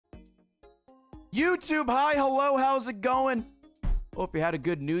YouTube, hi, hello, how's it going? Hope you had a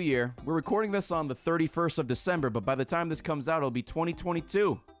good new year. We're recording this on the 31st of December, but by the time this comes out, it'll be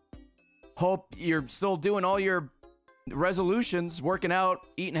 2022. Hope you're still doing all your resolutions, working out,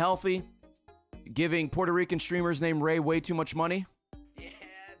 eating healthy, giving Puerto Rican streamers named Ray way too much money. Yeah,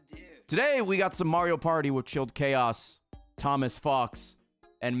 dude. Today, we got some Mario Party with ChilledChaos, TomFawkes,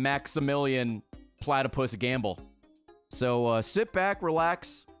 and Maximilian Platypus Gamble. So sit back,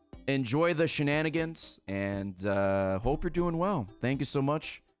 relax, enjoy the shenanigans, and hope you're doing well. Thank you so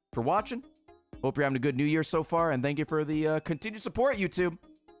much for watching. Hope you're having a good new year so far, and thank you for the continued support, YouTube.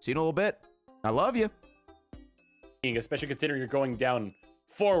 See you in a little bit. I love you. Especially considering you're going down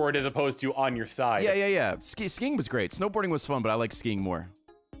forward as opposed to on your side. Yeah. Skiing was great. Snowboarding was fun, but I like skiing more.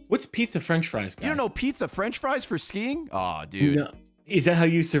 What's pizza French fries, guy? You don't know pizza French fries for skiing? Aw, dude. No. Is that how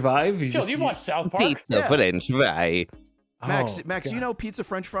you survive? You watch South Park? Pizza French fry. Max, you know pizza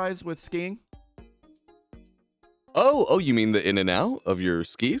French fries with skiing? Oh, you mean the in and out of your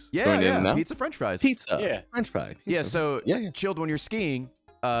skis? Going in and out? Pizza French fries. Pizza. Yeah. French fry. Pizza. Yeah, so Yeah. Chilled, when you're skiing,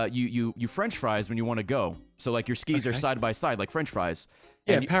 you French fries when you want to go. So like your skis are side by side like French fries.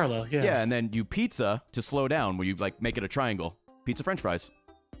 Yeah, And parallel. Yeah. Yeah, and then you pizza to slow down, where you like make it a triangle. Pizza French fries.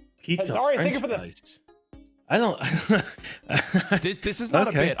 Pizza. Sorry, French thank you for the- fries. I don't. This is not a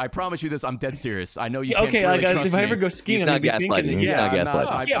Okay. bit. I promise you this. I'm dead serious. I know you Yeah, can't. okay, really like, trust if I me. ever go skiing, He's I'm not gonna be thinking, gaslighting. He's not I'm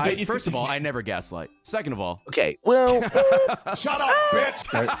gaslighting. Yeah, but first of all, I never gaslight. Second of all, Okay, well, Shut up,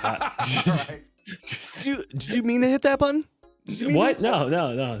 bitch! did you mean to hit that button? Did you mean What? to-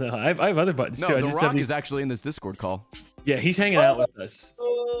 No. I have other buttons no, too. I The just Rock have these. is actually in this Discord call. Yeah, he's hanging out with us.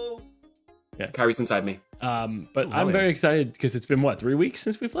 Kyrie's inside me. But I'm really? very excited because it's been what, 3 weeks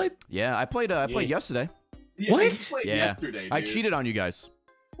since we played? Yeah, I played yesterday. What? You played Yeah. yesterday, I dude. cheated on you guys.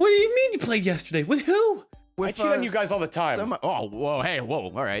 What do you mean you played yesterday? With who? With, cheat on you guys all the time. Oh, whoa, hey,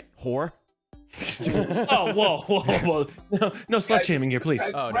 whoa, all right, whore. Oh, whoa. No slut shaming here, please.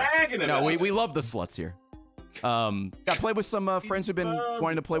 Oh, bragging no, about we love the sluts here. Got played with some friends who've been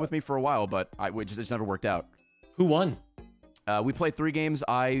wanting to play with me for a while, but it just never worked out. Who won? We played 3 games.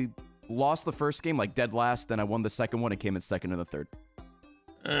 I lost the first game, like dead last. Then I won the second one and came in second in the third.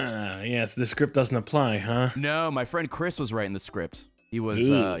 Yes, the script doesn't apply, huh? No, my friend Chris was writing the script. He was,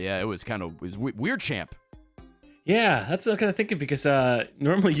 Ooh. yeah, it was weird champ. Yeah, that's what I'm kind of thinking because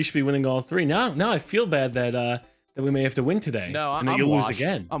normally you should be winning all 3. Now I feel bad that we may have to win today. No, and then I'm you'll washed. lose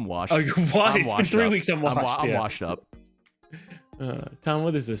again. I'm washed. Oh, you're washed. I'm It's been washed 3 up. weeks. I'm washed. I'm yeah. washed up. Tom,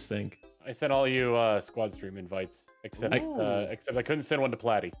 what is this thing? I sent all you squad stream invites, except I couldn't send one to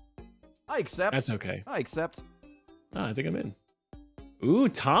Platty. I accept. That's okay. I accept. Oh, I think I'm in. Ooh,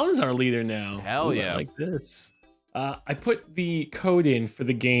 Tom's our leader now. Hell Ooh, yeah. I like this. I put the code in for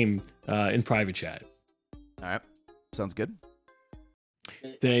the game in private chat. All right, sounds good.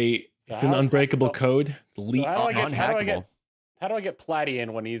 It's an unbreakable code. It's So how do Unhackable. I get Platty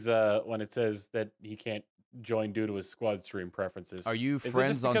in when he's when it says that he can't join due to his squad stream preferences? Are you Is it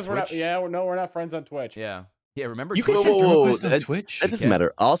friends just on because Twitch? we're not? Yeah, we're not friends on Twitch. Yeah. Remember, You guys Twitch? have friend Whoa, requests on that- Twitch? That doesn't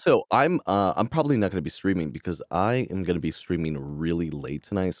matter. Also, I'm probably not going to be streaming because I am going to be streaming really late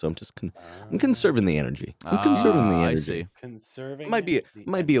tonight. So I'm just I'm conserving the energy. I'm conserving the I energy. see. Conserving. Might be a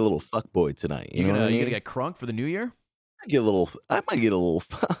little fuckboy tonight. You know what I You mean? gonna get crunk for the new year? I might get a little.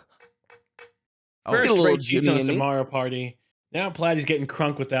 Oh, First Get a little rate cheats on Jimmy us in at me. Mario Party. Now Platty's getting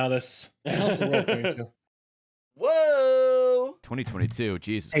crunk without us. What else is Roll going to? Whoa! 2022.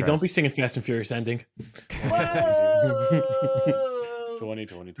 Jesus. Hey, don't be Christ. singing Fast and Furious ending.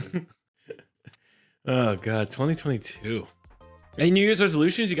 2022. Oh god, 2022. Any New Year's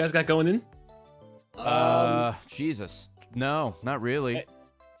resolutions you guys got going in? Jesus. No, not really.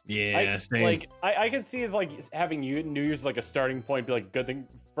 Yeah, same. I can see as like having New Year's like a starting point be like a good thing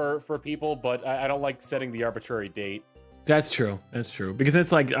for people, but I don't like setting the arbitrary date. That's true. Because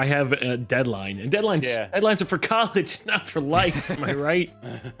it's like I have a deadline, and deadlines are for college, not for life. Am I right?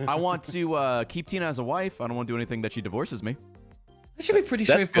 I want to keep Tina as a wife. I don't want to do anything that she divorces me. That should be pretty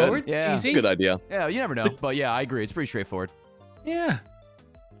That's straightforward. good. Yeah. It's easy. Good idea. Yeah, you never know. But yeah, I agree. It's pretty straightforward. Yeah.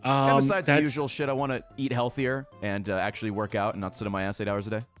 And besides the that's- usual shit, I want to eat healthier and actually work out and not sit on my ass 8 hours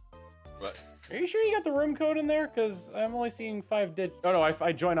a day. Are you sure you got the room code in there? Because I'm only seeing 5 digits. Oh no,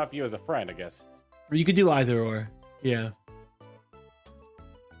 I join off you as a friend, I guess. You could do either or. Yeah.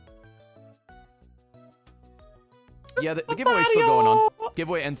 Yeah, the giveaway's still going on.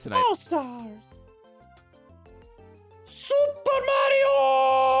 Giveaway ends tonight. Stars. Super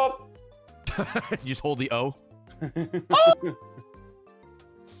Mario. You just hold the O.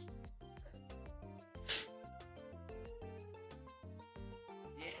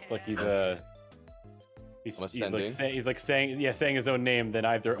 It's like he's a He's like saying his own name, then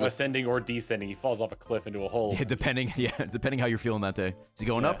either ascending or descending. He falls off a cliff into a hole. Yeah, depending how you're feeling that day. Is he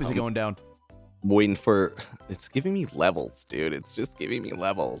going up? Is he going down? Waiting for. It's giving me levels, dude. It's just giving me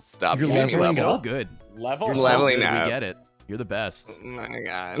levels. Stop You're giving me leveling levels. So good. Level? You're leveling so good. up. We get it. You're the best. Oh my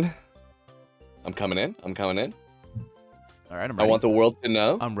god. I'm coming in. I'm coming in. All right, I'm I ready. want the world to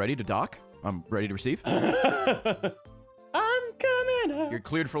know. I'm ready to dock. I'm ready to receive. I'm coming up. You're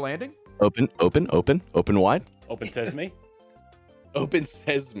cleared for landing. Open wide. Open sesame. Open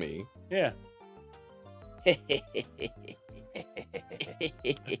sesame. Yeah.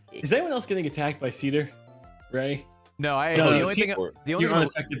 Is anyone else getting attacked by cedar, Ray? No, No, the only thing. The only You're thing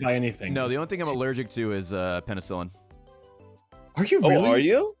unaffected by anything. no, the only thing I'm allergic to is penicillin. Are you really? Oh, are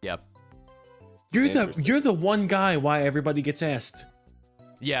you? Yep. You're the one guy why everybody gets asked.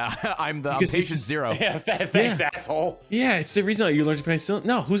 Yeah, I'm Because patient it's- zero. Yeah, thanks, asshole. Yeah, it's the reason why you're allergic to penicillin.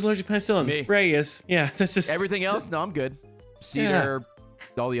 No, who's allergic to penicillin? Me. Ray is. Yeah, that's just Everything else, no, I'm good. Cedar,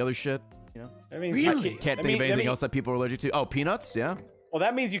 all the other shit. You know, That means Really? can't think of anything else that people are allergic to. Oh, peanuts, yeah. Well,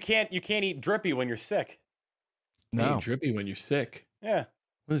 that means you can't eat drippy when you're sick. No. Drippy when you're sick. Yeah.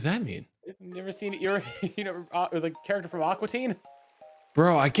 What does that mean? You never seen you're the character from Aqua Teen?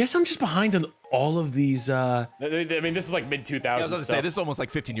 Bro, I guess I'm just behind on all of these. I mean, this is like mid 2000s I was about to stuff. say this is almost like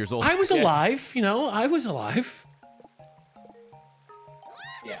 15 years old. I was Yeah. alive, I was alive.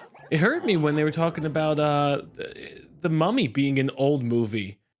 Yeah. It hurt me when they were talking about the Mummy being an old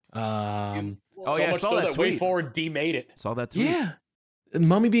movie. Oh, So yeah, I much saw so that that Way tweet. Forward demade it. Saw that tweet. Yeah.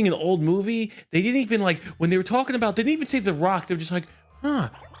 Mummy being an old movie, they didn't even when they were talking about, they didn't even say The Rock. They were just like, huh,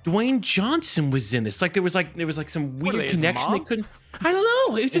 Dwayne Johnson was in this. Like there was some What are weird they, his connection they mom? couldn't. I don't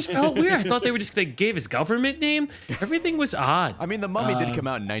know. It just felt weird. I thought they gave his government name. Everything was odd. I mean, The Mummy did come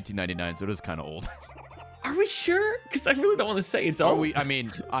out in 1999, so it is kind of old. Are we sure? Because I really don't want to say it's Are old. we? I mean,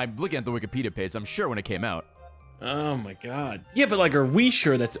 I'm looking at the Wikipedia page. I'm sure when it came out. Oh my god. Yeah, but are we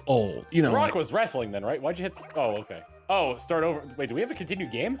sure that's old? Rock was wrestling then, right? Why'd you hit? Oh, okay. Oh, start over. Wait, do we have a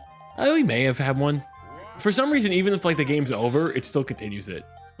continued game? We may have had one. For some reason, even if the game's over, it still continues it.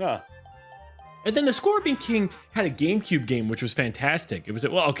 Huh. And then the Scorpion King had a GameCube game, which was fantastic. It was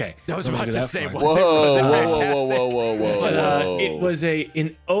okay. I was I'm not about gonna to go say, that was far. Whoa.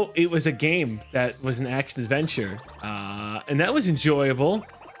 But it was a game that was an action adventure, and that was enjoyable.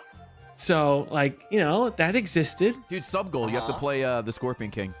 So that existed. Dude, sub goal. You have to play the Scorpion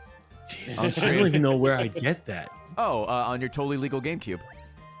King. Jesus, I don't even know where I get that. Oh, on your totally legal GameCube.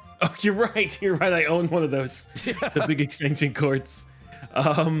 Oh, you're right. You're right. I own one of those, the big extension cords.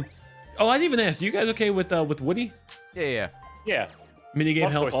 Oh, I didn't even ask. You guys okay with Woody? Yeah. Yeah. Minigame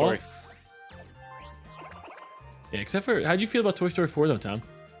Love help Toy Story. off. Yeah, except for how'd you feel about Toy Story 4 though, Tom?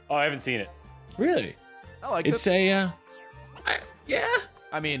 Oh, I haven't seen it. Really? I like It's it. yeah.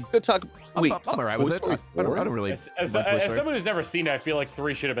 I mean, Good talk. Wait, I'm alright with it. I don't really. As mind Toy Story. someone who's never seen it, I feel like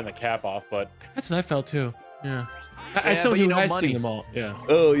 3 should have been the cap off, but That's what I felt too. Yeah. Yeah, As someone but who has money. seen them all. Yeah.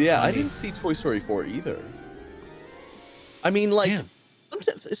 Oh yeah, I didn't see Toy Story 4 either. I mean, Damn.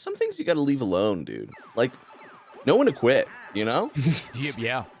 some things you got to leave alone, dude. Like, know when to quit. You know?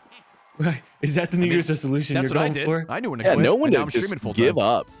 Yeah. Right. Is that the New Year's resolution That's you're what I going did. for? I knew when to Yeah, quit. know when and now to I'm just streaming full give time.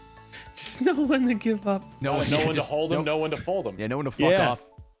 up. Just know when to give up. No, know when to just- hold them, nope. know when to fold them, Yeah, know when to fuck Yeah. off.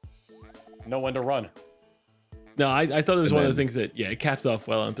 know when to run. No, I thought it was And one of those then- things that it capped off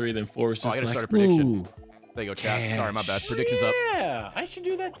well on 3, then 4 was Oh, I just gotta like, start a prediction. ooh. There you go, chat. Sorry, my bad. Predictions up. Yeah, I should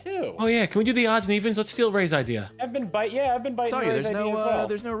do that too. Oh yeah, can we do the odds and evens? Let's steal Ray's idea. I've been biting Tell you, Ray's there's idea no, as well.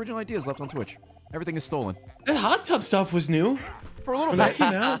 there's no original ideas left on Twitch. Everything is stolen. That hot tub stuff was new. For a little When that bit.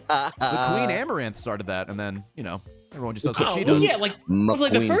 came out. The Queen Amaranth started that, and then, everyone just does what she well, does. yeah, it was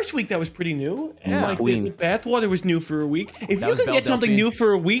like the McQueen. first week that was pretty new. And Yeah. like the McQueen. bathwater was new for a week. If That you was can Belle get something Delphine. new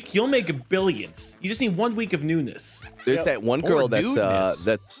for a week, you'll make billions. You just need 1 week of newness. There's that one girl that's nudeness.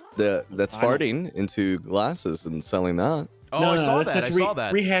 that's farting into glasses and selling that. Oh, no, I no, saw that's that. I such saw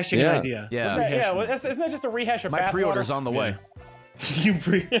that. Rehashing Yeah. an idea. Yeah. That's Yeah, rehashing well, it. isn't that just a rehash of My bathwater? pre-order's on the way. You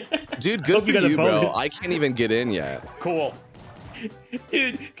Dude, Hope good for you got a you, bro. bonus. I can't even get in yet. Cool.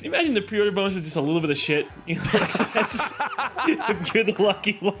 Dude, can you imagine the pre-order bonus is just a little bit of shit? That's if you're the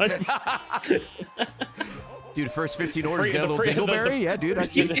lucky one. Dude, first 15 orders Pre- get a the little pre- the- dingleberry. Yeah, dude. I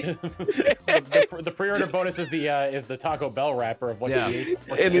see. The pre-order bonus is the Taco Bell wrapper of what Yeah. you eat.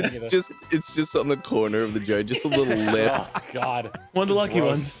 And it's just on the corner of the jar, just a little lip. Oh God. One of the This is lucky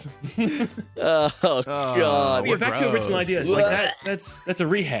gross. ones. Oh god. Yeah, back to original gross. ideas. Like that's a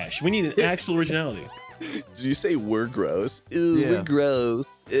rehash. We need an actual originality. Did you say we're gross? Ew, Yeah. we're gross.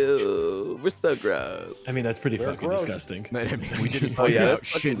 Ew, we're so gross. I mean, that's pretty We're fucking gross. disgusting. I mean, we did just Oh, talk yeah, about that's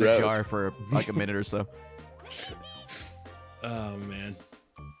shit fucking in the gross. jar for like a minute or so. Oh man.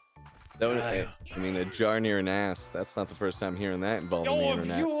 I mean, a jar near an ass. That's not the first time hearing that involving the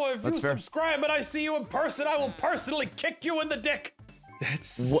internet. If you subscribe and I see you in person, I will personally kick you in the dick.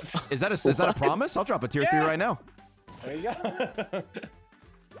 Is that a promise? I'll drop a tier 3 right now. There you go.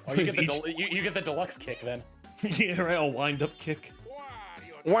 Oh, you get the deluxe kick then. Yeah, right. A wind-up kick.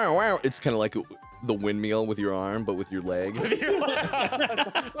 Wow, wow. It's kind of like the windmill with your arm, but with your leg.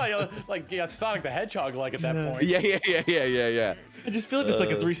 like Sonic the Hedgehog, like at that point. Yeah. I just feel like it's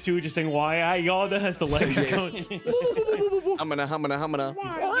like a Three Stooges thing. Why I Yoda has the legs going. Humana.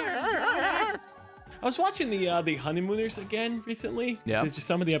 I was watching the Honeymooners again recently. Yeah. So just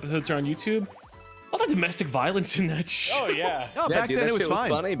some of the episodes are on YouTube. A lot of domestic violence in that show. Oh yeah. No, Yeah, back dude, then that it was shit fine.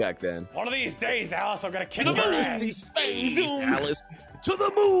 was funny back then. One of these days, Alice, I'm gonna kick your ass. Alice, to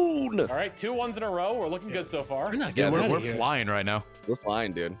the moon. All right, 2 1s in a row. We're looking good so far. We're not Yeah, getting we're out of here. flying right now. We're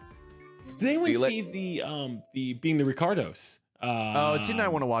fine, dude. Did anyone See, see the being the Ricardos? Oh, didn't I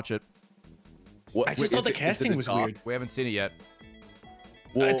want to watch it? What, I just thought the casting was weird. We haven't seen it yet.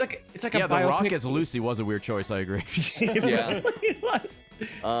 Well, It's like Yeah, a The Rock biopic. as Lucy was a weird choice. I agree. Yeah. It was.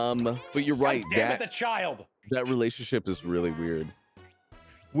 but you're right. Damn it, the child. That relationship is really weird.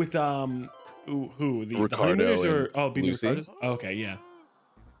 With who the Ricardo Honeymooners or and being the Lucy? Ricardos? Oh, okay, yeah.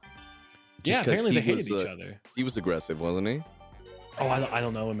 Just Yeah, 'cause apparently he they hated was, each other. He was aggressive, wasn't he? Oh, I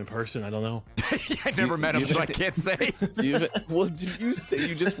don't know him in person. I don't know. I never met him, so I can't say. Well, did you say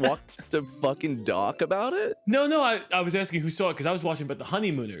you just watched a fucking doc about it? No, I was asking who saw it because I was watching, but the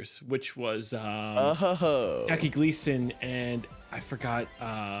Honeymooners, which was Jackie Gleason and I forgot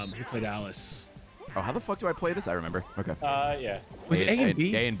who played Alice. Oh, how the fuck do I play this? I remember. Okay. Yeah. Was it A and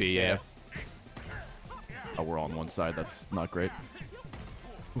B? A and B, yeah. Oh, we're on one side. That's not great.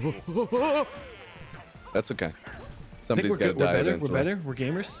 That's okay. I think Somebody's we're got to good. We're dive better. into We're it. better. We're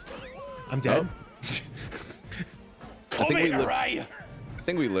gamers. I'm dead. Come think we here, live- Ray. I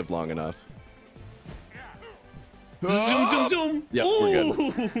think we lived long enough. Zoom, zoom, zoom. Yep,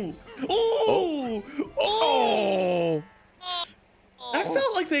 we're good. Oh. Oh. I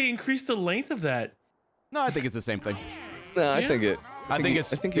felt like they increased the length of that. No, I think it's the same thing. No, I Yeah. think it. I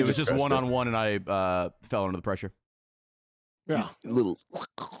think he it was just crushed it. one-on-one, and I fell under the pressure. Yeah. Little.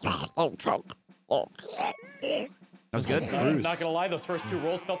 That was good. Not gonna lie, those first 2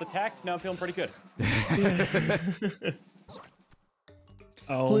 rolls felt attacked. Now I'm feeling pretty good.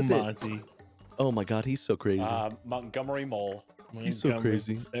 Oh, Flip it. Monty. Oh my God, he's so crazy. Montgomery Mole. He's so Montgomery.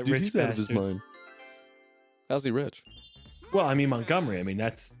 crazy. That Dude, rich he's out of his bastard. mind. How's he rich? Well, I mean Montgomery. I mean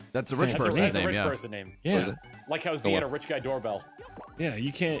that's a rich That's a person's rich name, yeah. person name. What is yeah, it? Like how Z had a rich guy doorbell. yeah.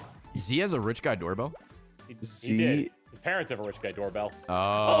 You can't. He has a rich guy doorbell. He Z- did. His parents have a rich guy doorbell.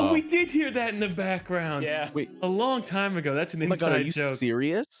 Oh, we did hear that in the background. Yeah. Wait. A long time ago. That's an Oh my God, are inside you joke.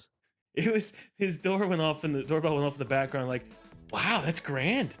 serious? It was his door went off and the doorbell went off in the background. Like, wow, that's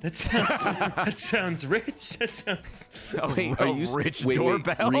grand. That sounds that sounds rich. That sounds. Wait, are you rich wait,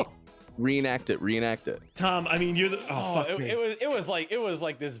 doorbell? Reenact it. Reenact it. Tom, I mean, you're the. Oh, fuck me. it was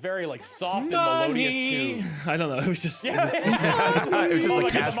like this very like soft and melodious tune. I don't know. It was just. Yeah. It was just like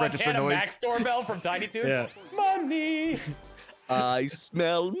like cash the register Montana noise. Max doorbell from Tiny Toons. Yeah. Money. I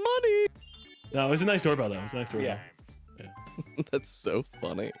smell money. No, it was a nice doorbell though. It was a nice doorbell. Yeah. That's so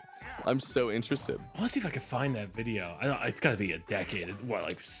funny. I'm so interested. I want to see if I can find that video. I don't. It's got to be a decade. What,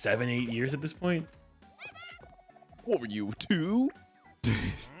 like 7, 8 years at this point? What were you, 2?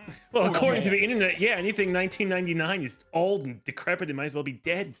 Well, according to the internet, yeah, anything 1999 is old and decrepit and might as well be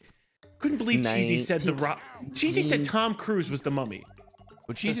dead. Couldn't believe Cheesy said The Rock. Cheesy said Tom Cruise was the Mummy.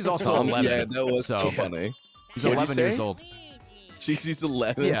 But Cheesy's also 11. Yeah, that was so so funny. he's What'd you 11 years say? old. Cheesy's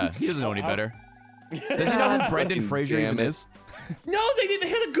 11. Yeah, he doesn't know any better. Does he know who Brendan Fucking Fraser damn even it. is? No, they did. They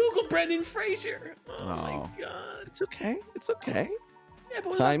had to Google Brendan Fraser. Oh my Oh. god. It's okay. It's okay. Yeah,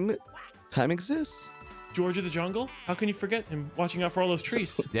 but Time exists. George of the Jungle. How can you forget him watching out for all those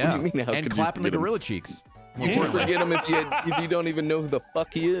trees? Yeah, do you mean, how and could you clapping the forget him? gorilla cheeks. You can't forget him if you don't even know who the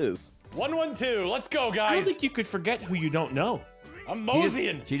fuck he is. 1-1-2. Let's go, I don't guys. think you could forget who you don't know. I'm He just-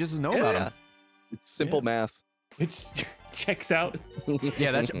 moseying. He just doesn't know about him. It's simple Yeah. math. It's checks out.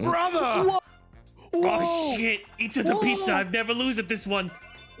 Yeah, that's brother. Oh shit! Eats of the pizza. I've never lose at this one.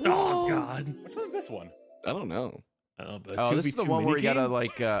 Oh god. Which one's this one? I don't know. But Oh, this is the 2v2 one where you gotta minigame?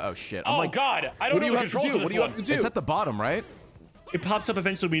 like. Oh shit. I'm Oh like, God, I don't What do know you the have to controls do? of What this do you one. have to do? it's at the bottom, right? It pops up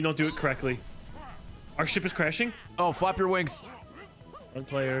eventually when you don't do it correctly. Our ship is crashing. Oh, flap your wings. One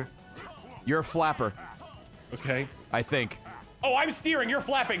player. You're a flapper, Okay. I think. Oh, I'm steering. You're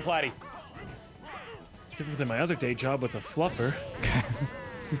flapping, Platty. Different than my other day job with a fluffer.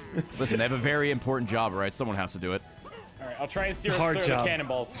 Listen, they have a very important job, right? Someone has to do it. All right, I'll try and steer us Hard clear of job. the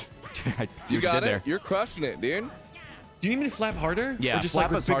cannonballs. I You did got it. there. You're crushing it, dude. Do you need me to flap harder? Yeah, or just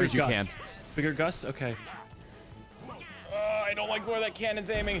flap like with as hard bigger as you can. gusts? Bigger gusts? Okay. I don't like where that cannon's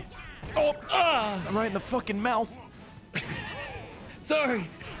aiming. Oh, ah! I'm right in the fucking mouth. Sorry.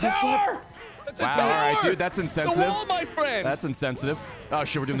 Tower! That's a Wow, tower! all right, dude, that's insensitive. It's a wall, my friend. That's insensitive. Oh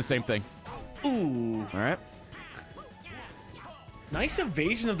shit, we're doing the same thing. Ooh. All right. Nice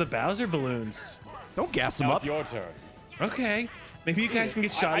evasion of the Bowser balloons. Don't gas them Now up. it's your turn. Okay. Maybe you guys can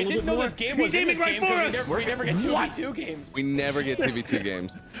get shot I a little didn't bit know more. this game was He's in aiming this right game for because us. we never get 2v2 games. We never get 2v2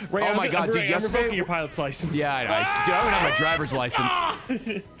 games. Ray, Oh my I'm, God, I'm, dude, I'm yesterday- revoking your pilot's license. Yeah, I don't have my driver's license.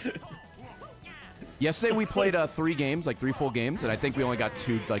 Yesterday we played 3 games, like 3 full games, and I think we only got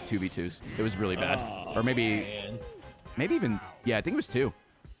 2 like 2v2s. It was really bad. Or maybe even, yeah, I think it was 2.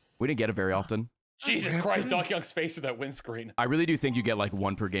 We didn't get it very often. Jesus Christ, Doc Young's face with that windscreen. I really do think you get like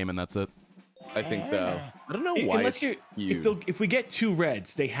 1 per game and that's it. I think so. I don't know why. Unless you're, if we get 2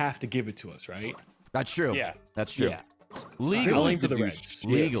 reds, they have to give it to us, right? That's true. Yeah. That's true. Yeah. Legally. Going for the do reds. shit.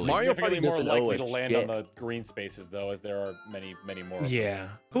 Legally. Mario Party Significantly more doesn't owe likely a to land shit. on the green spaces, though, as there are many, many more. Yeah.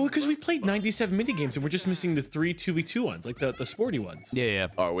 Well, because we've played 97 mini games and we're just missing the 3 2v2 ones, like the sporty ones. Yeah, yeah.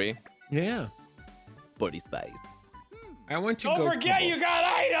 Are we? Yeah. Buddy Spice. I want to Don't go. forget Kubble. you got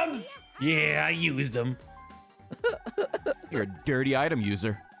items! Yeah, I used them. You're a dirty item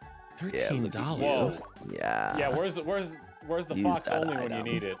user. $13. Whoa. Yeah. Yeah, where's the Use fox that only when you item.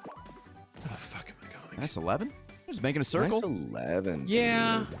 need it? Where the fuck am I going? Nice 11. Just making a circle. Nice 11.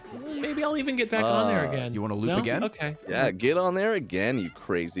 Yeah. Maybe I'll even get back on there again. You wanna loop No? again? Okay. Yeah, get on there again, you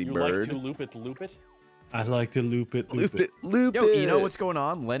crazy You bird. like to loop it, loop it? I like to loop it. Loop it, loop Yo, it. you know what's going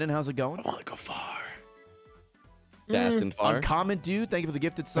on? Lennon, how's it going? I want to go far. Fast and far. Uncommon dude, thank you for the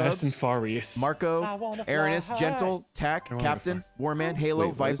gifted Fast and subs. furious. Marco, I wanna fly Aranus, high. Gentle, Tack, wanna Captain, Warman, Halo,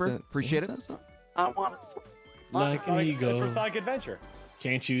 Wait, what is Viper. that? Appreciate What it. is that song? I want Like Sonic, an it's from eagle. Sonic Adventure.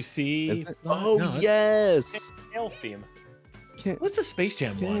 Can't you see? Oh, No, that's- yes. Tails theme. What's the Space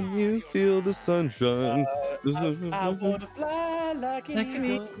Jam one? Can you feel the sunshine? I wanna fly like an Like an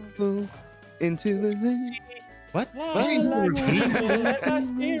eagle. Into the What? Fly What? like an eagle, let my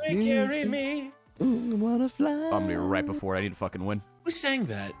spirit carry me. I wanna fly. I'm gonna be right before it. I need to fucking win. Who sang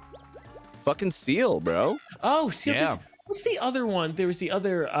that? Fucking Seal, bro. Oh, see, Yeah. what's the other one? There was the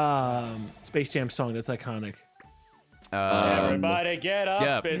other Space Jam song that's iconic. Everybody get up.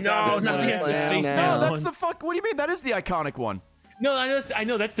 yeah. It's No, time to not the fly. actual now. Space No, Jam That's one. the fuck. What do you mean? That is the iconic one. No, I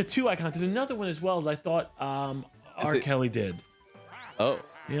know that's the 2 iconic. There's another one as well that I thought R. it- Kelly did. Oh.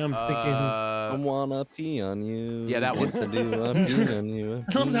 Yeah, I'm thinking. I wanna pee on you. Yeah, that one. Yes, I do. I pee on you.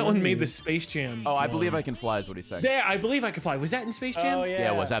 I don't know if that one made the Space Jam. Oh, I believe one. I can fly is what he's saying. There, I believe I can fly. Was that in Space Jam? Oh, yeah.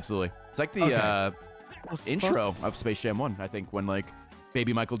 Yeah, it was absolutely. It's like the Okay. intro of Space Jam 1, I think, when like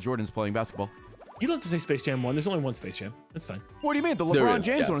baby Michael Jordan's playing basketball. You don't have to say Space Jam 1. There's only one Space Jam. That's fine. What do you mean? The There LeBron is,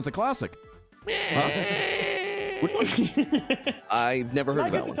 James yeah. one is a classic. Which one? I've never heard I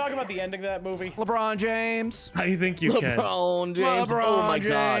of get that to one. talk about the ending of that movie. LeBron James. I think you can. LeBron James. LeBron Oh my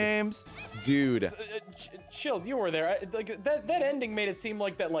god, James. dude. Chilled, you were there. Like that ending made it seem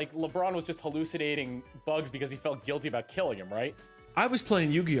like that like LeBron was just hallucinating Bugs because he felt guilty about killing him, right? I was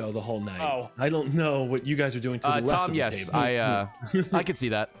playing Yu-Gi-Oh the whole night. Oh. I don't know what you guys are doing to the left Tom, of the yes, table. I could see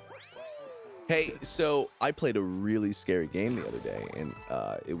that. Hey, so I played a really scary game the other day, and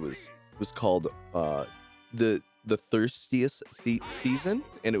it was called the Thirstiest Season,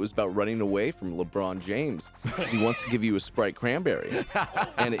 and it was about running away from LeBron James because he wants to give you a Sprite cranberry,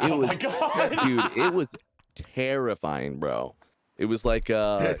 and it was, my God. dude, it was terrifying, bro. It was like you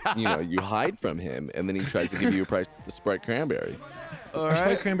hide from him, and then he tries to give you a Sprite cranberry. Or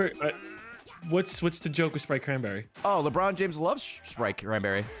Sprite Cranberry. What's the joke with Sprite Cranberry? Oh, LeBron James loves Sprite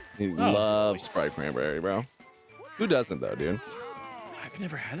Cranberry. He loves Sprite cranberry, bro. Who doesn't though, dude? I've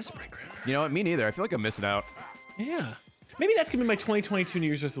never had a Sprite Cranberry. You know what? Me neither. I feel like I'm missing out. Yeah. Maybe that's gonna be my 2022 New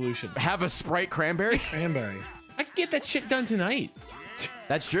Year's resolution. Have a Sprite Cranberry? Cranberry. I can get that shit done tonight.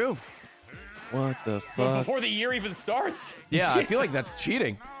 That's true. What the But fuck? before the year even starts. Yeah, I feel like that's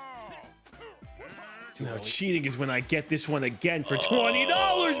cheating. No, cheating is when I get this one again for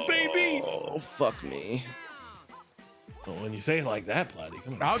 $20, baby. Oh, fuck me. Well, when you say it like that, Platty,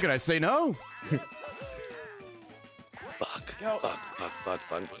 come on. How could I say no? Fuck. Fuck.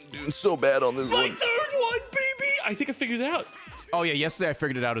 I'm doing so bad on this My one. third one, baby. I think I figured it out. Oh yeah, yesterday I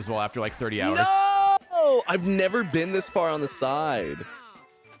figured it out as well after like 30 hours. No! I've never been this far on the side.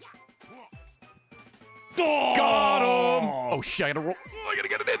 Got him! Oh shit, I gotta roll. Oh, I gotta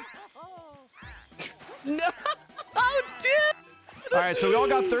get it in. No! Oh, dude! All right, so we all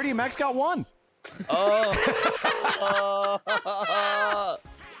got 30. Max got 1. Oh.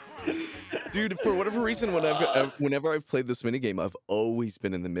 Dude, for whatever reason, whenever I've played this minigame, I've always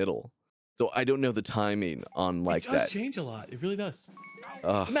been in the middle. So I don't know the timing on like it does that. change a lot. It really does.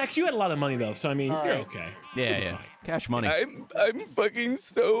 Max, you had a lot of money though, so I mean, you're okay. Yeah, yeah. Cash money. I'm fucking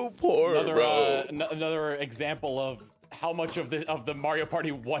so poor, bro. Another example of how much of the Mario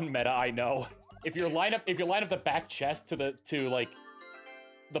Party 1 meta I know. If you line up the back chest to like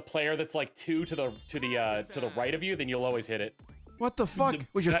the player that's like 2 to the right of you, then you'll always hit it. What the fuck?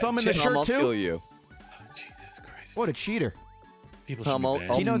 Was your thumb in the shirt I'll too? kill you. Oh, Jesus Christ. What a cheater. People Tom, should be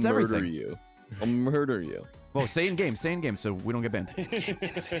banned. He knows murder everything. you. I'll murder you. Well, say in game, so we don't get banned.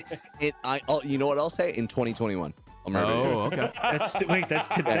 You know what I'll say? In 2021, I'll murder you. Oh, okay. That's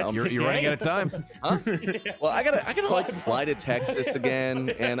that's You're running out of time. Huh? Well, I gotta like fly to Texas again,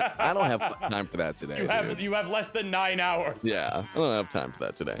 and I don't have time for that today. You have less than 9 hours. Yeah, I don't have time for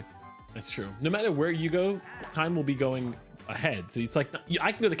that today. That's true. No matter where you go, time will be going ahead. So it's like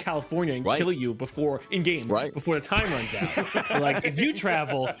I can go to California and kill you before in game, before the time runs out. But like if you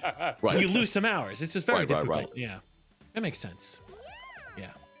travel, you lose some hours. It's just very difficult. Yeah, that makes sense. Yeah.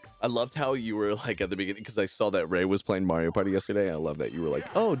 I loved how you were like at the beginning because I saw that Ray was playing Mario Party yesterday. I love that you were like,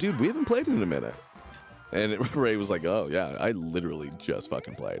 "Oh, dude, we haven't played in a minute." And Ray was like, "Oh yeah, I literally just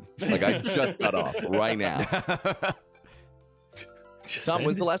fucking played. Like I just got off right now." Tom,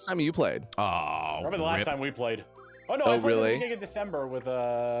 when's the last time you played? Oh, remember the last time we played? Oh no, I played the gig in December with who did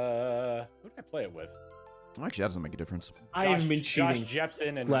I play it with? Actually, that doesn't make a difference. I haven't been cheating. Josh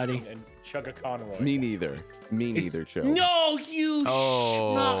Jepson and Chugga Conroy. Me neither. Me neither, Joe. No, you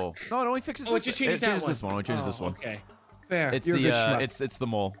schmuck. No, it only fixes this. It just changes this one. It changes this one. Okay, fair. It's You're a good schmuck. it's the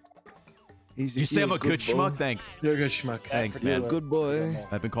mole. You say I'm a good schmuck? Thanks. You're a good schmuck. Thanks, You're man. a good boy.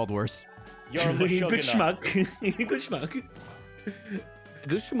 I've been called worse. You're a good schmuck. Good schmuck.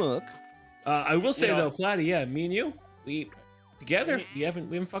 Good schmuck. I will say though, Platty, yeah, me and you, we together. We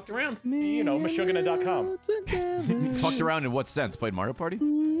haven't fucked around. You know, Meshuggah.com. Fucked around in what sense? Played Mario Party?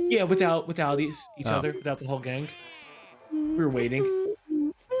 Yeah, without each other, without the whole gang. We were waiting.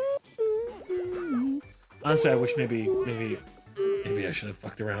 Honestly, I wish maybe I should have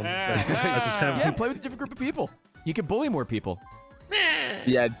fucked around. That's what's happening. Yeah, play with a different group of people. You can bully more people.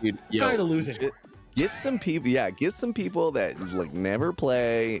 Yeah, dude. Tired of losing. Get some people. Yeah, get some people that like never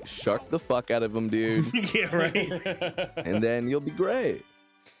play. Shark the fuck out of them, dude. Yeah, right. And then you'll be great.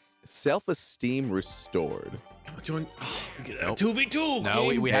 Self-esteem restored. Come on, join. 2v2.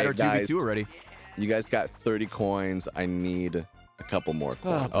 No, we had our 2v2 already. You guys got 30 coins. I need a couple more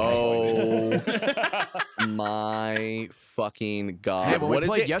coins. Oh my fucking god! Yeah, when what we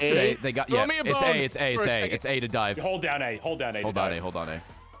played it? yesterday, A? they got Throw me a bone It's A. It's A to dive. Hold down A. Hold down A. Hold on A. Hold on A.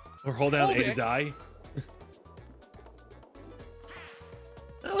 Or hold down A to die.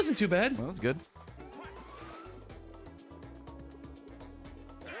 That wasn't too bad. Well, that's good.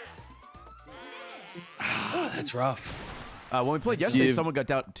 That's rough. When we played yesterday, someone got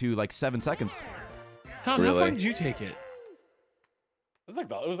down to like 7 seconds. Tom, how far did you take it? It was like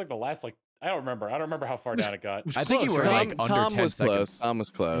the last I don't remember how far down it got. I think you were like under 10 was seconds. close. Tom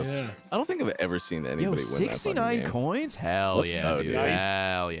was close. Yeah. I don't think I've ever seen anybody win that fucking 69 game. coins? Hell Let's yeah, go, dude. dude. Nice.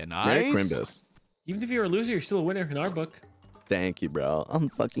 Hell yeah, nice. Merry Crimbus. Even if you're a loser, you're still a winner in our book. Thank you, bro. I'm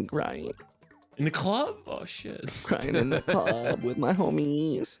fucking crying. In the club? Oh shit. Crying in the club with my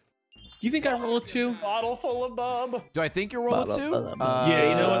homies. Do you think I roll a 2? Bottle full of bub. Do I think you're rolling 2? Yeah,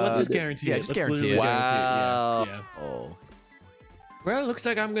 you know what? Let's just guarantee it. Yeah, just Let's guarantee literally it. Wow. guarantee it. Yeah. Oh. Well, it looks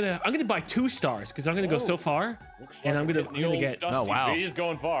like I'm gonna buy 2 stars because I'm gonna go so far, and I'm gonna get. Dusty. Oh, wow. He's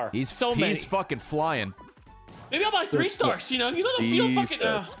going far. He's many. fucking flying. Maybe I'll buy 3 stars. You know, you don't fucking.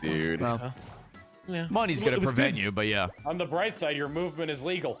 Dude. Well, Yeah. money's gonna prevent you, but yeah. On the bright side, your movement is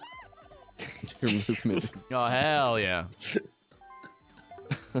legal. Your movement is... Oh hell yeah.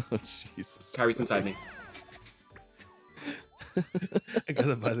 Oh, Jesus. Kyrie's inside me. I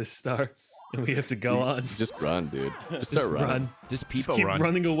gotta buy this star, and we have to go on. Just run, dude. Just start running. Run. Just Just people keep run.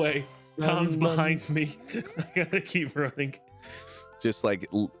 running away. Tom's run. behind me. I gotta keep running. Just like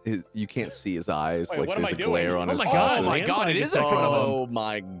you can't see his eyes. Wait, like what am there's I a doing? glare on Oh his my eyes. god! Oh my I am god, buying it a is in star. front of him. Oh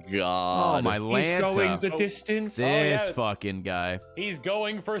my god. Oh my He's Lanta. going the distance. This yeah. fucking guy. He's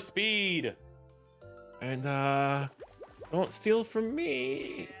going for speed. And don't steal from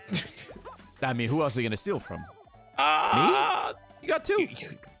me. I mean, who else are you gonna steal from? Ah, You got 2.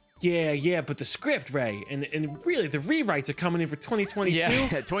 yeah, but the script, Ray, and really the rewrites are coming in for 2022. Yeah,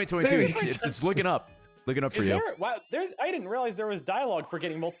 2022. It's looking up. Looking up for Is you. there? Wow, I didn't realize there was dialogue for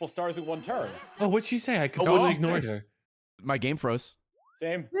getting multiple stars in one turn. Oh, what'd she say? I completely ignored her. My game froze.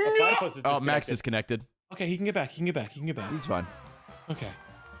 Same. Aplatypuss is Oh, Max disconnected. is connected. Okay, he can get back. He can get back. He can get back. He's fine. Okay.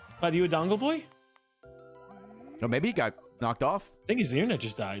 Are you a dongle boy? Oh, maybe he got knocked off. I think his internet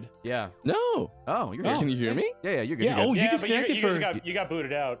just died. Yeah. No. Oh, you're good. Can you hear me? Yeah, you're good. Yeah, You're good. oh, you Yeah, but disconnected for. you got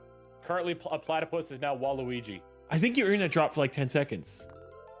booted out. Currently, Aplatypuss is now Waluigi. I think you're in a drop for like 10 seconds.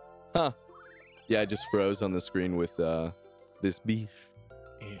 Huh. Yeah, I just froze on the screen with this beach.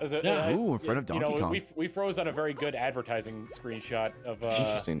 Ooh, in front of Donkey Kong. We froze on a very good advertising screenshot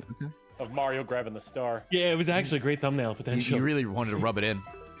of Mario grabbing the star. Yeah, it was actually a great thumbnail potential. You really wanted to rub it in.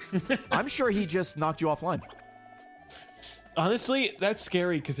 I'm sure he just knocked you offline. Honestly, that's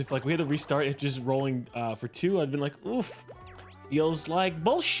scary because if like we had to restart it just rolling for 2, I'd been like, oof, feels like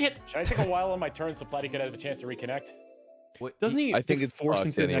bullshit. Should I take a while on my turn so Platy could have a chance to reconnect? What, doesn't he? I think it's forced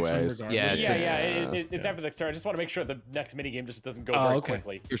fucked into the next one anyways. regardless? It's after the next turn. I just want to make sure the next mini game just doesn't go very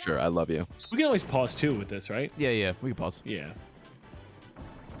quickly. For sure, I love you. We can always pause too with this, right? Yeah, we can pause. Yeah.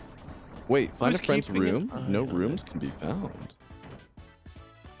 Wait, find a Who's friend's keeping it? room? No rooms can be found.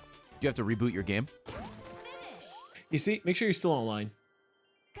 You have to reboot your game. You see, make sure you're still online.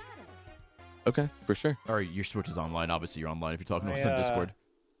 Okay, for sure. Or your Switch is online. Obviously, you're online if you're talking to us on Discord.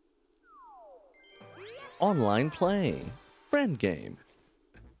 Online play. Friend game.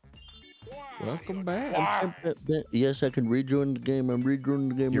 Welcome back. Yes, I can rejoin the game. I'm rejoining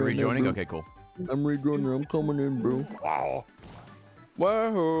the game. You're right rejoining? now, Okay, cool. I'm rejoining. I'm coming in, bro. Wow.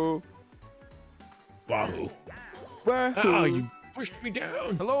 Wahoo. Wahoo. Wahoo. Oh, you pushed me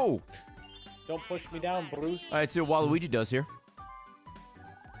down. Hello. Don't push me down, Bruce. All right, see what Waluigi does here.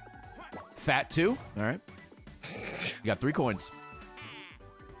 Fat 2. All right. You got 3 coins.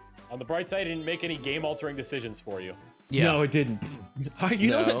 On the bright side, it didn't make any game-altering decisions for you. Yeah. No, it didn't. You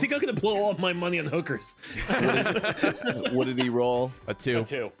know, I think I'm gonna blow all my money on hookers. What did he roll? A 2. A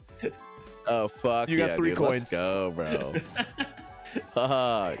 2. Oh, fuck. You got 3 dude, coins. Let's go, bro.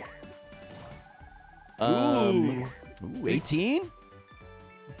 Fuck. Ooh, 18?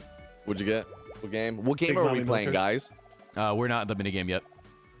 What'd you get? What game? What game Big are we Mommy playing, Milkers. guys? We're not in the minigame yet.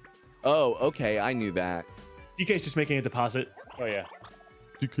 Oh, okay. I knew that. DK's just making a deposit. Oh, yeah.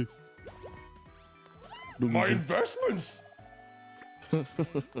 DK. My investments!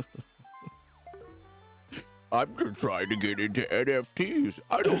 I'm gonna try to get into NFTs.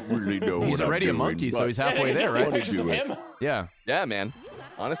 I don't really know He's what already I'm a doing, monkey, so but- he's halfway Yeah, there, just take right? pictures of him. Yeah. Yeah, man.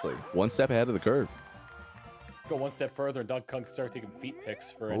 Honestly, one step ahead of the curve. Go one step further and Donkey Kong can start taking feet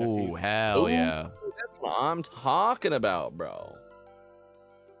pics for Oh, NFTs. hell Ooh. yeah. That's what I'm talking about, bro.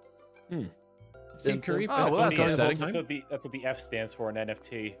 Steve Curry. Oh, best well, player that's of all upsetting. time. That's what the F stands for in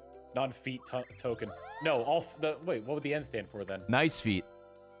NFT. Non-feet token. No, wait, what would the N stand for then? Nice feet.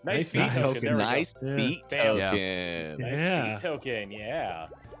 Nice feet Nice token. feet There we go. Nice Yeah. feet Bam. Yeah. token. Nice Yeah. feet token, yeah.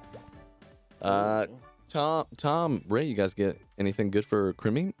 Tom, Ray, you guys get anything good for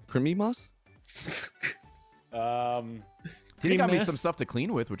creamy moss? He got me mess. some stuff to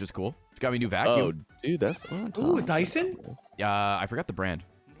clean with, which is cool. He got me a new vacuum. Oh, dude, that's Ooh, a Dyson? I forgot the brand.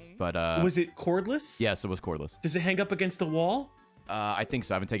 But, Was it cordless? yes, it was cordless. Does it hang up against the wall? I think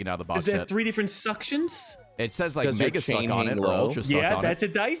so. I haven't taken it out of the box Does it have yet. 3 different suctions? It says like Does your Mega Suck chain on hang it or low? Ultra Suck Yeah, on that's it.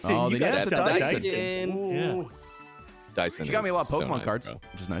 a Dyson. Oh, You yeah, got that's that a Dyson. Yeah. Dyson. She got me a lot of is so Pokemon nice, cards, bro.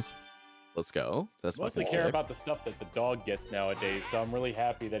 which is nice. Let's go. That's Mostly fucking care sick. about the stuff that the dog gets nowadays, so I'm really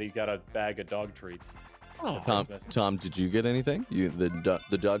happy that he got a bag of dog treats. Oh, Tom, did you get anything?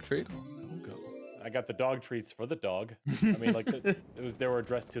 The dog treat? I got the dog treats for the dog. I mean, like they were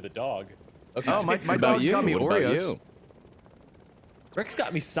addressed to the dog. Okay. Oh, my What about dog's you? got me What about Oreos. you? Rex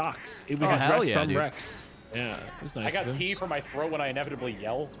got me socks. It was Oh, a hell dress yeah, from dude. Rex. Yeah, it was nice. I got of him. tea for my throat when I inevitably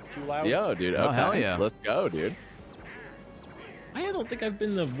yell too loud. Yo, dude. Oh, Okay. hell yeah. Let's go, dude. I don't think I've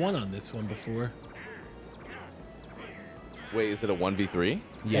been the one on this one before. Wait, is it a 1v3?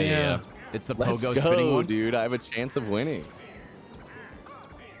 Yeah. It's the Let's pogo go, spinning one. dude. I have a chance of winning.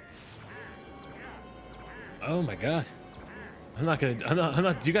 Oh my god. I'm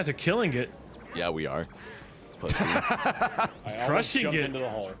not. You guys are killing it. Yeah, we are. Pussy. I almost Crushing jumped it. into the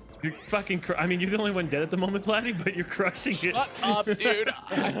hole. You're fucking. I mean, you're the only one dead at the moment, Platty, but you're crushing it. Shut up, dude.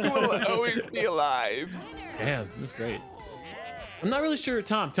 I will always be alive. Damn, that's great. I'm not really sure.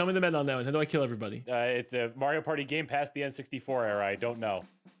 Tom, tell me the meta on that one. How do I kill everybody? It's a Mario Party game past the N64 era. I don't know.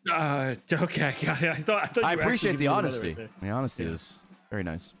 Okay. I thought you I were appreciate actually the giving me honesty. right there. The honesty is very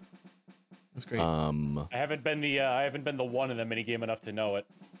nice. That's great. I haven't been the one in the minigame enough to know it.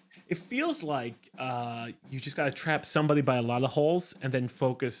 It feels like you just gotta trap somebody by a lot of holes and then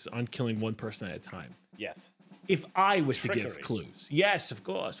focus on killing one person at a time. Yes. If I was to give Trickery. clues, yes, of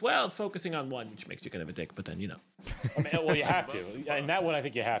course. Well, focusing on one, which makes you kind of a dick, but then you know. I mean, well, you have to. In that one, I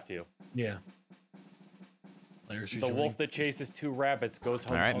think you have to. Yeah. Players The rejoining. wolf that chases 2 rabbits goes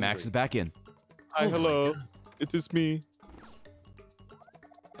home. All right, Max hungry. is back in. Hi, Oh my hello. God. It is me.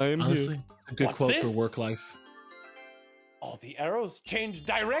 I am Honestly, here. a good What's quote this? for work life. Oh, the arrows change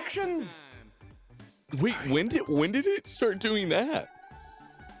directions. Wait, when did it start doing that?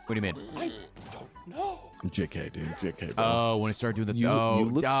 What do you mean? I don't know. JK, dude. JK, bro. Oh, when it started doing the You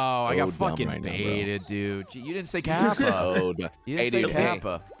look I got so dumb fucking right now, bro. baited, dude. You didn't say Kappa. You didn't say dude,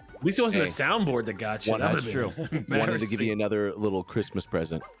 Kappa. At least it wasn't a soundboard that got you. That's true. Wanted to give you another little Christmas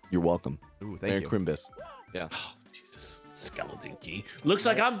present. You're welcome. Ooh, thank Merry you. Crimbus. Yeah. Oh, Jesus. Skeleton key. Looks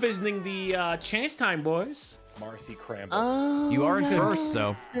like I'm visiting the chance time, boys. Marcy Cramble. You are in first,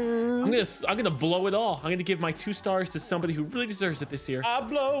 so. I'm gonna blow it all. I'm gonna give my 2 stars to somebody who really deserves it this year. I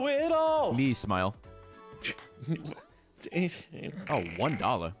blow it all. Me, smile. Oh, $1.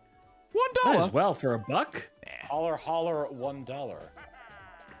 $1. Might as well for $1. Holler, holler, $1.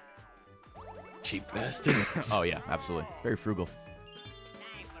 Cheap bastard. Oh yeah, absolutely. Very frugal.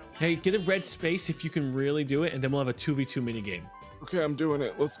 Hey, get a red space if you can really do it, and then we'll have a 2v2 minigame. Okay, I'm doing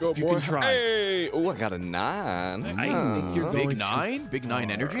it. Let's go, If you can try. Hey! Oh, I got a 9. I think you're going Big too 9? Big 9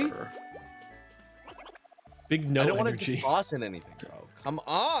 far. energy? Big no I don't want to energy. get tossing anything, bro. Come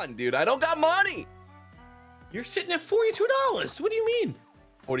on, dude. I don't got money. You're sitting at $42. What do you mean?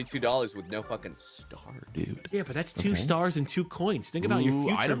 $42 with no fucking star, dude. Yeah, but that's 2 stars and 2 coins. Think about your Ooh,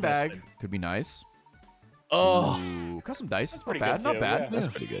 future item investment. bag. Could be nice. Oh, Ooh, custom dice. That's Not pretty bad, good not too, bad. yeah. that's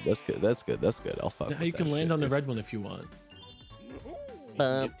pretty good. That's good. That's good. That's good. I'll fuck Now with you that can land shit, on the dude. red one if you want. You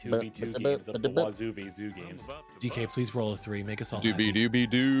can get 2v2 games of the Wazoo Zoo games. DK, please roll a 3. Make us all Doobie happy. doobie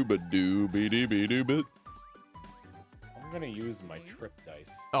dooba doobie doobie doobie. I'm gonna use my trip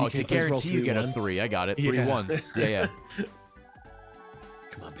dice. Oh, DK, okay, please roll guarantee you 3 get a ones. 3. I got it. 3 Yeah. ones. Yeah.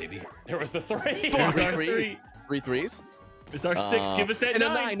 Come on, baby. There was the 3. There's our Three 3. 3 threes. There's our 6. Give us that In a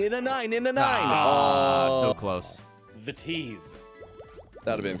 9. 9. In a 9. In a 9. Ah, so Oh, close. The tease.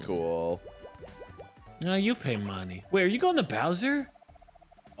 that'd have been cool. No, you pay money. Wait, are you going to Bowser?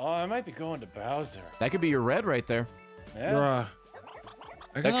 Oh, I might be going to Bowser. That could be your red right there. Yeah. Bruh.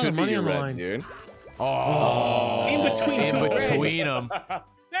 I got That a lot could of be money your on the red, line. dude. Oh, In between two in reds. between them.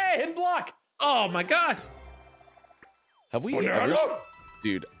 Hey, hidden block. Oh my god. Have we ever...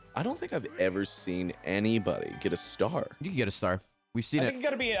 Dude, I don't think I've ever seen anybody get a star. You can get a star. We've seen I it. think you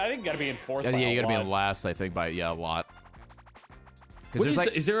gotta be. I think you gotta be in fourth. Yeah, by you a gotta be lot. in last, I think, by a lot. What Because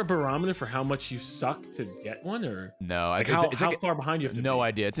is there a barometer for how much you suck to get one, or no, like I, how, it's how like, far behind you have to no be?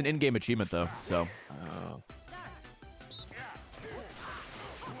 idea. It's an in-game achievement though, so. Oh.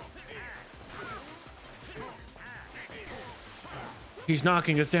 He's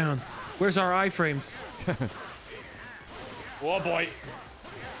knocking us down. Where's our iframes? Oh boy.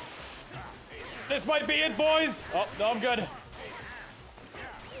 This might be it, boys. Oh no, I'm good.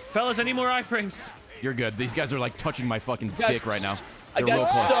 Fellas, I need more iframes. You're good. These guys are like touching my fucking Guys, dick right now. I They're real got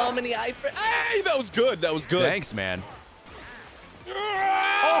close. so many iframes. Hey, that was good. That was good. Thanks, man.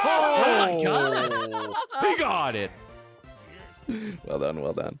 Oh, We got it. Well done.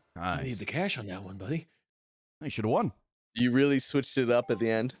 Well done. I need the cash on that one, buddy. You should have won. You really switched it up at the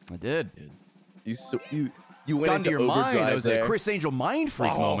end. I did. You went Got into into your mind. overdrive That was there. a Chris Angel mind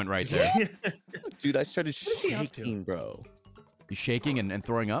freak moment right there. Dude, I started is he up to? shaking, bro. You shaking and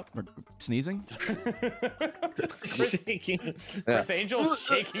throwing up or sneezing? Shaking. Chris Angel's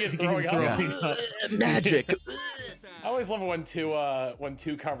shaking and throwing up. Yeah. Magic. I always love it when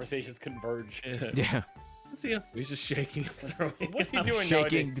two conversations converge. Yeah. See ya. He's just shaking and throwing. What's he doing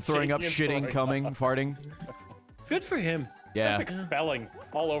Shaking, nowadays? throwing up, Shaking and shitting, throwing coming, up. farting. Good for him. Yeah. Just expelling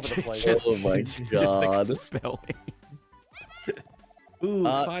all over the place. Oh my god. Just expelling. Ooh,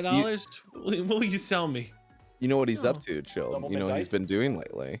 Uh, $5? What will you sell me? You know what he's up to, Chill? Double You know what mid-dice? he's been doing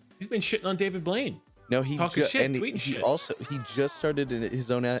lately? He's been shitting on David Blaine. No, he Talking shit, and tweeting he shit. also just started his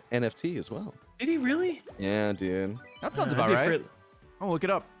own NFT as well. Did he really? Yeah, dude. That sounds I'd about be right. afraid- I'll look it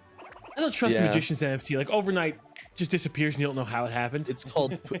up. I don't trust the Yeah. magician's NFT. Like overnight, just disappears and you don't know how it happened. It's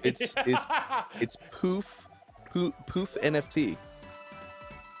called it's poof NFT.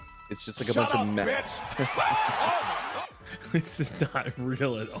 It's just like a bunch of This is not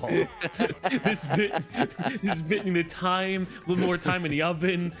real at all. this bit in the time, a little more time in the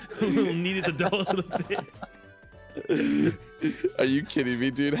oven, a little kneaded the dough a little bit. Are you kidding me,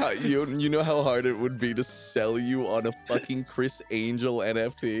 dude? How you know how hard it would be to sell you on a fucking Chris Angel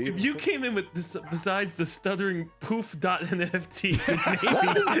NFT? If you came in with this, besides the stuttering poof.nft,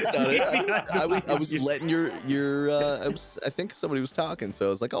 maybe I was letting I think somebody was talking, so I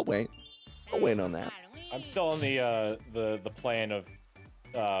was like, I'll wait on that. I'm still on the plan of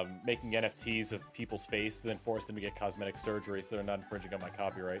making NFTs of people's faces and force them to get cosmetic surgery so they're not infringing on my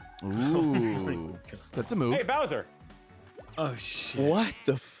copyright. Ooh. That's a move. Hey, Bowser! Oh shit. What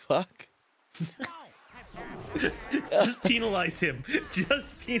the fuck? Just penalize him.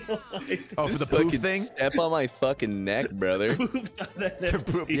 Just penalize him. Oh, for the poof thing? Step on my fucking neck, brother.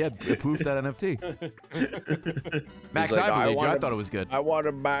 Yeah, poof that NFT. Max, like, I thought it was good. I want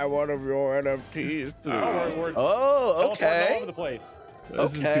to buy one of your NFTs. We're Oh, okay. all over the place.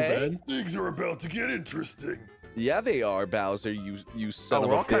 This isn't too bad. Things are about to get interesting. Yeah, they are, Bowser. You son of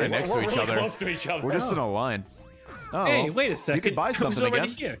we're a all kind of bitch. next to We're each really other. close to each other. We're just in a line. Oh, Hey, wait a second. You could buy I was something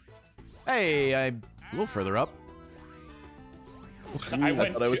already again. here. Hey, I'm a little further up. I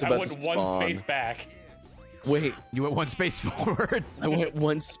went thought I was about to one spawn. space back. Wait, You went one space forward. I went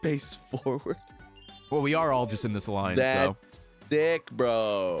one space forward. Well, we are all just in this line, so. That's sick,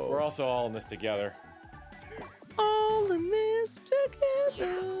 bro. We're also all in this together. all in this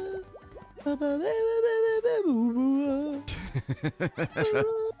together.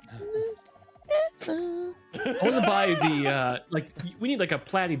 I want to buy the like. We need like a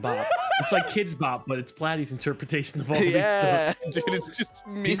Platty Bop. It's like Kids Bop, but it's Platty's interpretation of all these Yeah, songs. dude, it's just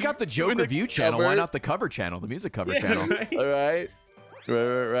me. He's got the joke doing a review channel. Why cover. not the cover channel, the music cover Yeah, channel? right? All right.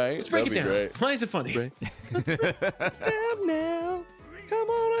 Right. Let's break it That'd be down. great. Why is it funny? Right. Down now. Come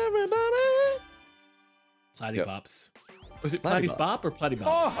on, everybody. Platty Yep. Bops. Was it Platty Platty's Bop. Bop or Platty Bops?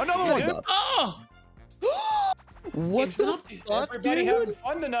 Oh, another one. Platty Bop. Oh! What the fuck, Everybody dude? having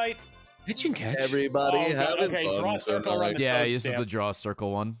fun tonight. Pitch and catch. Everybody Oh, good. having Okay, fun draw a circle around the Yeah, toad this is stamp. the draw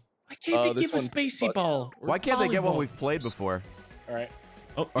circle one. Why can't they this give a one's spacey fuck. ball? Or Why can't they get one volleyball? we've played before? All right.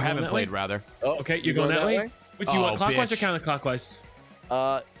 Oh, Or you're haven't going that played, way? rather. Oh, Okay, you're going that way? Which you Oh, want, clockwise or bitch. counterclockwise?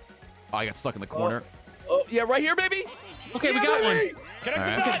 Oh, I got stuck in the corner. Oh, yeah, right here, baby. Okay, Yeah, we got baby. one. Connect All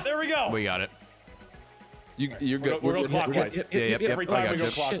the right. dot. There we go. We got it. You're good. We're going good. clockwise. Yep, Yeah, yep, Every I time got we go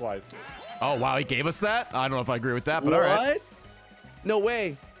you. clockwise. Oh, wow, he gave us that? I don't know if I agree with that, but What? all right. No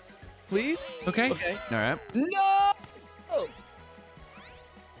way. Please? Okay. Okay. All right. No!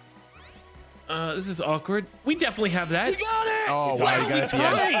 This is awkward. We definitely have that. We got it! Oh, Wow, wow, you we got it at the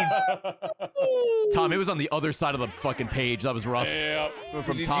end. tied. Tom, it was on the other side of the fucking page. That was rough. Yep.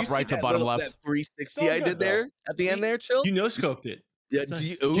 From Did top you see right to that bottom little- left. That 360 Still I good, did though. there at the end there, Chill? You no scoped it. Yeah, Nice. do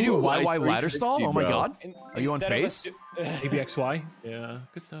you, Did you do ooh, YY I ladder stall? 360, Oh my bro. god. Are you on Instead of face? us- ABXY. Yeah,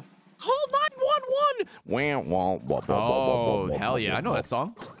 good stuff. Call 911! Wah, wah, wah, wah, wah, Oh, wah, hell wah, yeah. I know wah. that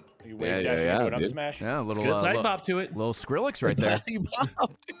song. You Yeah, wave yeah, dash yeah, into an up dude. smash. Yeah, a little, Good Platty little, Bop to it. little Skrillex right there. Patty Bop.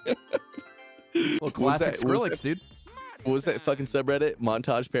 Little classic that- what was Skrillex, dude. What was that fucking subreddit?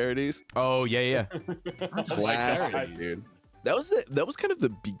 Montage parodies? Oh, yeah. Classic, God. dude. That was kind of the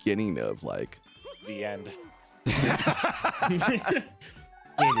beginning of like The end.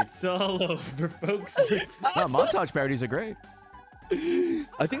 And it's all over, folks. No, montage parodies are great.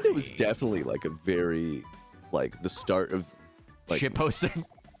 I think that was definitely like a very like the start of like Shit posting.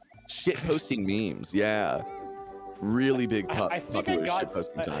 shit posting memes. Yeah. Really big I think I popular got. shit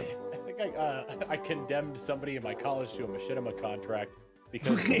posting time. I think I condemned somebody in my college to a machinima contract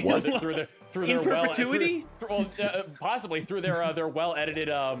because What? through In their well, perpetuity? possibly through their well edited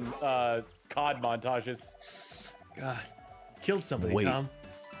COD montages. God, killed somebody, Wait. Tom.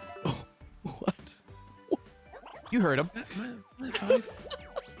 What? You heard him.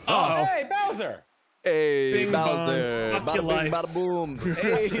 Oh, hey Bowser! Hey, Bing Bowser. bong. Fuck your Bada bing, life. bada boom.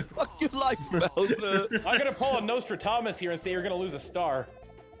 Hey, fuck your life, Bowser. I'm gonna pull a Nostradamus here and say you're gonna lose a star.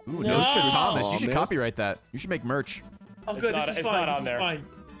 Ooh, No. no shit, Thomas. You should Thomas. copyright that. You should make merch. Oh, It's good. not- This is it's fine. not This on is there. fine.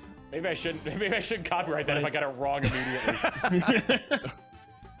 Maybe I shouldn't copyright that if I got it wrong immediately.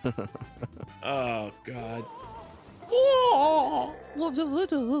 Oh God.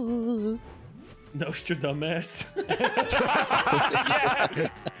 Nostradamus. Yeah.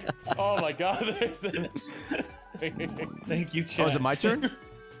 Oh my God. Thank you, Oh, chat. is it my turn?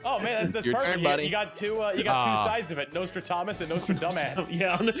 Oh man, that's Your perfect. turn, buddy. You got two sides of it, Nostradamus and Nostradamus.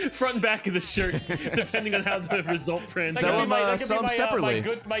 Yeah, on the front and back of the shirt, depending on how the result prints. That could Sell be my, them, that could sell be them my, separately.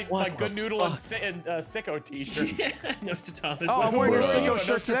 my What good the noodle and sicko t-shirt. Yeah, Nostradamus. Oh, I'm wearing your Are you sicko a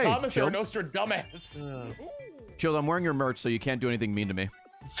shirt today. Nostradamus or a Chill. Nostradamus? Chill, I'm wearing your merch, so you can't do anything mean to me.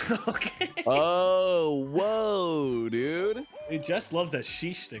 Okay. Oh, whoa, dude. He just loves that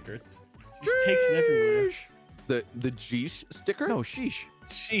sheesh sticker. It takes it everywhere. The Jeesh sticker? No, sheesh.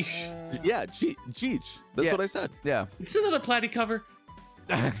 Sheesh. Yeah, Jeesh. That's Yeah. what I said. Yeah. It's another Platty cover.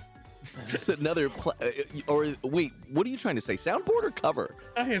 It's another or wait, what are you trying to say? Soundboard or cover?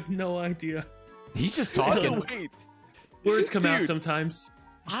 I have no idea. He's just talking. Wait. Words come out Dude. sometimes.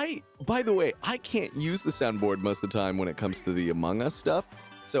 By the way, I can't use the soundboard most of the time when it comes to the Among Us stuff.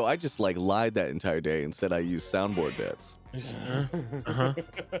 So I just like lied that entire day and said I use soundboard bits. Uh-huh.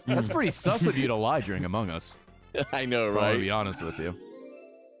 That's pretty sus of you to lie during Among Us. I know, To right? be honest with you.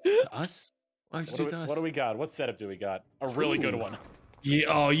 Us? Why would you do to us? What do we got? What setup do we got? A really good one. Yeah.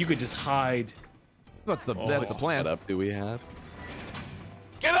 Oh, you could just hide. That's the plan. Setup do we have?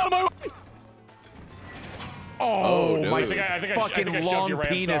 Get out of my way! Oh, my fucking long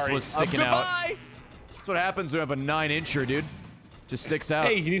penis was sticking out. That's what happens when you have a 9-incher, dude. Just sticks out.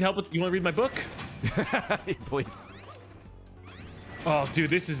 Hey, you need help with? You want to read my book? Please. Oh, dude,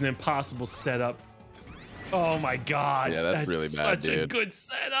 this is an impossible setup. Oh my god. Yeah, that's really bad, such a good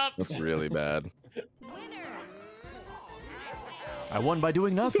setup. That's really bad. I won by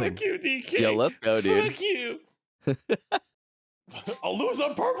doing nothing. Fuck you, DK. Yeah, let's go, dude. Fuck you. I'll lose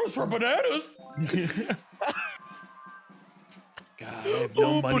on purpose for bananas. God, I have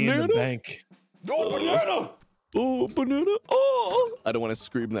no money in the bank. No banana. Oh, banana. Oh. I don't want to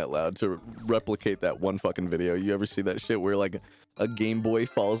scream that loud to replicate that one fucking video. You ever see that shit where like a Game Boy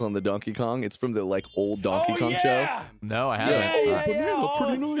falls on the Donkey Kong? It's from the like old Donkey Kong show. No, I haven't.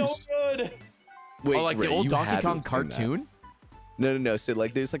 Banana, so good. Wait, like the old Donkey Kong cartoon? No. So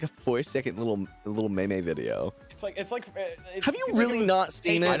like, there's like a 4-second little meme video. It's like. Have you really not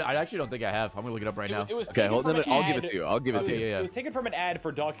seen it? I actually don't think I have. I'm gonna look it up right now. It was Okay, hold on. I'll give it to you. Yeah. It was taken from an ad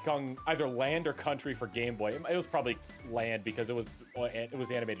for Donkey Kong, either Land or Country for Game Boy. It was probably Land because it was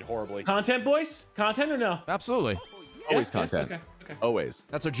animated horribly. Content, boys? Content or no? Absolutely. Always content. Okay. Always.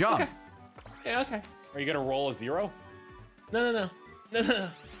 That's our job. Okay. Yeah, okay. Are you gonna roll a 0? No.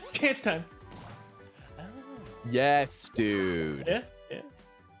 Chance time. Yes, dude. Yeah.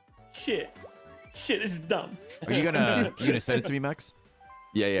 Shit, this is dumb. Are you gonna send it to me, Max?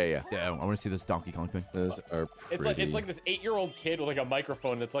 Yeah. Yeah, I want to see this Donkey Kong thing. Those are pretty. It's like this 8-year-old kid with like a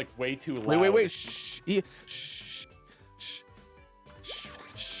microphone that's like way too loud. Wait. Shh.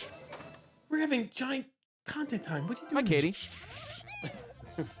 We're having giant content time. What are you doing? Hi, Katie.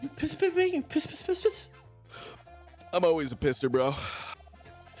 Piss. I'm always a pisser, bro. All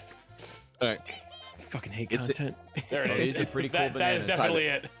right. I fucking hate content. There it is. These are pretty cool that is bananas. definitely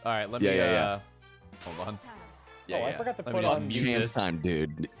it. All right, let me. Hold on. Yeah, I forgot to Let put me just on. mute Chance this. time,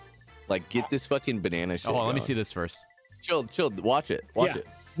 dude. Like, get this fucking banana shit. Oh, hold on, let me going. see this first. Chill. Watch it. Watch it.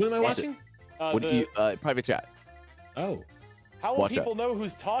 What am I Watch watching? What do you? Private chat. Oh. How will Watch people know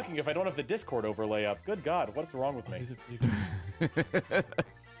who's talking if I don't have the Discord overlay up? Good God, what's wrong with me?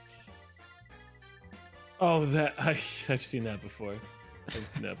 Oh, I've seen that before.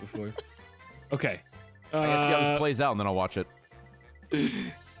 Okay. I gotta see how this plays out, and then I'll watch it.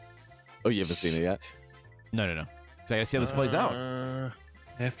 Oh, you haven't seen it yet? No. So I gotta see how this plays out.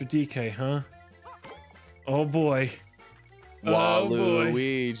 After DK, huh? Oh boy.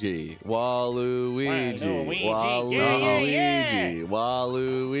 Waluigi. Waluigi.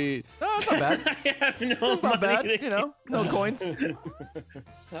 No, it's not bad. I have no It's not money bad. You know, no coins.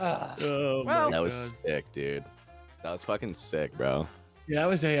 Oh, Well, That was sick, dude. That was fucking sick, bro. yeah, that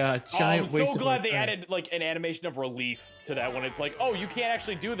was a giant I'm waste so of glad my they time. added like an animation of relief to that one. It's like, oh, you can't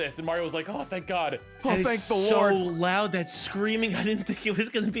actually do this, and Mario was like, oh, thank God. Oh, That is thank the so Lord. loud, that screaming. I didn't think it was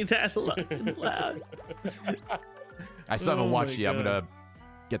gonna be that loud. I still haven't Oh watched my yet. I'm God. gonna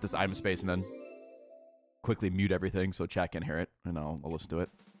get this item space and then quickly mute everything so chat can hear it, and I'll listen to it.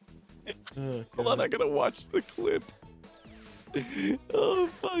 Hold on, I gotta watch the clip. Oh,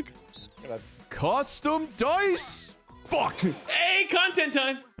 fuck. Custom dice. Fuck. Hey, content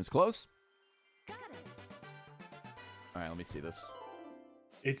time. It's close. All right, let me see this.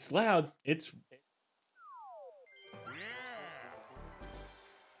 It's loud. It's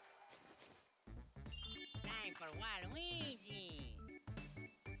Time for Waluigi.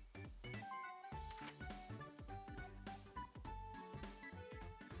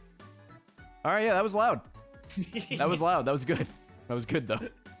 All right, yeah, that was loud. That was loud. That was good. That was good though.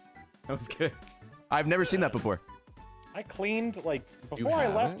 That was good. I've never seen that before. I cleaned, like, before I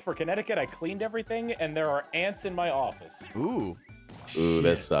left for Connecticut, I cleaned everything, and there are ants in my office. Ooh. Ooh,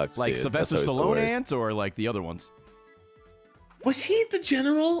 that sucks, Like dude. Sylvester That's always the Stallone worst. ants or like the other ones? Was he the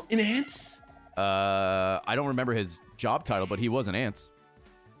general in Ants? I don't remember his job title, but he was an ants.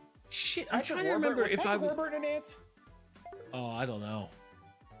 Shit, I'm Patrick trying to Warburton- remember was if I Patrick was. Warburton in ants? Oh, I don't know.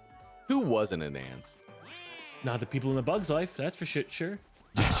 Who wasn't an ants? Not the people in the Bug's Life. That's for shit. Sure.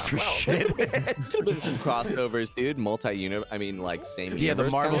 That's for shit. Could have been some crossovers, dude. Multi-universe. I mean, like, same Yeah, the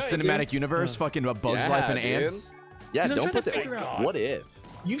universe Marvel kinda, Cinematic dude. Universe, fucking Bugs Yeah, Life and dude. ants. Yeah, 'Cause I'm don't trying put to that. figure out- What if?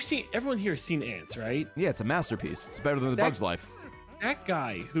 You've seen. Everyone here has seen Ants, right? Yeah, it's a masterpiece. It's better than the That- Bugs Life. That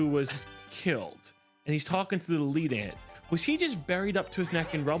guy who was killed, and he's talking to the lead ant. Was he just buried up to his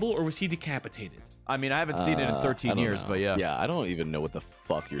neck in rubble, or was he decapitated? I mean, I haven't seen it in I 13 don't years, know. but yeah. Yeah, I don't even know what the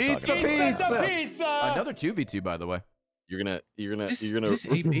fuck you're It's talking a about. pizza. Pizza! Another 2v2, by the way. You're gonna. Is this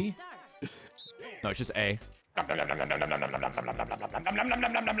AB? No, it's just A.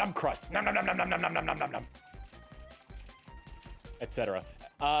 Crust. Etc.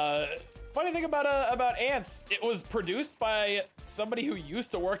 funny thing about Ants, it was produced by somebody who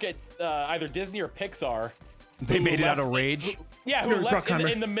used to work at either Disney or Pixar. They made it out of rage. Yeah, who left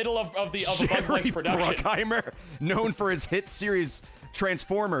in the middle of A Bug's Life production. Bruckheimer, known for his hit series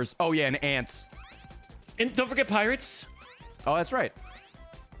Transformers. Oh yeah, and Ants. And don't forget Pirates. Oh, that's right.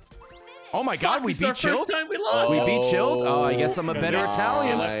 Oh my God, we beat Chilled. First time we lost. We beat Chilled. Oh, I guess I'm a better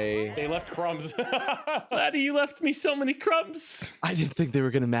Italian. They left crumbs. Laddie, you left me so many crumbs. I didn't think they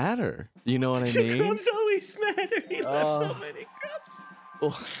were gonna matter. You know what I mean? Crumbs always matter. You left so many crumbs.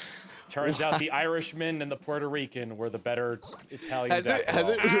 Oh. Turns out the Irishman and the Puerto Rican were the better Italians.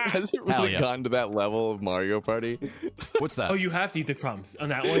 Has it really gone to that level of Mario Party? What's that? Oh, you have to eat the crumbs on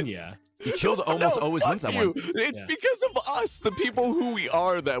that one, yeah. Chilled almost always wins that one. It's because of us, the people who we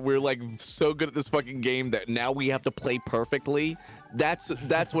are, that we're like so good at this fucking game that now we have to play perfectly. That's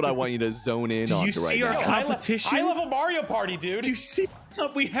what I want you to zone in on right now. Do you see our competition? High level Mario Party, dude. Do you see?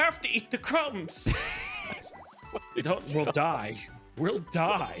 We have to eat the crumbs. We'll die. We'll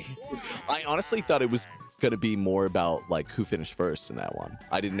die. I honestly thought it was gonna be more about like who finished first in that one.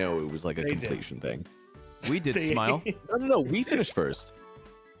 I didn't know it was like a completion thing. We did Smile. No, we finished first.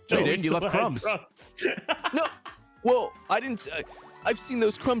 No, you didn't. You left crumbs. No, well, I didn't. I've seen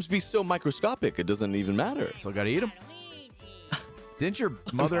those crumbs be so microscopic, it doesn't even matter. Still gotta eat them. Didn't your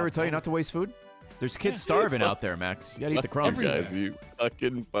mother ever tell you not to waste food? There's kids starving out there, Max. You gotta eat the crumbs. Guys, you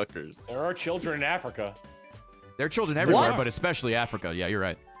fucking fuckers. There are children in Africa. There are children everywhere, but especially Africa. Yeah, you're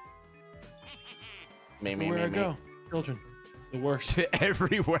right. Everywhere I go, children, the worst.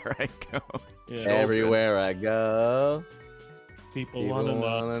 Everywhere I go. Yeah. Everywhere I go, people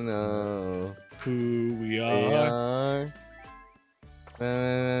wanna know who we are.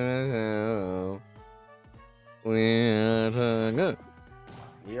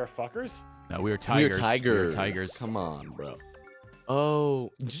 We are fuckers? No, we are tigers. We are tigers. We are tigers. Come on, bro.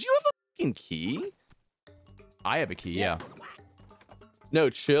 Oh, did you have a fucking key? I have a key, yeah. No,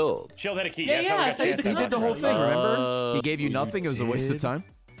 Chilled. Chilled had a key. Yeah, Yeah, He did the whole thing, remember? He gave you nothing. It was a waste of time.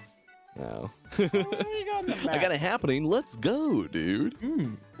 No. I I got it happening. Let's go, dude.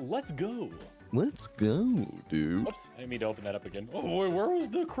 Let's go. Let's go, dude. Oops, I didn't mean to open that up again. Oh, wait, where was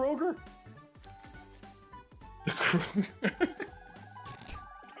the Kroger? The Kroger.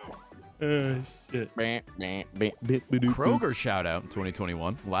 Shit. Kroger shout out in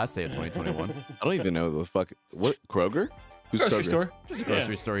 2021. Last day of 2021. I don't even know the fuck. What, Kroger? Who's Grocery Kroger? store. Just a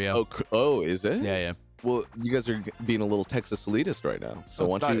grocery store, yeah. Oh, is it? Yeah, yeah. Well, you guys are being a little Texas elitist right now. So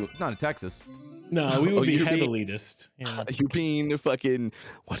It's once not, you, not in Texas. No, we would be you're head being- elitist. Yeah. you're being fucking.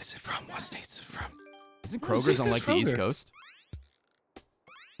 What is it from? What state's it from? Isn't Where's Kroger's on Sister like the East Kroger? Coast?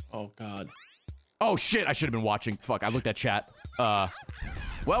 Oh God. Oh shit! I should have been watching. Fuck! I looked at chat. Well,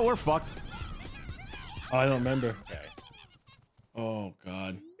 we're fucked. Oh, I don't remember. Okay. Oh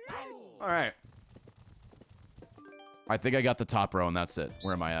God. All right. I think I got the top row, and that's it.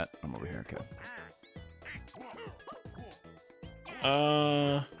 Where am I at? I'm over here. Okay.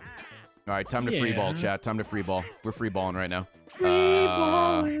 All right, time to free ball, chat. Time to free ball. We're free balling right now.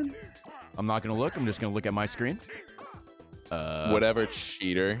 I'm not gonna look. I'm just gonna look at my screen. Whatever,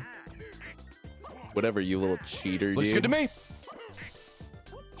 cheater. Whatever, you little cheater, Looks dude. good to me.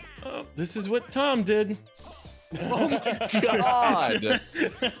 Oh, this is what Tom did. Oh my god.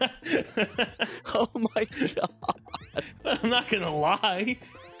 Oh my god. I'm not gonna lie.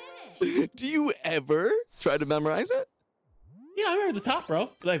 Do you ever try to memorize it? Yeah, I remember the top row,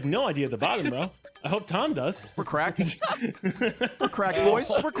 but I have no idea the bottom row. I hope Tom does. We're cracked. We're cracked,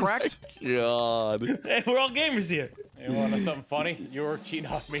 boys. We're cracked. God. Hey, we're all gamers here. You want to know something funny? You were cheating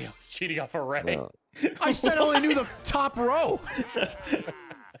off me. I was cheating off a Ray. No. I said I only knew the top row.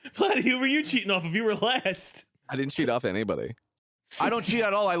 Platy, who were you cheating off if you were last? I didn't cheat off anybody. I don't cheat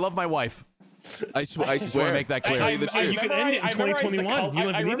at all. I love my wife. I Just want to swear. make that clear. You can end it in 2021. You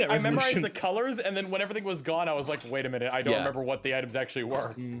don't even need that I memorized resolution. the colors, and then when everything was gone, I was like, wait a minute, I don't Yeah. remember what the items actually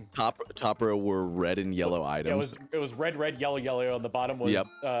were. Top row were red and yellow items. Yeah, it was red, red, yellow, yellow, and the bottom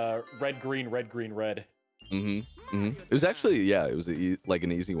was red, green, red, green, red. It was actually, yeah, it was like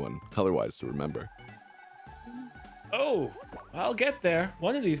an easy one, color-wise, to remember. Oh, I'll get there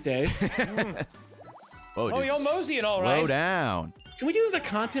one of these days. Oh, yo, Mosey and all right. Slow down. Can we do the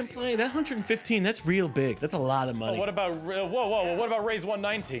content play? That 115, that's real big. That's a lot of money. Oh, what about whoa? What about Ray's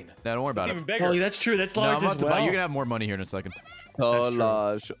 119? No, don't worry about It's it. even bigger. Oh, that's true. That's No, large I'm about as to well. buy. You're gonna have more money here in a second.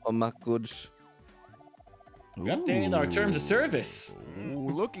 Collage, oh my gosh. We updated our terms of service. Ooh,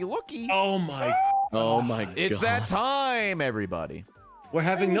 looky. Oh my. Oh my god. It's that time, everybody. We're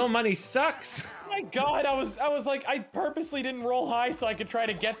having no money sucks. My God, I was like, I purposely didn't roll high so I could try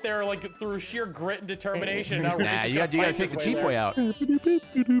to get there like through sheer grit and determination. And now Ray's Nah, just you gonna gotta fight take his the cheap there. way out.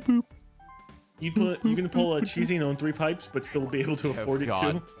 You can pull a cheesy and own 3 pipes, but still be able to afford it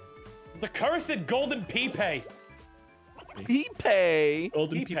too. The cursed golden Pepe. Pepe.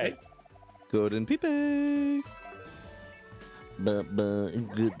 Golden Pepe. Golden Pepe.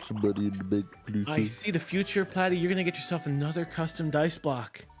 Get somebody in the big blue. I see the future, Platty. You're gonna get yourself another custom dice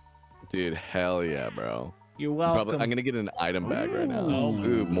block. Dude, hell yeah, bro. You're welcome. I'm gonna get an item bag right now. Ooh.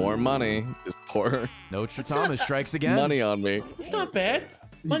 Ooh, more money. Just pour Thomas strikes again. money on me. It's not bad.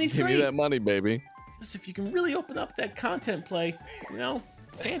 Money's Give great. me that money, baby. Plus, if you can really open up that content play, you know,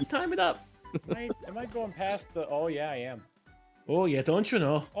 fans time it up. Am I going past the? Oh yeah, I am. Oh yeah, don't you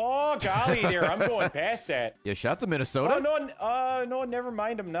know? Oh golly, there, I'm going past that. Yeah, shout out to Minnesota. Oh no, never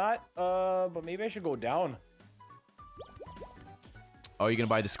mind, I'm not. But maybe I should go down. Oh, you gonna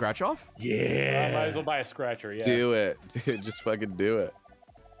buy the scratch off? Yeah. I might as well buy a scratcher. Yeah. Do it, dude. Just fucking do it.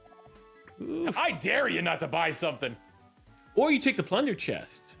 Oof. I dare you not to buy something. Or you take the plunder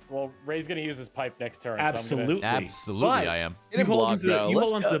chest. Well, Ray's gonna use his pipe next turn. Absolutely. So Absolutely, But I am. You hold block onto the, now. you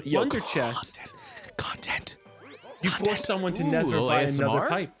hold Let's onto the go. Yo, plunder chest. Content. You force someone to Ooh, never little buy ASMR? another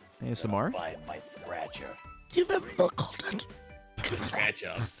pipe. ASMR. buy my scratcher. Give him the content. Scratch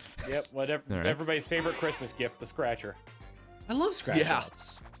ups. Yep, whatever. All right. Everybody's favorite Christmas gift, the scratcher. I love scratch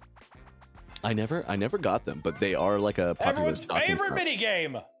ups. I never got them, but they are like a popular Everyone's stocking favorite stuff. mini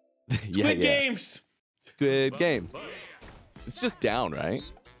game. Squid Games. Good game. It's just down, right?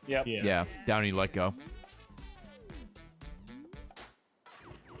 Yep. Yeah, down you let go.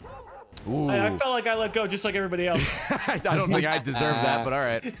 Ooh. I felt like I let go just like everybody else. I don't think I deserve that, but all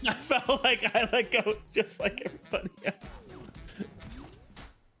right. I felt like I let go just like everybody else.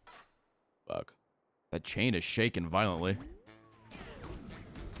 Fuck. That chain is shaking violently.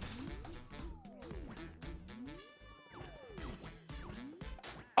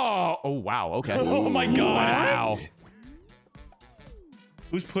 Oh wow, okay. Oh my God. Wow. What?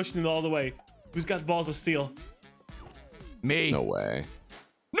 Who's pushing it all the way? Who's got balls of steel? Me. No way.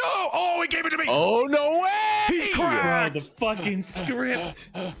 No! Oh, he gave it to me! Oh no way! He's Bro, cracked! the fucking script.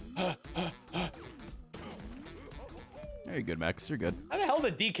 You're good, Max. You're good. How the hell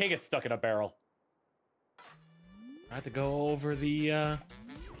did DK get stuck in a barrel? I have to go over the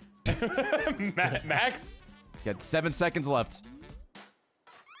Max? Got 7 seconds left.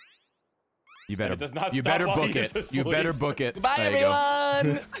 You better. it does not you stop better while book he is it. You asleep. better book it. Goodbye, There you go.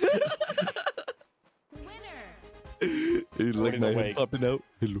 everyone. Winner. Hey, like He's my awake. head popping out.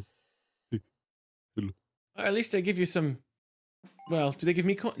 Hello. Or at least they give you some. Well, do they give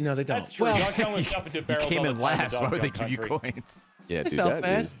me coins? No, they don't. That's true. Well, Donkey Kong was stuff into barrels Came all in the time. last. Why would they give you Country. coins? Yeah, it dude, felt that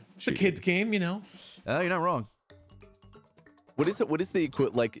bad. is It's a cheating. kid's game, you know. You're not wrong. What is it? What is the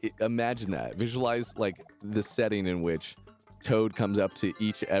like? Imagine that. Visualize like the setting in which Toad comes up to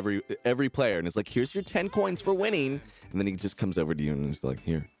every player and it's like, "Here's your 10 coins for winning," and then he just comes over to you and he's like,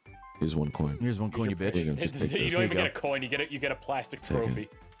 "Here's 1 coin." Here's 1 coin, you bitch. Here you go, just take You this. don't Here even you get a coin. You get a plastic Take it. trophy.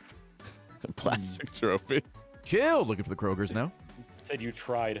 A plastic trophy. Chill. Looking for the Krogers now. Said you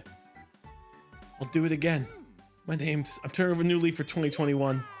tried. I'll do it again. I'm turning over a new leaf for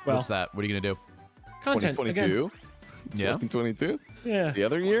 2021. Well, What's that? What are you gonna do? content again. 2022. Yeah. 2022. Yeah. The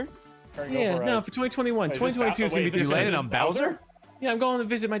other year. Turning Yeah, over, no, for 2021. wait, is this 2022 is Wait, going to be is You this- different. landed is on this Bowser? Yeah, I'm going to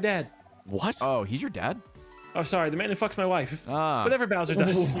visit my dad. What? Oh, he's your dad? Oh, sorry, the man who fucks my wife. Ah. Whatever Bowser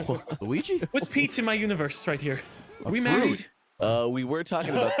does. Luigi? What's Pete's in my universe right here? Are we fruit. married? We were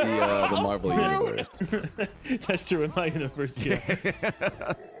talking about the Marvel universe. That's true in my universe, yeah.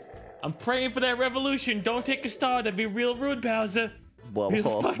 I'm praying for that revolution. Don't take a star. That'd be real rude, Bowser.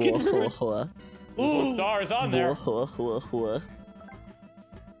 Real fucking rude. What Ooh. star is on there?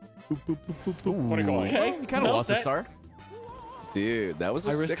 What are you going? Okay. You kind of Melt lost a that. star. Dude, that was a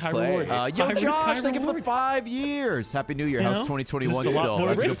High risk, sick high play. reward. Yo, High risk, Josh, high thank you for the reward. 5 years. Happy New Year. You How's know, 2021 just a lot still? more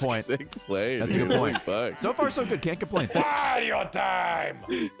That's a risk. good point. Sick play. That's a good dude. point. Fuck. So far, so good. Can't complain. Bide your time.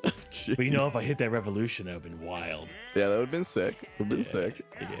 But you know, if I hit that revolution, that would have been wild. Yeah, that would have been sick. Would have been sick.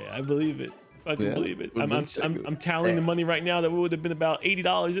 Yeah, I believe it. Fucking Yeah, believe it. would've been I'm sick. tallying the money right now. That would have been about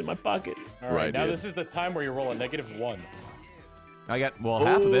 $80 in my pocket. All right, Right, now dude. this is the time where you roll a -1. I got, well,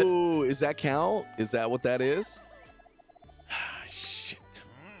 half of it. Oh, is that count? Is that what that is? Shit.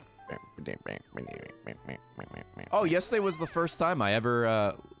 Oh, yesterday was the first time I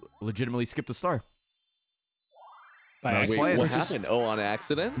ever legitimately skipped a star. By I was Wait, playing. what happened? Oh, on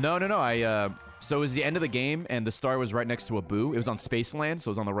accident? No. So it was the end of the game, and the star was right next to a boo. It was on Spaceland, so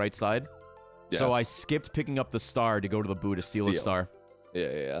it was on the right side. So Yeah. I skipped picking up the star to go to the boo to steal a star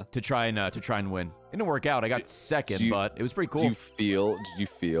Yeah. to try and win. It didn't work out. I got second, Did you- but it was pretty cool. Did you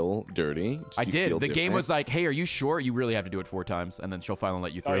feel dirty? I you did. feel The game different? was like, "Hey, are you sure? You really have to do it 4 times, and then she'll finally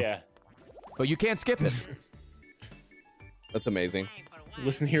let you Oh through." yeah. But you can't skip it. That's amazing. Time for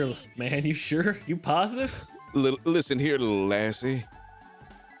Listen here, man. You sure? You positive? Listen here, little lassie.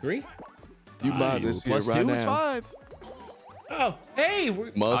 3? You buy this here Plus right 2 now. is 5. Oh, hey. We're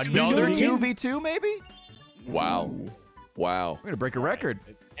Another 2v2, maybe? Wow. Wow. We're gonna break a record.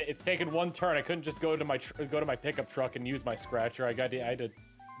 It's taken one turn. I couldn't just go to my pickup truck and use my scratcher. I had to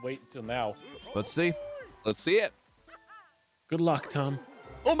wait until now. Let's see. Let's see it. Good luck, Tom.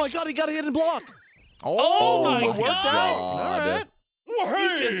 Oh my God, he got a hidden block. Oh my worked out. All right.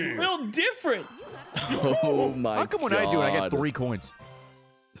 He's just real different. Oh my God. How come when I do it, I get 3 coins?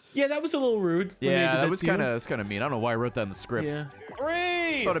 Yeah, that was a little rude. when they Yeah, did that was to you. kind of mean. I don't know why I wrote that in the script. Yeah.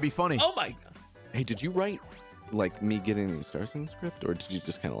 3! Thought it'd be funny. Oh my God. Hey, did you write like me getting any stars in the script, or did you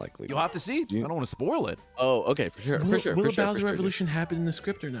just kind of like leave You'll it? have to see. I don't want to spoil it. Oh, okay, for sure, Will, for sure. will for the sure, Bowser for sure, Revolution happen in the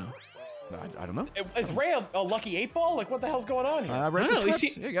script or no? I don't know. Is Ray a lucky 8-ball? Like, what the hell's going on here? I read the Wow, is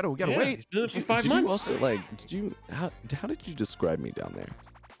script. he- Yeah, you gotta Yeah, wait. He's been in it for 5 Did months. you also like? Did you? How did you describe me down there?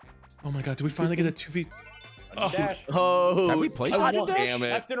 Oh my God, did we finally get a 2v? Dash. Oh, Have we played God Dodge and Dash? damn it!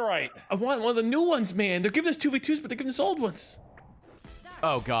 Left and right. I want one of the new ones, man. They're giving us 2v2s, but they're giving us old ones.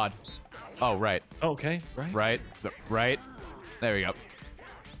 Oh God. Oh right. Okay, right. Right. There we go.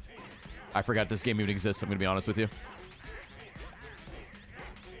 I forgot this game even exists. I'm gonna be honest with you.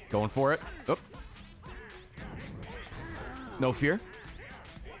 Going for it. Oh. No fear.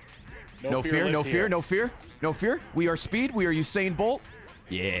 No fear. No lives fear. here. No fear. No fear. We are speed. We are Usain Bolt.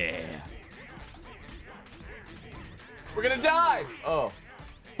 Yeah. We're gonna die. Oh,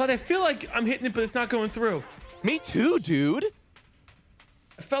 But I feel like I'm hitting it, but it's not going through. me too, dude.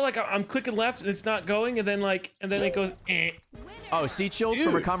 I felt like I'm clicking left and it's not going, and then it goes. Eh. Oh, see, Chilled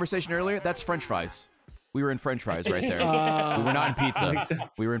from a conversation earlier. That's French fries. We were in French fries right there. We were not in pizza. Makes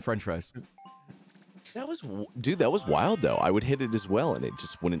sense. We were in French fries. That was, dude. That was wild though. I would hit it as well, and it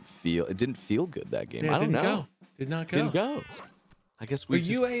just wouldn't feel. It didn't feel good that game. Yeah, I don't didn't know. go. Did not go. Didn't go. I guess we. Are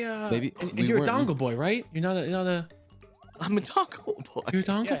you maybe and we you're a weren't- dongle boy, right? You're not a. I'm a dongle boy. You're a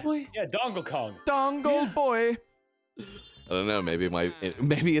dongle Yeah, boy. yeah, Dongle Kong. Dongle boy. I don't know.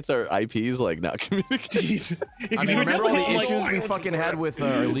 Maybe it's our IPs like not communicating. Jeez. I mean, remember all the issues we fucking had with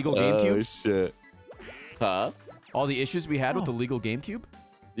our illegal Oh GameCubes? shit. Huh? All the issues we had with the legal GameCube?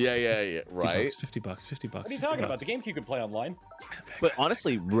 Yeah. Right. $50. $50. What are you talking about? The GameCube can play online. But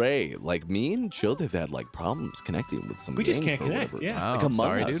honestly, Ray, like me and Chill, they've had like problems connecting with some. We just games can't or connect, whatever. yeah. Oh, Like Among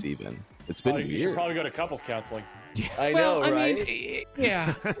sorry, Us, dude. even. It's been You should weird. probably go to couples counseling. I Well, know, I right? mean,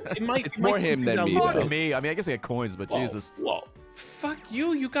 yeah. It might. It's it might more him than smooth me, out a Fuck little. me. I mean, I guess I get coins, but Jesus. Whoa. Fuck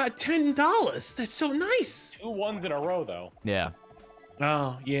you. You got $10. That's so nice. 2 1s in a row, though. Yeah.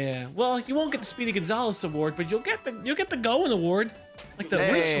 Oh yeah. Well, you won't get the Speedy Gonzalez award, but you'll get the Going award, like the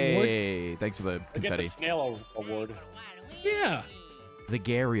Rich award. Hey, thanks for the I get the confetti. Snail Award. Yeah. The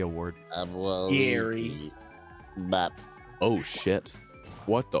Gary Award. Gary. But oh shit!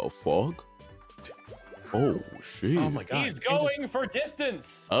 What the fuck? Oh shit! Oh my God. He's going for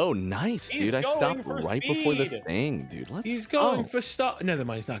distance. Oh nice, He's dude! I going stopped for right before the speed. thing, dude. Let's. He's going oh. for star. Never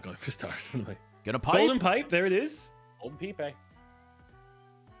mind. He's not going for stars. Gonna pipe? Golden pipe. There it is. Old Pipe.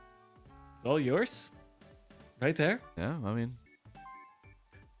 It's all yours. Right there. Yeah, I mean.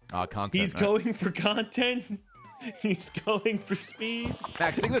 Content. He's all right. going for content. He's going for speed.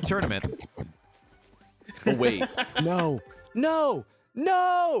 Max, sing the tournament. Oh wait! No! No!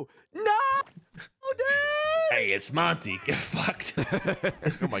 No! No! Oh, dude! Hey, it's Monty. Get fucked.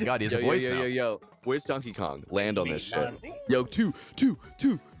 Oh my God, he has a voice now. Yo! Where's Donkey Kong? Land on this me, shit. man. Yo, two.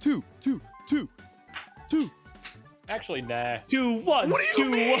 Actually, nah. 2 ones. 2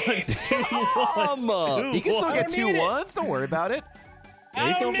 ones. 2 Come ones. on. 2 He can still ones. get don't 2 need it. ones. Don't worry about it. Yeah,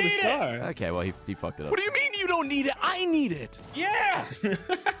 he's I going don't for the need star. Okay, well, he fucked it up. What do you mean you don't need it? I need it. Yeah!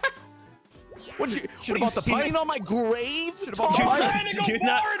 What you? Should've What, bought the are you singing pipe. on my grave? Should've bought the Tom? pipe. Trying to go You're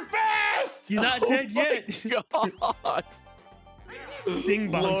not- forward fast! You're not dead yet. God. Ding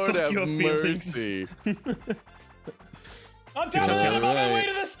bong. Lord Fuck have your feelings. mercy. I'm telling you, I'm on my way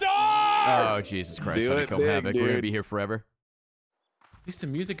to the star! Oh, Jesus Christ. Do it Honeycomb big, Havoc. We're going to dude. be here forever. At least the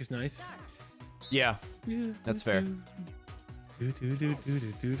music is nice. Yeah, that's fair.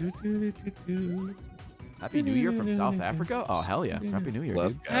 Happy New Year from South Africa? Oh, hell yeah. Happy New Year,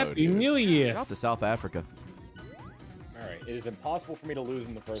 Let's dude. go, Happy dude. New Year. Shout out to South Africa. Alright, it is impossible for me to lose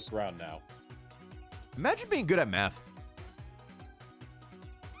in the first round now. Imagine being good at math.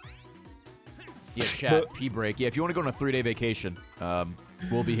 Yeah, chat, pee break. Yeah, if you want to go on a 3-day vacation,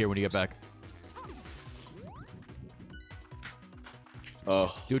 we'll be here when you get back.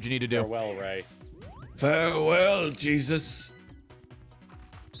 Oh, Do what you need to do. Farewell, Ray. Farewell, Jesus.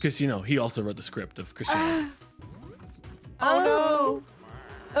 Because, you know, he also wrote the script of Christianity. oh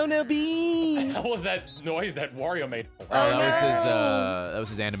no! Oh no, beans. What was that noise that Wario made? That was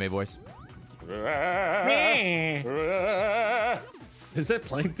his anime voice. Is that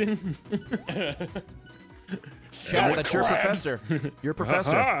Plankton? Chat, that's your professor. Your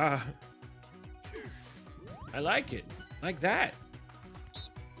professor. I like it. Like that.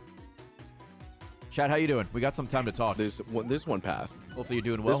 Chat, how you doing? We got some time to talk. There's one path. Hopefully you're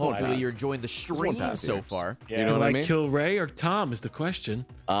doing well. Hopefully you're enjoying the stream so far. Yeah. You know what I mean? Kill Ray or Tom is the question.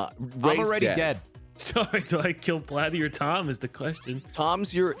 Ray's I'm already dead. Sorry, do I kill Platty or Tom is the question.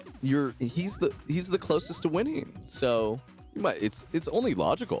 Tom's he's the closest to winning. So you might it's only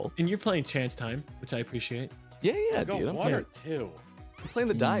logical. And you're playing chance time, which I appreciate. Yeah, Go dude. I'm one or two. playing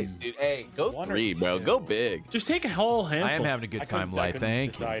the dice, dude. Hey, go One or 3, bro. two. Go big. Just take a whole handful. I am having a good time, I Light. couldn't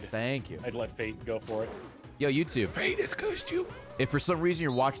Thank decide. you. Thank you. I'd let fate go for it. Yo, you two. Fate is costume. If for some reason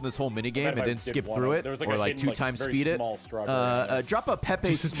you're watching this whole minigame and I didn't did skip one through of- it, there was or a like hidden, 2 times very speed it, small strawberry. drop a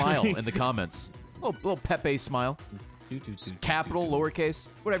Pepe smile in the comments. Little Pepe smile. Capital, lowercase,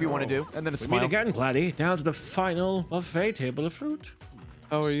 whatever you want to do, and then a We meet smile. again, Platty. Down to the final buffet table of fruit.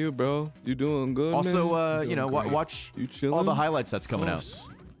 How are you, bro? You doing good? Also, man? you know, great. watch You chilling? all the highlights that's coming out.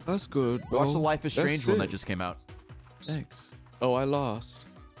 That's good, bro. Watch the Life is Strange That's one it. that just came out. Thanks. Oh, I lost.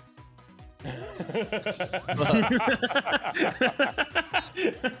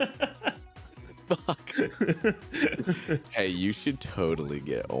 Fuck. Hey, you should totally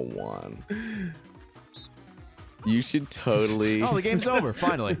get a 1. You should totally. Oh, the game's over,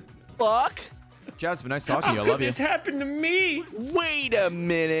 finally. Fuck. Chad, it's been nice talking to you. How I could love you. this happen to me? Wait a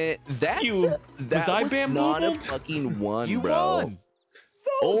minute. That's You- that was I not a bamboozled? fucking 1, You bro. won.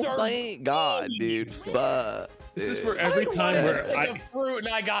 Those Oh are my god, dude. Fuck. This is for every time where I I. a fruit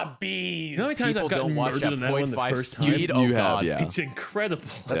and I got bees. You know how many times People I've gotten don't watch murdered at in that one the 0.5 first time? speed. Oh, You have, God. yeah. It's incredible.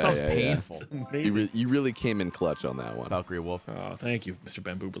 That Yeah, sounds yeah, yeah. painful. It's amazing. You really came in clutch on that one. Valkyrie Wolf. Oh, thank you, Mr.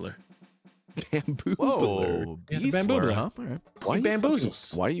 Bamboobler. Bamboo. Whoa. Yeah, the beast bamboo slur, blur. huh? All right. Why He are you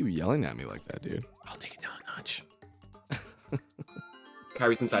bamboozles. Why are you yelling at me like that, dude? I'll take it down a notch.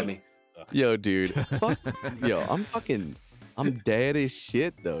 Kyrie's inside me. Yo, dude. Fuck. Yo, I'm dead as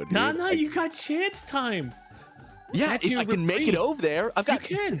shit though, dude. Nah, you got chance time. Yeah, That's if your I can make it reprieve. over there, I've got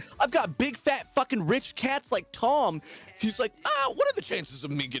You can. I've got big fat fucking rich cats like Tom. He's like, what are the chances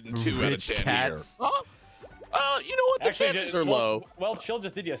of me getting 2 out of Rich 10 cats? here? Huh? You know what? The chances are low. Well, Chill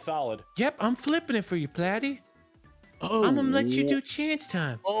just did you a solid. Yep, I'm flipping it for you, Platty. Oh, I'm gonna let you do chance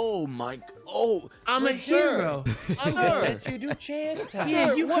time. Oh my. Oh, I'm a hero. I'm gonna let you do chance time.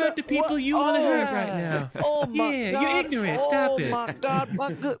 Yeah, you What hurt a- the people what- you want to oh. hurt right now. Oh my Yeah, god. you're ignorant. Stop it. Oh my god,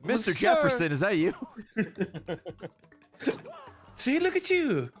 my good Mr. Jefferson, is that you? See, look at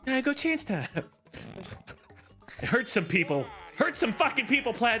you. Now I go chance time. Hurt some people. Hurt some fucking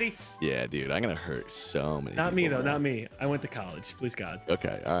people, Platty. Yeah, dude, I'm gonna hurt so many. Not me people, though, man. not me. I went to college. Please God.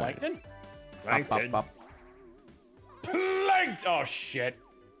 Okay, all right. Plankton? Plankton. Plankton! Oh shit.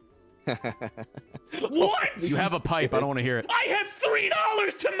 What? You have a pipe. I don't want to hear it. I have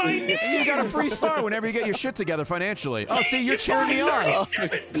 $3 to my name. You got a free star whenever you get your shit together financially. Oh, see, you're cheering me on.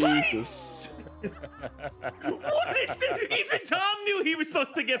 37 pipes. What is this? Even Tom knew he was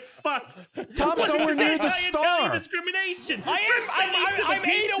supposed to get fucked. Tom's What nowhere is near that the Italian star. discrimination. I'm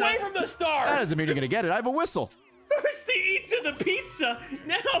 8 away from the That star. doesn't mean you're gonna get it. I have a whistle. First he eats of the pizza.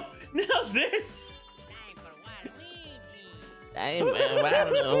 Now this. Time for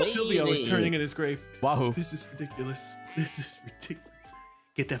Waluigi. Silvio is turning in his grave. Wahoo. This is ridiculous. This is ridiculous.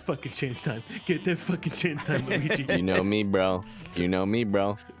 Get that fucking chance time. Get that fucking chance time, Luigi. You know me, bro. You know me,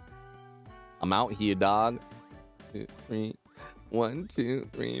 bro. I'm out here, dog. 2, 3. 1, 2,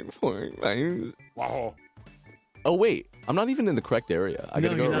 3, 4, 5. Wow. Oh wait, I'm not even in the correct area. I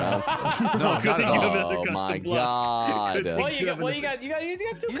gotta No, go you're around. not. No, Good not thing at you have all. another Oh custom my block. god. Good thing Well, you got 2 You, custom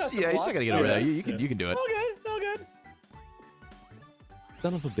yeah, you still blocks. gotta get over there. You can do it. It's all good. It's all good.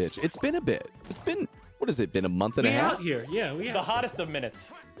 Son of a bitch. It's been a bit. It's been, what has it been, a month and We a half? out here. Yeah, we out. The hottest of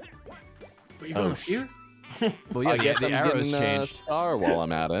minutes. But you going Oh, here? Well, yeah, I guess the I'm arrows getting changed. star while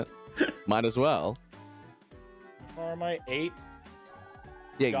I'm at it. Might as well. Or am I 8?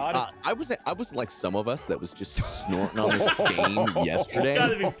 Yeah, God. I wasn't like some of us that was just snorting on this game yesterday. You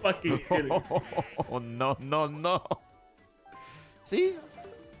gotta be fucking kidding. Oh, no. See?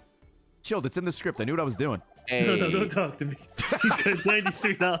 Chilled. It's in the script. I knew what I was doing. Hey, No, don't talk to me. He's got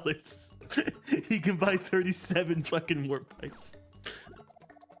 $93. He can buy 37 fucking warp pipes.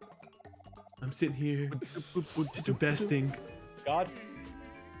 I'm sitting here, just investing. God.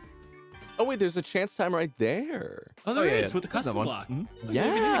 oh wait, there's a chance time right there. Oh, there yeah, is yeah. with the There's that custom one. block. Mhm. Oh, you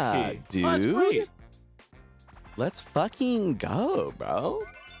have a Yeah, key. dude. Oh, that's great. Let's fucking go, bro.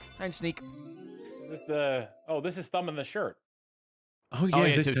 And sneak. Is this the... Oh, this is thumb in the shirt. Oh yeah, Oh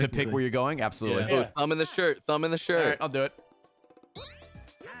yeah, to pick where you're going. Absolutely. Yeah. Oh, thumb in the shirt. Thumb in the shirt. All right, I'll do it.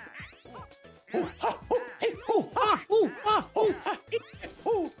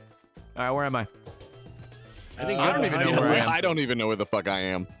 All right, where am I? I think I don't even know where I am. I don't even know where the fuck I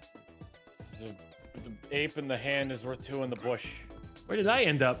am. The ape in the hand is worth 2 in the bush. Where did I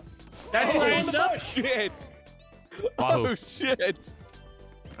end up? That's where I ended up. Shit. Wahoo. Oh shit.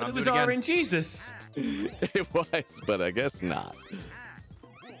 But it do was it again. RNGesus. It was, but I guess not.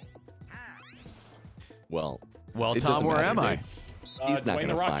 Well, Well, it Tom, doesn't where matter, am I? dude. He's not Dwayne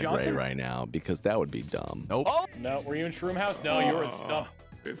gonna The Rock find Johnson? Ray right now because that would be dumb. Nope. Oh, No, were you in Shroom House? No, you were at Stump.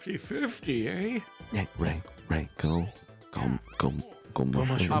 50-50, eh? hey, Ray, go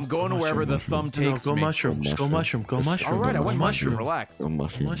mushroom. I'm going to wherever the thumb takes Go me. mushroom. Go mushroom. Go mushroom. All right, I go went mushroom. Relax. Go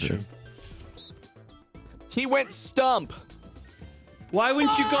mushroom. Mushroom. He went stump. Why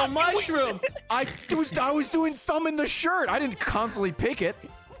wouldn't you go mushroom? I was doing thumb in the shirt. I didn't constantly pick it.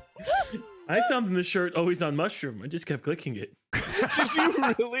 I thumbed in the shirt always on mushroom. I just kept clicking it. Did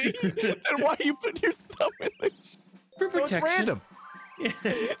you really? Then why you put your thumb in the For No, it's protection. random. No,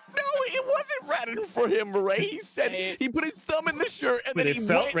 it wasn't random for him, Ray. He said he put his thumb in the shirt and But then it he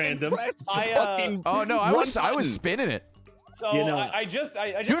felt went random. and pressed the I, fucking Oh no, I one was button. spinning it. So You know- I just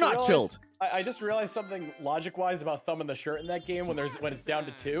You're not realized, chilled. I just realized something logic-wise about thumb in the shirt in that game when it's down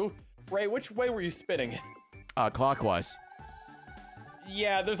to 2. Ray, which way were you spinning? Clockwise.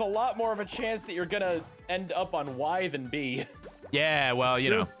 Yeah, there's a lot more of a chance that you're gonna end up on Y than B. Yeah, well, you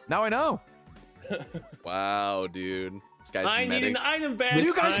know. Now I know. Wow, dude. This guy's I need medic. an item badge.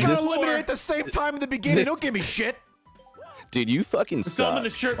 You guys I'm got poor. eliminated at the same time in the beginning. Don't give me shit. Dude, you fucking Thumb in the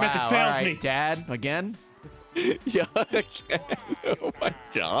suck. shirt Wow, method all failed right, me. Dad, again. Yeah, oh my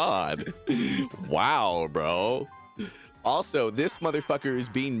god. Wow, bro. Also, this motherfucker is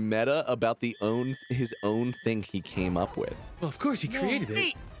being meta about his own thing he came up with. Well, of course he created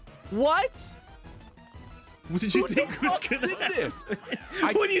it. What? What did you Who think the was fuck gonna did happen? this?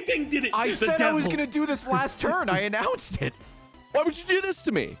 What do you think did it? I The said I was devil. gonna do this last turn. I announced it. Why would you do this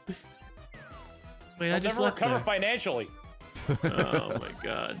to me? Man, I I'll just never left recover there. financially. Oh my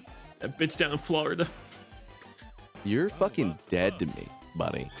god. That bitch down in Florida. You're fucking dead to me,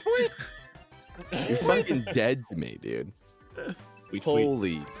 buddy. You're fucking dead to me, dude. Tweet.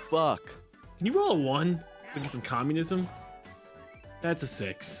 Holy fuck. Can you roll a 1 to get some communism? That's a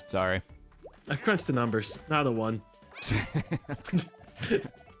 6. Sorry. I've crunched the numbers, not a 1.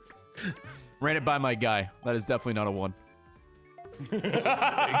 Ran it by my guy. That is definitely not a 1.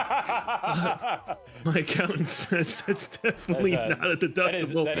 My accountant says that's definitely That's not a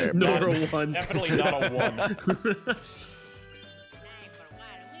deductible, that is nor not- a 1. Definitely not a 1.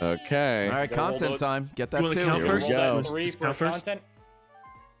 Okay. All right, Gotta roll content those- time. Get that You wanna too. count Here we first? go. Roll that 3 for Count first? content.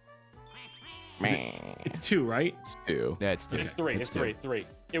 It's 2, right? Two. Yeah, it's 2. It's 3. It's 3. 3.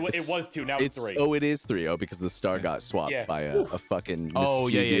 It was 2. Now it's 3. Oh, it is 3. Oh, because the star got swapped Yeah. by a fucking Oh,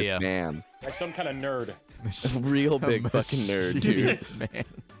 yeah, mischievous yeah. man. By some kind of nerd. A real big fucking nerd, dude. Mischievous man.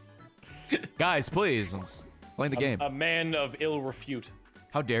 Guys, please. Let's play the game. A man of ill refute.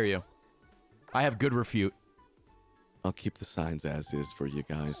 How dare you? I have good refute. I'll keep the signs as is for you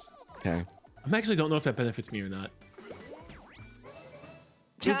guys. Okay. I actually don't know if that benefits me or not.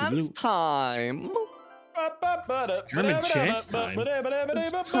 Chance time. German chance time.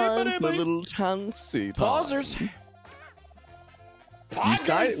 Time for a little chancey time. Pausers. You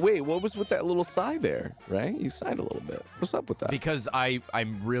signed. Wait, what was with that little sigh there? Right? You signed a little bit. What's up with that? Because I'm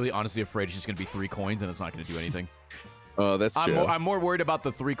really honestly afraid it's just gonna be 3 coins and it's not gonna do anything. Oh, that's true. I'm more worried about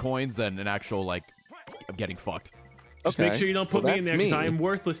the 3 coins than an actual like I'm getting fucked. Just make sure you don't put me in there because I am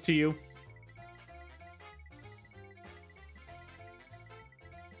worthless to you.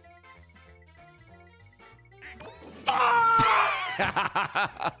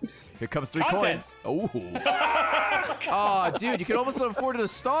 Here comes 3 Content. coins. Oh. Oh, dude, you could almost have afforded a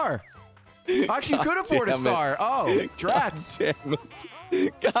star. Actually, you could afford a damn it. star. Oh, drats. God damn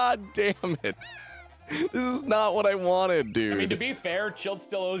it. God damn it. This is not what I wanted, dude. I mean, to be fair, Chilled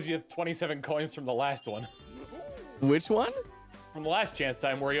still owes you 27 coins from the last one. Which one? From the last chance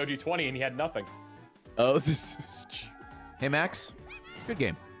time where he owed you 20 and he had nothing. Oh, this is Hey, Max. Good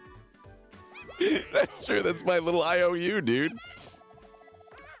game. That's true. That's my little IOU, dude.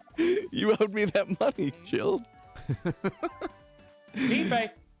 You owed me that money, Chilled. eBay.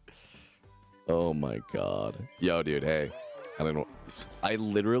 Oh my god. Yo, dude, hey. I don't know. I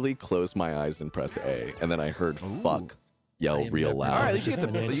literally closed my eyes and pressed A, and then I heard fuck yell real loud. All right, at least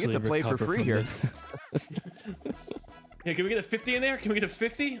you get to play for free here. Yeah, can we get a 50 in there? Can we get a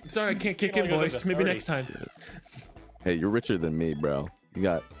 50? I'm sorry, I can't kick It only in, goes up boys. to Maybe 30. next time. Hey, you're richer than me, bro.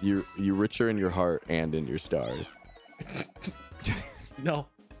 You're richer in your heart and in your stars. No.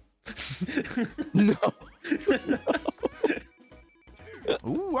 No.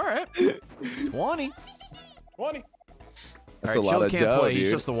 Ooh, all right. 20. 20. That's All right, a lot Chilled of can't dough, play, he's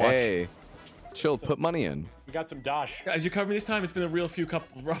dude. just the watch. Hey, Chill, put money in. We got some dosh. Guys, you covered me this time. It's been a real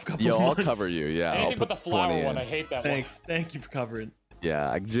rough couple Yo, of I'll months. cover you. Yeah, Anything I'll but put the flower 20 one. in. I hate that Thanks. Thank you for covering.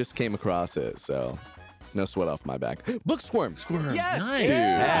 Yeah, I just came across it, so no sweat off my back. Book Squirm. Squirm. Yes, Nice. dude.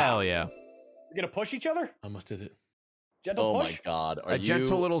 Hell yeah. one. We're gonna push each other? Almost did it. Gentle Oh push? my God, are A you?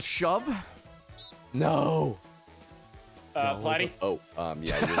 gentle little shove. No. Platty? Oh,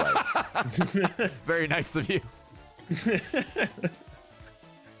 yeah, you're right. Very nice of you.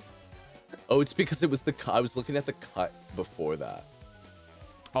 Oh, it's because it was the cut. I was looking at the cut before that.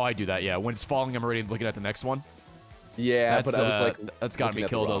 Oh, I do that, yeah. When it's falling, I'm already looking at the next one. Yeah, That's, but I was like, that's gotten me looking at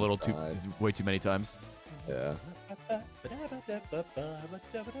the killed a wrong little side. way too many times. Yeah.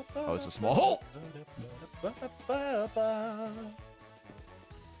 Oh, it's a small hole.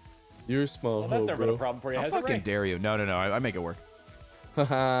 You're small. Well, that's hoe, never been a bro. problem for you, How has it, fucking Ray? dare you? No, I make it work.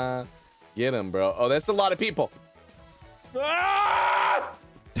 Haha. Get him, bro. Oh, that's a lot of people. Ah!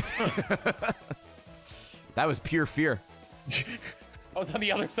 That was pure fear. I was on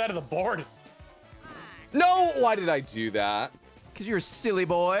the other side of the board. No, why did I do that? Because you're a silly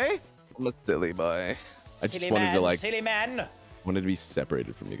boy. I'm a silly boy. I Silly just wanted man, to like silly man. wanted to be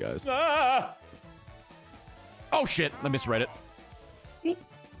separated from you guys. Ah! Oh, shit. I misread it.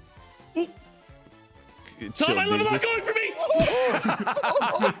 Tom, my level not going for me!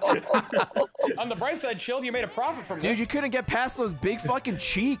 On the bright side, Chilled, you made a profit from Dude, this. you couldn't get past those big fucking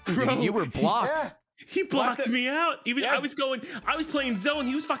cheeks. Bro, You were blocked. Yeah. He blocked me out. Even Yeah. I was playing zone.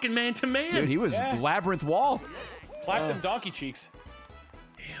 He was fucking man to man. Dude, he was Yeah. labyrinth wall. Clap them donkey cheeks.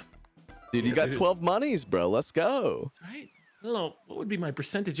 Dude, you got 12 monies, bro. Let's go. Right? I don't know what would be my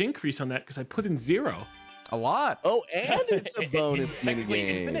percentage increase on that because I put in 0. A lot. Oh, and it's a bonus mini Technically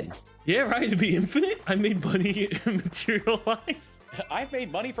game. infinite. Yeah, right. To be infinite, I made money materialize. I've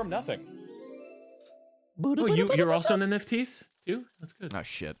made money from nothing. Oh, you're also on NFTs too? That's good. Oh,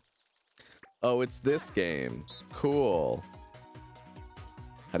 shit. Oh, it's this game. Cool.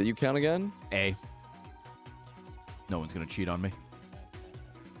 How do you count again? A. No one's going to cheat on me.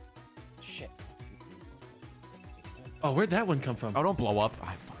 Shit. Oh, where'd that one come from? Oh, don't blow up.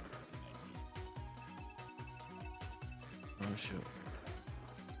 I fuck. Oh shoot.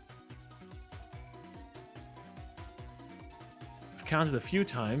 I've counted a few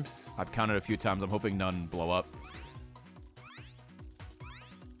times. I've counted a few times. I'm hoping none blow up.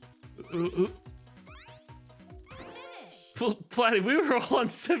 Platty, we were all on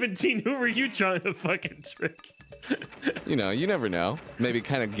 17. Who were you trying to fucking trick? You know, you never know. Maybe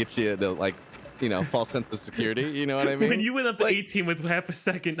kind of get you to like, you know, false sense of security. You know what I mean? When you went up to 18 with half a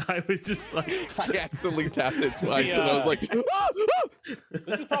second, I was just like, I accidentally tapped it twice, and I was like, "Ah, ah!"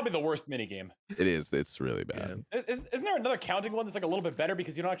 This is probably the worst minigame. It is. It's really bad. Isn't there another counting one that's like a little bit better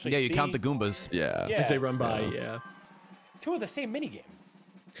because you don't actually Yeah, see... you count the Goombas. Yeah. Yeah. as they run by, yeah. It's two of the same minigame.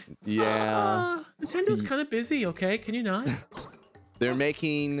 Yeah. Nintendo's kind of busy, okay? Can you not? They're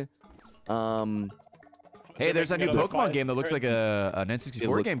making, Hey, there's that new another Pokemon game that looks like an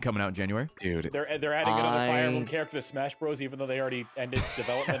N64 game coming out in January. dude. They're adding another Fire Emblem character to Smash Bros. Even though they already ended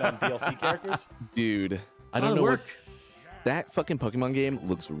development on DLC characters. Dude, I a lot don't of know work. what. That fucking Pokemon game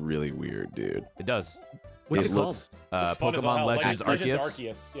looks really weird, dude. It does. What's It it called? looks- It's fun as all Pokemon hell. Legends Legends Arceus.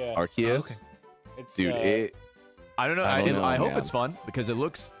 Arceus. Yeah. Arceus, okay. It's, dude. It. I don't know. I don't know, I hope man. it's fun because it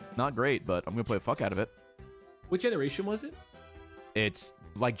looks not great, but I'm gonna play the fuck out of it. What generation was it? It's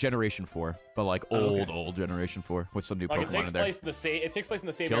like Generation 4, but like Oh, okay. old Generation 4 with some new Like it Pokemon takes in there. place in the same. It takes place in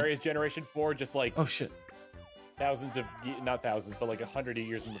the same Chilled. area as Generation 4, just like Oh shit. thousands of, not thousands, but like 100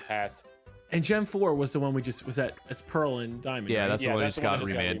 years in the past. And Gen 4 was the one we just was at. It's Pearl and Diamond. Yeah, right? that's the one that just got that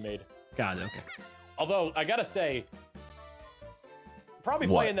remade. got it. Okay. Although I gotta say, probably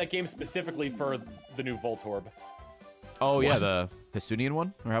What? playing that game specifically for the new Voltorb. Oh yeah, the Hisuian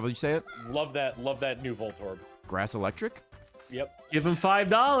one, or however you say it. Love that new Voltorb. Grass Electric. Yep. Give him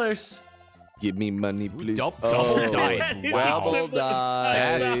 $5. Give me money, please. Double Oh, dice. Wow. Double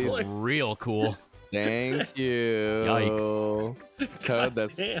That's dice. real cool. Thank you. Yikes. Toad,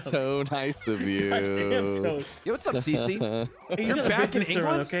 that's Damn. so nice of you. Damn, Toad. Yo, what's up, CC? He's You're got a back in business to run,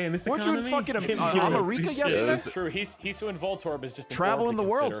 England? okay? In this Weren't you in economy? fucking Give him a America shit. yesterday? That's true. Hisu and Voltorb is just Traveling important the to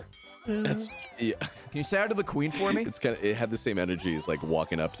world. consider. That's yeah. Can you say hi to the Queen for me? It's kind of. It had the same energy as like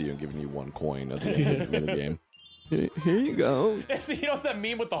walking up to you and giving you one coin at the end of the game. Here you go. So you know it's that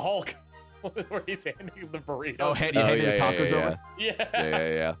meme with the Hulk, where he's handing him the burrito. Oh, handing the tacos over. Yeah.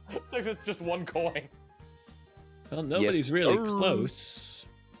 Yeah. It's like it's just one coin. Well, nobody's Yes, really sir. close.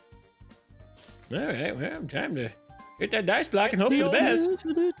 All right, well, time to Get that dice block and hope for the best.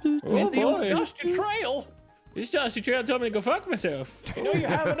 Oh The old boy. Dusty Trail. This Dusty Trail told me to go fuck myself. You know you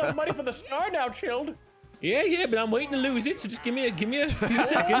have enough money for the star now, Chilled. Yeah, but I'm waiting to lose it, so just give me a few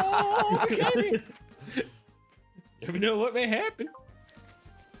seconds. Oh, okay. Never know what may happen.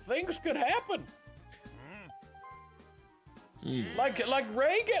 Things could happen. Like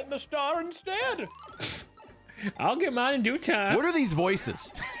Ray getting the star instead. I'll get mine in due time. What are these voices?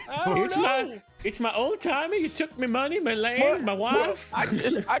 It's my old timer. You took my money, my land, my wife.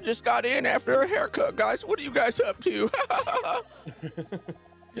 I just got in after a haircut, guys. What are you guys up to?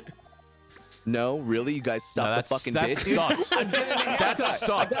 No, really? You guys stop the fucking bitch? Sucks. That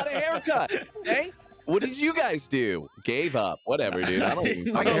sucks. I got a haircut. Hey, what did you guys do? Gave up. Whatever, dude. I don't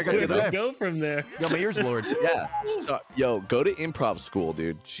even I got a haircut the other day. Go from there. Yo, my ears lowered. Yeah. So, yo, go to improv school,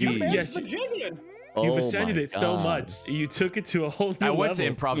 dude. Jeez. Yes. The jiggling. You've Oh ascended my it so God. much. You took it to a whole new I level. went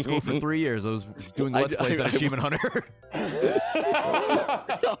to improv school for 3 years. I was doing Let's Plays at Achievement Hunter.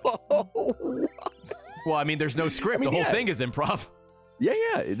 Well, I mean, there's no script. The whole thing is improv. Yeah,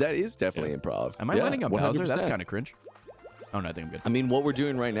 that is definitely improv. Am I yeah, landing on Bowser? 100%. That's kind of cringe. Oh, no, I think I'm good. I mean, what we're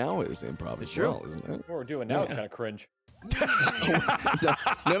doing right now is improv as true. well, isn't it? What we're doing now is kind of cringe. No.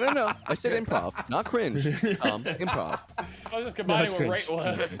 I said improv, not cringe. Improv. I was just combining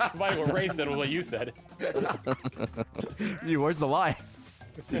what Ray said with what you said. Where's the lie?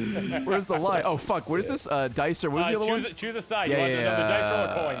 Where's the lie? Oh, fuck. What is this? Dice or what is the other one? Choose a side. You want the dice or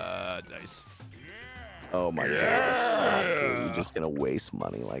coins? Dice. Oh my God. You're just gonna waste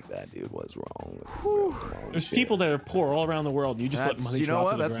money like that, dude. What's wrong? There's people that are poor all around the world, and you just let money You know drop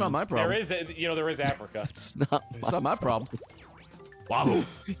what? to the That's not ground. my problem. There is Africa. It's not It's not my problem. Wow.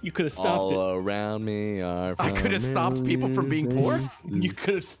 You could have stopped all around me are I could have stopped people from being poor? it. You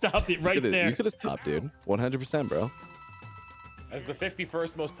could have stopped it right there. You could have stopped, dude. 100%, bro. As the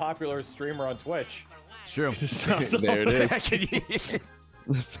 51st most popular streamer on Twitch, It's true. There it is.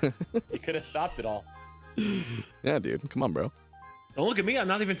 you could have stopped it all. Yeah, dude. Come on, bro. Don't look at me. I'm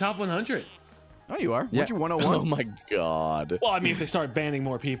not even top 100. Oh, you are. Yeah. Weren't you 101? Oh my God. Well, I mean, if they start banning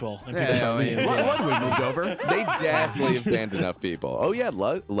more people. And people Yeah, start being- Ludwig moved over. They definitely have banned enough people. Oh yeah,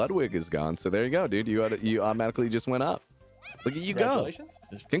 Ludwig is gone. So there you go, dude. You automatically just went up. Look at you go.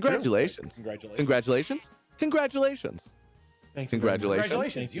 Congratulations. Congratulations. Thank you.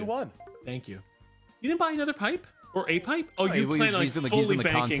 Congratulations. You won. Thank you. You didn't buy another pipe? Or a pipe? Oh, you well, plan on he's doing the fully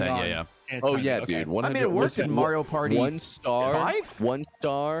content, banking on... yeah. Oh yeah, dude. 100, I mean, it worked in Mario Party 1 star. 5? 1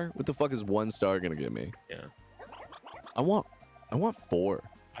 star. What the fuck is 1 star gonna give me? Yeah. I want 4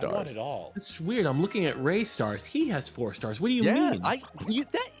 stars. I want it all. It's weird. I'm looking at Ray stars. He has 4 stars. What do you mean?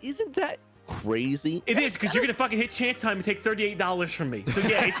 That isn't that crazy? It is, because you're going to fucking hit chance time and take $38 from me. So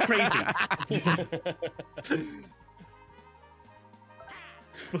yeah, it's crazy.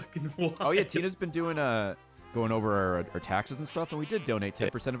 It's fucking wild. Oh, yeah. Tina's been doing going over our taxes and stuff, and we did donate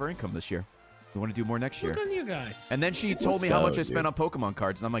 10% of our income this year. We want to do more next year. Look on you guys. And then she told me how much I spent on Pokemon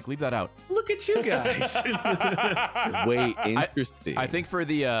cards, and I'm like, leave that out. Look at you guys. Wait, interesting. I think for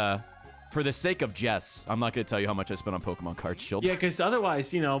the sake of Jess, I'm not going to tell you how much I spent on Pokemon cards, Shield. Yeah, because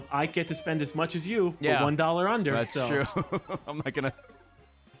otherwise, you know, I get to spend as much as you for $1 under. That's true. I'm not going to.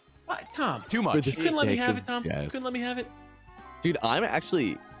 What, Tom? Too much. You couldn't let me have it, Tom? Yes. You couldn't let me have it? Dude, I'm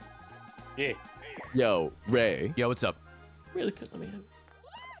actually. Yeah. Yo, Ray. Yo, what's up? Really couldn't let me have it.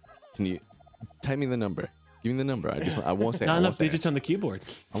 Can you type me the number? Give me the number. I won't say. Not enough digits on the keyboard.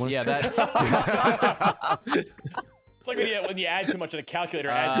 Yeah, that. It's like when you add too much on a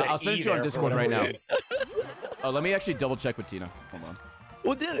calculator. I'll send it to you on Discord right now. Oh, let me actually double check with Tina. Hold on.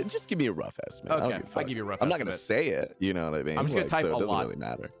 Well, dude, just give me a rough estimate. Okay, I'll give you a rough I'm not estimate. gonna say it. You know what I mean? I'm just gonna type so a it doesn't lot. really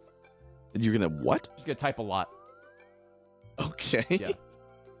matter. You're gonna what? Just gonna type a lot. Okay. Yeah.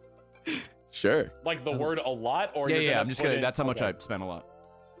 Sure. Like the word a lot, or Yeah. I'm just gonna. That's how much I spent a lot.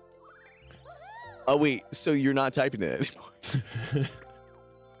 Oh wait, so you're not typing it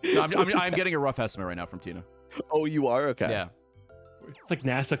anymore? No, I'm getting a rough estimate right now from Tina. Oh, you are? Okay. Yeah. It's like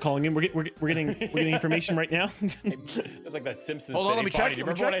NASA calling in. We're getting information right now. It's like that Simpsons. Hold on, let me check. You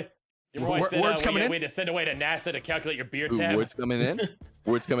remember when I said Words coming in? we had to send away to NASA to calculate your beer Ooh, tab? words coming in.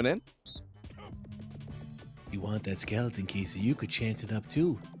 Words coming in. You want that skeleton key so you could chance it up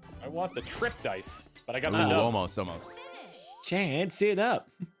too. I want the trip dice, but I got Ooh, the dubs. almost. Chance it up.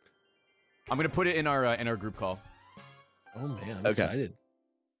 I'm gonna put it in our group call. Oh man, I'm excited.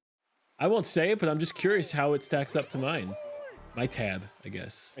 I won't say it, but I'm just curious how it stacks up to mine. My tab, I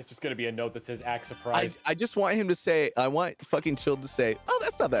guess. It's just gonna be a note that says "act surprised." I just want him to say. I want fucking Chilled to say. Oh,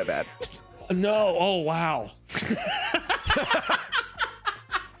 that's not that bad. No. Oh wow.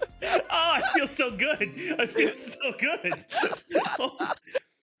 Oh, I feel so good. I feel so good. Oh.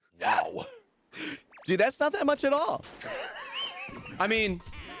 Wow. Dude, that's not that much at all. I mean,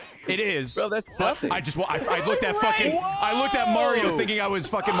 it is. Bro, that's but nothing. I looked at fucking. I looked at Mario thinking I was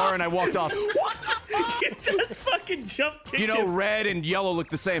fucking Mario, and I walked off. What the fuck? You just fucking jump kicked You know, him. red and yellow look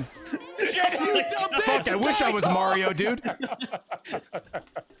the same. Shit! Fuck! I wish I was Mario, dude.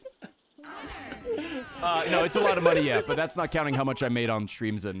 No, it's a lot of money, yeah, but that's not counting how much I made on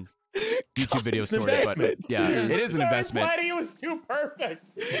streams and YouTube video stories. But yeah, it is an investment. It was too perfect.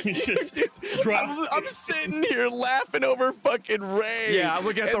 I'm sitting here laughing over fucking Ray. Yeah, I'm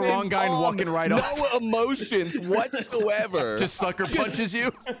looking at the and then wrong guy and Tom, walking right off. No emotions whatsoever. Just sucker punches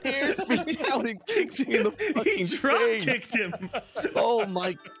you. Hears me down and kicks me in the fucking He drop face. kicked him. Oh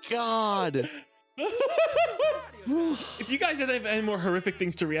my god. If you guys have any more horrific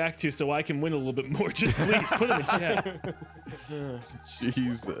things to react to so I can win a little bit more, just please put them in chat.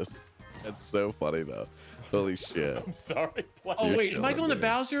 Jesus. That's so funny though. Holy shit. I'm sorry. Oh wait, am I going to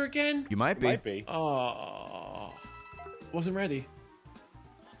Bowser again? You might be. Might be. Oh, wasn't ready.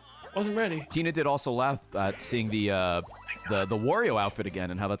 Wasn't ready. Tina did also laugh at seeing the Wario outfit again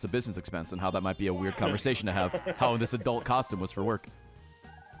and how that's a business expense and how that might be a weird conversation to have. How this adult costume was for work.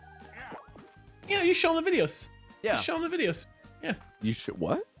 Yeah, you show them the videos. Yeah. You show them the videos. Yeah. You should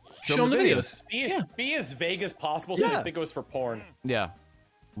what? Show them the videos. Be as vague as possible so they think it was for porn. Yeah.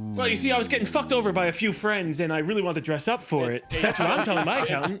 Well, you see, I was getting fucked over by a few friends, and I really wanted to dress up for it. That's what I'm telling my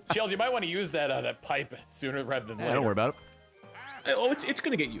accountant. Chilled, you might want to use that pipe sooner rather than later. Don't worry about it. Oh, it's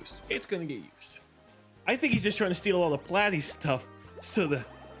gonna get used. It's gonna get used. I think he's just trying to steal all the Platty stuff, so the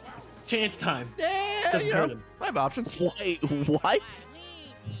chance time doesn't hurt him. I have options. Wait, what?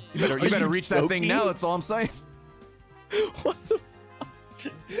 You better reach that thing now. That's all I'm saying. What the fuck?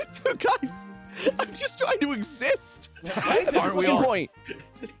 Dude, guys, I'm just trying to exist. Aren't we all? Point.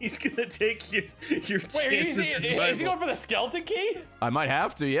 He's gonna take your Wait, chances. is he going for the skeleton key? I might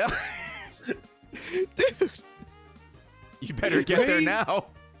have to, yeah. Dude, You better get there now.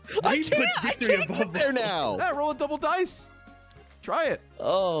 I can't get there now. Yeah, roll a double dice. Try it.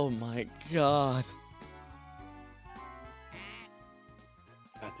 Oh my god.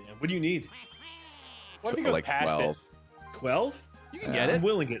 God damn. What do you need? What if he goes Like past 12. 12? You can get it. I'm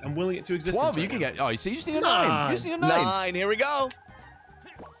willing it. I'm willing it to exist. 12, you can get. Oh, you see, you just need a 9. You just need a 9. 9, here we go.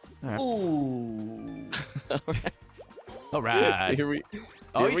 Right. Ooh. All right. Here we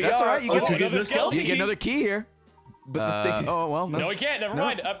Oh, we that's are. all right. You get, another skeleton you get another key here. But the thing Oh, well. No, he can't. Never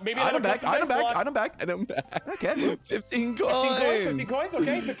mind. Maybe Item another back. custom Item dice back. block. Item back. and I'm back. Okay. 15 coins. 15 coins. 15 coins.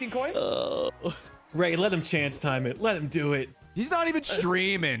 Okay, 15 coins. Ray, let him chance time it. Let him do it. He's not even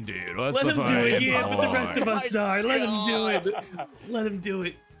streaming, dude. What's Let the him do fucking it. Yeah, but the point? rest of us are. Let him do it. Let him do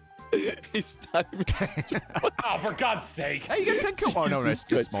it. He's not even. Oh, for God's sake. Hey, you get 10 coins. Oh, no, Jesus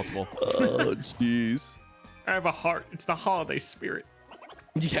it's Christ. multiple. Oh, jeez. I have a heart. It's the holiday spirit.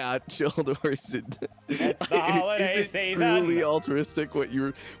 Yeah, chilled, or is it? It's the holiday is it season. Truly altruistic. What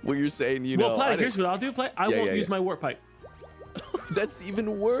you're saying. You know. Well, Platt, here's what I'll do. Platt, I won't use my warp pipe. That's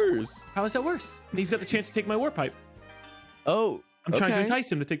even worse. How is that worse? He's got the chance to take my warp pipe. Oh. I'm trying to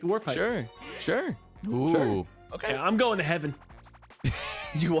entice him to take the warp pipe. Sure. Ooh. Sure. Okay. Yeah, I'm going to heaven.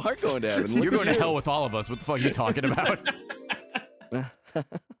 You are going to heaven. You're going to hell with all of us. What the fuck are you talking about?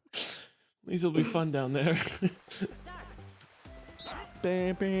 These will be fun down there. All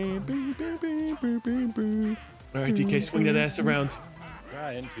right, DK, swing that ass around.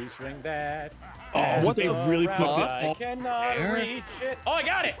 Trying to swing that. Oh, what they really put around. the I cannot reach it. Oh, I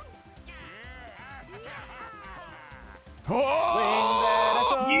got it.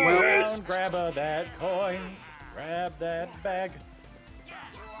 Oh! Swing that ass around, grab that coins, grab that bag.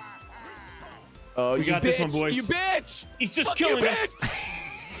 Oh, We you got bitch, this one, boys. You bitch! He's just Fuck killing you, us.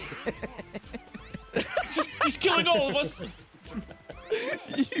 He's killing all of us.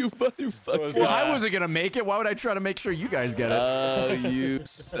 You motherfucker. Well, I wasn't going to make it. Why would I try to make sure you guys get it? Oh, you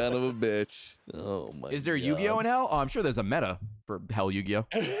son of a bitch. Oh, my Is there God. Yu-Gi-Oh in Hell? Oh, I'm sure there's a meta for Hell Yu-Gi-Oh.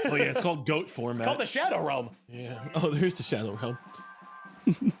 Oh yeah, it's called goat format. It's called the Shadow Realm. Yeah. Oh, there's the Shadow Realm.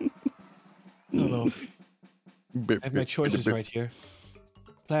 I don't know. I have my choices right here.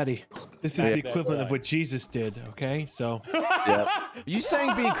 Platty, this is the equivalent of what Jesus did, okay? So. Yep. You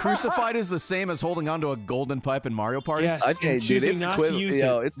saying being crucified is the same as holding onto a golden pipe in Mario Party? Yes, Okay, and dude, choosing it's not to use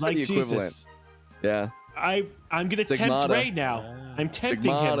yo, it it's like pretty equivalent. Jesus. Yeah. I'm gonna tempt Stigmata. Ray now. I'm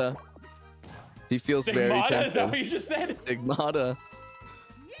tempting him. Stigmata. He feels very Stigmata, is that what tempted. you just said? Stigmata.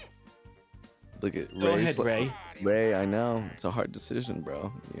 Look at Go ahead, Ray. Ray, I know. It's a hard decision,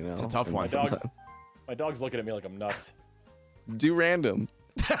 bro. You know. It's a tough And one. sometimes- My dog's looking at me like I'm nuts. Do random.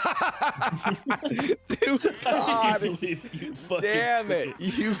 Dude, God. Damn it.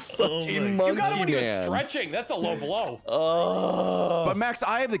 You fucking monkey You got him when he was man. stretching. That's a low blow. Oh. But Max,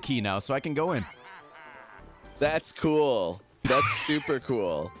 I have the key now, so I can go in. That's cool. That's super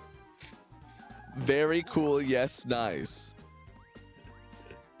cool. Very cool. Yes, nice.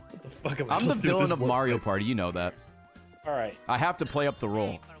 What the fuck am I I'm the supposed to do with villain this of warp Mario pipe? Party. You know that. All right. I have to play up the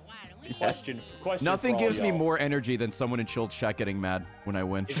role. Question. Nothing for all gives me y'all. more energy than someone in chilled chat getting mad when I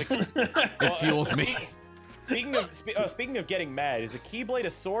win. Is It fuels me. Speaking of getting mad, is a keyblade a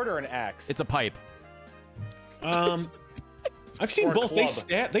sword or an axe? It's a pipe. I've seen Or both.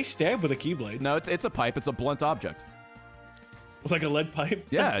 club. They stab with a keyblade. No, it's a pipe. It's a blunt object. It's like a lead pipe.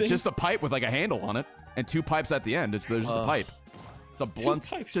 Yeah, thing? it's just a pipe with like a handle on it and 2 pipes at the end. There's just a pipe. It's a blunt.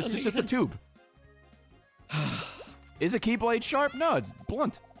 pipes Just on the a end. tube. Is a keyblade sharp? No, it's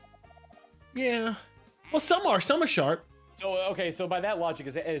blunt. Yeah. Well, some are sharp. So okay, so by that logic,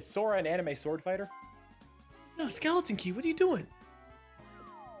 is Sora an anime sword fighter? No, skeleton key. What are you doing?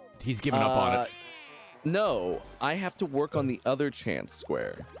 He's giving up on it. No, I have to work on the other chance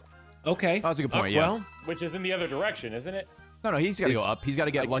square. Okay. Oh, that's a good point, yeah. Well, Which is in the other direction, isn't it? No, he's got to go It's- up. He's got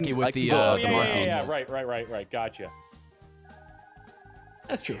to get I lucky can- with I can the go Oh up. the yeah, Monty. yeah. Right. Gotcha.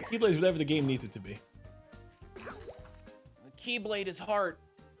 that's true. Keyblade's whatever the game needs it to be. The keyblade is hard.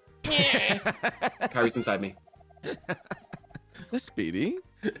 Kyrie's inside me. That's Speedy.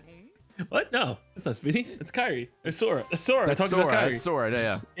 What? No, that's not Speedy. It's Kyrie. It's Sora. It's Sora. That's I'm talking about Sora. Kyrie. That's Sora.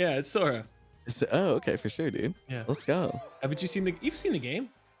 Yeah. Yeah, it's Sora. Oh, okay, for sure, dude. Yeah. Let's go. Haven't you seen the? You've seen the game?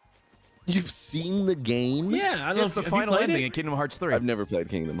 You've seen the game? Yeah, I don't know. It's the have you final played ending it? in Kingdom Hearts 3. I've never played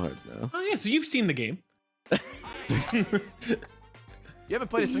Kingdom Hearts, no. Oh yeah, so you've seen the game. You haven't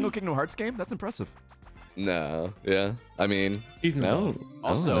played a single Kingdom Hearts game? That's impressive. No, yeah. I mean, He's an no. adult.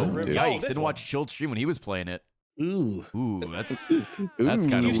 Also, no, dude. Oh, yikes! this Didn't one. watch Chilled stream when he was playing it. Ooh. Ooh, that's Ooh. kind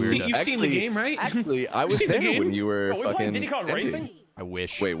of You've weird. seen- you've seen the game, right? Actually, I was seen the there game? when you were Oh, we playing fucking Diddy Kong ending. Racing? I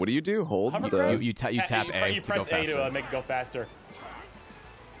wish. Wait, what do you do? Hold Hovercraft? the... You tap A You to press go A to faster. make it go faster.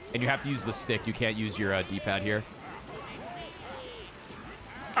 And you have to use the stick. You can't use your D-pad here.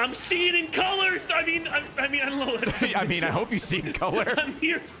 I'm seeing in colors. I mean, I don't know. What I mean, I hope you see in color. I'm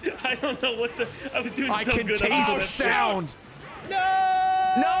here. I don't know what the. I was doing I so can good. taste sound. No!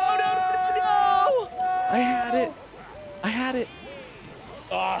 I had it.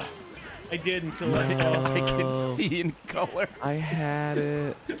 Ah, I did until I saw. I can see in color. I had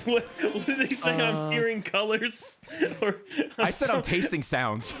it. What did they say? I'm hearing colors. Or I said I'm tasting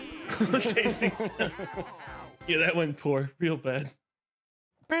sounds. I'm tasting. Yeah, that went poor, real bad.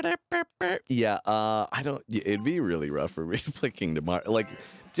 Yeah, I don't... It'd be really rough for me to play Kingdom Hearts. Like,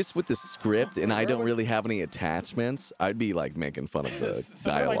 just with the script, and I don't really have any attachments, I'd be, like, making fun of the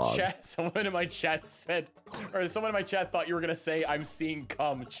dialogue. Someone in my chat said, or someone in my chat thought you were gonna say, "I'm seeing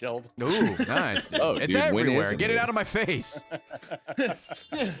cum." Chilled. Ooh, nice. Dude. Oh, It's dude, when everywhere. isn't Get it it? out of my face.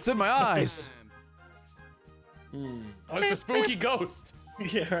 It's in my eyes. Oh, it's a spooky ghost.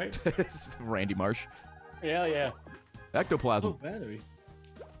 Yeah, right. It's Randy Marsh. Yeah. Oh, Ectoplasm. battery.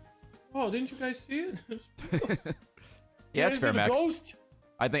 Oh, didn't you guys see it? Yeah, it's Is fair, it the Max. ghost?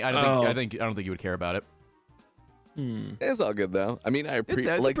 I don't think you would care about it. It's all good, though. I mean, It's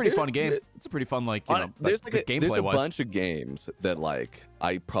a pretty fun game. It's a pretty fun, like, you know, there's like, like the there's a gameplay-wise. bunch of games that like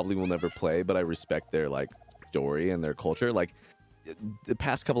I probably will never play, but I respect their like story and their culture. Like the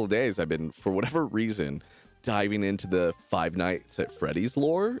past couple of days, I've been, for whatever reason, diving into the Five Nights at Freddy's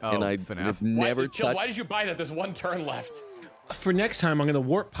lore, and I've never touched. Why did you buy that? There's one turn left. For next time, I'm gonna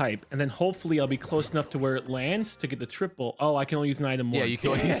warp pipe, and then hopefully I'll be close enough to where it lands to get the triple. Oh, I can only use an item once. Yeah, you can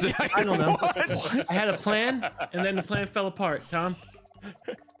only use it. I don't know. I had a plan, and then the plan fell apart. Tom,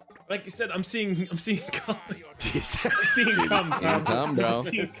 like you said, I'm seeing cum. I'm seeing cum, Tom. Cum, bro. I'm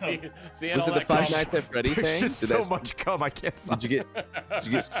seeing cum. Seeing Was all it the that Five cum. Nights at Freddy There's thing? just Did so that- much cum. I can't stop. Did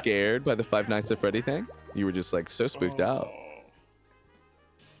you get scared by the Five Nights at Freddy thing? You were just like so spooked out,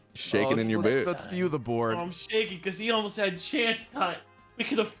 shaking in your boots. Let's view the board. Oh, I'm shaking because he almost had chance time. We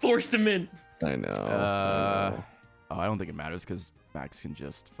could have forced him in. I know. Oh, I don't think it matters because Max can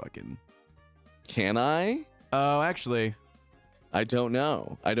just fucking. Can I? Oh, actually, I don't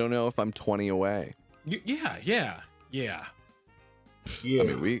know. I don't know if I'm 20 away. Yeah. I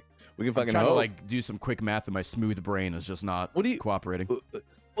mean, we can I'm fucking trying to hope. like do some quick math, and my smooth brain is just not What do you- cooperating.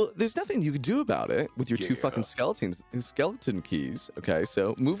 Well, there's nothing you can do about it with your two fucking skeleton keys. Okay,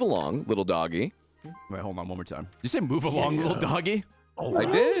 so move along, little doggy. Wait, hold on one more time. Did you say move along, little doggy? I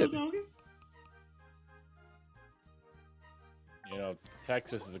did. You know,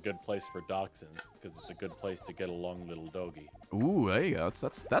 Texas is a good place for dachshunds because it's a good place to get along, little doggy. Ooh, there you go.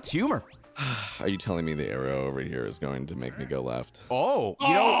 That's humor. Are you telling me the arrow over here is going to make me go left? Oh, you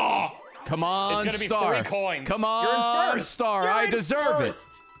know. Come on, It's gonna be Star. 3 coins. Come You're in on, first. Star. You're I in deserve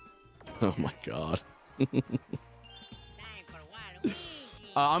first. Oh my god.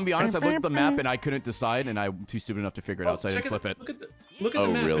 I'm gonna be honest. I looked at the map and I couldn't decide, and I'm too stupid enough to figure it out, so I didn't flip it. Look at the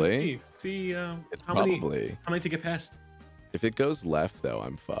map. Really? And see It's how probably many to get past. if it goes left though,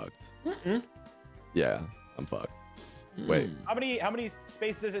 I'm fucked. Yeah, I'm fucked. Wait. How many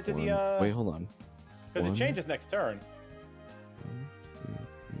spaces is it to the? Wait, hold on. Because it changes next turn.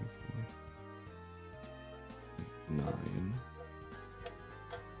 9.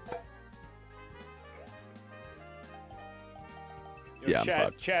 Yeah,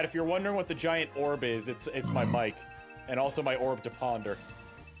 Chad, if you're wondering what the giant orb is, it's my mic, and also my orb to ponder.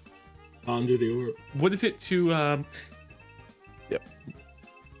 Ponder the orb. What is it to? Yep.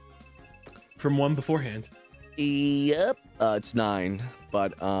 From one beforehand. Yep. It's 9,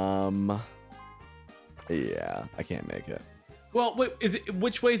 but yeah, I can't make it. Well, wait,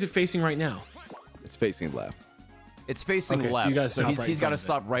 which way is it facing right now? It's facing left. It's facing Okay, so left, you gotta so stop right he's got to in front of it.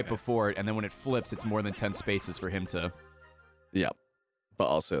 stop right before it, and then when it flips, it's more than 10 spaces for him to. Yep. But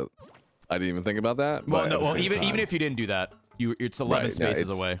also, I didn't even think about that. Well, but no, at the well, same even time- if you didn't do that, it's 11 Right, yeah, spaces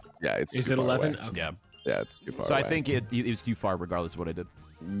it's- away. Yeah, it's. Is too it far 11? away. Okay. Yeah. Yeah, it's too far. So away. I think it was too far, regardless of what I did.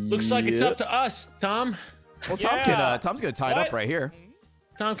 Looks like it's up to us, Tom. Well, Yeah. Tom's gonna tie it up right here.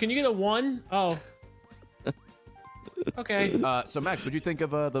 Tom, can you get a 1? Oh. Okay. So Max, what'd you think of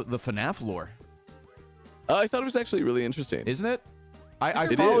the FNAF lore? I thought it was actually really interesting. Isn't it? I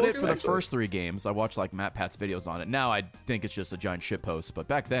It followed is, it for the actually. first 3 games. I watched like Matt Pat's videos on it. Now I think it's just a giant shitpost, but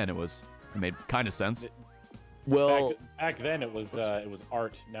back then it made kind of sense. Well, Back then it was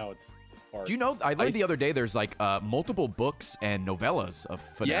art. Now it's fart. Do you know? I learned the other day there's like multiple books and novellas of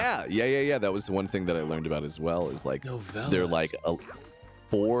FNAF. yeah. That was one thing that I learned about as well. Is like they're like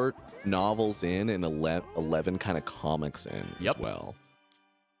 4 novels in and 11 kind of comics in as well.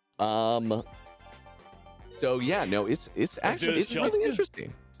 So yeah, no, it's actually really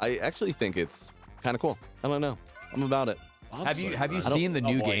interesting. I actually think it's kind of cool. I don't know. I'm about it. Have you seen the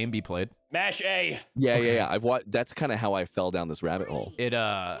new game be played? Mash A. Yeah. I've watched. That's kind of how I fell down this rabbit hole.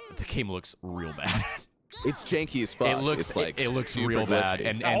 The game looks real bad. It's janky as fuck. It looks it's like it looks super real bad, glitchy.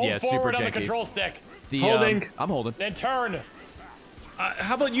 and Hold yeah, super forward on the janky. control stick. Holding. I'm holding. Then turn.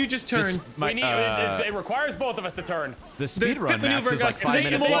 How about you just turn? It requires both of us to turn. The speed run Max maneuver, is like guys.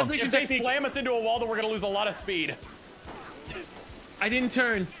 5 minutes long. If they slam us into a wall, then we're gonna lose a lot of speed. I didn't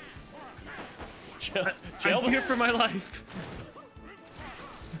turn. I'm here for my life.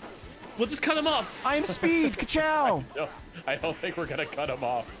 We'll just cut him off. I am speed. Ka-chow. I don't think we're gonna cut him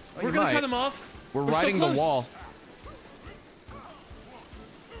off. We're gonna cut him off. We're so riding the close. wall.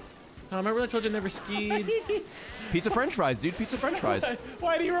 Remember when I told you I never skied? Pizza French fries, dude. Pizza French fries.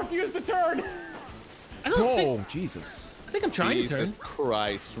 Why do you refuse to turn? I don't think. Oh, Jesus. I think I'm trying to Jesus turn.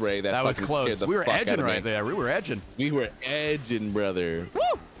 Christ, Ray, That was fucking close. scared the We were fuck out edging of me. right there. We were edging. We were edging, brother. Woo!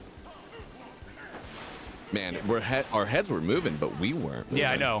 Man, our heads were moving, but we weren't. Yeah,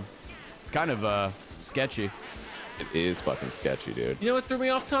 I moving. know. It's kind of sketchy. It is fucking sketchy, dude. You know what threw me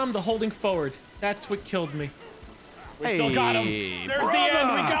off, Tom? The holding forward. That's what killed me. We still got him. Hey, There's the end.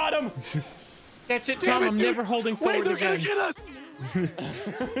 We got him. That's it, Tom. I'm never holding forward they're again. gonna get us.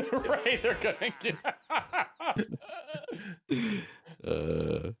 Right, they're gonna get.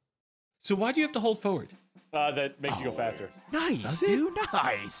 So why do you have to hold forward? That makes you go faster. Nice, dude.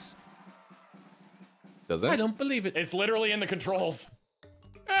 Nice. Does it? I don't believe it. It's literally in the controls.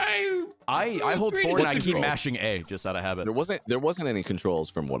 I hold agree to forward and I keep disagree. mashing A just out of habit. There wasn't any controls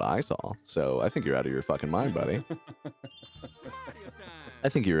from what I saw, so I think you're out of your fucking mind, buddy. I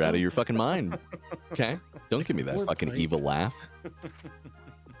think you're out of your fucking mind. Okay, don't give me that fucking evil laugh.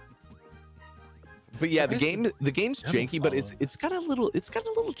 But yeah, the game's janky, but it's got a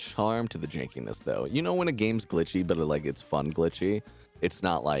little charm to the jankiness though. You know when a game's glitchy, but it's fun glitchy. It's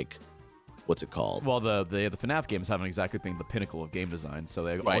not like, what's it called? Well, the FNAF games haven't exactly been the pinnacle of game design, so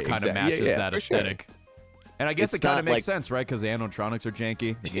they all Right, kind of exactly. matches Yeah, that for sure. aesthetic. And I guess It's it kind not of makes like- sense, right? Because the animatronics are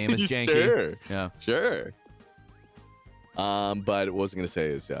janky, the game is janky. Sure. Yeah. Sure. But what was I gonna say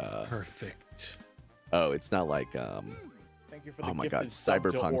is Perfect. oh, it's not like Thank you for the oh my god, gifted sub to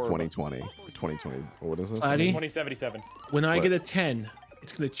Cyberpunk Orb. 2020, what is it? Platy, 2077. when I What? get a 10,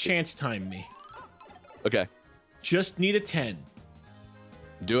 it's gonna chance time me. Okay, Just need a 10.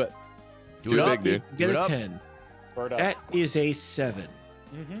 do it. Do Do it it up. big, dude. Get Do it a up. 10. Bird up. That is a 7.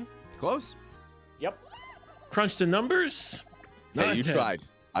 Close. Yep. Crunch the numbers. Not Hey, a you 10. tried.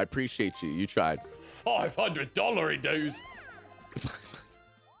 I appreciate you. You tried. $500 dues.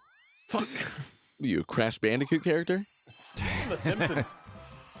 Fuck. You a Crash Bandicoot character? The Simpsons.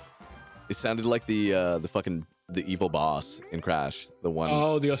 It sounded like the fucking evil boss in Crash. The one.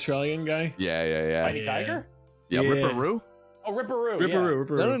 Oh, the Australian guy? Yeah. Mighty Tiger? Yep. Yeah. Ripperoo? Oh, Ripperoo.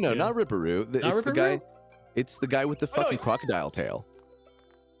 Ripperoo. No, yeah. not Ripperoo. It's Not the Ripperoo? guy. It's the guy with the Oh, no, fucking crocodile tail.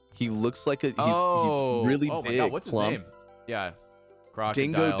 He looks like a he's really oh big. My God, what's his plump. name? Yeah, Crocodile.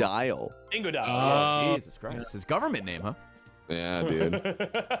 Dingo Dial. Dingo Dial. Oh, Jesus Christ. His government name, huh? Yeah, dude.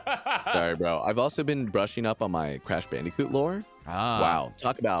 Sorry, bro. I've also been brushing up on my Crash Bandicoot lore. Wow,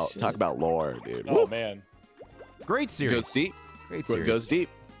 talk about lore, dude. Oh man, great series. Goes deep. Great series. Goes deep.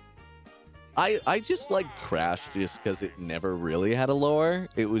 I just like Crash just because it never really had a lore.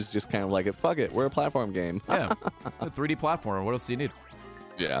 It was just kind of like, fuck it, we're a platform game. Yeah, a 3D platform. What else do you need?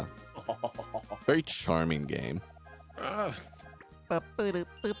 Yeah. Very charming game. With a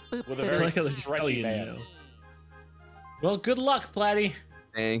very stretchy man. Well, good luck, Platty.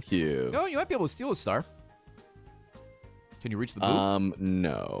 Thank you. No, you might be able to steal a star. Can you reach the boot?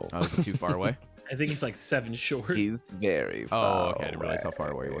 No. Oh, is it too far away? I think he's like 7 short. He's very far. Oh, okay. I didn't realize how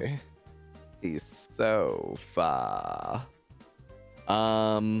far away he was. He's so far.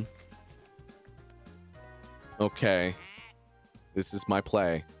 Okay. This is my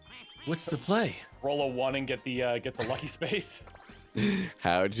play. What's the play? Roll a 1 and get the lucky space.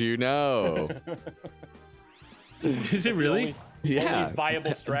 How'd you know? Is it really? Yeah. Only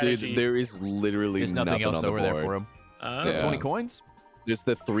viable strategy. Dude, there is literally There's nothing else on the over there board. for him. Yeah. 20 coins? Just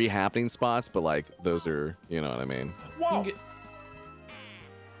the 3 happening spots, but like those are, you know what I mean? Whoa.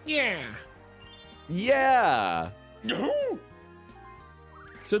 Yeah. Yeah.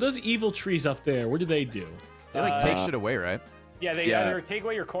 So those evil trees up there, what do they do? They like take shit away, right? Yeah, they either take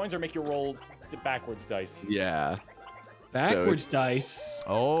away your coins or make you roll backwards dice. Yeah. Backwards dice.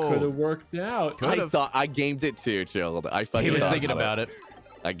 Oh. Could have worked out. I thought I gamed it too, Chilled. I fucking He was thought thinking about it.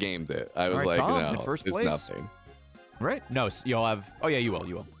 I gamed it. I was All right, like, Tom, no, in first it's place. nothing. Right? No, you'll have. Oh yeah, you will.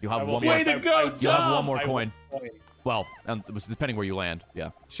 You will. You'll have I will one be- more. Way to go, Tom! You'll have one more I coin. will- Well, depending where you land. Yeah.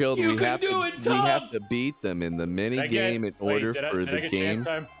 Chilled, You we can have do to, it, we Tom! have to beat them in the mini game in order did I, for did I the get game. chance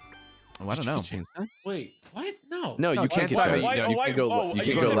time? Oh, I don't know. Wait, what? No. No, you can't chance get time. that. Why, You You why, can go. oh, You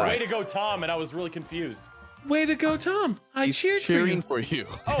you can go said way live. to go, Tom, and I was really confused. Way to go, Tom. I He's cheered cheering for you.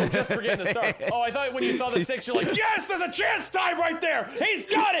 for you. Oh, just for getting the start. Oh, I thought when you saw the 6, you're like, yes, there's a chance time right there. He's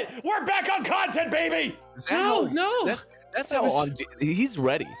got it. We're back on content, baby. Is that No, how- no. That's how he's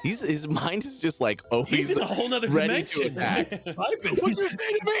ready. His mind is just like, oh, He's in a whole nother ready dimension. to attack. What'd you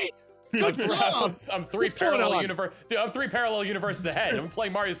say to me? I'm 3 parallel universes ahead. I'm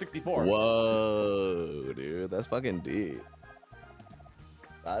playing Mario 64. Whoa, dude, that's fucking deep.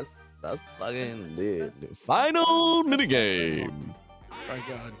 That's fucking deep. Final minigame. My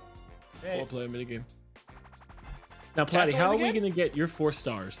God. Hey. We'll play a minigame. Now, Platty, Castaways how are we again? going to get your 4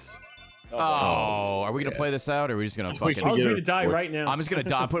 stars? Oh, are we gonna play this out, or are we just gonna fucking? I'll get agree it to die for- right now. I'm just gonna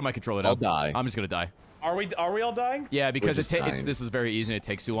die. I'm putting my controller down. I'll die. I'm just gonna die. Are we all dying? Yeah, because just dying. this is very easy and it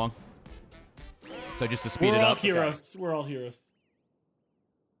takes too long. So just to speed We're it all up, heroes. We're all heroes.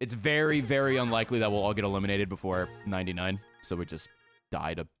 it's very, very unlikely that we'll all get eliminated before 99. So we just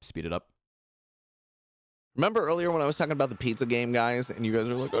die to speed it up. Remember earlier when I was talking about the pizza game, guys, and you guys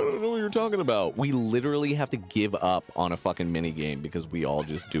are like, I don't know what you're talking about. We literally have to give up on a fucking mini game because we all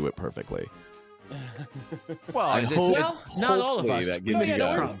just do it perfectly. Well, I it's, hope- it's, Not all of hopefully us. that We gives missed you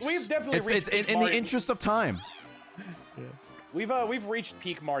out. guys- We've definitely it's reached in peak the Mario. interest of time. We've reached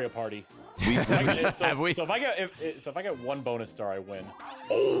peak Mario Party. We've Have we? So if I get 1 bonus star, I win.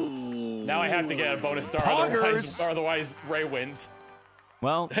 Now I have to get a bonus star, Poggers. otherwise Ray wins.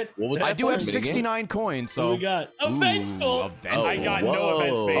 Well, What was I that do for? have Minigame? 69 coins, so. What we got? Eventful. Eventful. I got no whoa.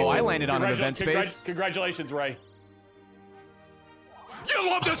 event spaces. Oh, I landed on an event space. Congratulations, Ray. You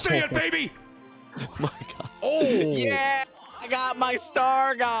love to see it, baby. My God. Oh, Yeah, I got my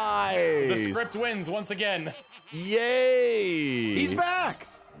star, guys. The script wins once again. Yay! he's back.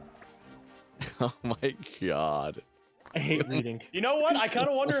 Oh my God. I hate reading. You know what? I kind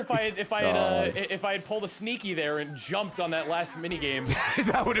of wonder if I God. had pulled a sneaky there and jumped on that last mini game.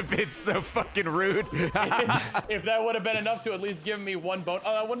 That would have been so fucking rude. If that would have been enough to at least give me 1 bonus.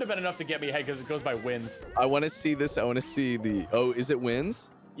 Oh, that wouldn't have been enough to get me ahead because it goes by wins. I want to see this. I want to see the. Oh, is it wins?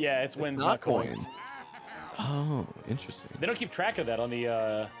 Yeah, it's wins, Not not coins. coins. Oh, interesting. They don't keep track of that on the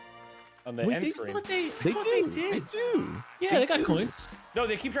end screen. They thought do. did. They do. Yeah, they got coins. No,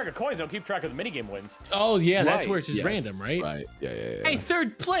 they keep track of coins. They don't keep track of the minigame wins. Oh, yeah, that's Right, where it's just yeah. random, right? Right. Yeah. Hey,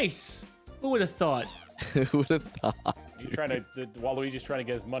 3rd place. Who would have thought? Who would have thought? You're trying to Waluigi's trying to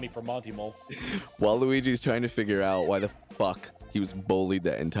get his money from Monty Mole. While Luigi's trying to figure out why the fuck he was bullied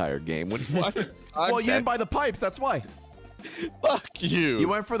that entire game. Well, you didn't buy the pipes. That's why. Fuck you. You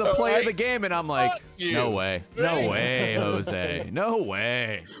went for the play of the game, and I'm like, you. no way, no way, Jose, no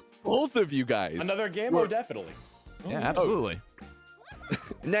way. Both of you guys. Another game? Oh, definitely. Yeah, absolutely.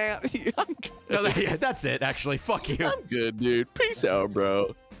 Nah, I'm good. No, yeah, that's it. Actually, fuck you, I'm good, dude. Peace out,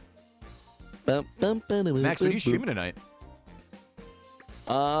 bro. Max. What are you streaming tonight?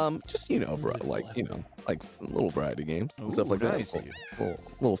 Just like little variety games and stuff like nice. that.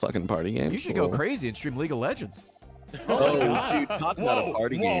 Little fucking party games. You should go crazy and stream League of Legends. Oh, dude, talk about a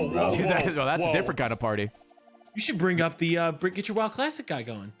party game, bro. That's a different kind of party. You should bring up the Get Your Wild Classic guy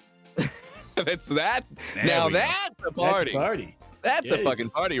going. That's a party. That's a fucking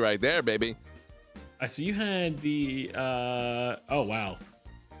party right there, baby. I see you had the oh wow,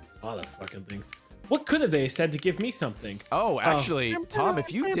 all the fucking things. What could have they said to give me something? Oh, actually, Tom,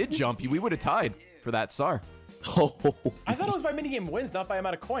 if you did jump, we would have tied for that star. Oh, I thought it was by minigame wins, not by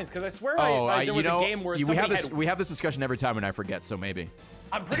amount of coins, because I swear there was a game where we have this discussion every time and I forget, so maybe.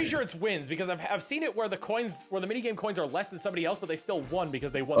 I'm pretty sure it's wins because I've seen it where the minigame coins are less than somebody else, but they still won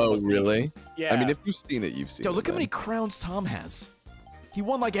because they won. Oh, really? Yeah. I mean, if you've seen it, you've seen it. Yo, look how many crowns Tom has. He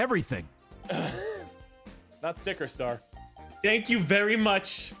won like everything. Not sticker star. Thank you very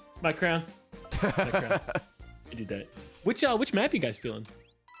much. It's my crown. My crown. I did that. Which map you guys feeling?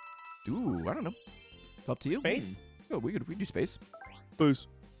 Ooh, I don't know. It's up to you. Space? Oh, we could do space. Space.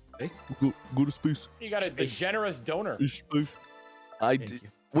 Space? Go to space. You got a generous donor. Space.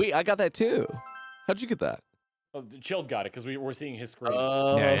 Wait, I got that too. How'd you get that? Oh, Chilled got it because we're seeing his screen.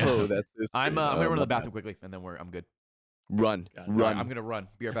 Oh, yeah. that's this. I'm gonna run to the bathroom quickly, and then I'm good. Run. Right, I'm gonna run.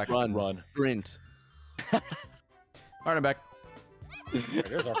 Be right back. Run. Sprint. All right, I'm back. Right,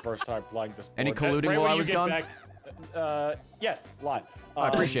 there's our first time playing this board. Any colluding while I was gone? Back, yes, a lot. I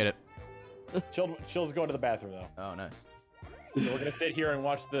appreciate it. Chill's going to the bathroom though. Oh, nice. So we're gonna sit here and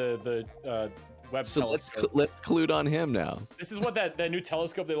watch the web So telescope. let's collude on him now. This is what that new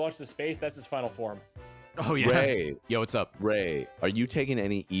telescope they launched to space. That's its final form. Oh yeah. Ray. Yo, what's up? Ray, are you taking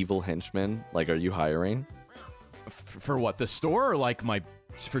any evil henchmen? Like, are you hiring? For what? The store or like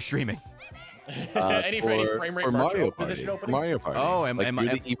for streaming? Any frame rate Mario position Party. openings? Mario Party. Oh, you're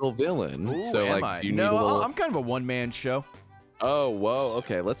the evil villain. Ooh, so am like, I? do you need No, a little... I'm kind of a one-man show. Oh, whoa.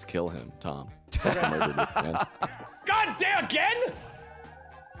 Okay, let's kill him, Tom. Murder this man. God damn again!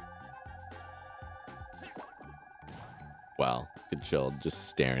 Wow, good chill, just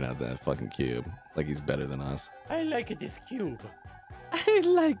staring at that fucking cube like he's better than us. I like this cube. I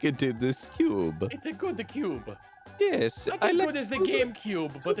like it in this cube. It's a good cube. Yes, Not as good as the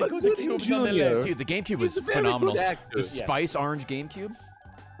GameCube, but a good cube nonetheless. Dude, the GameCube was phenomenal. The spice orange GameCube.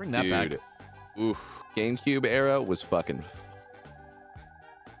 Bring that back. Oof, GameCube era was fucking.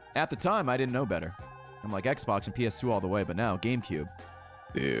 At the time, I didn't know better. I'm like Xbox and PS2 all the way, but now GameCube.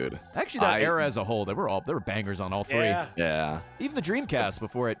 Dude. Actually, that era as a whole, they were bangers on all three. Yeah. Even the Dreamcast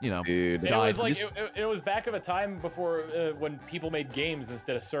before it, Dude. It was like it was back of a time before when people made games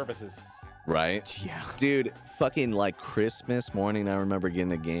instead of services. Right? Yeah. Dude, fucking like Christmas morning, I remember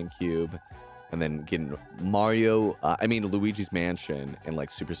getting a GameCube and then getting Luigi's Mansion and like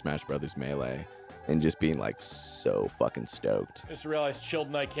Super Smash Brothers Melee and just being like so fucking stoked. Just realized Chilled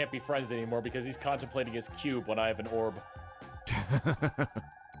and I can't be friends anymore because he's contemplating his cube when I have an orb.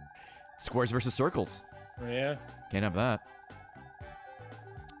 Squares versus circles. Yeah. Can't have that.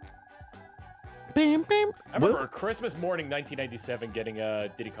 Bam, bam. I remember Christmas morning 1997 getting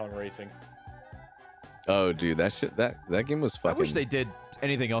Diddy Kong Racing. Oh, dude, that game was fucking. I wish they did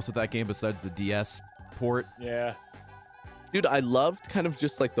anything else with that game besides the DS port. Yeah. Dude, I loved kind of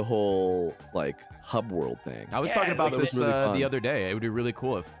just like the whole like hub world thing. I was talking about this really the other day. It would be really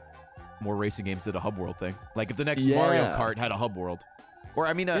cool if more racing games did a hub world thing. Like if the next Mario Kart had a hub world. Or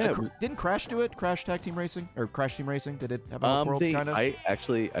I mean, didn't Crash do it? Crash Tag Team Racing or Crash Team Racing? Did it have a hub world kind of? I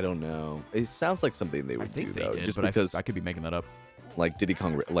don't know. It sounds like something they would do though, just but because I could be making that up. Like Diddy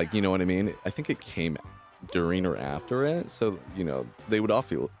Kong, like you know what I mean? I think it came during or after it, so they would all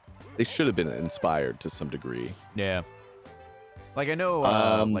feel they should have been inspired to some degree. Yeah. Like I know,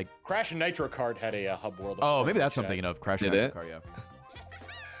 like Crash and Nitro Kart had a hub world. Oh, maybe that's something of Crash and Nitro Kart. Yeah.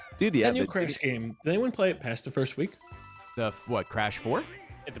 Dude, yeah. That new Crash game. Did anyone play it past the first week? The what? Crash 4?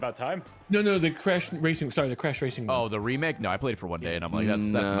 It's about time. No, the Crash Racing. Sorry, the Crash Racing. Oh, the remake? No, I played it for one day, and I'm like, that's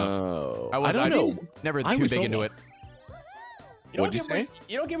enough. I don't know. Never too big into it. What'd you say?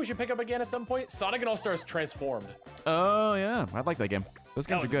 You don't get we should pick up again at some point? Sonic and All-Stars Transformed. Oh yeah, I like that game. Those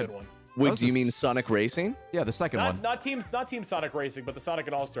games are good. A good one. Wait, do you mean Sonic Racing? Yeah, the second one. Not Team Sonic Racing, but the Sonic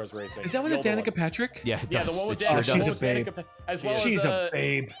and All-Stars Racing. Is that one with Danica Patrick? Yeah, yeah, the one with Danica. She's a babe. She's a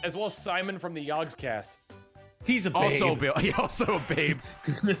babe. As well as Simon from the Yogs cast. He's a babe. Also a babe.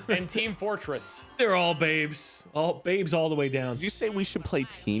 And Team Fortress. They're all babes. All babes all the way down. Did you say we should play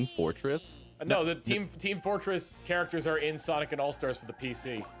Team Fortress? No, the Team Fortress characters are in Sonic and All-Stars for the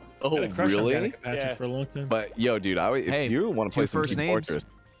PC. Oh, really? Yeah. Patrick for a long time. But yo, dude, if you want to play some Team Fortress,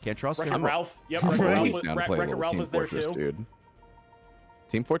 can't trust Wreck-It him. Ralph. Yep, Wreck-It Ralph was there too. dude.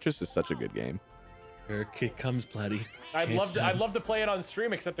 Team Fortress is such a good game. Here it comes, Platty. I'd love to play it on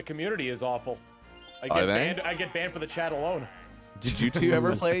stream, except the community is awful. I get banned for the chat alone. Did you two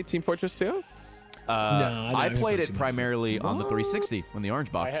ever play Team Fortress 2? No, I played it primarily on the 360 when the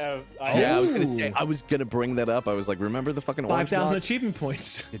orange box. I was gonna say, I was gonna bring that up. I was like, remember the fucking orange 5,000 box? achievement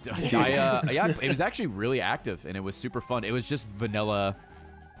points. Yeah, it was actually really active and it was super fun. It was just vanilla.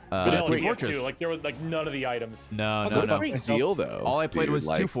 Vanilla TF2, like there were like none of the items. No. Great deal though. All I played was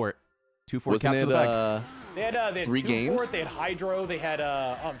like, 2 Fort. 2 Fort capture the bag. They had 3 games. Fort, they had Hydro, they had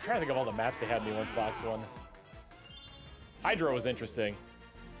I'm trying to think of all the maps they had in the orange box one. Hydro was interesting.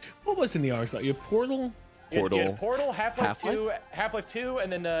 What was in the orange box? You had Portal? You had Portal, Half-Life 2,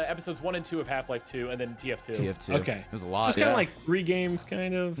 and then episodes 1 and 2 of Half-Life 2, and then TF2. TF2. Okay. It was a lot. It's kind of like 3 games,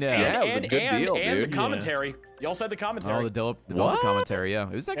 kind of. Yeah, it was a good deal, and dude. the commentary. You also had the commentary. Oh, the developer commentary, yeah.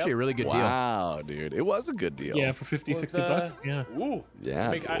 It was actually a really good deal. Wow, dude. It was a good deal. Yeah, for 50, 60 bucks. Yeah. Ooh. Yeah,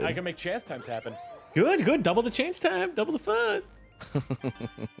 I can make chance times happen. Good. Double the chance time. Double the fun.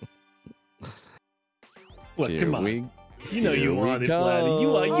 Look, come on. You know you wanted,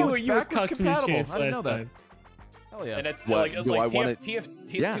 Vladdy. You were cocked to me chance last time. Hell yeah. And it's What, like do I wanna-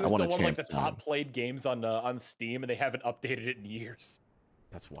 TF2 Yeah, I is want still a one of like the chance top time. played games on Steam, and they haven't updated it in years.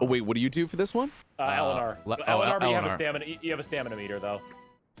 That's wild. Oh wait, what do you do for this one? Eleanor. Le- oh, Eleanor, but you have a Eleanor. stamina meter though.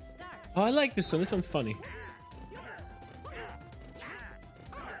 Oh, I like this one. This one's funny.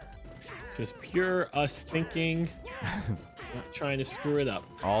 Just pure us thinking, not trying to screw it up.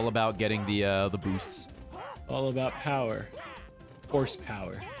 All about getting the boosts. All about power.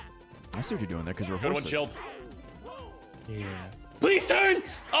 Horsepower. I see what you're doing there because we're Good one, horses. Chilled. Yeah. Please turn!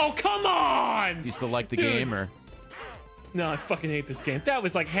 Oh, come on! Do you still like the Dude. game or? No, I fucking hate this game. That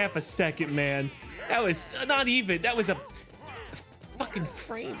was like half a second, man. That was not even. That was a fucking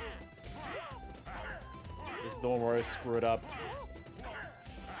frame. This is the one where I screw it up.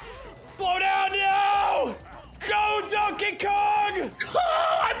 Slow down now! Go, Donkey Kong!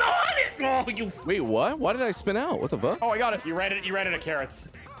 Oh, I'm on it! Oh, you. Wait, what? Why did I spin out? What the fuck? Oh, I got it. You ran it at carrots.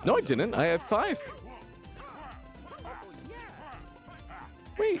 No, I didn't. I had 5.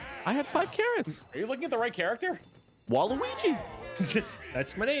 Wait, I had 5 carrots. Are you looking at the right character? Waluigi.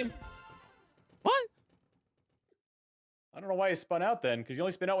 That's my name. What? I don't know why you spun out then, because you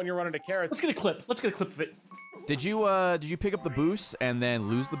only spin out when you're running to carrots. Let's get a clip. Let's get a clip of it. Did you pick up the boost and then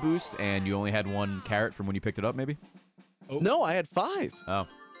lose the boost and you only had 1 carrot from when you picked it up maybe? Oh. No, I had 5. Oh.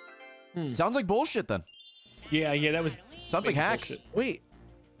 Sounds like bullshit then. Yeah, that was. Sounds like hacks. bullshit. Wait,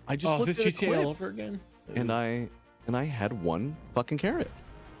 I just Oh, is looked this at a GTA all clip, over again? and I had 1 fucking carrot.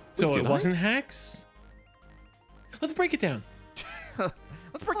 So Wait, it did I? wasn't hacks? Let's break it down.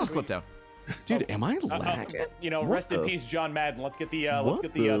 Let's break this clip down. Dude, am I lagging? You know, What rest in the- peace, John Madden. Let's get the What the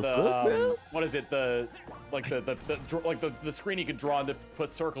fuck, man? what is it? The screen you could draw and to put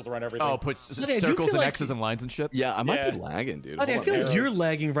circles around everything. Oh, put I do circles feel and like- X's and lines and shit. Yeah, I might Yeah. be lagging, dude. Buddy, I Hold feel on. like you're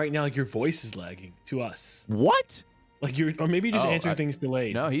lagging right now. Like your voice is lagging to us. What? Like you're, or maybe you just Oh, answering things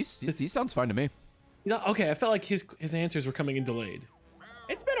delayed. No, he sounds fine to me. You know, okay, I felt like his answers were coming in delayed.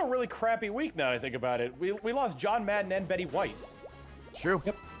 It's been a really crappy week now that I think about it. We lost John Madden and Betty White. True.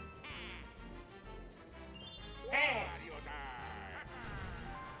 Yep.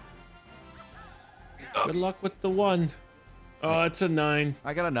 Good luck with the 1. Oh, it's a 9.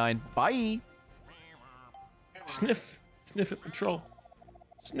 I got a 9. Bye. Sniff it, patrol.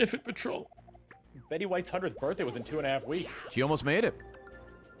 Sniff it, patrol. Betty White's 100th birthday was in 2.5 weeks. She almost made it.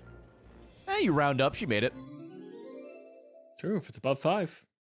 Hey, you round up, she made it. True, if it's above 5.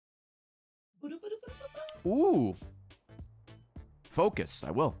 Ooh. Focus,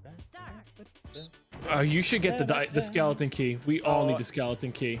 I will. You should get the skeleton key. We all need the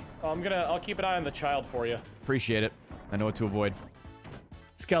skeleton key. I'll keep an eye on the child for you. Appreciate it. I know what to avoid.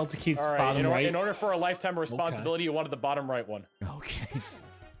 Skeleton key's All right. bottom right. In order for a lifetime of responsibility, you wanted the bottom right one. Okay.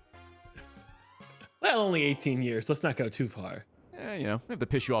 Well, only 18 years. Let's not go too far. Yeah, you know, if they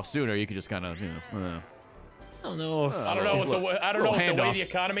piss you off sooner, you could just kind of, you know. I don't know if. I don't know what the way handoff. the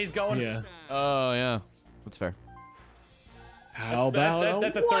economy's going. Yeah. Oh, yeah. That's fair. How about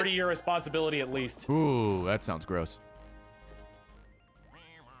that's a 30-year responsibility at least. Ooh, that sounds gross.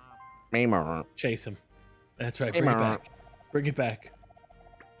 chase him? That's right. Bring it back. Bring it back.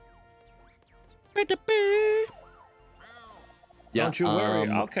 Yeah, Don't you worry.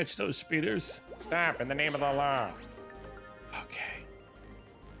 I'll catch those speeders. Stop in the name of the law. Okay.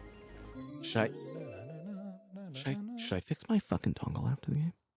 Should I fix my fucking dongle after the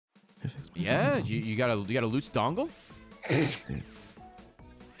game? Yeah, you got a loose dongle?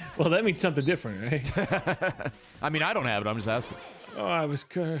 Well, that means something different, right? I mean, I don't have it. I'm just asking. Oh, I was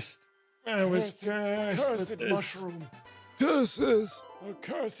cursed. I was cursed. Cursed with this. mushroom. Curses. A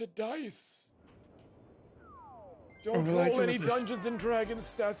cursed dice. Don't roll any Dungeons and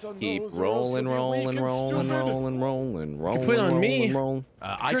Dragons stats on Keep those. rolling. You can put it on me.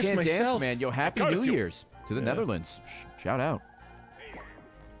 I Curse can't dance, myself. man. Yo, Happy New Year's to the Netherlands. Shout out.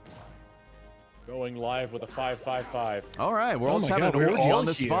 Going live with a 555. All right, we're all just my having God, an we're orgy all on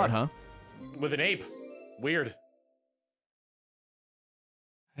this here. spot, huh? With an ape. Weird.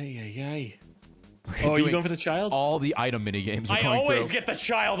 Hey. Oh, are you going for the child? All the item mini games. I always get the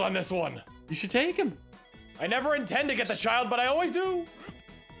child on this one. You should take him. I never intend to get the child, but I always do.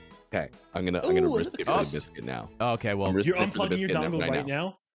 Okay, I'm gonna risk it for the biscuit now. Okay, well, You're unplugging your dongle right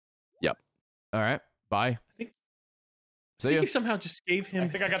now? Yep. All right, bye. I think you somehow just gave him. I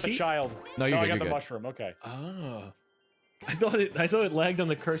think I got the child. No, I got the good. mushroom. Okay. Oh. I thought it lagged on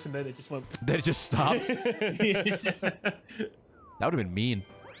the curse and then it just went. Then it just stopped. That would have been mean.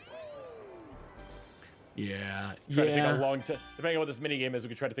 Yeah. Try to take a long time. Depending on what this mini game is, we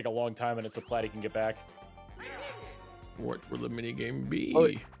could try to take a long time, and it's a Platty can get back. What will the mini game be?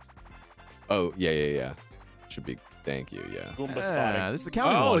 Oh yeah. Should be. Thank you. Yeah. Goomba spotting. This is the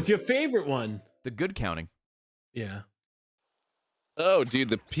counting one. Oh, it's your favorite one. The good counting. Yeah. Oh, dude,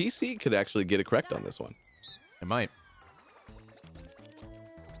 the PC could actually get it correct on this one. It might.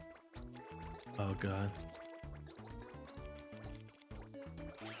 Oh god.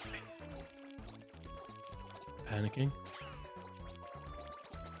 Panicking.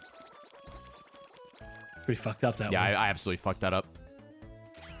 Pretty fucked up that one. Yeah, I absolutely fucked that up.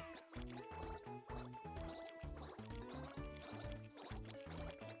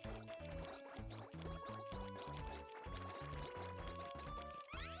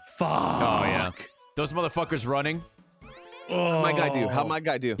 Fuck. Oh yeah. Those motherfuckers running. How'd my guy do? How'd my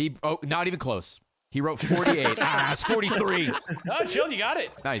guy do? Not even close. He wrote 48. It's 43. Oh, chill, you got it.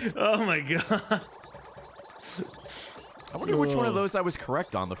 Nice. Oh my god. I wonder which one of those I was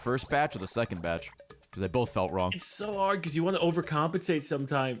correct on, the first batch or the second batch, because they both felt wrong. It's so hard because you want to overcompensate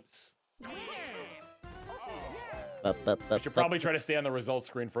sometimes. You should probably try to stay on the results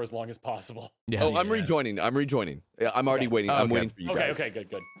screen for as long as possible. Yeah. I'm rejoining. I'm already waiting. I'm waiting for you guys. Okay, good.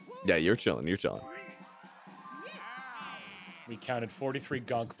 Yeah, you're chilling. We counted 43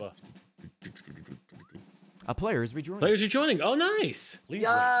 Gonkba. A player is rejoining. Players are joining. Oh, nice. Please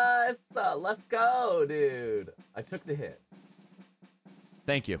Yes, let's go, dude. I took the hit.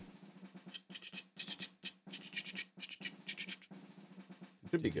 Thank you.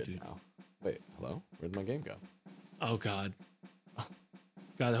 Should be good now. Wait, hello? Where'd my game go? Oh god.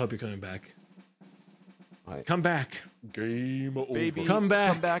 God, I hope you're coming back. Right. Come back. Game over. Baby, come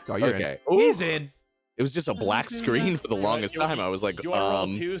back. Oh, you're Okay. in. He's in. It was just a black screen for the longest time. I was like, do you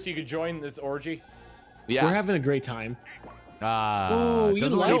want to roll 2 so you could join this orgy? Yeah. We're having a great time. Ooh, you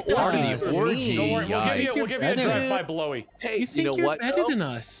like part of us. the orgy. Don't worry, we'll give you a drive-by blowy. Hey, You think know you're what? better than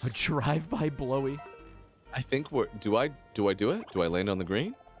us? A drive-by blowy. I think we're. Do I do it? Do I land on the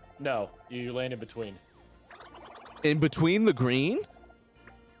green? No, you land in between. In between the green?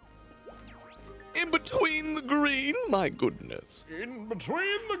 In between the green? My goodness. In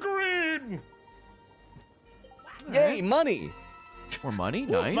between the green. Yay, money. More money? Ooh,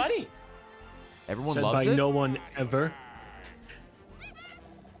 Nice. money. Everyone Said loves by it. no one ever.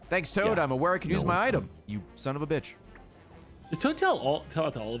 Thanks, Toad. Yeah. I'm aware I can No use my one's item. You son of a bitch. Does Toad tell it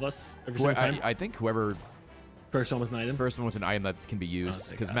to all of us every single time? I think whoever First one with an item. first one with an item that can be used,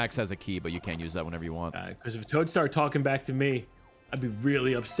 thank because God. Max has a key, but you can't use that whenever you want. Because if Toad started talking back to me, I'd be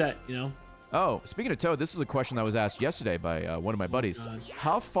really upset, you know? Oh, speaking of Toad, this is a question that was asked yesterday by one of my buddies. God.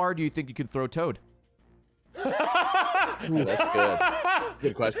 How far do you think you can throw Toad? Ooh, that's good.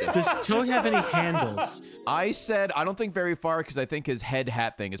 Good question. Does Toad have any handles? I said I don't think very far because I think his head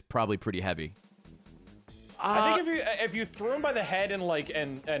hat thing is probably pretty heavy. I think if you threw him by the head and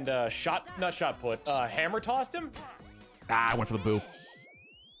hammer tossed him. I went for the boo.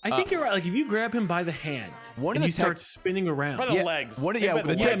 I think you're right. Like, if you grab him by the hand One of and the you start spinning around. By the legs. The Maybe by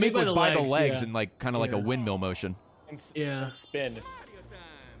the technique maybe by was the by the legs, legs yeah. and like kind of like a windmill motion. Yeah. Spin.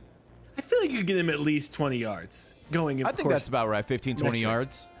 I feel like you could get him at least 20 yards going. In I think that's about right, 15, 20 metric.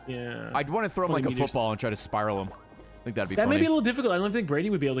 yards. Yeah. I'd want to throw him like 20 a meters. football and try to spiral him. I think that'd be That funny. may be a little difficult. I don't think Brady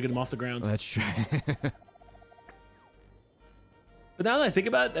would be able to get him off the ground. That's true. But now that I think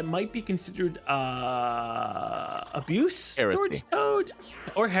about it, that might be considered abuse Heresy. towards Toad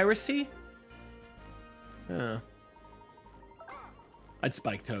or heresy. I'd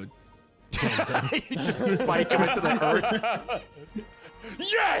spike Toad. You just spike him into the earth.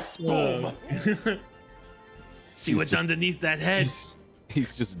 Yes! Boom! See what's underneath that head.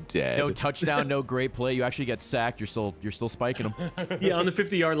 He's just dead. No touchdown, no great play. You actually get sacked. You're still spiking him. Yeah, on the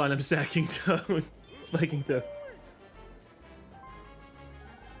 50-yard line, I'm sacking Toad. Spiking Toad.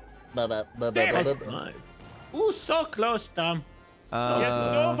 Damn it! That's 5. Ooh, so close, Tom. Get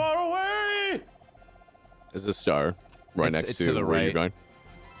so far away. There's a star right next to the where you're right. going.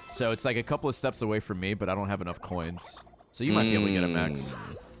 So it's like a couple of steps away from me, but I don't have enough coins. So you might be able to get a max.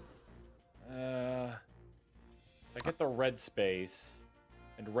 I get the red space,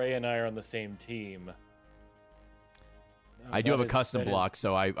 and Ray and I are on the same team. I do have a custom block,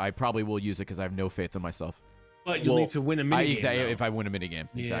 so I probably will use it because I have no faith in myself. But you'll need to win a minigame. Exactly, if I win a minigame.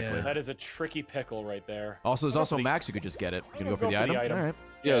 Yeah. Exactly. That is a tricky pickle right there. Also, there's also max you could just get it. You gonna go for the item? All right.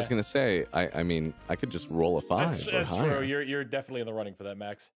 Yeah, I was gonna say. I mean, I could just roll a 5. That's true. You're definitely in the running for that,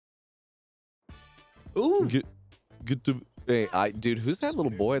 Max. Ooh. Good to. Hey, dude, who's that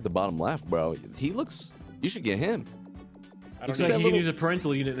little boy at the bottom left, bro? He looks. You should get him. Looks like he can use a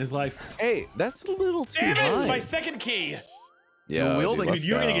parental unit in his life. Hey, that's a little too Damn high. it! My second key. Yeah, dude,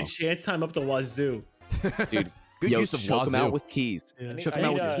 you're gonna get chance time up the wazoo. Dude, good use of choke him wazoo. out with keys. Yeah. Choke him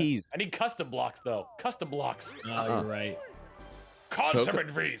out with keys. I need custom blocks though. Custom blocks. Oh, you're right. Consummate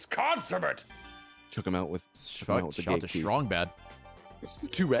V's. Consummate. Choke him out with. Shot to strong bad.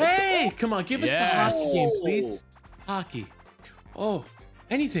 2 reds. Hey, come on, give us the Yes. hockey game, please. Hockey. Oh,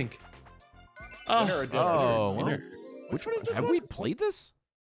 anything. Winner or dinner? Oh, Dinner. well. Which one is this? Have we played this?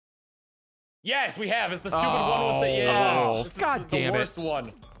 Yes, we have. It's the stupid one with the Oh, This is God damn the it. worst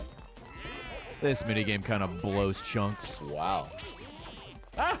one. This minigame kind of blows chunks. Wow.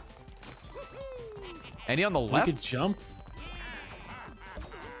 Ah! Any on the We left? could jump.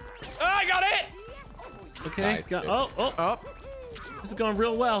 I got it. Okay. Nice, Got, dude. oh, this is going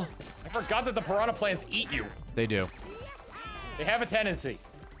real well. I forgot that the piranha plants eat you. They do. They have a tendency.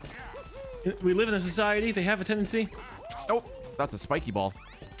 We live in a society. They have a tendency. Oh, that's a spiky ball.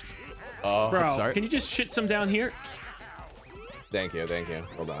 Bro, sorry. can you just shit some down here? Thank you.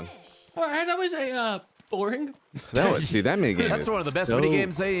 Hold on. All right, that was a boring. See, that minigame. That's one of the best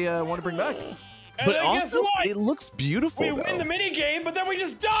minigames they want to bring back. And But then guess also, what? it looks beautiful. We win the mini game, but then we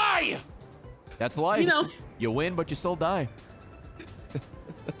just die. That's life. You know. You win, but you still die.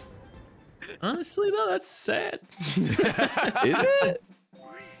 Honestly, though, that's sad. Is it?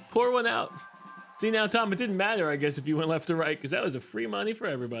 Pour one out. See now, Tom, it didn't matter, I guess, if you went left or right, because that was a free money for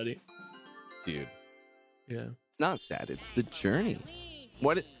everybody. Dude, Yeah. it's not sad. It's the journey.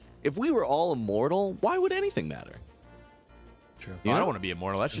 What if we were all immortal? Why would anything matter? True. You I know? don't want to be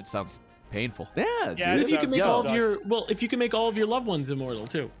immortal. That shit sounds painful. Yeah, Yeah, dude. If you can make all of sucks. your if you can make all of your loved ones immortal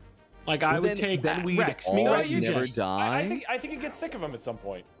too. Like I would take then we'd Rex, all me, Rex, you never Jess. die. I think you get sick of them at some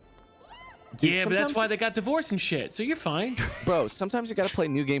point. Yeah, but that's sometimes- why they got divorced and shit. So you're fine. Bro, sometimes you gotta play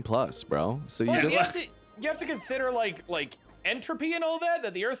New Game Plus, bro. So you Plus, just you have to consider like entropy and all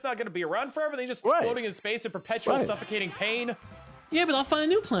that the Earth's not going to be around forever. They're just Right. floating in space in perpetual Right. suffocating pain. Yeah, but I'll find a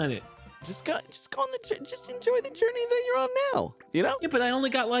new planet. just go on just enjoy the journey that you're on now. You know? Yeah, but I only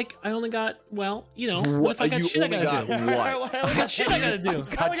got well, you know, what if I got You shit I only gotta do? got I what? only got Shit I gotta do.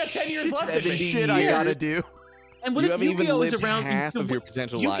 I only got 10 years left in me. 70 Shit I gotta years. do. And what You if haven't even Yu-Gi-Oh is lived around? half of your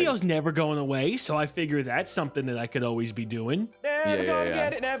potential life. Yu-Gi-Oh's never going away, so I figure that's something that I could always be doing. Never Yeah, gonna yeah.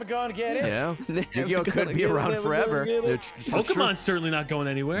 get it. Never gonna get it. Yeah. Never Yu-Gi-Oh could gonna be get it, around never forever. gonna get it. Pokemon's certainly not going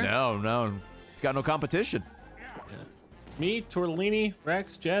anywhere. No. It's got no competition. Me, Tortellini,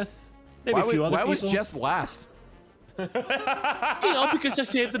 Rex, Jess, maybe Why, a few other why people. was Jess last? You know, because I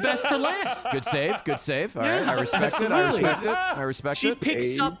saved the best for last. Good save. Good save. All right. Yeah, I respect it. I absolutely. respect it. I respect She it.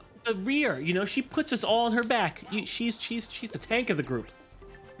 picks up the rear. You know, she puts us all on her back. She's the tank of the group.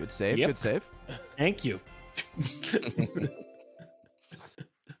 Good save. Yep. Good save. Thank you.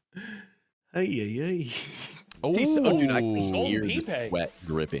 Ay. Oh, Dude, I can Old hear the Pipe. sweat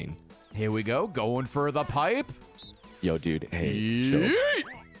dripping. Here we go. Going for the pipe. Yo, dude, hey, chill.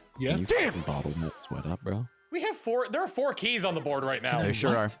 Yeah. Can you fucking bottle that sweat up, bro? We have there are 4 keys on the board right now. They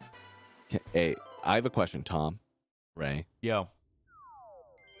sure are. Hey, I have a question, Tom, Ray. Yo.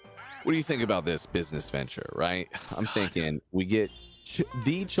 What do you think about this business venture, right? I'm thinking we get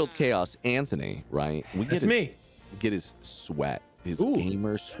the Chilled Chaos Anthony, right? We get That's get his sweat, his Ooh.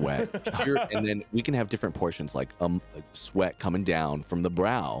 gamer sweat, and then we can have different portions, like sweat coming down from the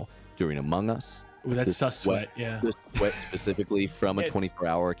brow during Among Us. Ooh, that's The sus sweat. Yeah. The sweat specifically from a It's-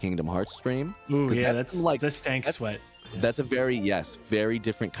 24-hour Kingdom Hearts stream. Ooh, 'Cause yeah. that's That's stank that's- sweat. That's a very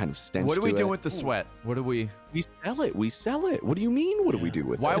different kind of stench. What do we to do it. with the sweat? What do we? We sell it. We sell it. What do you mean? What do we do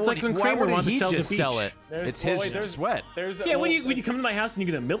with Why it? It's would like when why Kramer wouldn't wanted to he sell the just sell beach. it? There's- It's well, his wait, sweat. There's Yeah, well, when you come to my house and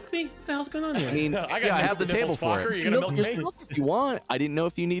you're gonna milk me? What the hell's going on here? I mean, I got Yeah, I have the nipples, table for fucker. it. You're gonna milk me? yourself if you want. I didn't know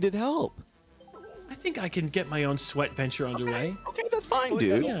if you needed help. I think I can get my own sweat venture underway. Okay, that's That's fine,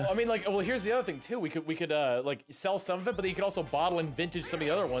 dude. Yeah. I mean, like, well, here's the other thing too. We could like sell some of it, but then you could also bottle and vintage some of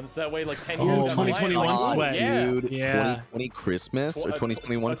the other ones. That way, like 10 years down the line, 2021 sweat, dude. Yeah. 2020 Christmas or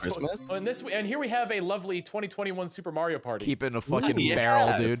 2021 Christmas. And here we have a lovely 2021 Super Mario Party. Keep it in a fucking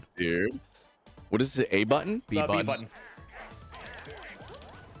barrel, dude. What is it? A button? B button. B button.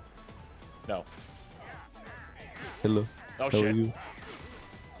 No. Hello. Oh shit.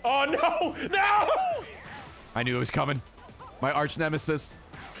 Oh no! No! I knew it was coming. My arch nemesis.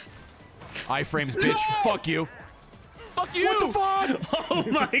 Iframes, bitch. Fuck you. Fuck you! What the fuck? Oh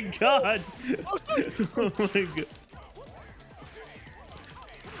my god. Oh my god.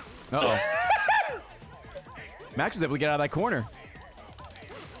 Uh-oh. Max was able to get out of that corner.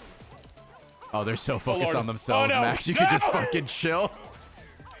 Oh, they're so focused on themselves, Max. You could just fucking chill.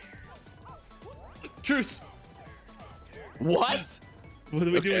 Truce. What? What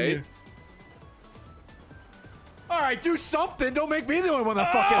are we doing here? All right, do something. Don't make me the only one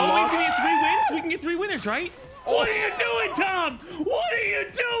that fucking Oh, we lost. can get 3 wins? We can get 3 winners, right? What are you doing, Tom? What are you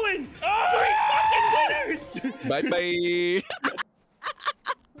doing? 3 fucking winners! Bye-bye.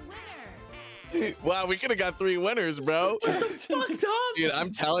 Wow, we could have got 3 winners, bro. Fuck, Tom. Dude,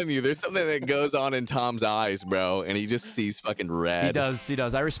 I'm telling you, there's something that goes on in Tom's eyes, bro, and he just sees fucking red. He does. He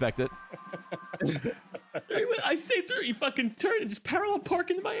does. I respect it. I say 3, you fucking turn and just parallel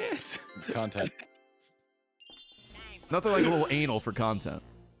park into my ass. Content. Nothing like a little anal for content.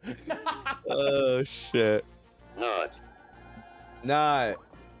 Oh, shit. Not.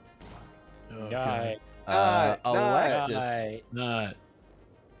 Okay. Alexis. Not.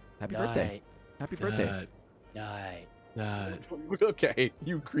 Happy birthday. Happy birthday. Not. Okay,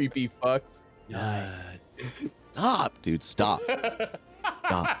 you creepy fucks. Not. Stop, dude, stop.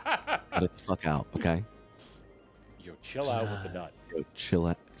 Stop. Get the fuck out, okay? Yo, chill out with the nut. Yo, chill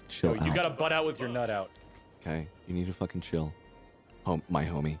out. Chill Yo, out. you gotta butt out with your nut out. Okay, you need to fucking chill. My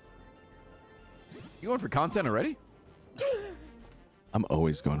homie. You going for content already? I'm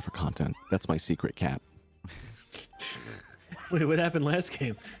always going for content. That's my secret cap. Wait, what happened last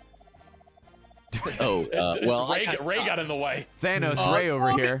game? Oh, well, Ray got in the way. Thanos, Ray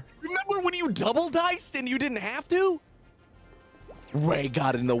over here. Remember when you double diced and you didn't have to? Ray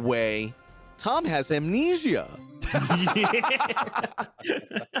got in the way. Tom has amnesia.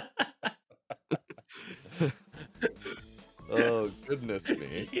 Oh, goodness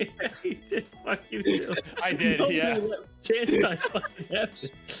me. Yeah, he did fucking do. I did, yeah. Chance time fucking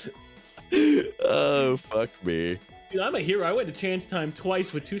happened. Oh, fuck me. Dude, I'm a hero. I went to chance time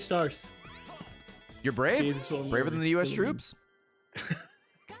twice with 2 stars. You're brave. Jesus, Braver than the U.S. troops.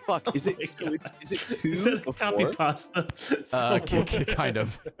 Fuck, is it 2 You said before? copy pasta. So Kind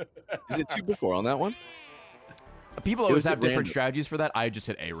of. Is it 2 before on that one? People always was have at different random. strategies for that. I just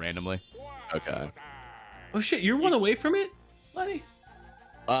hit A randomly. Okay. Oh shit, you're 1 away from it, buddy.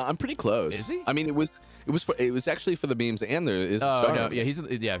 I'm pretty close. Is he? I mean, it was actually for the memes, and there is. Oh star no, over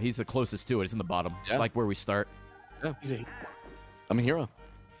yeah, he's the closest to it. It's in the bottom, Yeah. like where we start. I'm a hero.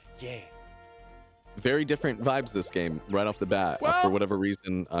 Yeah. Very different vibes this game right off the bat. Well- For whatever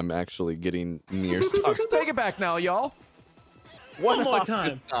reason, I'm actually getting near Starks. Take it back now, y'all. One more off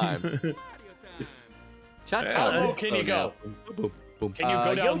this time. Cha-cha. How low can you go? Boom, boom. Can you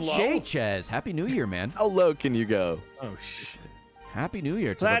go Yo, down low? J-Chez, Happy New Year, man. How low can you go? Oh shit. Happy New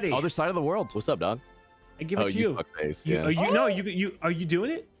Year to Platy. the other side of the world. What's up, dog? I give it to you. Fuckface. You- Yeah. Are you no? You are you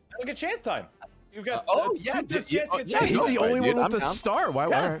doing it? Look at chance time. You've got yeah, this dude, chance to get yeah, chance. He's no, the right, only dude, one I'm with the down. star. Why?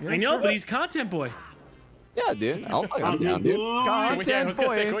 I know, but he's content boy. Yeah, dude. I'm down, dude. I was Content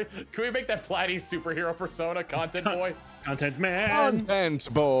gonna say, boy. can we make that Platy superhero persona content boy? Content man.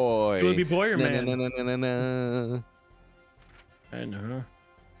 Content boy. You wanna be boy or man? Na. And her.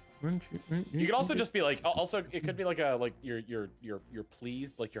 You could also just be like, also it could be like you're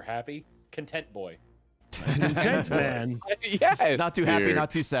pleased, like you're happy, content boy. content man. Yeah. Not too happy, dude.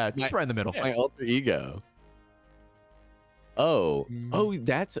 not too sad. Just right in the middle. My alter ego. Oh,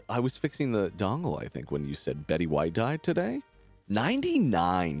 that's. I was fixing the dongle. I think when you said Betty White died today.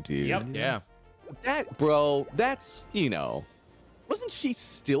 99, dude. Yep. Yeah. That, bro. That's Wasn't she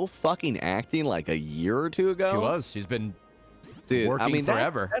still fucking acting like a year or 2 ago? She was. She's been Dude, working I mean,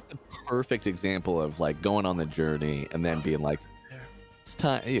 forever. That's a perfect example of like going on the journey and then being like, it's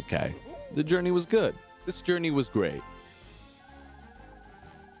time. Okay, the journey was good. This journey was great.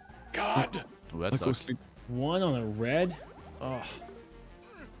 God. Ooh, that sucks. 1 on a red. Oh.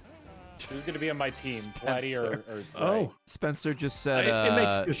 Who's gonna be on my team, Platy or Oh. Spencer just said It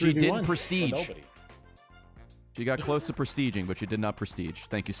makes it she 3v1. didn't prestige. nobody. She got close to prestiging, but she did not prestige.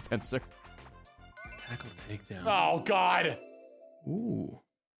 Thank you, Spencer. Tackle takedown. Oh God. Ooh.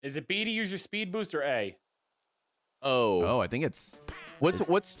 Is it B to use your speed boost or A? Oh, I think it's.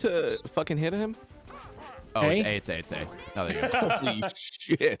 What's to fucking hit him? Oh, A? it's A. It's A. Oh, there you go. Holy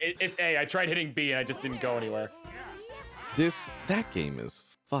shit! It's A. I tried hitting B and I just didn't go anywhere. That game is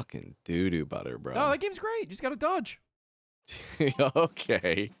fucking doo-doo butter, bro. No, that game's great. You just gotta dodge.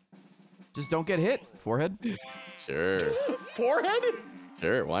 Okay. Just don't get hit. Forehead. Sure. Forehead?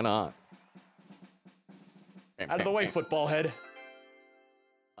 Sure. Why not? Out of the way, football head.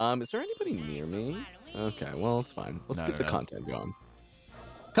 Is there anybody near me? Okay, well, it's fine. Let's No, get no, the no. content going.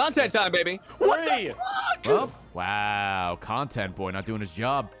 Content time, baby! What the fuck? Well, wow, content boy not doing his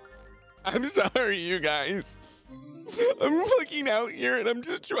job. I'm sorry, you guys. I'm fucking out here and I'm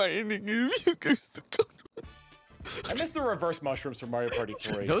just trying to give you guys the content. I missed the reverse mushrooms from Mario Party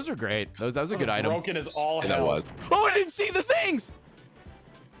 3. Those are great. That was a good item. Broken as all Yeah, hell. that was. Oh, I didn't see the things!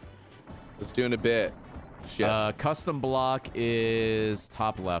 Let's do it in a bit. Shit. Custom block is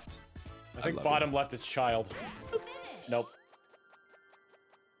top left. I think love bottom left is child. Nope.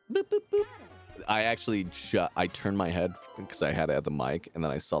 Boop, boop, boop. I actually I turned my head because I had it at the mic, and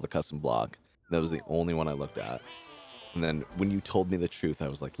then I saw the custom block. That was the only one I looked at. And then when you told me the truth, I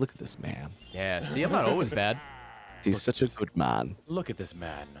was like, look at this man. Yeah, see, I'm not always bad. He's such a good man. Look at this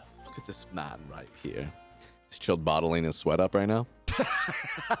man. Look at this man right here. He's chilled bottling his sweat up right now.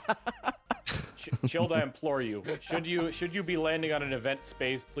 Chilled, I implore you. Should you be landing on an event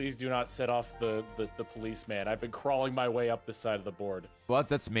space, please do not set off the policeman. I've been crawling my way up the side of the board. Well,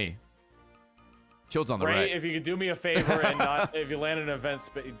 that's me. Chilled's on the Ray, right. if you could do me a favor and not, if you land in an event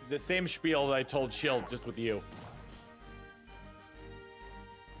space, the same spiel that I told Chilled, just with you.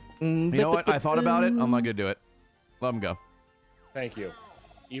 You know what? I thought about it. I'm not gonna do it. Let him go. Thank you.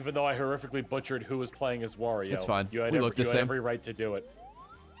 Even though I horrifically butchered who was playing as Wario. It's fine. You had, We look the you had same. every right to do it.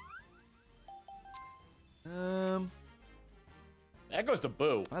 That goes to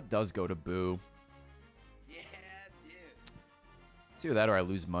Boo. That does go to Boo. Yeah, dude. It's either that or I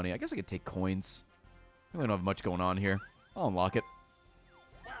lose money. I guess I could take coins. I really don't have much going on here. I'll unlock it.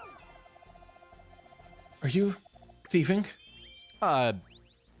 Are you thieving?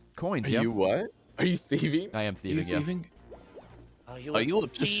 Coins, Are yeah. you what? Are you thieving? I am Are you thieving, yeah. thieving? Are you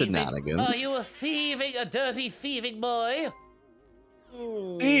up to shenanigans? Are you a thieving, a dirty thieving boy?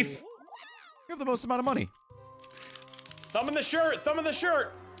 Thief! You have the most amount of money. Thumb in the shirt! Thumb in the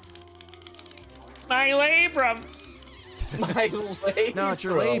shirt! My labrum! My leg. No, it's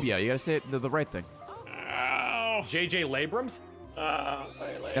your labia. You gotta say it the right thing. Oh. JJ Labrams?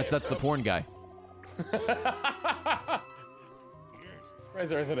 That's the porn guy.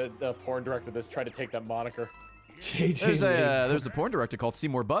 Surprised there isn't a porn director that's tried to take that moniker. JJ. There's a porn director called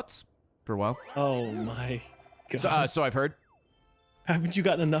Seymour Butts for a while. Oh my god. So I've heard. Haven't you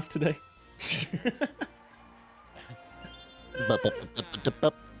gotten enough today?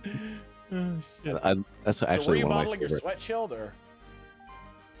 Oh, shit. That's So were actually you one of my bottling your favorite. sweat, Chilled, or?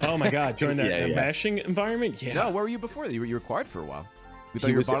 Oh my god, join that, Yeah, that yeah. mashing environment? Yeah. No, where were you before? You were quiet for a while. We thought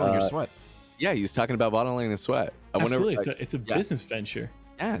He you were was, bottling your sweat. Yeah, he was talking about bottling his sweat. Absolutely. Like, It's a yeah. business venture.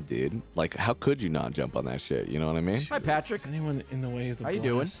 Yeah, dude. Like, how could you not jump on that shit? You know what I mean? Hi, Patrick. Is anyone in the way of the How you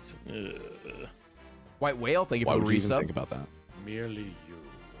doing? blast? White Whale, thank you Why for the would you even resub. think about that? Merely you.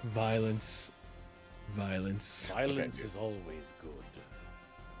 Violence. Violence. Violence is always good.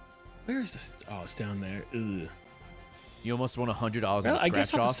 Where is this? Oh, it's down there. Ugh. You almost won $100 on Well, a I guess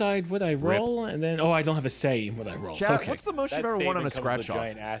scratch I'll off. decide what I roll, and then I don't have a say in what I roll. Chat, Okay. what's the most That you've ever won on a statement comes with scratch off?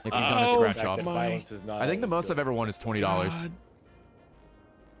 giant ass If in you've the done a Oh, scratch fact off. that violence is not I think the always most good. I've ever won is $20. God,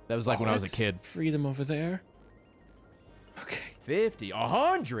 That was like when I was a that's kid. Freedom over there. Okay. 50,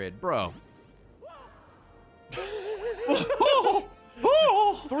 100, bro.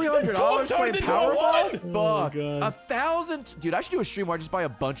 $300 playing turned into a Powerball? one! Oh, Fuck. God. 1,000. Dude, I should do a stream where I just buy a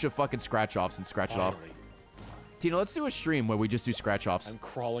bunch of fucking scratch offs and scratch it off. Finally, Tina, let's do a stream where we just do scratch offs. I'm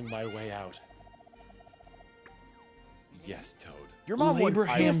crawling my way out. Yes, Toad. Your mom won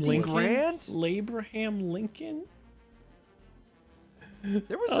Labraham 50 Lincoln. grand? Labraham Lincoln.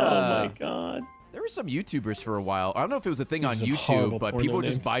 There was Oh my god. there were some YouTubers for a while. I don't know if it was a thing on These are horrible YouTube, but porno people would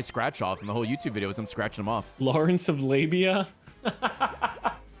just names. buy scratch offs, and the whole YouTube video was them scratching them off. Lawrence of Labia. Oh,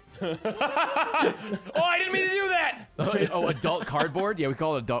 I didn't mean to do that! Oh, adult cardboard? Yeah, we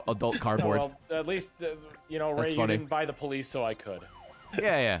call it adult cardboard. Well, at least, you know, That's Ray, you funny. didn't buy the police, so I could.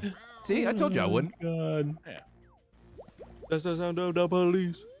 Yeah, yeah. See, I told you I wouldn't. God. Yeah. That's the sound of the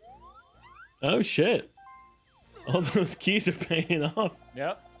police. Oh shit. All those keys are paying off.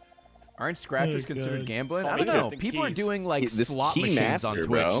 Yep. Aren't scratchers Oh, considered God. gambling? Call I me don't know. Justin People are Keys. doing like This slot key machines on master, Twitch,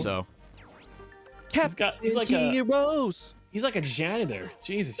 bro. so He's like a Heroes. he's like a janitor.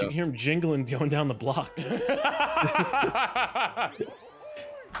 Jesus, you can hear him jingling going down the block.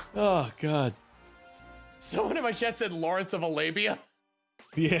 Oh god. Someone in my chat said Lawrence of Arabia.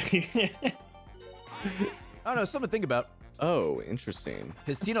 Yeah. I don't know, something to think about. Oh, interesting.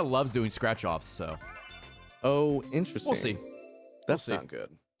 His Tina loves doing scratch-offs, so. Oh, interesting. We'll see. That's We'll see. not good.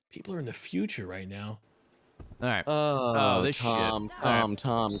 People are in the future right now. All right. Oh, this Tom, shit. Tom,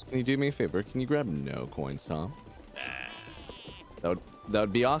 Tom, can you do me a favor? Can you grab no coins, Tom? That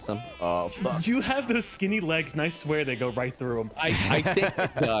would be awesome. Oh, fuck. You have those skinny legs, and I swear they go right through them. I think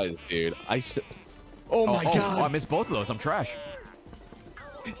it does, dude. I should. Oh my god! Oh, I missed both of those. I'm trash.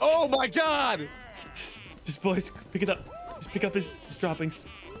 Oh my god! Just boys, pick it up. Just pick up his droppings.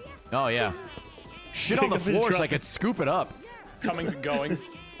 Oh yeah. Shit on the Pick up his floor so I droppings. could scoop it up. Comings and goings.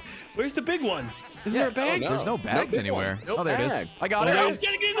 Where's the big one? Isn't there a bag? no. There's no bags big anywhere. one. No Oh, there it bags. is. I got it. I was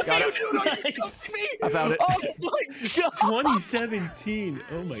getting it in the Got it. face. Nice. I found it. Oh my god! 2017.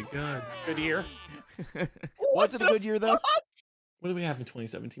 Oh my god. Good year. Was it a good year though? What do we have in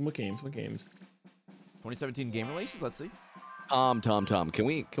 2017? What games? What games? 2017 game releases. Let's see. Tom, can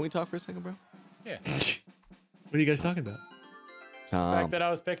we talk for a second, bro? Yeah. What are you guys talking about? The Tom, fact that I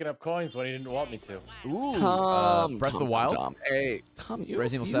was picking up coins when he didn't want me to. Ooh. Tom, Breath of the Tom, Wild. Tom. Hey, Tom,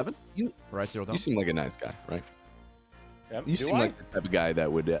 Resident Evil 7? You Rise Zero Dawn. seem like a nice guy, right? Yep. You Do seem I? like the type of guy that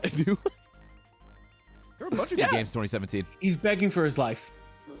would do. There were a bunch of good games in 2017. He's begging for his life.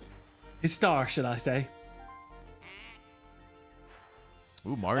 His star, should I say?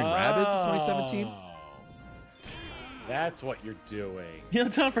 Ooh, Mario and Rabbids in 2017. Oh. That's what you're doing. You know,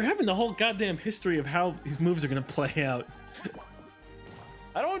 Tom, for having the whole goddamn history of how these moves are gonna play out.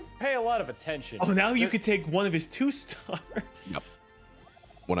 I don't pay a lot of attention. Oh, now you could take one of his 2 stars.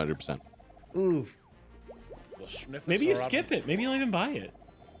 100%. Oof. Little sniffles Maybe you around. skip it. Maybe you don't even buy it.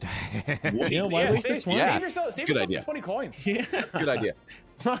 What? You know, why Yeah, waste save, this one? Yeah. save yourself Good the idea. 20 coins. Yeah. Good idea.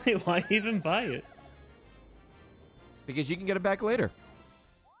 Why even buy it? Because you can get it back later.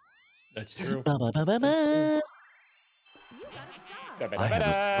 That's true. I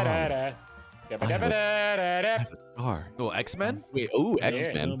have a star. Little X-Men. Wait, oh,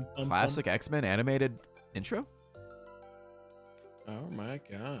 X-Men. Classic X-Men animated intro. Oh my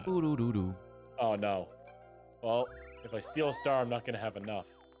god. Ooh-doo-doo-doo. Oh no. Well, if I steal a star, I'm not gonna have enough.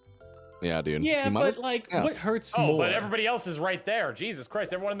 Yeah, dude. Yeah, You but might- like, yeah. what hurts Oh, more? but everybody else is right there. Jesus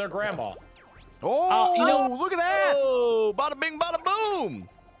Christ, everyone and their grandma. Oh, you know- look at that. Oh, bada bing, bada boom.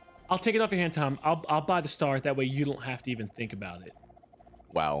 I'll take it off your hand, Tom. I'll buy the star. That way you don't have to even think about it.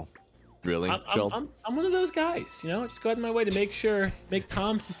 Wow. Really? I'm one of those guys, you know. Just go out of my way to make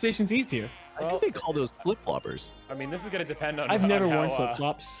Tom's decisions easier. I think they call those flip-floppers. I mean, this is gonna depend on. I've never on worn how, flip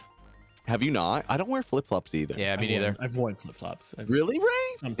flops. Have you not? I don't wear flip-flops either. Yeah, me neither. I've worn flip flops. Really, Ray?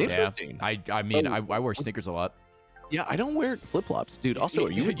 Sometimes. Yeah. Interesting. I mean, Oh. I wear sneakers a lot. Yeah, I don't wear flip-flops, dude. Also,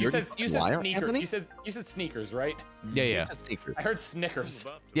 are you a you said dirty sneakers. Anthony? You said sneakers, right? Yeah, You yeah. said sneakers. I heard Snickers.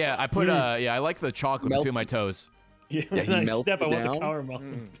 Yeah, I put yeah, I like the chocolate Melt- between my toes. Yeah, Yeah, he when I melted step, I want down. the caramel.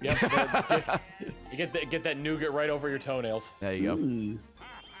 Yep. You get that nougat right over your toenails. There you go.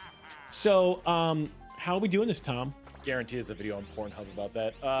 So, how are we doing this, Tom? Guarantee there's a video on Pornhub about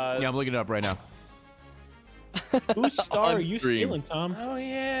that. Yeah, I'm looking it up right now. Whose star On are you stream. stealing, Tom? Oh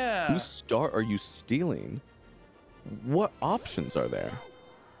yeah. Whose star are you stealing? What options are there?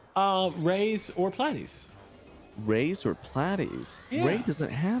 Ray's or Platy's? Ray's or Platy's? Yeah. Ray doesn't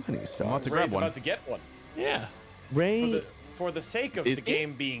have any I'm stars. about to grab Ray's one. about to get one. Yeah. Ray. For the sake of Is the he?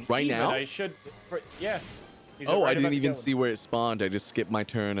 game being Right even, now? I should. Yeah. He's Oh, right I about didn't to even get one. see where it spawned. I just skipped my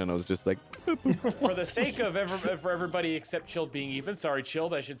turn and I was just like, For the sake of for everybody except Chilled being even, sorry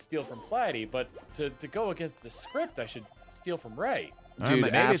Chilled, I should steal from Platty, but to go against the script, I should steal from Ray. dude,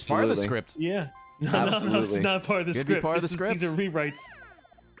 maybe it's part of the absolutely. script. Yeah. No, it's Absolutely. not part of the Could be script. part of the These script. are rewrites.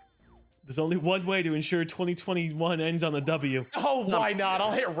 There's only one way to ensure 2021 ends on a W. Oh, why not?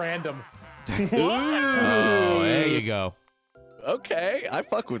 I'll hit random. Oh, there you go. Okay, I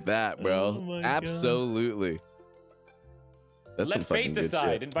fuck with that, bro. Oh my God. Absolutely. That's some Let fucking fate good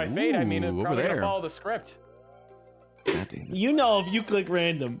decide, shit. and by fate I mean Ooh, I'm over probably gonna there. follow the script. God damn it. You know, if you click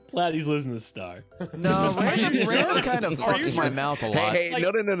random, Platy's losing the star. No, random kind of Are you fucks sure? my mouth a lot. Hey, Like,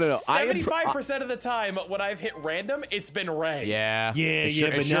 no. I am 75% of the time when I've hit random, it's been Ray. Yeah. Yeah, it yeah, sure,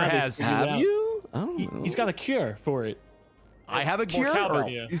 but it sure now they has. figured Have out. you? I don't know. He's got a cure for it. I have a More cure. cowbell. Or,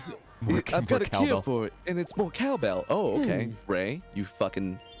 Yeah. I've got a cure cowbell. for it, and it's more cowbell. Oh, okay. Hmm. Ray, you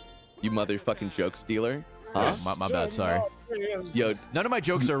motherfucking joke stealer. Huh? my bad. Sorry. Yo, None of my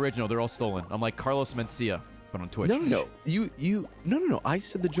jokes are original. They're all stolen. I'm like Carlos Mencia, but on Twitch. no. No. I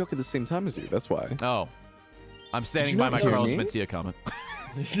said the joke at the same time as you. That's why. Oh. I'm standing you by not my hear Carlos me? Mencia comment.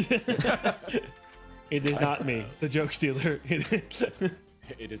 It is not me, the joke stealer.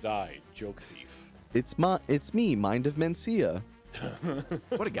 It is I, joke thief. It's me, Mind of Mencia.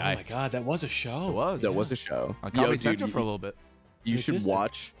 What a guy. Oh my god, that was a show. It was. That was a show. On Comedy Central for a little bit. You should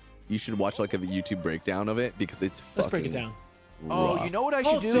watch. You should watch like a YouTube breakdown of it because it's. Let's break it down. Oh, you know what I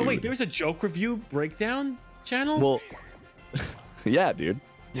should do? So wait, there's a joke review breakdown channel? Well, yeah, dude.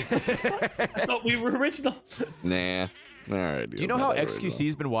 I thought we were original. Nah. All right, dude. Do you know how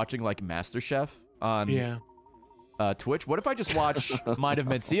XQC's been watching like MasterChef on Twitch? What if I just watch Mind of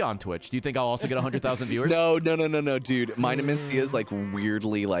Mencia on Twitch? Do you think I'll also get 100,000 viewers? No, dude. Mind of Mencia is like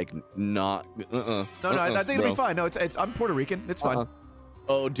weirdly like not. No, I think it'll be fine. No, it's I'm Puerto Rican. It's fine.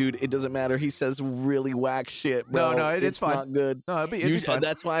 Oh, dude, it doesn't matter. He says really whack shit, bro. No, it's fine. Not good. No, it'd be fine.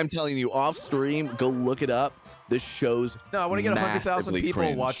 That's why I'm telling you, off stream, go look it up. The show's No, I want to get 100,000 people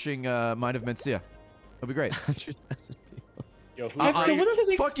cringe. watching Mind of Mencia. That'd be great. 100,000 people. Yo,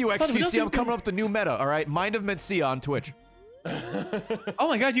 Fuck you, XQC. I'm coming up with the new meta. All right, Mind of Mencia on Twitch. Oh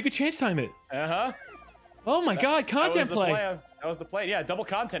my god, you could chance time it. Oh my god, content play. That was the play. Yeah, double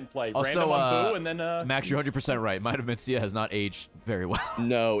content play. Also, Random on Boo and then Max, you're 100% right. Mind of Mencia has not aged very well.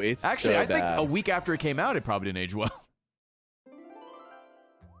 No, it's actually, so I think bad. a week after it came out, it probably didn't age well.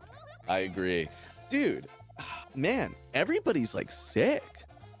 I agree, dude. Man, everybody's like sick.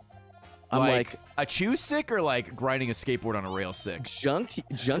 I'm like a chew sick or like grinding a skateboard on a rail sick.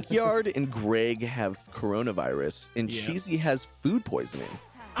 Junkyard and Greg have coronavirus, and Cheesy has food poisoning.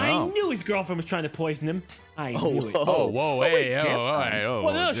 I knew his girlfriend was trying to poison him. I knew it. Whoa, hey,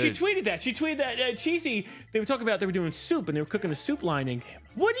 Well, no, she tweeted that. She tweeted that Cheesy. They were talking about they were doing soup and they were cooking a soup lining.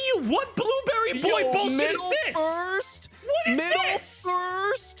 What blueberry boy bullshit is this? First, what is this?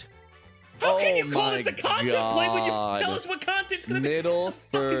 First. How can you call this a content play when you tell us what content's gonna be? Middle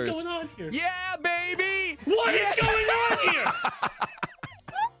first. What the fuck is going on here? Yeah, baby. What is going on here?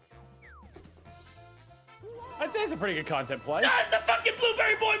 I'd say it's a pretty good content play. That's the fucking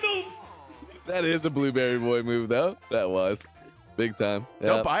blueberry boy move. That is a blueberry boy move, though. That was big time. Yeah.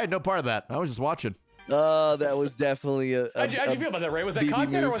 Nope, I had no part of that. I was just watching. That was definitely a. How'd you feel about that, Ray? Was that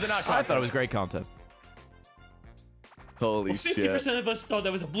content or was it not content? I thought it was great content. Holy shit. 50% of us thought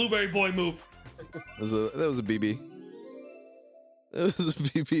that was a blueberry boy move. That was a BB. That was a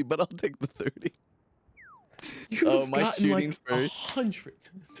BB, but I'll take the 30. You've my gotten shooting like first. 100.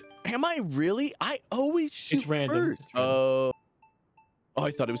 Am I really? I always shoot It's random. first. Oh, I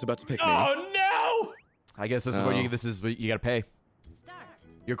thought it was about to pick me. Oh no! I guess this is what you gotta pay.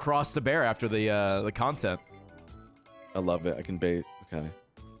 You're cross the bear after the content. I love it. I can bait. Okay.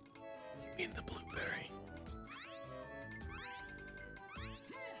 You mean the blueberry?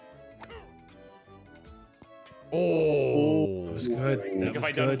 Oh, that was good.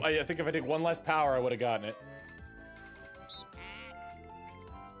 I think if I did one less power, I would have gotten it.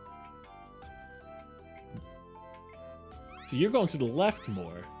 So you're going to the left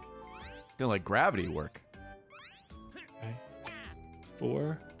more. Feeling like gravity work. Okay.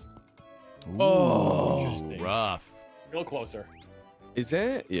 4. Oh, interesting. Rough. Still closer. Is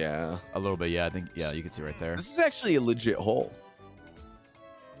it? Yeah. A little bit, yeah. I think, yeah, you can see right there. This is actually a legit hole.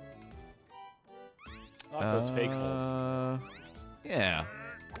 Not those fake holes. Yeah.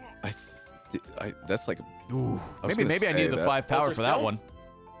 That's like. Ooh, maybe I needed the 5 power for that one.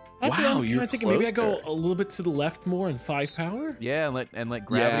 Wow, you're thinking maybe I go a little bit to the left more and 5 power. Yeah, and let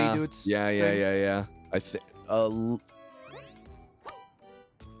gravity do its. Yeah. I think.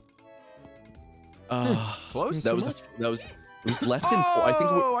 Close. That was left and 4. I think.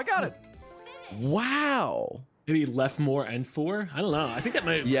 Oh, I got it. Wow. Maybe left more and 4. I don't know. I think that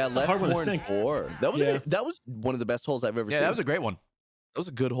might. Yeah, left left hard one more to and sink. 4. That was one of the best holes I've ever seen. Yeah, that was a great one. That was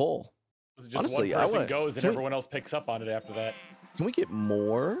a good hole. Was it just Honestly, one person goes and everyone else picks up on it after that? Can we get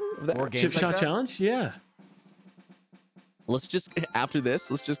more of that? More games Chip like shot that? challenge? Yeah. Let's just after this.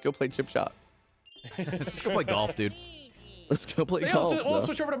 Let's just go play chip shot. Let's go play golf, dude. Let's go play Yeah, golf. we'll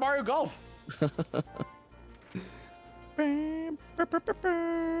switch over to Mario Golf.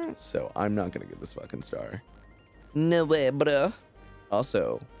 So I'm not gonna get this fucking star. No way, bruh.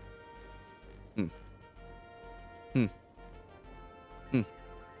 Also. A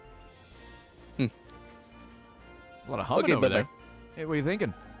lot of humming over there. Hey, what are you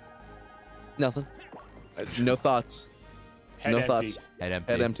thinking? Nothing. No thoughts. Head no empty. thoughts. Head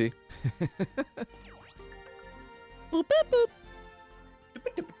empty. Head empty. Boop, boop, boop.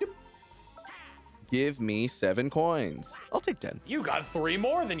 Give me 7 coins. I'll take 10. You got 3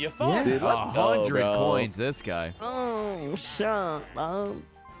 more than you thought. Dude, let's go, 100 bro. coins, this guy. Oh, shut up.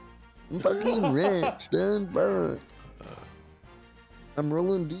 I'm fucking rich, dude. Fuck. I'm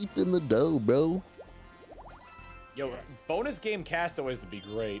rolling deep in the dough, bro. Yo, bonus game castaways would be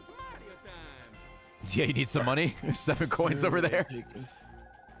great. Yeah, you need some money? 7 coins over there.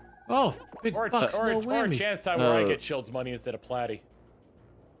 Oh, big Or, bucks, or, no or a whammy. chance time where I get Chilled's money instead of Platty.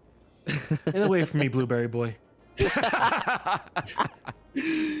 Get away from me, Blueberry Boy.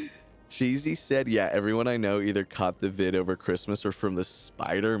 Cheesy said, yeah, everyone I know either caught the vid over Christmas or from the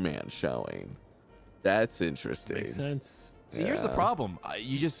Spider-Man showing. That's interesting. Makes sense. See, here's the problem.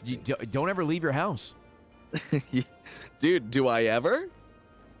 You don't ever leave your house. Dude, do I ever?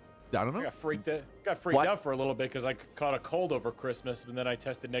 I don't know. I got freaked out for a little bit because I caught a cold over Christmas, and then I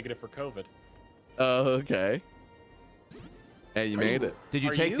tested negative for COVID. Oh, okay. And you made it. Did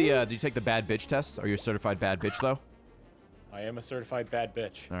you take the bad bitch test? Are you a certified bad bitch though? I am a certified bad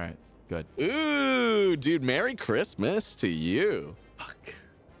bitch. All right, good. Ooh, dude, Merry Christmas to you. Fuck.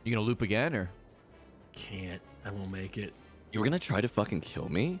 You gonna loop again or? Can't. I won't make it. You were gonna try to fucking kill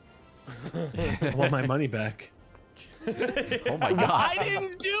me? I want my money back. Oh my god! I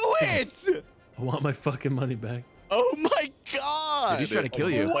didn't do it. I want my fucking money back. Oh my god! Did he try to kill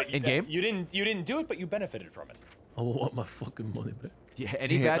you But in game? You didn't do it, but you benefited from it. I want my fucking money back. Yeah,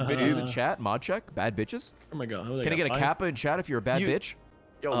 any bad bitches in chat? Mod check? Bad bitches? Oh my god. Can I get a kappa in chat if you're a bad bitch?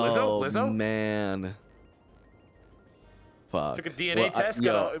 Yo, Oh Lizzo? man. Fuck. Took a DNA test,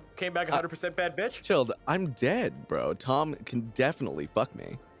 came back 100% bad bitch? Chilled, I'm dead, bro. Tom can definitely fuck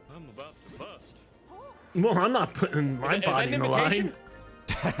me. I'm about to bust. Well, I'm not putting my body in the line.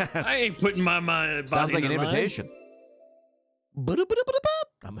 I ain't putting my body Sounds like in an the invitation.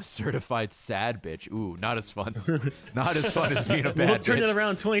 I'm a certified sad bitch. Ooh, not as fun. Not as fun as being a bad We'll turn bitch. it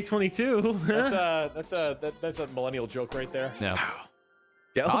around 2022. That's a millennial joke right there. No.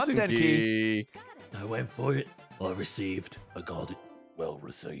 Content key. I went for it. I received. I got it. Well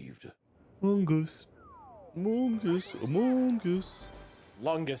received. Mongoose. Mongoose. Mongoose.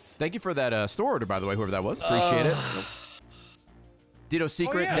 Longest. Thank you for that store order, by the way, whoever that was. Appreciate it. Ditto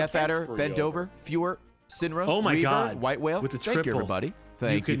Secret, yeah, Death thanks Adder, for Bend you. Over, Fewer, Sinra, Oh my Reaver, god. White Whale. With the Thank you, triple. everybody.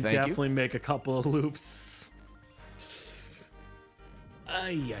 Thank you, can thank definitely make a couple of loops.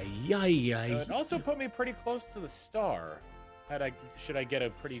 Ay, ay, ay, ay. It also put me pretty close to the star. Should I get a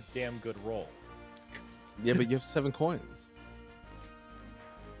pretty damn good roll? Yeah, but you have 7 coins.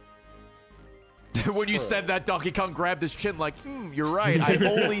 When you true. said that, Donkey Kong grabbed his chin like, you're right. I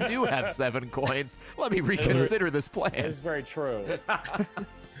only do have 7 coins. Let me reconsider this plan. That is very true.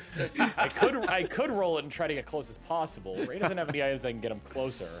 I could roll it and try to get close as possible. Ray doesn't have any items I can get him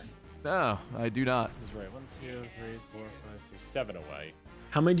closer. No, I do not. This is right. 1, 2, 3, 4, 5, 6, 7 away.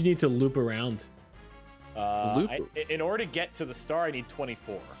 How many do you need to loop around? In order to get to the star, I need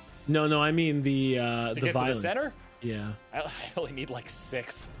 24. No, I mean the get to the violence. center? Yeah. I only need like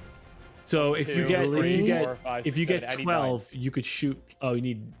 6. So if you 2, get 3, 4, 5, if you 6, get 7, 12, you could shoot. Oh, you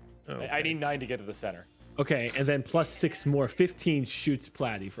need. Oh, I need 9 to get to the center. Okay, and then plus 6 more. 15 shoots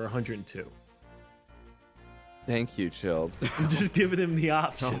Platty for 102. Thank you, Chilled. I'm just giving him the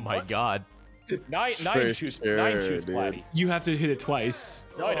option. Oh my god. 9 For shoots. sure, 9 shoots dude. Platty. You have to hit it twice.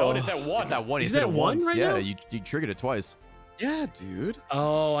 No, I don't. It's at 1. It's at 1. Is It's at that one once. right Yeah, now? you triggered it twice. Yeah, dude.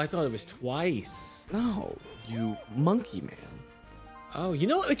 Oh, I thought it was twice. No, you monkey man. Oh, you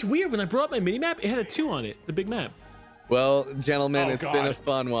know, it's weird. When I brought up my mini map, it had a 2 on it, the big map. Well, gentlemen, Oh, it's been a God.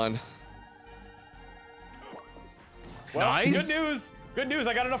 fun one. Well, Nice. good news. Good news.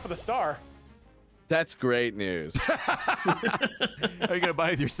 I got enough for the star. That's great news. Are you gonna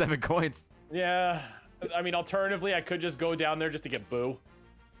buy with your 7 coins? Yeah. I mean, alternatively, I could just go down there just to get Boo.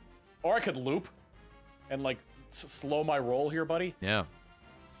 Or I could loop and, like, slow my roll here, buddy. Yeah.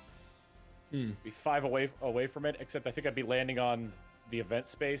 Be 5 away from it, except I think I'd be landing on the event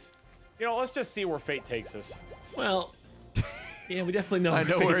space. You know, let's just see where fate takes us. Well, yeah, we definitely know, I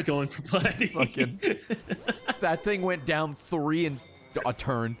know where it's it's going for Platty. fucking- That thing went down 3 in a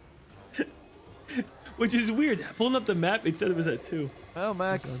turn. Which is weird. Pulling up the map, it said it was at 2. Oh,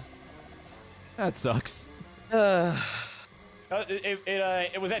 Max. That sucks. It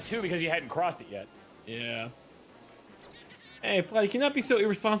was at 2 because you hadn't crossed it yet. Yeah. Hey, Platty, can you not be so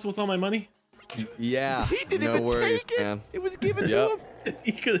irresponsible with all my money? Yeah. He didn't no even worries, take it. man. It was given to Yep. him.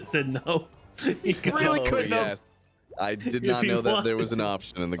 He could have said no. He could Really Oh, couldn't yeah. have. I did If not he know that there wanted was an to.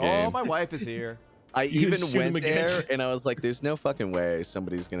 option in the Oh, game. my wife is here. I You even shoot him went again. there and I was like, "There's no fucking way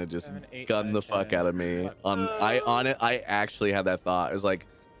somebody's gonna just 7, 8, gun 9, the fuck 10, out of me." 11. I actually had that thought. I was like,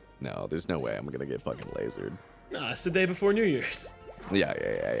 "No, there's no way I'm gonna get fucking lasered." Nah, it's the day before New Year's.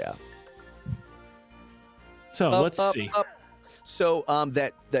 Yeah. So, let's Up, see. up. So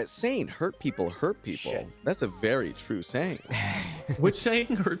that saying, hurt people. Shit. That's a very true saying. Which saying?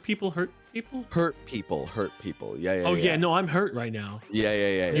 Hurt people, hurt people? Hurt people. Yeah. Oh, yeah, no, I'm hurt right now.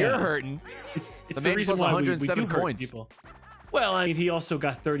 Yeah. You're hurting. It's The the man reason plus why we do 107 hurt coins. people. Well, I mean, he also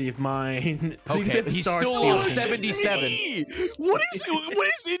got 30 of mine. Okay, he's still on 77. What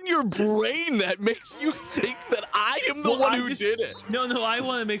is in your brain that makes you think that I am the one who did it? No, I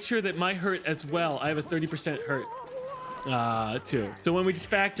want to make sure that my hurt as well. I have a 30% hurt too. So when we just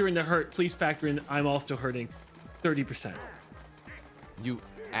factor in the hurt, please factor in I'm also hurting 30%. You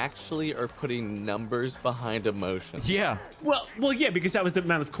actually are putting numbers behind emotion. Yeah. Well, yeah, because that was the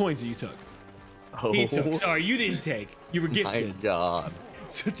amount of coins that you took. Oh, He took. Sorry, you didn't take. You were gifted. My God.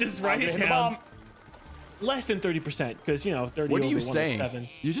 So just write it down. Less than 30%, because 30 What are over you saying? 7.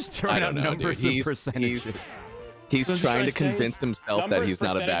 You're just throwing out numbers and percentages. He's trying to convince himself that he's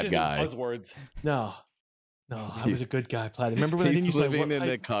not a bad guy. Buzzwords. No, I was a good guy, Plaid. Remember when I didn't use my living in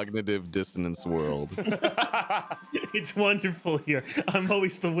a cognitive dissonance world. It's wonderful here. I'm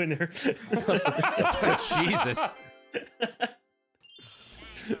always the winner. Jesus.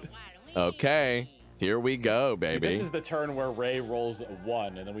 Okay, here we go, baby. This is the turn where Ray rolls a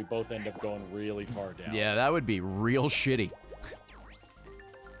 1, and then we both end up going really far down. Yeah, that would be real shitty.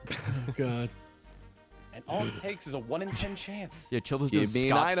 Oh, God. And all it takes is a 1 in 10 chance. Yeah, Chilled is doing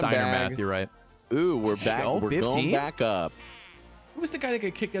Scott Steiner math. You're right. Ooh, we're back. Oh, we're 15? going back up. Who was the guy that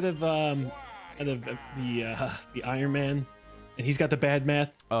got kicked out of the Iron Man, and he's got the bad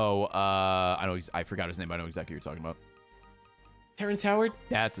math? Oh, I forgot his name. But I know exactly what you're talking about. Terrence Howard?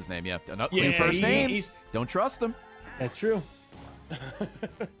 That's his name. Yeah. Yeah, New first names. Don't trust him. That's true.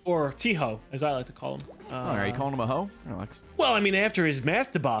 Or T-Ho, as I like to call him. Are you calling him a hoe? Relax. Well, I mean, after his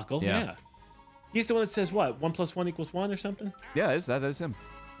math debacle, Yeah. yeah. He's the one that says what? 1 + 1 = 1 or something? Yeah, that is him.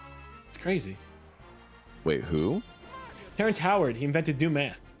 It's crazy. Wait, who? Terrence Howard. He invented new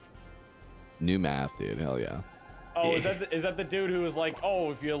math. New math, dude. Hell yeah. Oh, is that the dude who was like,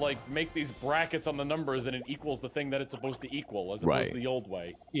 oh, if you make these brackets on the numbers and it equals the thing that it's supposed to equal, as opposed to the old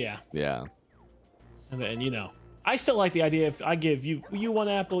way? Yeah. Yeah. And then I still like the idea if I give you 1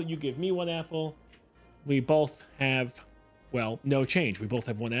 apple, you give me 1 apple, we both have, well, no change. We both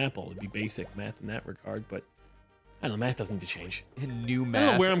have 1 apple. It'd be basic math in that regard, but I don't know. Math doesn't need to change. New math. I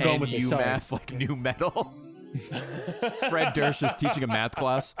don't know where I'm going with this. Sorry. Math, like new metal. Fred Durst is teaching a math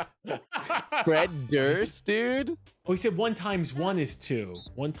class. Fred Durst, dude? Oh, he said 1 × 1 is 2.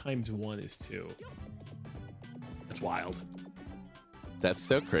 1 × 1 is 2. That's wild. That's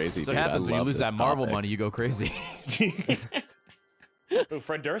so crazy, So dude. what happens when you lose that Marvel topic. money? You go crazy. Who,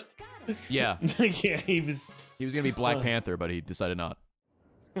 Fred Durst? Yeah. Yeah, he was gonna be Black Panther, but he decided not.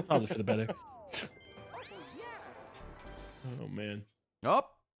 probably for the better. Oh man. Oh,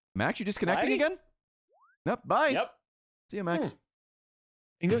 Max, you disconnecting Bye. again? Yep. Bye. Yep. See you, Max.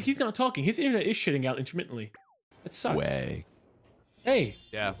 He's not talking. His internet is shitting out intermittently. It sucks. Way. Hey.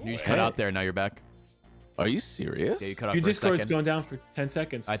 Yeah, you just cut out there. Now you're back. Are you serious? Yeah, you cut out Your for a Discord's second. going down for 10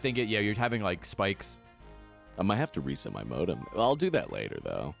 seconds. I think you're having like spikes. I might have to reset my modem. I'll do that later,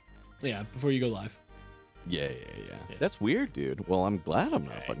 though. Yeah, before you go live. Yeah. That's weird, dude. Well, I'm glad I'm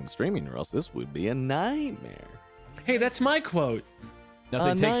not fucking streaming, or else this would be a nightmare. Hey, that's my quote.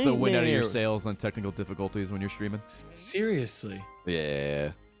 Nothing takes the wind out of your nightmare. sails on technical difficulties when you're streaming. Seriously.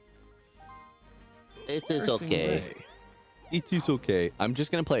 Yeah. It is Cursing okay. away. It is okay. I'm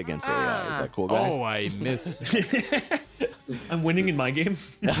just gonna play against AI. Is that cool, guys? Oh, I miss. I'm winning in my game.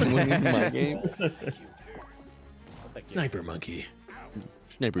 I'm winning my game. Sniper monkey.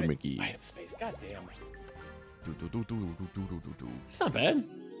 Sniper Mickey. Item space. God damn. It's not bad.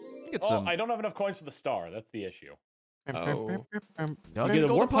 Get Oh, some. I don't have enough coins for the star. That's the issue. Oh. I'll get get a a warp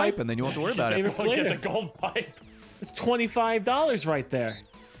warp pipe, pipe, and then you won't have to worry about Save it. it for Get later. the gold pipe. It's $25 right there.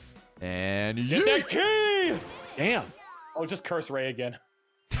 And Get that key. Damn. Oh, just curse Ray again.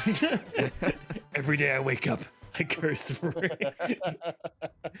 Every day I wake up, I curse Ray.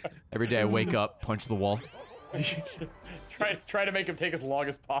 every day I wake up, punch the wall. Try to make him take as long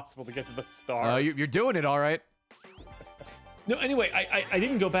as possible to get to the star. You're doing it all right. No, anyway, I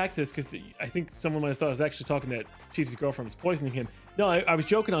didn't go back to this because I think someone might have thought I was actually talking that Cheesy's girlfriend was poisoning him. No, I was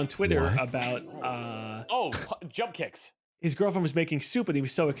joking on Twitter about jump kicks. his girlfriend was making soup and he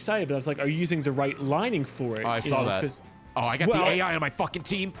was so excited, but I was like, are you using the right lining for it? Oh, I saw that. 'cause- Oh, I got Well- the AI on my fucking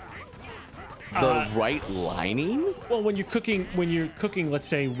team. The right lining? Well, when you're cooking, let's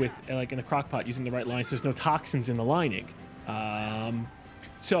say with like in a crock pot using the right lines, there's no toxins in the lining.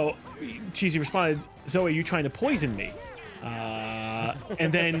 So Cheesy responded, Zoe, you trying to poison me?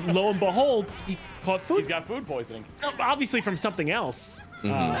 And then lo and behold, he caught food. He's got food poisoning. Obviously from something else.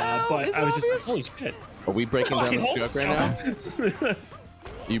 But is I was it just, obvious? holy shit. Are we breaking down I this hope joke right now?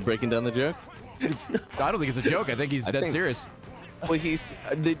 You breaking down the joke? I don't think it's a joke. I think he's dead think- serious. Well, he's.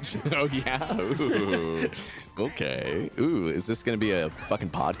 Oh, yeah. Ooh. Okay. Ooh, is this going to be a fucking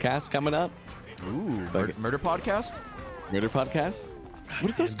podcast coming up? Ooh, murder podcast? Murder podcast?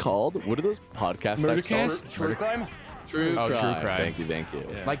 What are those called? What are those podcasts? Murdercast? True crime? True Oh, crime. True Crime. Thank you.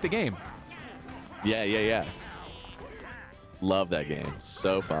 Yeah. Like the game. Yeah. Love that game.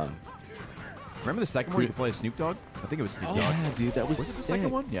 So fun. Remember the second one you could play as Snoop Dogg? I think it was Snoop Dogg. Yeah, dude, that was Was it the sick.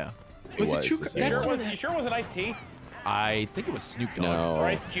 second one? Yeah. It Was it True the Crime? second You one. sure it wasn't Ice T? I think it was Snoop Dogg. No. Or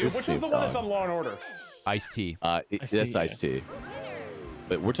Ice Cube? it's Which was the Snoop one that's Dogg. on Law and Order? Ice-T. That's Ice-T, Ice-T.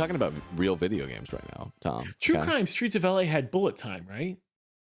 But we're talking about real video games right now, Tom. True okay? Crime Streets of LA had bullet time, right?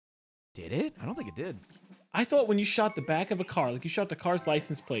 Did it? I don't think it did. I thought when you shot the back of a car, like you shot the car's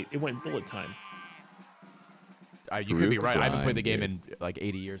license plate, it went bullet time. You could be right. I haven't Crime, played the game dude. in like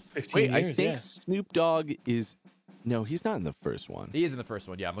 80 years. 15 Wait, years, I think yeah. Snoop Dogg is... No, he's not in the first one. He is in the first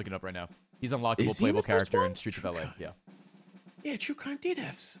one. Yeah, I'm looking it up right now. He's unlockable Is he in playable the first character one? in Streets of LA. Yeah. Yeah, True Crime did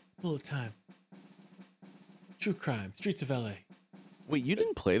have bullet time. True Crime, Streets of LA. Wait, you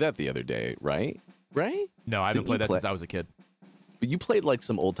didn't play that the other day, right? Right? No, I haven't Didn't played you that play- since I was a kid. But you played like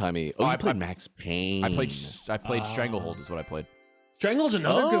some old-timey... Oh, I you played I- Max Payne. I played Stranglehold is what I played. Stranglehold's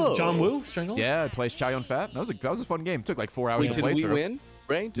another Oh. good John Woo. Stranglehold. Yeah, I played Chow Yun Fat. That was a fun game. It took like 4 hours Wait, to did play we through. win?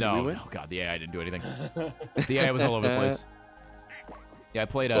 Right? Did we No, win? no, God, the AI didn't do anything. The AI was all over the place. Yeah, I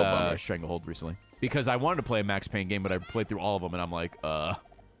played bummer. Stranglehold recently because I wanted to play a Max Payne game, but I played through all of them, and I'm like, what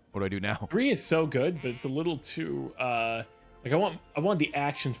do I do now? 3 is so good, but it's a little too like I want the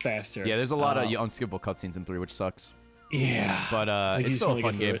action faster. Yeah, there's a lot of unskippable cutscenes in 3, which sucks. Yeah. But like you it's just still a wanna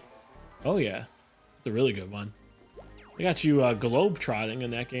fun get through game. it. Oh yeah. It's a really good one. They got you globe trotting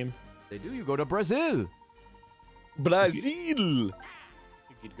in that game. They do. You go to Brazil. Brazil!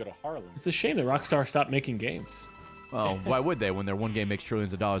 You'd go to Harlem. It's a shame that Rockstar stopped making games. Well, why would they when their one game makes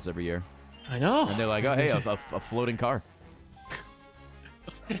trillions of dollars every year? I know. And they're like, oh, hey, a floating car.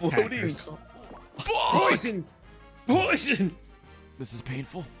 Floating. Hackers. Poison! Poison! This is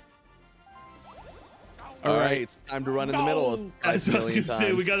painful. All right, it's time to run in the middle of That's 5 what I was million gonna say.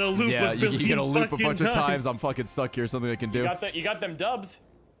 times. We gotta loop Yeah, a you billion gotta loop a fucking bunch of times. I'm fucking stuck here. Something I can do. You got them dubs.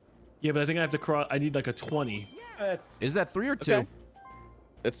 Yeah, but I think I have to cross. I need like a 20. Is that 3 or 2? Okay.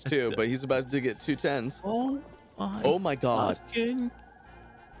 It's 2, but he's about to get 2 10s. Oh my god. Fucking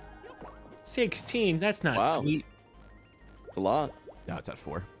 16. That's not Wow. sweet. It's a lot. No, it's at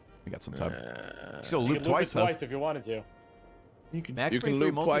 4. We got some time. You Still can loop loop twice it though. twice if you wanted to. You can. Max You can Payne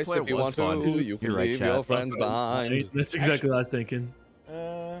 3 loop twice multiplayer if you was want fun. to. You can You're right, leave chat. your friends behind. That's exactly what I was thinking. Uh,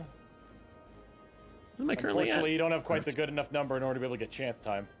 What am I currently unfortunately, at? you don't have quite the good enough number in order to be able to get chance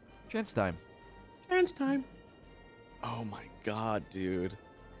time. Chance time. Chance time. Oh my god, dude.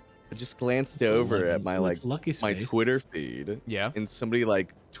 I just glanced over at my like lucky my space. Twitter feed, Yeah. and somebody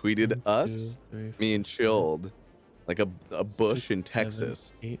like tweeted us, me and Chilled, like a bush in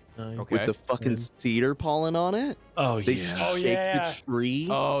Texas 8, 9. Okay. with the fucking 10. cedar pollen on it. Oh They yeah. Oh, shake yeah. the tree.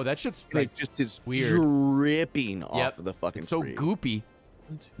 Oh, that shit's and like it just is weird. dripping off Yep. of the fucking it's so tree. goopy.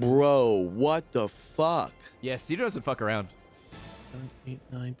 Bro, what the fuck? Yeah, Cedar doesn't fuck around. 8,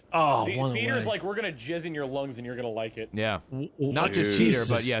 9. Oh, one Cedar's away. like, we're gonna jizz in your lungs and you're gonna like it. Yeah. Oh, Not just Dude. Cedar,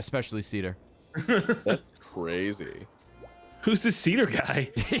 but yeah, especially Cedar. That's crazy. Who's the cedar guy?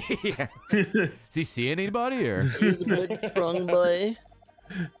 Yeah. Is he seeing anybody or? He's a big strong boy.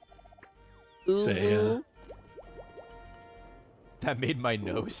 Say, That made my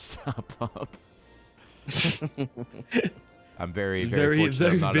nose stop up. I'm very, very, fortunate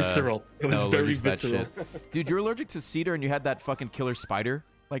very I'm not, visceral. It was not very allergic to that visceral. shit. Dude, you're allergic to cedar and you had that fucking killer spider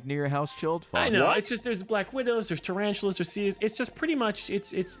like near your house, Chilled? Fuck. I know. What? It's just there's black widows, there's tarantulas, there's cedars. It's just pretty much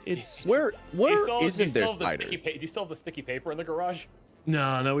it's. Where Do you isn't there still have the spiders? do you still have the sticky paper in the garage?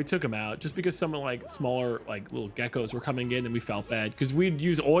 No, we took them out just because some of like smaller like little geckos were coming in and we felt bad because we'd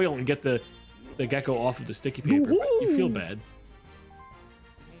use oil and get the gecko off of the sticky paper. But you feel bad.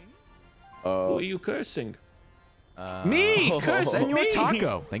 Who are you cursing? Me cursing Senor me.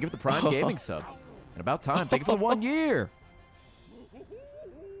 Taco. Thank you for the Prime Gaming sub. And about time. Thank you for the 1 year.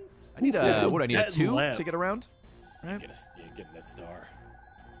 I need a, what do I need, a That 2 left. to get around? You're getting that star.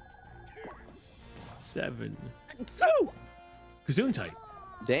 7. Gesundheit.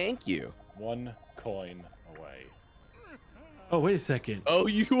 Thank you. 1 coin away. Oh wait a second. Oh,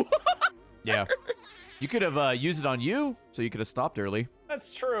 you. Yeah. You could have used it on you, so you could have stopped early.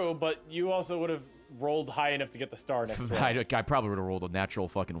 That's true, but you also would have rolled high enough to get the star next round. I probably would have rolled a natural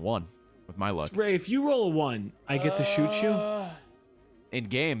fucking 1 with my luck. Ray, if you roll a 1, I get to shoot you. In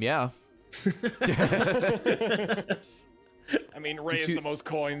game, yeah. I mean, Ray has the most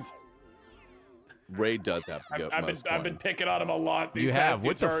coins. Ray does have to go. I've been picking on him a lot these You past have. 2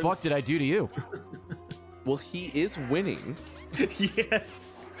 What the turns. fuck did I do to you? Well, he is winning.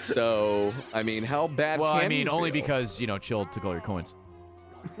 Yes. So, I mean, how bad Well, can I mean, you only feel? because, you know, Chilled took all your coins.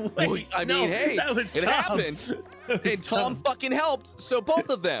 Wait, I mean, hey, that was it Tom. happened. And Tom fucking helped. So both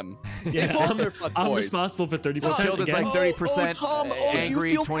of them. Yeah, I'm responsible for 30%. Chilled is like 30% Tom,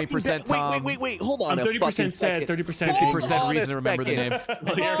 angry, 20% Tom. Wait, hold on. I'm 30% sad, 30% 50% reason to remember the name. Like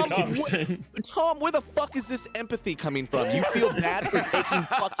 60%. Tom, where the fuck is this empathy coming from? You feel bad for taking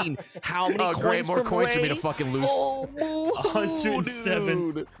fucking how many coins great, more from coins Ray? for me to fucking lose. Oh,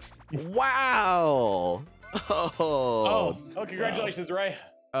 107. dude. Wow. Oh, congratulations, Ray.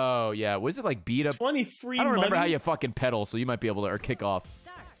 Oh, yeah. Was it like beat up? 23 I don't remember money? how you fucking pedal, so you might be able to, or kick off.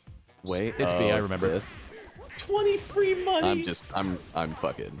 Wait, It's B, I remember. this. 23 money. I'm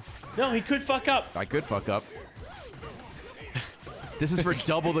fucking. No, he could fuck up. I could fuck up. This is for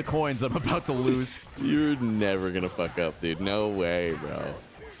double the coins I'm about to lose. You're never gonna fuck up, dude. No way, bro.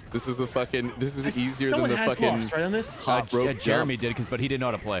 This is easier than Someone the has fucking lost, right, on this? hot rope Jeremy jump. did, but he didn't know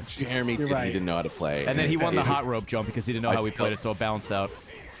how to play. Jeremy did. right. He didn't know how to play. And then he won the hot rope jump because he didn't know I how we played felt- it, so it balanced out.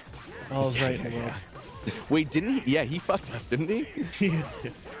 I was right in the world. Wait, didn't he? Yeah, he fucked us, didn't he?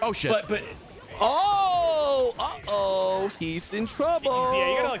 Oh, shit. But Oh, uh-oh, he's in trouble. Yeah,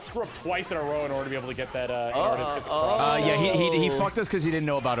 you gotta like screw up twice in a row in order to be able to get that. In order to get the prize. yeah, he fucked us because he didn't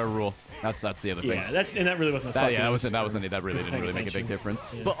know about our rule. That's the other thing. yeah, that really wasn't. That, fucking, yeah, it that really didn't really make a big difference.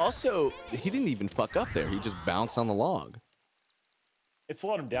 Yeah. But also, he didn't even fuck up there. He just bounced on the log. It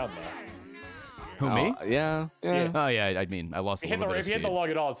slowed him down though. Who, me? Yeah. Oh, yeah, I mean, I lost a If little bit of you hit the speed. log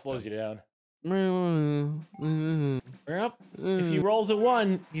at all, it slows you down. Well, if he rolls a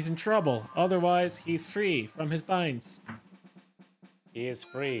 1, he's in trouble. Otherwise, he's free from his binds. He is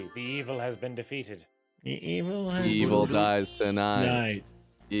free. The evil has been defeated. The evil has Evil dies tonight. Night.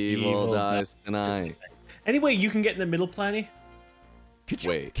 Evil dies tonight. Anyway, you can get in the middle, Planny. Could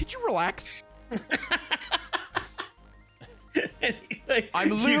you Wait. relax? Like, I'm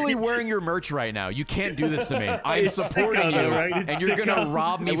literally you- wearing your merch right now. You can't do this to me. I'm It's supporting sicko, you, though, right? It's and you're gonna sicko.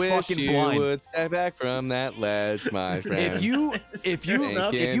 rob me I wish fucking you blind. would step back from that ledge, my friend. If you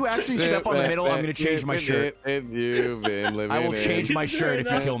actually step on the middle, I'm gonna change my shirt. I will change my shirt if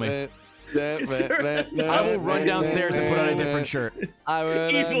you kill me. I will run downstairs and put on a different shirt.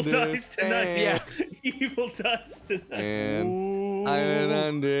 Evil dies tonight. Yeah. Evil dies tonight. And I would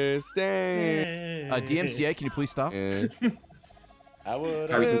understand. DMCA, can you please stop? I would.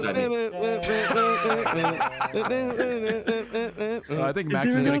 Harrison's I think. I think Max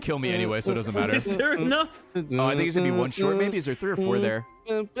is gonna kill me anyway, so it doesn't matter. Is there enough? Oh, I think he's gonna be one short. Maybe is there 3 or 4 there?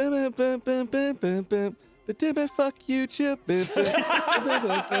 Fuck you, Chip. Fuck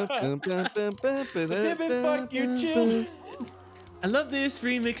you, chill. I love this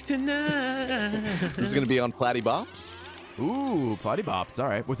remix tonight. This is gonna be on Platty Bops. Ooh, Plotty Bops. All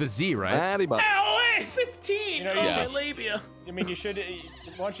right, with a Z, right? Platty Bops. Ow, 15. You know, oh, you my should- labia. I mean, you should. I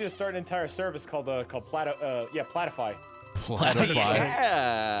want you to start an entire service called Platify. Platify.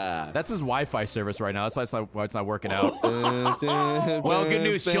 Yeah. That's his Wi-Fi service right now. That's why it's not working out. Well, good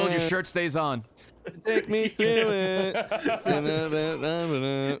news, Chilled. Your shirt stays on. Take me through it. Add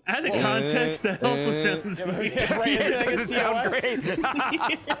the context, that also sounds weird. Doesn't sound great.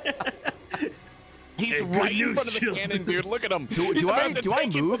 He's Hey, right good in news, front of the Chilled. cannon, dude. Look at him. Do I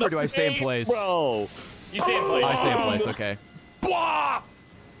move or do I stay in place? Bro. You stay in place. I stay in place. Okay. Blah!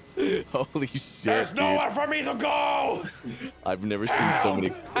 Holy shit, There's dude. nowhere for me to go. I've never seen so many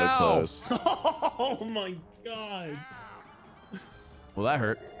so close. Oh my god. Well, that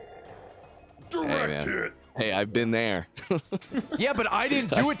hurt. Direct man. it. Hey, I've been there. Yeah, but I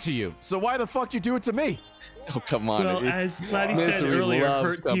didn't do it to you. So why the fuck did you do it to me? Oh, come on. Well, It's- as Platty said misery earlier, loves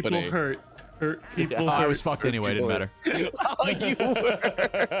hurt people company. hurt. Hurt people I hurt. was fucked anyway. Didn't matter. Oh, you were.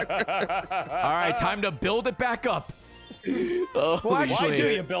 All right, time to build it back up. Oh, Well, actually, Why do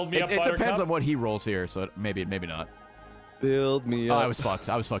you build me up, it depends Buttercup? on what he rolls here. So maybe not. build me Oh, up. I was fucked.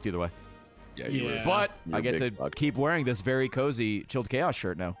 I was fucked either way. Yeah, you were. Yeah. But You're I a get to big fuck. keep wearing this very cozy Chilled Chaos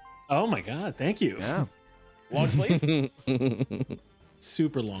shirt now. Oh my god, thank you. Yeah. Long sleeve?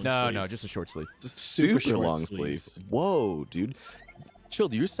 Super long No, sleeves. no, just a short sleeve. Super short long sleeves. sleeve. Whoa, dude.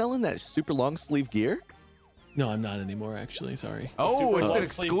 Chilled, you're selling that super long sleeve gear? No, I'm not anymore, actually. Sorry. Oh, Super it's an long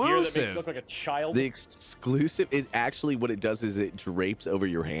sleeve gear that makes you exclusive. look like a child. The exclusive, it actually, what it does is it drapes over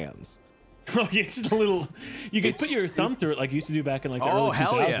your hands. Oh, it's a little. You can put It's- your thumb through it like you used to do back in like the Oh, early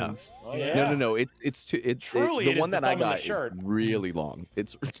hell yeah. 2000s. Oh, yeah. No. It's Truly, the it is one the that I thumb in the got is shirt. really long.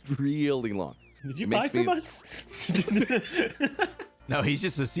 It's really long. Did you It buy makes from me- us? No, he's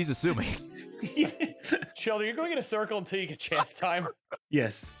assuming. Sheldon, you're going in a circle until you get chance time.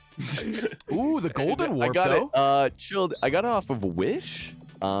 Yes. Ooh, the golden I warp got though. it. Chilled. I got it off of Wish.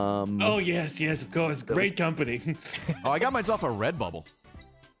 Oh yes, of course. Great company. Oh, I got mine off a Red Bubble.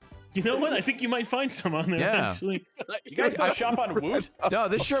 You know what? I think you might find some on there. Yeah. Actually. You guys go shop on Woot? No,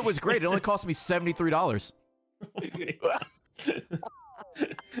 this shirt was great. It only cost me $73. Okay.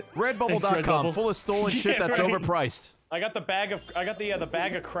 Redbubble.com, full of stolen shit that's overpriced. I got the bag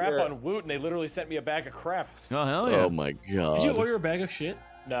of crap on Woot, and they literally sent me a bag of crap. Oh hell yeah! Oh my god! Did you order a bag of shit?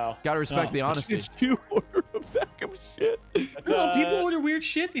 No. Gotta respect the honesty. Did you order a bag of shit? People order weird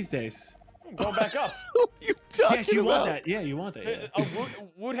shit these days. Go back up. You talking Yes, you want about? that. Yeah, you want that. Yeah.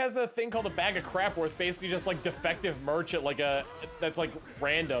 Woot has a thing called a bag of crap, where it's basically just like defective merch at like that's like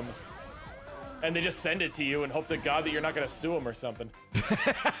random. And they just send it to you and hope to God that you're not gonna sue them or something.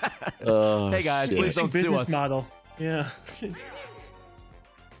 Hey guys, please don't sue business us. model. Yeah.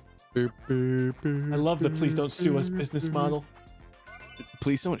 I love the please don't sue us business model.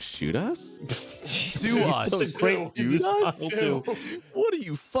 Please don't shoot us. Sue us. It's a great business model too. What are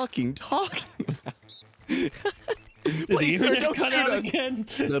you fucking talking about? Did the Please, sir, internet don't cut shoot out us. again?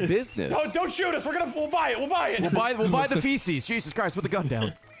 The business. Don't shoot us. We'll buy it. We'll buy it. We'll buy the feces. Jesus Christ, put the gun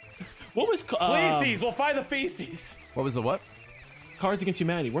down. What was Feces. We'll buy the feces. What was the what? Cards Against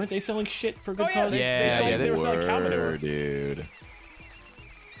Humanity? Weren't they selling shit for a good Oh, yeah, cause? they were selling cow manure. Dude.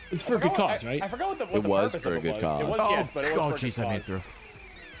 It's for a good cause, right? I forgot what the It was purpose for of a it good was. cause. It was, Oh, yes, but it was for a jeez, good I made it cause. through.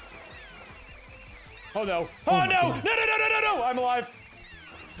 Oh no! Oh no! No! I'm alive.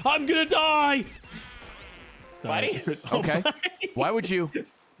 I'm gonna die. Buddy. Okay. Why would you?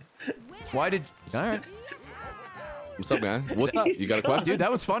 Why did? All right, What's up, man? What's up? You got a question? dude, that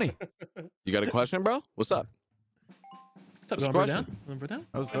was funny. You got a question, bro? What's up? What's up? What's Number the down? Number down?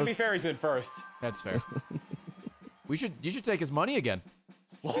 To be fair, he's in first. That's fair. You should take his money again.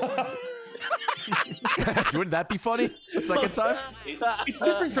 Wouldn't that be funny? The second time? It's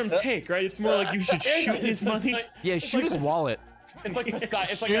different from take, right? It's more like you should shoot his money. Yeah, shoot his wallet. It's like Poseidon.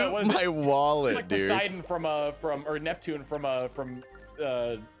 It's like Shoot what is it? my wallet, It's like dude. Poseidon from or Neptune from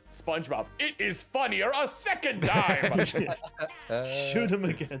SpongeBob. It is funnier a second time. Shoot him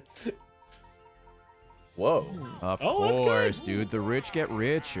again. Whoa. Of Oh, that's course, good. dude. The rich get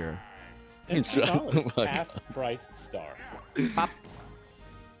richer. And $2. Like, Half price star.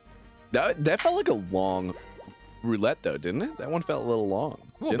 that felt like a long roulette, though, didn't it? That one felt a little long.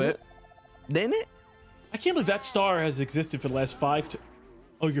 A little bit. Didn't it? I can't believe that star has existed for the last 5 to.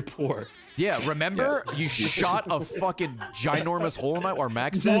 Oh, you're poor. Yeah, remember you shot a fucking ginormous hole in my or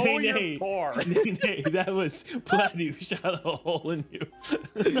Max did? Oh, you're poor. Nay, that was Platy who shot a hole in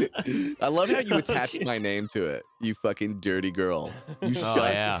you. I love how you attached my name to it. You fucking dirty girl. You Oh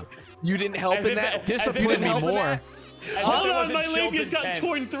shot. yeah. You didn't help As in if that. it- as if Discipline it me was- more. As if Hold it on, wasn't my labia's Chilton got 10.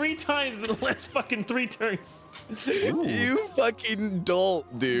 torn 3 times in the last fucking 3 turns. You fucking dolt,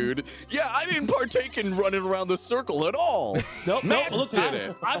 dude. Yeah, I didn't partake in running around the circle at all. Nope, Max nope. Look, did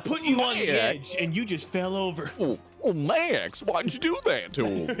it. I put you on the Max. edge, and you just fell over. Oh, Max, why'd you do that to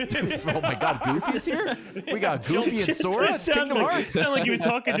him? Oh my God, Goofy's here. We got Goofy and Sora. It's Kingdom Hearts. Sound like he was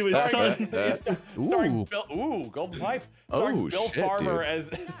talking to his son. Starring Ooh. Bill, golden pipe. Starring Oh, Bill shit, Farmer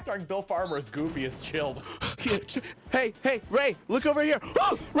dude. starring Bill Farmer as Goofy as Chilled. Hey, Ray, look over here.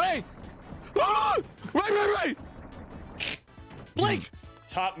 Oh, Ray! Oh, Ray! Blake!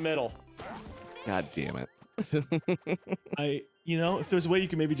 Top middle. God damn it. You know, if there's a way you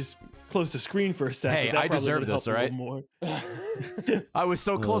can maybe just close the screen for a second. Hey, that I probably deserve would this, help a all little more. I was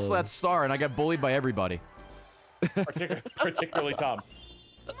so close to that star, and I got bullied by everybody. Particularly Tom.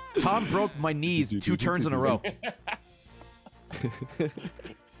 Tom broke my knees 2 turns in a row.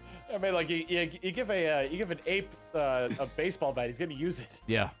 I mean, like you give an ape a baseball bat, he's gonna use it.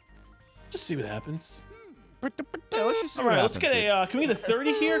 Yeah. Just see what happens. Yeah, let's just see All what right, let's happens get here. a. Can we get a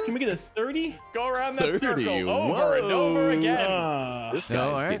 30 here? Can we get a 30? Go around that 30, circle over and over again. This guy's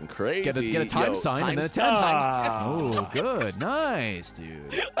all right. getting crazy. Get a time Yo, sign and then a 10. Oh, good. Nice, dude.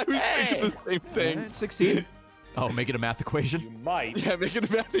 I was thinking the same thing. Alright, 16. Oh, make it a math You equation. might. Yeah, making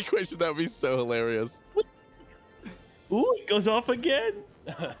a math equation, that would be so hilarious. Ooh, it goes off again.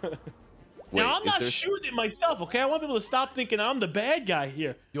 Wait, Now, I'm is not there- shooting myself, okay? I want people to stop thinking I'm the bad guy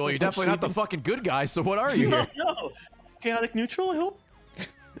here. Well, you're definitely not the fucking good guy, so what are you here? No. Chaotic neutral, I hope?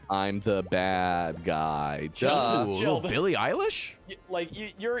 I'm the bad guy. Ooh, Duh. little Billie Eilish?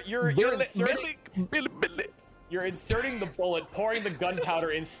 You're inserting the bullet, pouring the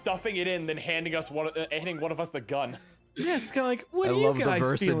gunpowder in, stuffing it in, then handing one of us the gun. Yeah, it's kind of like, what I are you love the guys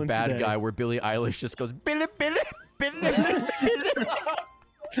verse in feeling Bad today? Guy where Billie Eilish just goes, Billy, Billy, Billy, Billy.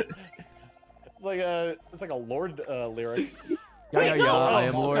 It's like a Lord lyric. Yeah, no. I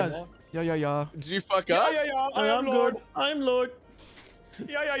am Oh, Lord. God. Yeah. Did you fuck up? Yeah. I am Lord. I'm Lord.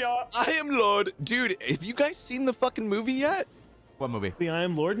 Yeah. I am Lord. Dude, have you guys seen the fucking movie yet? What movie? The I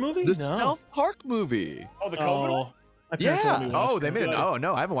Am Lord movie? The no. South Park movie. Oh, the COVID one? My parents let me watch Oh, they this. made it. Good. Oh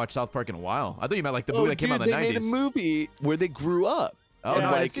no, I haven't watched South Park in a while. I thought you meant like the movie that came out in the 90s. They made a movie where they grew up. Oh, and no,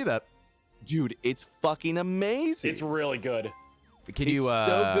 I like, didn't see that. Dude, it's fucking amazing. It's really good. Can you? It's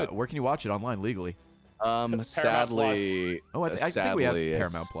so good. Where can you watch it online legally? Sadly. Oh, I think we have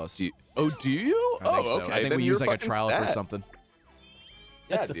Paramount Plus. Do you? Oh, So. okay. I think then we you're use like a fucking trial for set. something.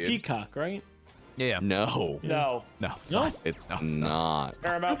 That's Yeah, the dude. Peacock, right? Yeah. No. No. No. It's No? not. It's No, not.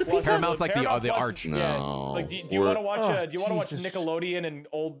 Paramount Plus. Paramount's like Paramount the Plus- arch. Yeah. No. Like, do you want to watch? Oh, Do you want to watch Jesus. Nickelodeon and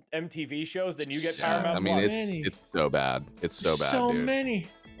old MTV shows? Then you get Yeah, Paramount I mean, Plus. it's so bad. It's so bad, So dude. many.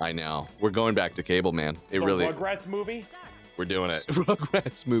 I know. We're going back to cable, man. The Really. Rugrats movie. We're doing it.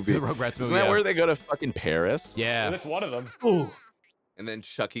 Rugrats movie. The Rugrats movie. Isn't that yeah. where they go to fucking Paris? Yeah. That's one of them. Ooh. And then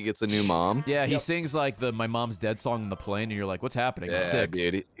Chucky gets a new mom. Yeah, he Yep. sings like the "My Mom's Dead" song on the plane, and you're like, "What's happening?" Yeah, He's 6.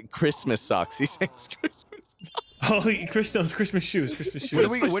 dude. Christmas socks. He sings Christmas. Oh, Chris knows Christmas shoes. Christmas shoes.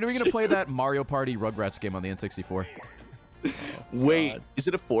 When are we gonna play that Mario Party Rugrats game on the N64? Wait, God. is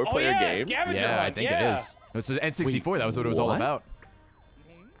it a 4-player yeah, game? Scavenger Yeah, I hunt. think Yeah. it is. It's an N64. That was what it was all what? about.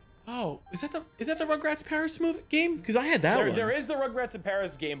 Oh, is that the Rugrats Paris movie game? Because I had that one. There is the Rugrats in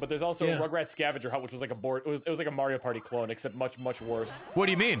Paris game, but there's also Yeah. Rugrats Scavenger Hunt, which was like a board. It was like a Mario Party clone, except much worse. What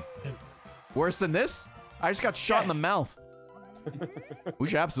do you mean? Worse than this? I just got shot in the Yes. mouth. We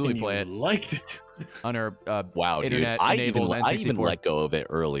should absolutely And play you it liked it. on our Wow, dude. internet I enabled even N64. let go of it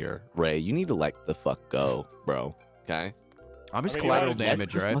earlier. Ray, you need to let the fuck go, bro. Okay? I'm just I mean, collateral you wanna-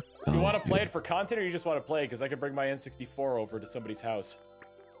 damage, all right? You want to play it for content, or you just want to play it? Because I could bring my N64 over to somebody's house.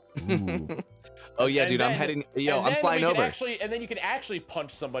 Oh yeah, And dude. I'm then- heading. Yo, and I'm then flying we can over. and then you can actually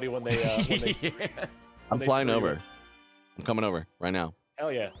punch somebody when they. I'm they flying screw over. you. I'm coming over right now.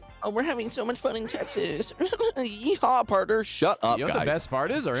 Hell yeah. Oh, we're having so much fun in Texas. Yeehaw, partner. Shut up, You know what guys. the best part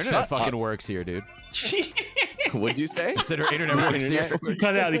is? Our internet Shut fucking up. works here, dude. What'd you say? I said our internet works here. He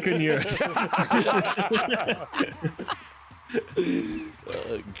cut out. He couldn't hear us.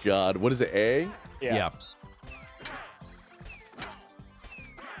 Oh, God. What is it? A? Yeah.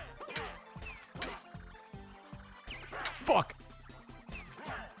 Fuck.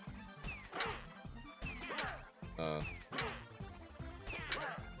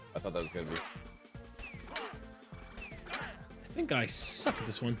 I thought that was gonna be. I think I suck at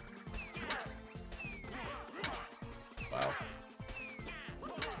this one. Wow.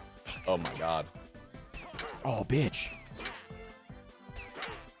 Oh my God. Oh, bitch.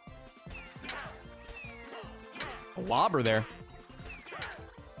 A lobber there.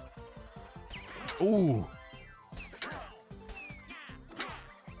 Ooh.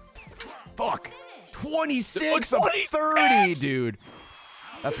 Fuck. 26 of 30, dude.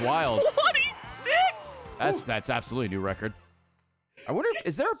 That's wild. 26. That's absolutely a new record. I wonder if,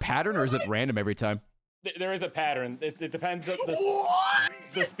 is there a pattern or is it random every time? There is a pattern. It depends.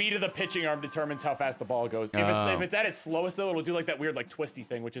 The speed of the pitching arm determines how fast the ball goes. If it's at its slowest, though, it'll do like that weird like twisty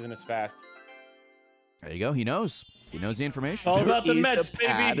thing, which isn't as fast. There you go. He knows. He knows the information. All about the Is Mets, a baby.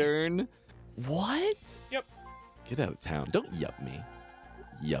 pattern. What? Yep. Get out of town. Don't yup me.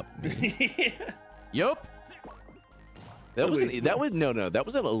 Yup me. Yup. That wasn't. That was no. That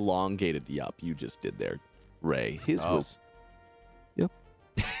was an elongated yup you just did there, Ray. His Oh. was. Yep.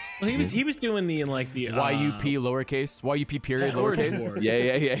 Well, he was doing the YUP lowercase. YUP period Storage lowercase. Wars.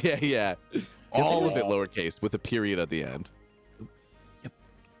 Yeah. All of it lowercase with a period at the end.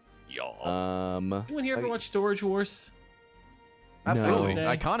 Anyone here ever watch Storage Wars? Absolutely. No.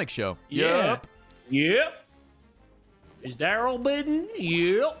 Iconic show. Yeah. Yep. Is Daryl bidding?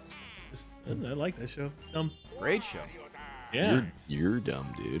 Yep. I like that show. Great show. Yeah. You're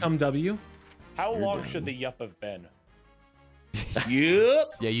dumb, dude. W. How You're long dumb. should the yup have been?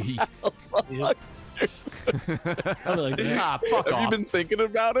 Yep. Yeah, you. Yep. I like that. Ah, fuck Have off. you been thinking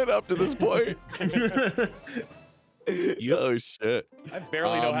about it up to this point? Oh shit. I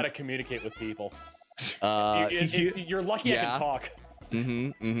barely know how to communicate with people. You're lucky I yeah. can talk.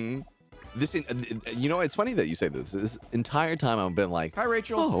 This, you know, it's funny that you say this. This entire time I've been like, Hi,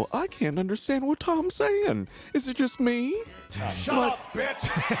 Rachel. oh, I can't understand what Tom's saying. Is it just me? Shut up, bitch!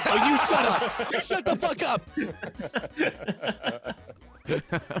 Oh, you shut up! You shut the fuck up!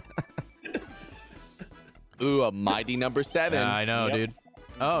 Ooh, a mighty number 7. Yeah, I know, Yep. dude.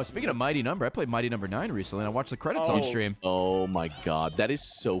 Oh, speaking of Mighty Number, I played Mighty Number 9 recently, and I watched the credits on Oh. stream. Oh my god, that is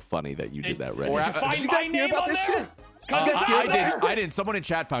so funny that you did that, Ray. Did you find my name on there? Cause it's I out there. didn't. I didn't. Someone in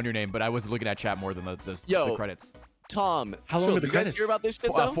chat found your name, but I was looking at chat more than the Yo. credits. Tom, How long so were the you guys credits? hear about this shit,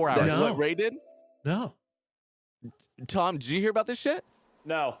 4 though? hours. That's No. what Ray did? No. Tom, did you hear about this shit?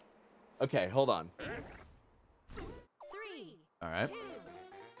 No. Okay, hold on. 3, All right. 2,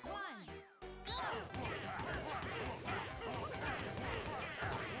 1.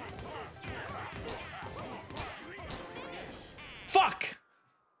 Fuck.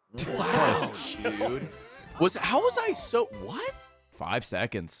 Wow, dude. How was I so what? 5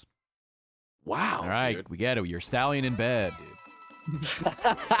 seconds. Wow. All right, dude. we get it. You're stallion in bed, dude.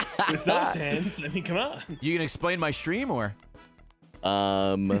 With those hands, I mean, come on. You can explain my stream or?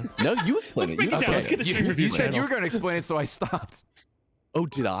 No, you explain it. Let's get the stream review. You said you were going to explain it, so I stopped. Oh,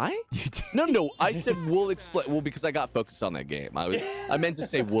 did I? You did. No. I said we'll explain. Well, because I got focused on that game. I meant to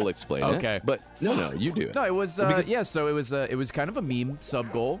say we'll explain it. Okay. But no, you do it. No, it was yeah. So it was kind of a meme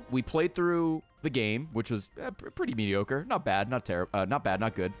sub goal. We played through the game, which was pretty mediocre. Not bad, not terrible, not bad,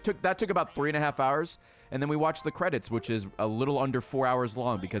 not good. That took about 3.5 hours, and then we watched the credits, which is a little under 4 hours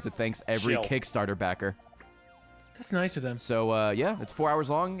long because it thanks every Kickstarter backer. That's nice of them. So yeah, it's 4 hours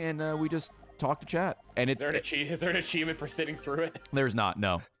long, and we just talk to chat. And is there an achievement for sitting through it? There's not,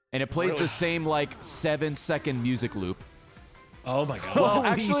 no. And it plays the same like 7-second music loop. Oh my god. Well,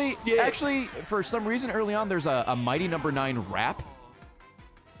 actually, for some reason early on, there's a Mighty Number 9 rap.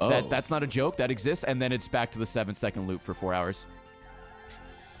 Oh. That's not a joke. That exists, and then it's back to the 7-second loop for 4 hours.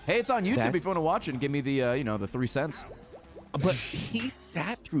 Hey, it's on YouTube if you want to watch it and give me the the 3 cents. But he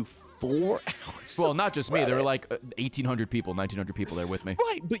sat through 4 hours. Well, not just me. There were like 1,800 people, 1,900 people there with me.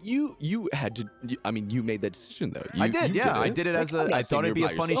 Right, but you had to. I mean, you made that decision though. I did, yeah. I did it as I thought it'd be a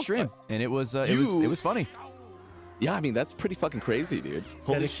funny stream, and it was funny. Yeah, I mean that's pretty fucking crazy, dude.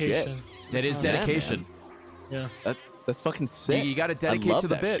 Holy dedication. shit. That is dedication. Yeah. That's fucking sick. You got to dedicate to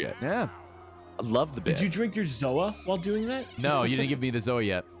the bit. Shit. Yeah. I love the bit. Did you drink your Zoa while doing that? No, you didn't give me the Zoa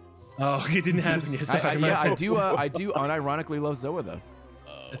yet. Oh, it didn't happen yet. Sorry, I do unironically love Zoa though.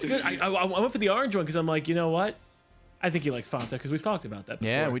 That's good. I went for the orange one because I'm like, you know what? I think he likes Fanta because we've talked about that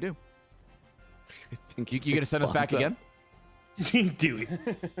before. Yeah, we do. I think you gonna send us back again? Do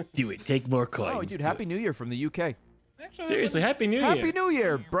it. Do it. Take more coins. Oh, dude, Happy New Year from the UK. Actually, seriously, Happy New Year. Happy New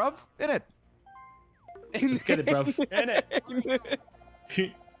Year, bruv. In it. Let's get it, bruv. In it.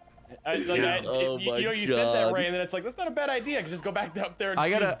 You said that, Ray, and then it's like, that's not a bad idea. I could just go back up there and I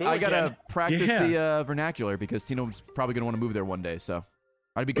gotta again. practice the vernacular because Tino's probably gonna want to move there one day, so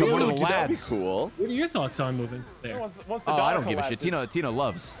I'd become one of the lads. That'd be cool. What are your thoughts on moving there? Once the I don't give a shit. Tina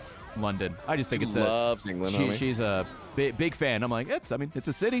loves London. I just think loves England. She's a big fan. I'm like, it's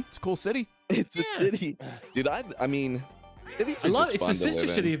a city. It's a cool city. It's a city, dude. I mean, I love it. It's the sister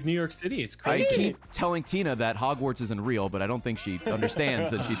city of New York City. It's crazy. I keep telling Tina that Hogwarts isn't real, but I don't think she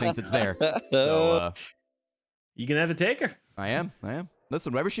understands and she thinks it's there. So you can have to take her. I am.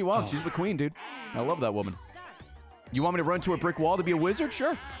 Listen, whatever she wants. She's the queen, dude. I love that woman. You want me to run to a brick wall to be a wizard?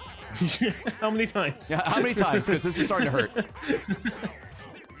 Sure. How many times? Yeah, how many times? Because this is starting to hurt.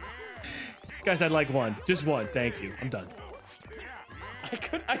 Guys, I'd like one. Just one. Thank you. I'm done.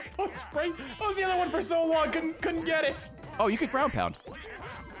 I was right. I was the other one for so long. Couldn't get it. Oh, you could ground pound.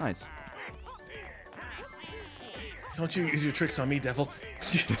 Nice. Don't you use your tricks on me, devil.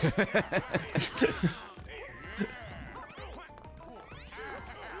 I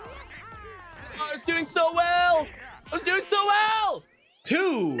was doing so well.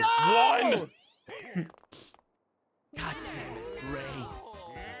 2, No! 1. God damn it, Ray.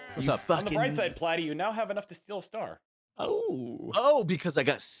 What's up? On the bright side, Platty, you now have enough to steal a star. Oh, because I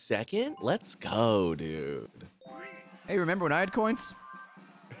got second? Let's go, dude. Hey, remember when I had coins?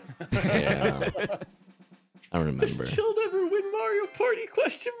 Yeah. I remember. Does Chilled ever win Mario Party? ?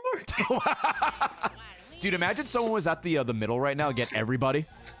 Dude, imagine someone was at the middle right now and get everybody.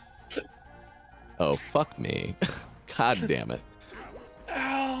 Oh, fuck me. God damn it.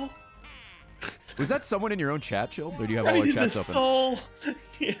 Ow. Was that someone in your own chat, Chill? Or do you have all our chats open? Soul.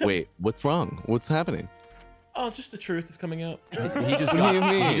 Yeah. Wait, what's wrong? What's happening? Oh, just the truth is coming out. He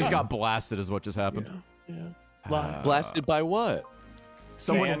just got blasted is what just happened. Yeah. Blasted by what?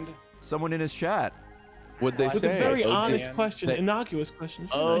 Someone in his chat. What'd they With say? a very honest question, innocuous question.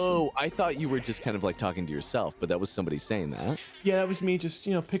 Oh, I thought you were just kind of like talking to yourself, but that was somebody saying that. Yeah, that was me just,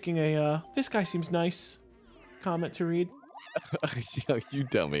 picking a, this guy seems nice comment to read. You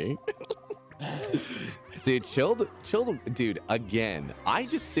dummy. Dude, chilled, dude, again, I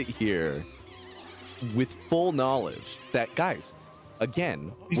just sit here with full knowledge that, guys,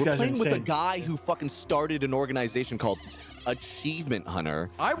 again, we're playing with a guy who fucking started an organization called Achievement Hunter.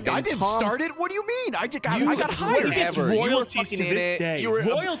 I didn't start it. What do you mean? I got hired. It's royalties to this day.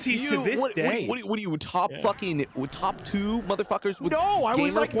 Royalties to this day. What are you, top 2 motherfuckers with I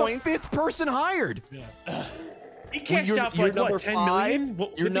was like points? the 5th person hired. Yeah. He cashed out for like, what, 10 million?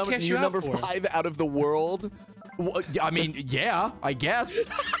 What you're did he cash you out number for? 5 out of the world? Well, I mean, yeah, I guess.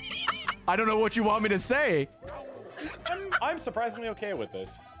 I don't know what you want me to say. I'm surprisingly okay with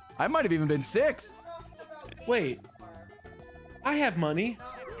this. I might have even been 6. Wait. I have money.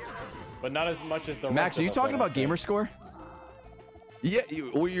 But not as much as the Max, rest are you of us, talking I about don't think. gamer score? Yeah,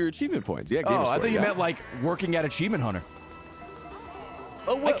 or your achievement points. Yeah, I thought you meant like working at Achievement Hunter.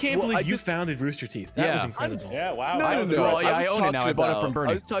 Oh, well, I can't believe you founded Rooster Teeth. That was incredible. Yeah, wow. No, I was I own it now. I bought it from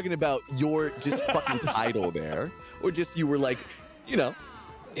Bernie. I was talking about your just fucking title there, or just you were like, you're a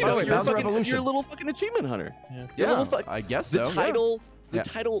little fucking achievement hunter. Yeah, I guess so. The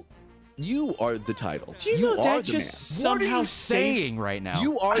title. You are the title. Do you know that just somehow what are you saying right now?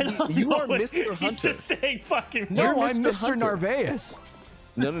 You are Mr. Hunter. He's just saying fucking. No, I'm Mr. Narvaez.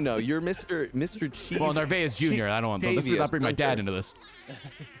 No. You're Mr. Chief. Well, Narvaez Jr. I don't want. Let's not bring my dad into this.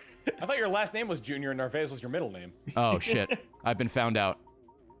 I thought your last name was Junior and Narvaez was your middle name. Oh shit! I've been found out.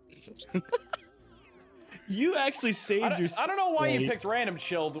 You actually saved your. I don't know why you picked random,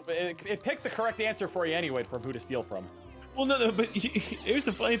 Chilled. It picked the correct answer for you anyway from who to steal from. Well, no, but here's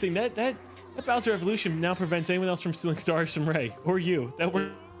the funny thing. That Bowser Evolution now prevents anyone else from stealing stars from Ray or you. That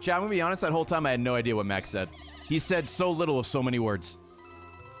were. Chat, I'm gonna be honest. That whole time I had no idea what Max said. He said so little of so many words.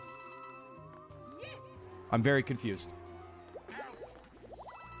 I'm very confused.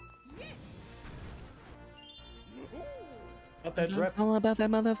 Not that drip. All about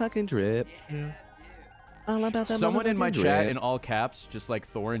that motherfucking drip. Yeah. All about that. Someone in my drip. chat in all caps, just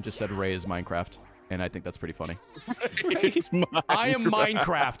like Thorin, just said Ray is Minecraft, and I think that's pretty funny. I am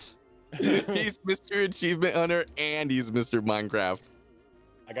Minecraft. He's Mr. Achievement Hunter and he's Mr. Minecraft.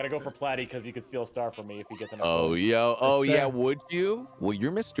 I gotta go for Platty because he could steal a star from me if he gets enough. Oh, votes. yeah, would you? Well,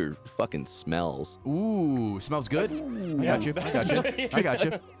 you're Mr. fucking Smells. Ooh, smells good. I got you. I got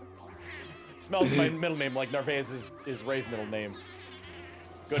you. Smells my middle name like Narvaez is Ray's middle name.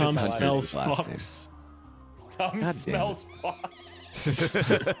 Good Tom as Smells Fox. Tom Smells Fox.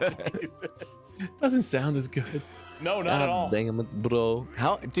 Doesn't sound as good. No, not at all. Dang it, bro.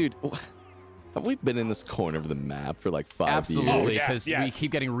 How, dude? Have we been in this corner of the map for like 5 years? Absolutely, because we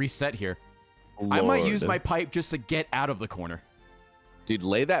keep getting reset here. Lord. I might use my pipe just to get out of the corner. Dude,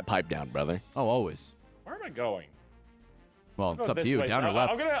 lay that pipe down, brother. Oh, always. Where am I going? Well, it's up to you. Way. Down or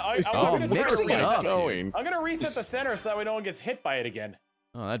left? I'm mixing it up. Going. I'm gonna reset the center so that way no one gets hit by it again.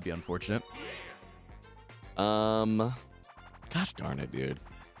 Oh, that'd be unfortunate. Gosh darn it, dude.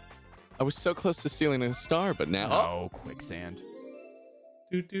 I was so close to stealing a star, but now. Oh, quicksand.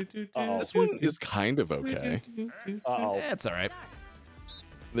 This one is kind of okay. It's all right.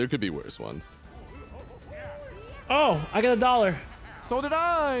 There could be worse ones. Oh, I got $1. So did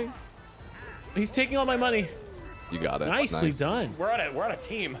I. He's taking all my money. You got it. Nicely Nice. done. We're on a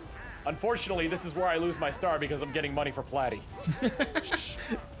team. Unfortunately, this is where I lose my star because I'm getting money for Platty.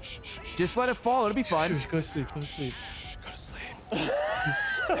 Just let it fall. It'll be fine. Shush, go to sleep. Go to sleep. Go to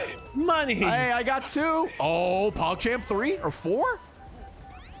sleep. Money. Hey, I got 2. Oh, PogChamp 3 or 4?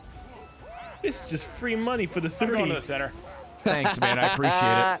 This is just free money for the 3. I'm going to the center. Thanks, man. I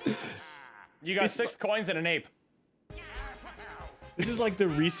appreciate it. You got 6 coins and an ape. This is like the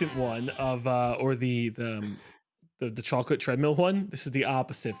recent one of or the chocolate treadmill one. This is the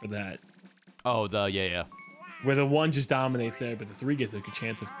opposite for that. Oh, yeah. Where the 1 just dominates there, but the 3 gets a good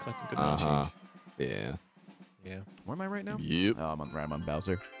chance of collecting good money change. Yeah. Where am I right now? Yep. Oh, I'm on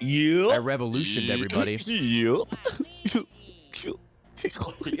Bowser. Yep. I revolutioned everybody. Yep.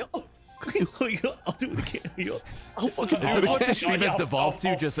 I'll do it again. Yep. I'll fucking do Is it this what again. the stream has devolved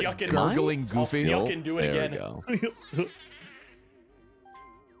to? Just like gurgling goofy? I'll do it There again. we go.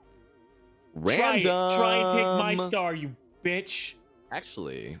 Random. Try and take my star, you bitch.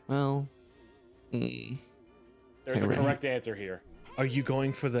 Actually, well. There's a correct answer here. Are you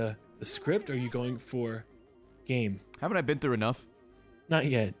going for the script or are you going for game? Haven't I been through enough? Not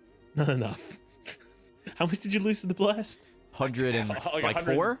yet. Not enough. How much did you lose to the blast?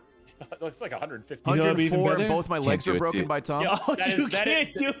 104? It's like 150. You know what'd be even 104 and better? both my legs were broken by Tom. Oh, you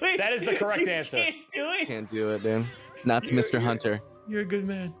can't do it. That is the correct answer. Can't do it. Can't do it, dude. Not to Mr. Hunter. You're a good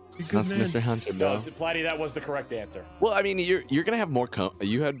man. You're a Not good to man. Mr. Hunter, No, bro. Platty, that was the correct answer. Well, I mean, you're gonna have more cum.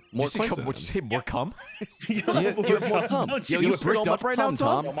 You had more Did you coins. say, say more cum? You have more cum. Don't Yo, you? you bricked up right now,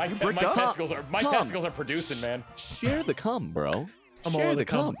 Tom? No, my bricked up? testicles are producing, man. Share the cum, bro. I'm Share all the the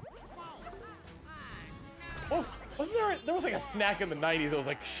cum. cum. Oh, wasn't there was like a snack in the 90s that was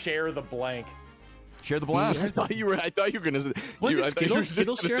like share the blank. Share the blast. I thought you were gonna say. Was it I thought you were Skittles? just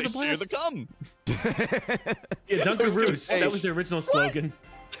gonna Skittles share say, the Share the cum. Yeah, Dunkaroos. That was the original slogan.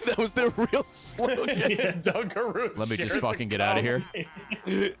 That was their real slogan. Yeah, Dunkaroos. Let me just share the fucking get out of cum.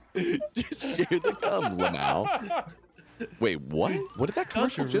 here. Just share the cum, Lamau. Wait, what? What did that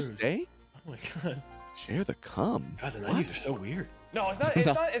commercial just say? Oh my god. Share the cum. God, the 90s are so weird. No, it's not.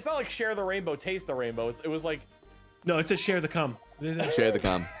 It's not like share the rainbow, taste the rainbow. It was like. No, it says share the cum. Share the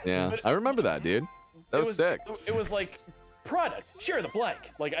cum. Yeah, I remember that, dude. That was sick. It was like product. Share the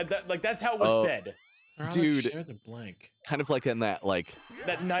blank. Like that's how it was said. Dude, shares a blank. kind of like in that like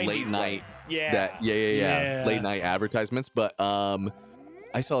That 90s late night, yeah. yeah, late night advertisements. But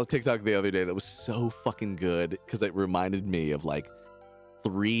I saw a TikTok the other day that was so fucking good because it reminded me of like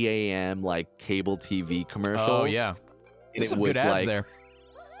 3 a.m. like cable TV commercials. Oh yeah, and some it was good ads like there.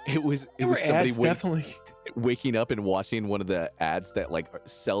 it was There were somebody ads, definitely. waking up and watching one of the ads that like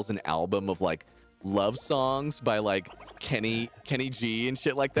sells an album of like love songs by like Kenny G and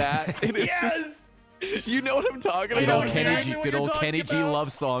shit like that. And it's Yes! just, you know what I'm talking Good about? old Kenny exactly G, what good you're old talking Kenny G about.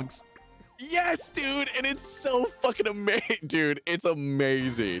 love songs. Yes, dude, and it's so fucking amazing, dude. It's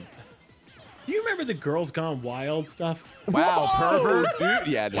amazing. Do you remember the Girls Gone Wild stuff? Wow, pervert. Dude.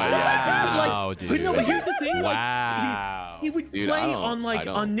 Yeah, no, Wow, yeah, dude. But no, but here's the thing. Wow. Like, he would Dude, play I don't- on like I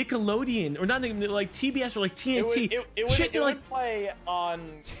don't. on Nickelodeon or not like TBS or like TNT. It like would play on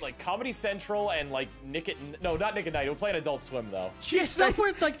like Comedy Central and like no, not Nick at Night. It would play on Adult Swim though. yeah, stuff where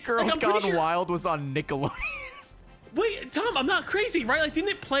it's like Girls like, I'm pretty Gone sure- Wild was on Nickelodeon. Wait, Tom, I'm not crazy, right? Like, didn't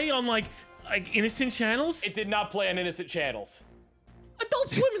it play on like innocent channels? It did not play on innocent channels. Adult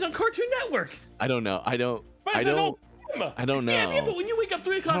Swim is on Cartoon Network. I don't know. I don't. But I it's don't. Adult Swim. I don't know. Yeah, but when you wake up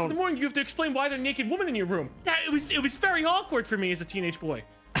 3 o'clock in the morning, you have to explain why there's a naked woman in your room. It was very awkward for me as a teenage boy.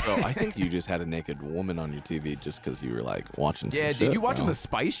 Bro, I think you just had a naked woman on your TV just because you were like watching. Yeah, some did shit, you watching bro. the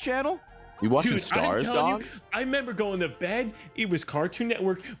Spice Channel? You watching Dude, Stars, I'm telling dog? you, I remember going to bed. It was Cartoon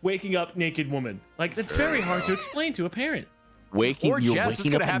Network, waking up naked woman. Like that's very hard to explain to a parent. Waking, Or you're Jess, this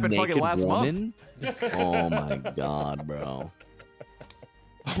waking could up have a happened fucking naked last month. woman? Oh my god, bro.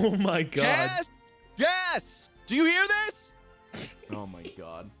 Oh my god! Jess, do you hear this? Oh my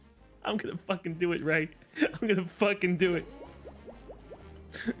god. I'm gonna fucking do it, right? I'm gonna fucking do it.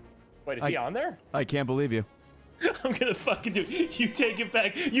 Wait, is he on there? I can't believe you. I'm gonna fucking do it. You take it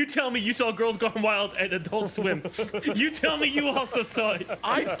back. You tell me you saw Girls Gone Wild at Adult Swim. You tell me you also saw it.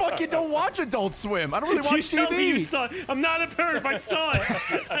 I fucking don't watch Adult Swim. I don't really watch You tell me you TV. saw it. I'm not a perv. I saw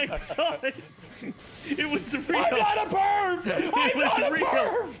it. I saw it. It was real. I'm not a perv! I'm was not a real.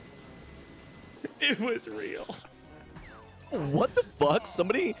 perv! It was real. What the fuck?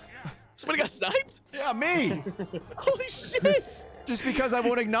 Somebody got sniped? Yeah, me. Holy shit! Just because I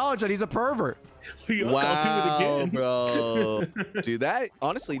won't acknowledge that he's a pervert. Yuck, I'll do it again. bro. Dude, that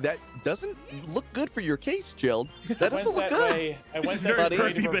honestly, that doesn't look good for your case, Chilled. That doesn't look good. I went is that very way to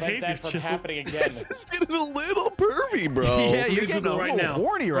pervy prevent behavior, that from Jill. happening again. This is getting a little pervy, bro. Yeah, you're Google getting a right little now.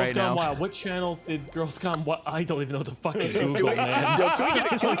 horny Girls right Gone now. Wild. What channels did Girls Gone Wild? I don't even know what the fucking Google, man. Yo, can we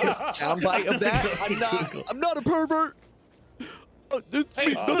get a soundbite of that? I'm not a pervert.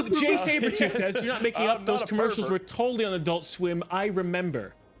 Hey, look, Jay Sabertooth says you're not making I'm up. Those not a commercials pervert. were totally on Adult Swim. I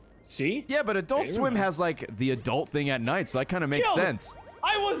remember. See? Yeah, but Adult Hey, Swim remember. has like the adult thing at night, so that kind of makes Jill, sense.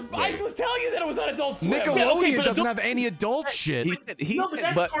 I was telling you that it was on Adult Swim. Nickelodeon okay, but doesn't adult- have any adult shit. He said, No, but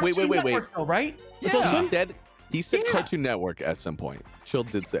that's but wait, Cartoon wait. Network, though, right? Yeah. Adult Swim? He said Yeah. Cartoon Network at some point. Chill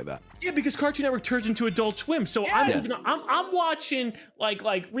did say that. Yeah, because Cartoon Network turns into Adult Swim. So Yes. I'm watching like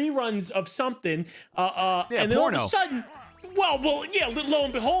reruns of something, and then all of porno. a sudden, well, yeah, lo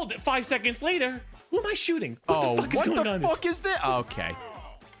and behold, 5 seconds later, who am I shooting? What the fuck is going on? fuck is this? Okay.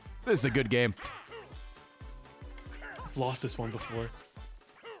 This is a good game. I've lost this one before.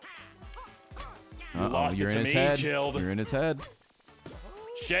 Uh-oh, lost you're it in to his me, head. Chilled. You're in his head.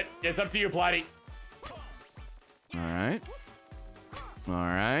 Shit, it's up to you, Platty. All right. All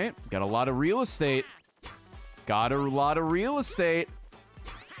right. Got a lot of real estate. Got a lot of real estate.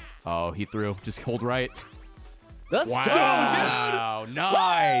 Oh, he threw. Just hold right. Let's Wow.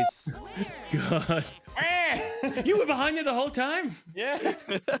 Nice. God. You were behind it the whole time? Yeah.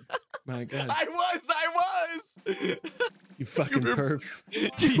 My God. I was. You fucking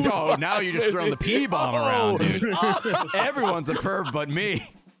perv. Oh, now you're just throwing the pee bomb around, dude. Everyone's a perv but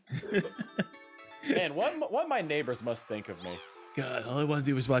me. Man, what my neighbors must think of me. God, all I want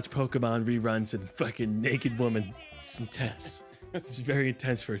to do is watch Pokemon reruns and fucking naked woman. It's intense. It's very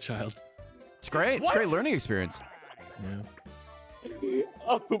intense for a child. It's great. It's a great learning experience. Yeah.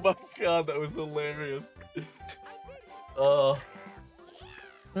 Oh my god, that was hilarious. Well,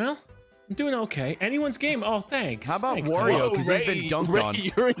 I'm doing okay. Anyone's game? Oh, thanks. How about Thanks, Wario? Tom. 'Cause he's been dunked Ray, on.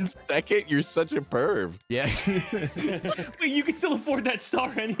 You're in second. You're such a perv. Yeah. Wait, you can still afford that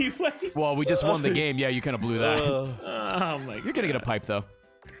star anyway. Well, we just won the game. Yeah, you kind of blew that. Oh my God. You're going to get a pipe, though.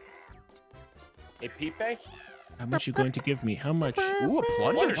 Hey, Pipe? How much you going to give me? How much? Ooh, a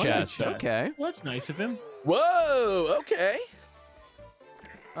plunger Plunger chest. chest. Okay. Well, that's nice of him. Whoa. Okay.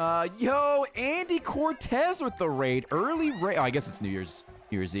 Yo, Andy Cortez with the raid. Early raid. Oh, I guess it's New Year's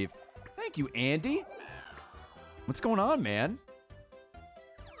Eve. Thank you, Andy. What's going on, man?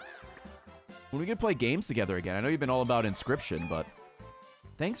 When are we going to play games together again? I know you've been all about Inscription, but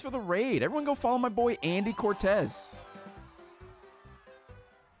Thanks for the raid. Everyone go follow my boy Andy Cortez.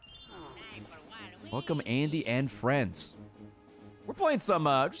 Welcome, Andy and friends. We're playing some,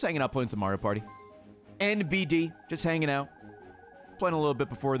 just hanging out, playing some Mario Party. NBD, just hanging out. Playing a little bit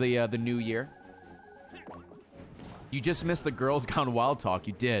before the new year. You just missed the Girls Gone Wild talk.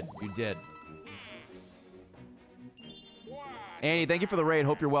 You did. You did. Andy, thank you for the raid.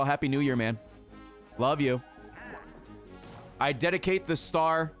 Hope you're well. Happy New Year, man. Love you. I dedicate the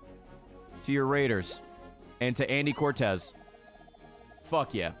star to your raiders and to Andy Cortez.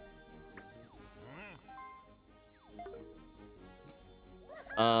 Fuck yeah.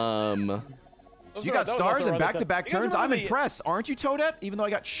 You got stars and back-to-back turns. I'm impressed. Aren't you, Toadette? Even though I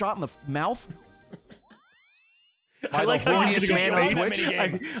got shot in the mouth. I like how you man on Twitch.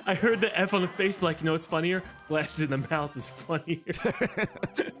 I heard the F on the face, but like, you know what's funnier? Blasted in the mouth is funnier.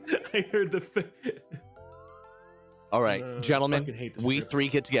 I heard the... All right, gentlemen, we three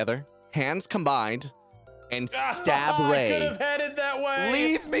get together, hands combined, and stab Ray. I could have headed that way.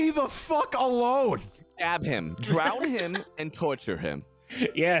 Leave me the fuck alone. Stab him, drown him, and torture him.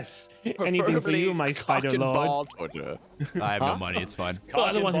 Yes. Anything for you, my spider lord. I have no money. It's fine. Well,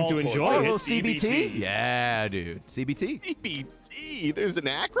 I don't want him to enjoy it. CBT? Yeah, dude. CBT. CBT? There's an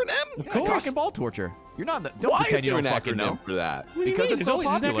acronym? Of course. Cock and ball torture. You're not. Don't pretend you don't fucking know for that. Because it's so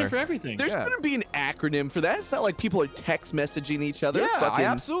popular. There's an acronym for everything. There's gonna be an acronym for that. It's not like people are text messaging each other. Yeah, I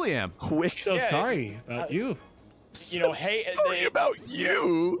absolutely am. Quick. So sorry about you. You know, hey, sorry about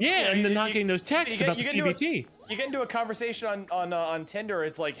you. Yeah, and then not getting those texts about the CBT. You get into a conversation on Tinder.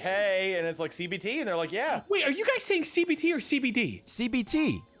 It's like, hey, and it's like CBT, and they're like, yeah. Wait, are you guys saying CBT or CBD?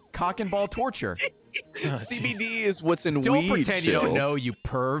 CBT. Cock and ball torture. CBD is what's in don't weed. Don't pretend you don't know, you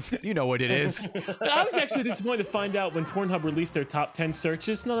perv. You know what it is. I was actually disappointed to find out when Pornhub released their top 10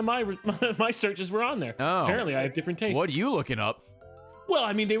 searches. None of my searches were on there. Oh. Apparently, I have different tastes. What are you looking up? Well,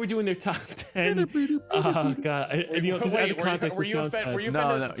 I mean, they were doing their top 10. Oh, God. You know, wait, were you offended?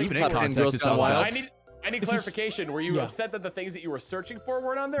 No, even in context, it's wild. I need clarification. Were you upset that the things that you were searching for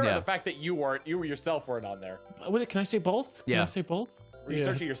weren't on there, or the fact that you yourself weren't on there? Can I say both? Yeah. Can I say both? Were you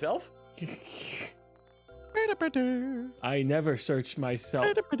searching yourself? I never searched myself.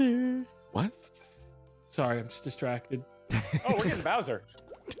 What? Sorry, I'm just distracted. Oh, we're getting Bowser.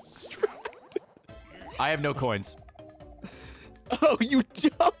 I have no coins. Oh, you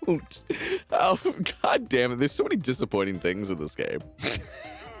don't? Oh, God damn it. There's so many disappointing things in this game.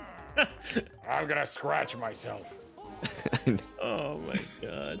 I'm gonna scratch myself. Oh my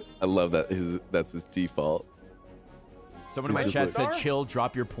God. I love that. That's his default. Someone in my chat said, chill,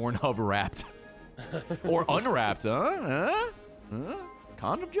 drop your Pornhub wrapped. Or unwrapped, huh?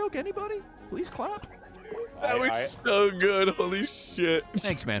 Condom joke, anybody? Please clap. That was so good. Holy shit.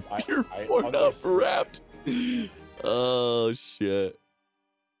 Thanks, man. You're Pornhub wrapped. Oh, shit.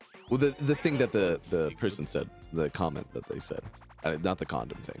 Well, the thing that the person said, the comment that they said, not the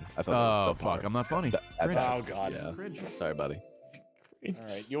condom thing. I thought that was so fuck, I'm not funny. Oh, God. Yeah. Sorry, buddy. All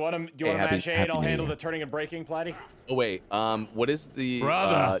right, do you want to mash A and I'll handle the turning and breaking, Platty? Oh, wait. What is the...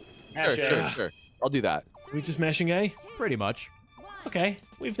 Brother. Sure. I'll do that. Are we just mashing A? Pretty much. Okay.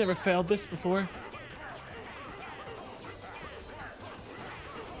 We've never failed this before.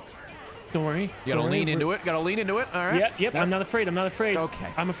 Don't worry. You gotta lean into it. All right. Yep. I'm not afraid. Okay.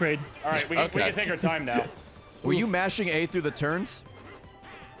 I'm afraid. All right, we can take our time now. Were you mashing A through the turns?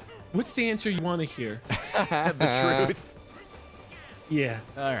 What's the answer you want to hear? The truth. Yeah.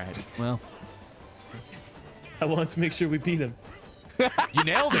 All right. Well, I want to make sure we beat him. You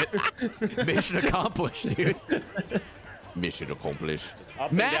nailed it. Mission accomplished, dude. Mission accomplished. Just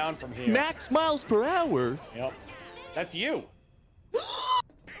up and down from here. Max miles per hour. Yep. That's you.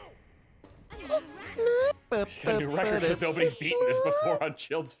 A new record because nobody's beaten this before on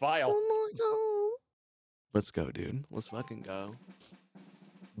Chilled's file. Oh my God. Let's go, dude. Let's fucking go.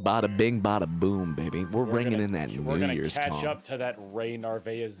 Bada bing, bada boom, baby. We're ringing in that New Year's. We're gonna catch up to that Ray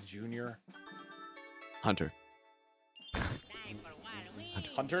Narvaez Jr. Hunter.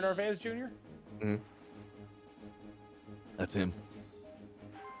 Hunter Narvaez Jr. Mm-hmm. That's him.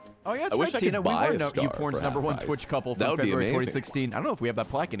 Oh yeah, I wish I could Tina. buy We were a star YouPorn's for #1 half Twitch couple That from would be February amazing. 2016. I don't know if we have that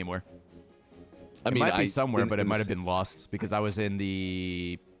plaque anymore. I mean, it might be somewhere, but it might have the been lost because I was in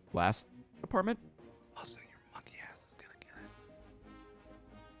the last apartment. Also, your monkey ass is gonna get it.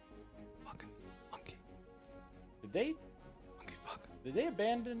 Fucking monkey. Did they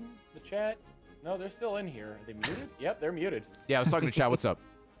abandon the chat? No, they're still in here. Are they muted? Yep, they're muted. Yeah, I was talking to chat. What's up?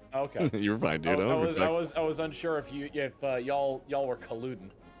 Okay. You're fine, dude. I was unsure if y'all were colluding.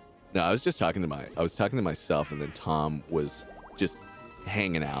 No, I was talking to myself, and then Tom was just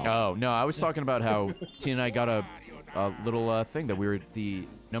hanging out. Oh no, I was talking about how Tina and I got a little thing that we were the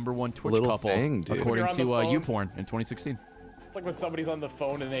 #1 Twitch Little couple, thing, dude. according When to you're on the YouPorn in 2016. It's like when somebody's on the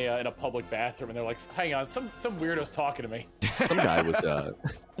phone in a public bathroom and they're like, "Hang on, some weirdo's talking to me." Some guy was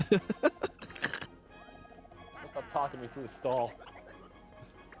Stop talking to me through the stall.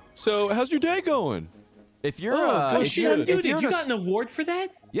 So, how's your day going? If you're, dude, you got an award for that?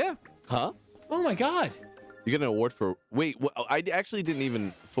 Yeah. Huh? Oh my god. You get an award for? Wait, I actually didn't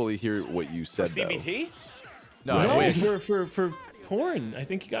even fully hear what you said. For CBT? No, I wish. for porn. I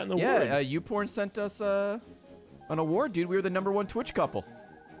think you got an award. Yeah, YouPorn sent us an award, dude. We were the #1 Twitch couple.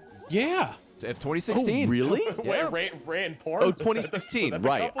 Yeah. Of 2016. Oh, really? Yeah. Wait, Ray and porn? Oh, 2016,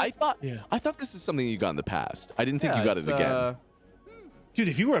 right. I thought this is something you got in the past. I didn't think you got it again. Dude,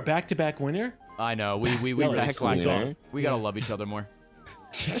 if you were a back-to-back winner. I know. We slacked off. We gotta love each other more.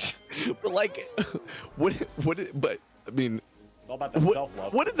 But like, but I mean, it's all about that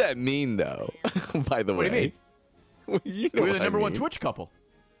self-love. What did that mean, though? By the way, What do you mean? Well, you know We were the what I #1 mean. Twitch couple.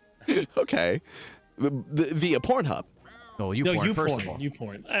 Okay, via Pornhub. Oh, YouPorn, first of all.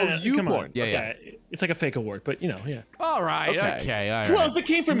 YouPorn. YouPorn. Come on. Yeah, Okay. It's like a fake award, but you know, yeah. All right. Okay. All right. Well, if it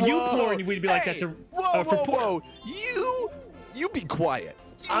came from YouPorn, we'd be like, that's a whoa. You be quiet.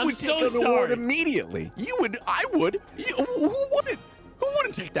 You I'm would so take an award sorry. immediately. You would. I would. Who wouldn't? Who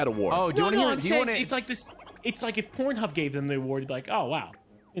wouldn't take that award? Oh, do you want to hear? I'm Do you saying want to? it's like this. It's like if Pornhub gave them the award, you'd be like, oh wow,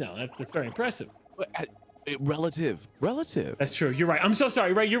 you know, that's very impressive. Relative. That's true. You're right. I'm so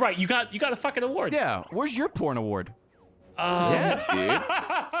sorry. Right, you're right. You got a fucking award. Yeah. Where's your porn award? Yeah,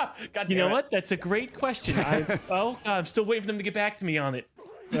 dude. God You damn know it. what? That's a great question. I'm still waiting for them to get back to me on it.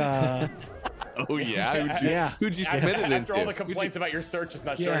 Oh yeah. Who'd you submit it After all the into? complaints about your search is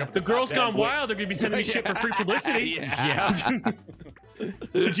not showing Yeah. up. at The top Girls 10. Gone Wild are gonna be sending me shit for free publicity.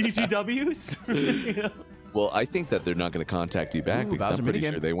 The GGWs. Well, I think that they're not going to contact you back Ooh, because Bowser I'm pretty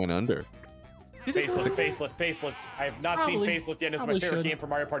minigame. sure they went under. Facelift. I have not seen Probably- Facelift yet. It's my probably favorite should. game for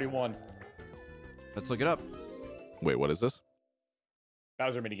Mario Party 1. Let's look it up. Wait, what is this?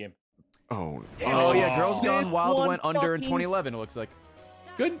 Bowser minigame. Oh, Oh yeah, Girls Gone This Wild one went under in fucking 2011. It looks like.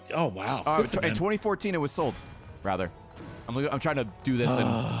 Good. Oh wow. In Good for them. 2014, it was sold. Rather, I'm trying to do this and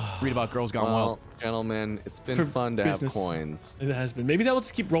read about Girls Gone well, Wild. gentlemen, it's been For fun to business. have coins. It has been. Maybe that will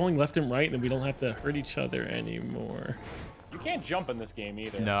just keep rolling left and right, and then we don't have to hurt each other anymore. You can't jump in this game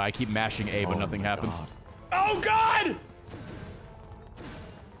either. No, I keep mashing A, but nothing happens. God. Oh God!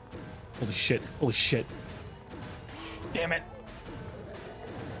 Holy shit. Holy shit. Damn it!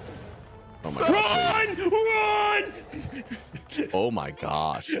 Oh my god. Run! Oh my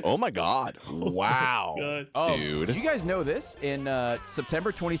gosh. Oh my god. Wow. God. Oh, Dude. did you guys know this? In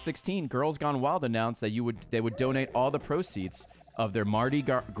September 2016, Girls Gone Wild announced that they would donate all the proceeds of their Mardi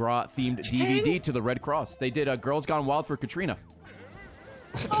Gras themed DVD to the Red Cross. They did Girls Gone Wild for Katrina.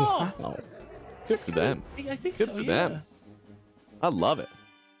 Oh, Oh, good for them. I think Good so, for yeah. them. I love it.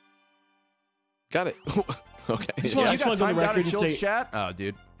 Got it. Okay. Just wanna- You I just got want to go on timed the out record in and Chilled say, chat? Oh,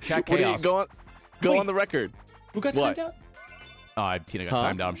 dude. Chat What do you chaos. go Wait. on the record? who got What? timed out? Oh, Tina got Huh?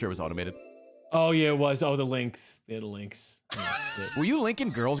 timed out. I'm sure it was automated. Oh, yeah, it was. Oh, the links. They had the links. Were you linking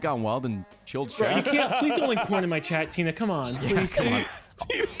Girls Gone Wild and Chilled Bro, you chat? can't. Please don't link porn in my chat, Tina. Come on. Please. Come on.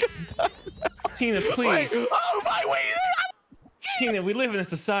 Tina, please. Oh my way. Tina, we live in a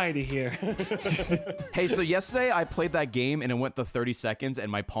society here. Hey, so yesterday I played that game and it went to 30 seconds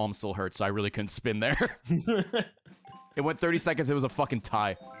and my palm still hurts, so I really couldn't spin there. It went 30 seconds. It was a fucking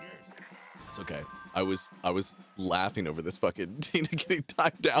tie. It's okay. I was laughing over this fucking Tina getting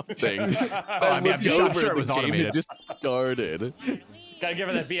timed out thing. I mean, I'm sure it was the game automated. had just started. Gotta give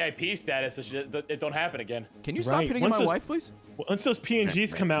her that VIP status so it don't happen again. Can you stop Right. hitting Once my those- wife, please? Once those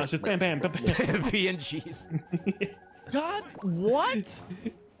PNGs come out, it's just bam, bam, bam, bam. PNGs. God, what?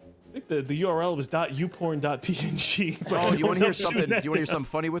 I think the URL was .uporn.png. Oh, you want to hear Don't shoot something? Do that you want to hear down. something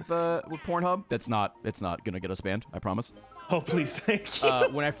funny with Pornhub? It's not gonna get us banned. I promise. Oh, please, thank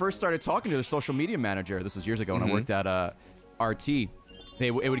you. When I first started talking to the social media manager, this was years ago when I worked at RT,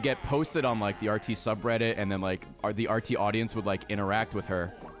 it would get posted on like the RT subreddit, and then like the RT audience would like interact with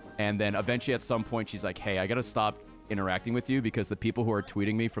her, and then eventually at some point she's like, "Hey, I gotta stop interacting with you because the people who are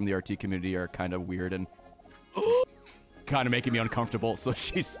tweeting me from the RT community are kind of weird and kind of making me uncomfortable." So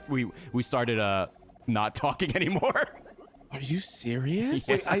we started not talking anymore. Are you serious?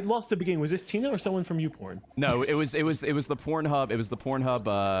 Wait, I lost the beginning. Was this Tina or someone from YouPorn? No, it was the Pornhub. It was the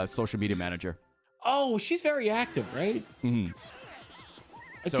Pornhub social media manager. Oh, she's very active, right? Mm-hmm.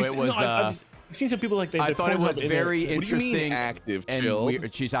 So Because- it was. I've seen some people like they. I thought it was very What do you mean interesting active, and Chill?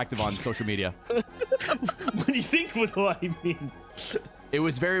 weird. She's active on social media. What do you think? What do I mean? It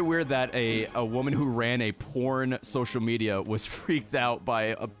was very weird that a woman who ran a porn social media was freaked out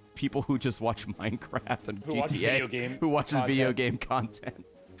by people who just watch Minecraft and Who GTA, watch video game who watches content. video game content.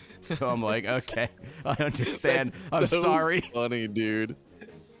 So I'm like, okay, I understand. I'm sorry. Funny, dude.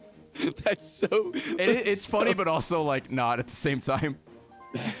 That's so. It's funny, but also like not at the same time.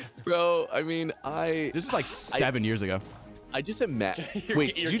 Bro, I mean, This is like 7 years ago. I just imagine. You're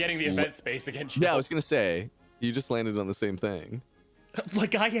getting the event space again. Joe. Yeah, I was gonna say you just landed on the same thing.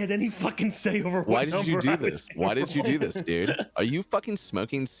 Like I had any fucking say over Why what did you number do I was this? Why did you do this, dude? Are you fucking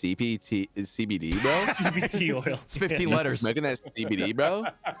smoking CBD, bro? CBD oil. It's 15 You letters. smoking that CBD, bro?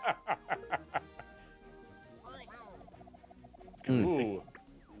 Ooh.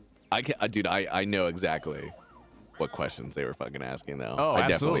 Dude, I know exactly what questions they were fucking asking though. Oh, I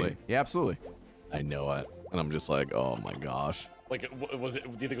absolutely. definitely- Yeah, absolutely. I know it, and I'm just like, oh my gosh. Like, was it? Do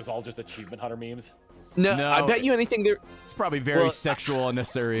you think it was all just achievement hunter memes? No, No. I bet you anything there. It's probably very Well, sexual,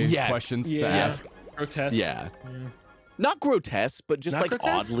 unnecessary yes. questions to Yeah. ask. Grotesque. Yeah. Not grotesque, but just Not like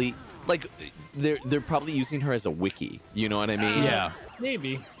grotesque? oddly, like they're probably using her as a wiki. You know what I mean? Yeah.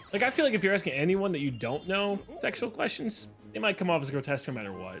 Maybe. Like I feel like if you're asking anyone that you don't know sexual questions, they might come off as grotesque no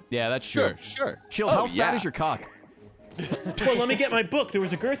matter what. Yeah, that's true. Sure. Chill, Oh, how yeah. fat is your cock? Well, let me get my book. There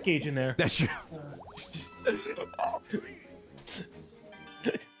was a girth gauge in there. That's true.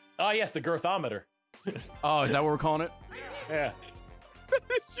 Oh yes, the girthometer. Oh, is that what we're calling it? Yeah.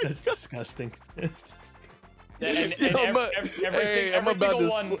 That's disgusting. And I'm every single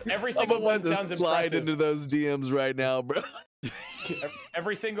one, every single I'm one about to sounds slide impressive. into those DMs right now, bro.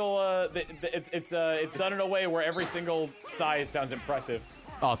 Every single, it's done in a way where every single size sounds impressive.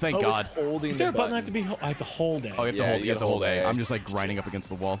 Oh, thank God. Holding Is there a the button I have to be? I have to hold it. Oh, you have to Yeah, hold. you You have to gotta hold hold A. A. I'm just like grinding up against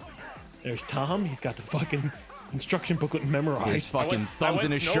the wall. There's Tom. He's got the fucking instruction booklet His memorized. fucking went- I thumbs went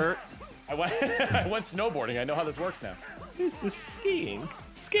in his snow- shirt. I went snowboarding. I know how this works now. This is skiing.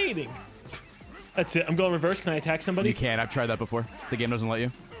 Skating. That's it. I'm going reverse. Can I attack somebody? You can't. I've tried that before. The game doesn't let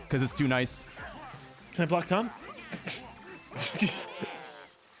you because it's too nice. Can I block Tom?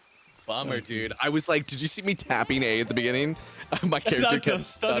 Bummer, dude. I was like, did you see me tapping A at the beginning? My character I was kept stuttering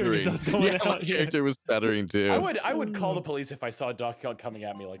stuttering. as I was going Yeah, my out, yeah. character was stuttering too. I would call the police if I saw Donkey Kong coming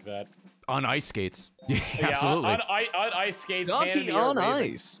at me like that. On ice skates. Yeah, Yeah, absolutely. on ice skates. hand in Donkey the air on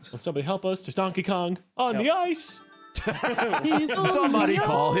waving. ice. Somebody help us. There's Donkey Kong on the ice. Somebody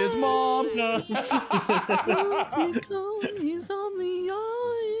call his mom. He's on the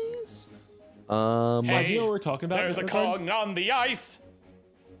ice. Do you know what we're talking about? There's a Kong on the ice.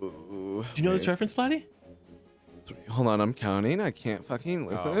 Ooh, Do you know this reference, Platty? hold on, I'm counting. I can't fucking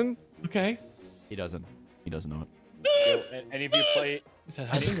listen. Okay. He doesn't. He doesn't know it. Any of you play? Is that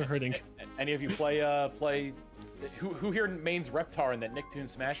hurting or hurting? Any of you play? Who here mains Reptar in that Nicktoons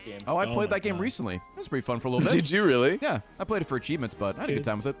Smash game? Oh, I Oh played my that game God. recently. It was pretty fun for a little bit. Did you really? Yeah, I played it for achievements, but I had a good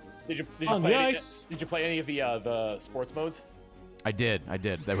time with it. Did you On play the any, ice. Did you play any of the sports modes? I did.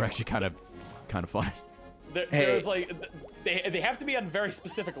 They were actually kind of fun. There's like they have to be on very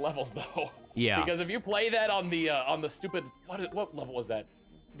specific levels though. Yeah. Because if you play that on the stupid what level was that?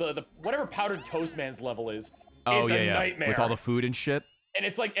 The whatever Powdered Toast Man's level is. Oh it's yeah, a yeah. nightmare. With all the food and shit. and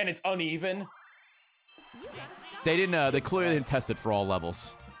it's uneven. They didn't. They clearly didn't test it for all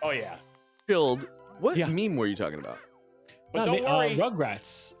levels. Oh yeah. Chilled. What Yeah. meme were you talking about? But don't worry.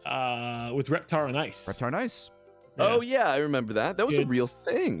 Rugrats with Reptar on ice. Reptar nice. Yeah. Oh yeah, I remember that. That was a Kids. real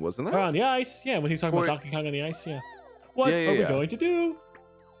thing, wasn't Or that? on the ice. Yeah, when he was talking Or- about Donkey Kong on the ice. Yeah. What Yeah, are we yeah. going to do?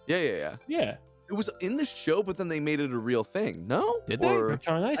 Yeah. Yeah. It was in the show, but then they made it a real thing. No? Did they? Or-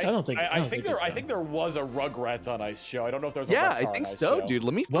 Reptar on ice? I don't think. I think there was a Rugrats on Ice show. I don't know if there was a Yeah, Reptar I on think Ice so, show. dude.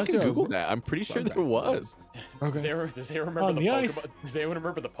 Let me Was fucking there a Google that. I'm pretty sure there was. Does anyone remember On the the Pokemon? ice. Does anyone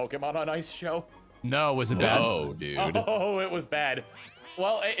remember the Pokemon on Ice show? No, was it bad? Oh, dude. Oh, it was bad.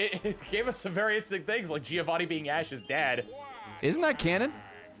 Well, it gave us some very interesting things, like Giovanni being Ash's dad. Isn't that canon?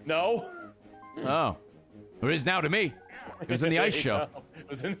 No. Oh, it is now to me. It was in the ice show. It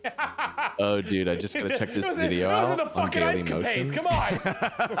was in. Oh, dude, I just gotta check this It was video in, it was out in the on fucking Daily ice capades. Motion. Come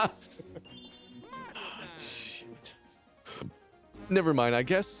on. Shoot. Never mind. I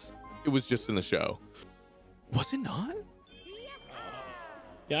guess it was just in the show. Was it not?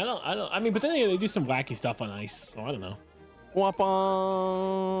 Yeah, I don't. I mean, but then they do some wacky stuff on ice. So I don't know.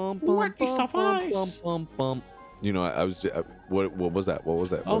 Wacky stuff on ice. You know, I was. What was that? What was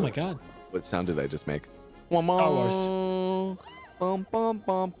that? Oh What- my God. What sound did I just make? Star Wars. Bum, bum,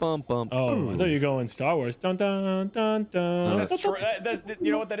 bum, bum, bum. Oh, I thought you were going Star Wars. Dun dun dun dun. That's true.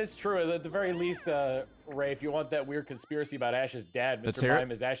 You know what? That is true. At the very least, Ray, if you want that weird conspiracy about Ash's dad, Let's Mr. hear it.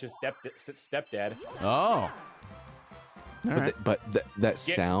 Mime is Ash's stepdad. Oh. But that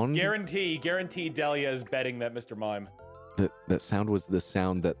sound. Guarantee Delia is betting that Mr. Mime. That sound was the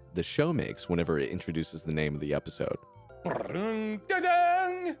sound that the show makes whenever it introduces the name of the episode.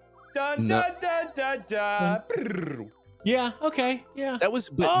 Dun-dun! Dun, No. dun, dun, dun, dun. Yeah. Okay. Yeah. That was,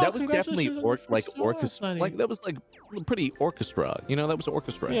 but that was definitely congratulations on the like first star, orchestra. buddy. Like that was like pretty orchestra. You know, that was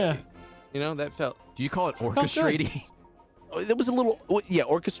orchestra. Yeah. You know, that felt. Do you call it good. orchestrating? That was a little, yeah,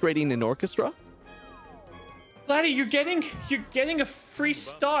 orchestrating an orchestra. Platy, you're getting a free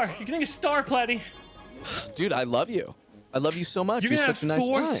star. You're getting a star, Platy. Dude, I love you. I love you so much. You're gonna such a have nice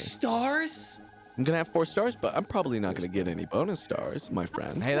 4 guy. stars. I'm gonna have 4 stars, but I'm probably not gonna get any bonus stars, my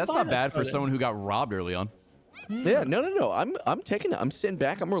friend. Hey, that's not bad for about it. someone who got robbed early on. Yeah, no. I'm taking it. I'm sitting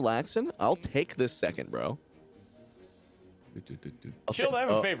back. I'm relaxing. I'll take this second, bro. Chilled, I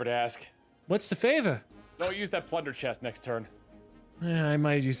have a favor to ask. What's the favor? Don't use that plunder chest next turn. Yeah, I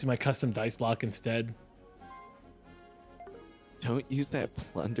might use my custom dice block instead. Don't use that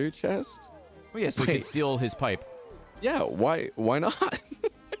plunder chest. Oh yeah, so we can steal his pipe. Yeah, why not?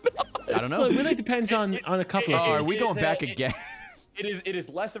 I don't know. Well, it really depends on a couple of Oh, are things. we going back again? It is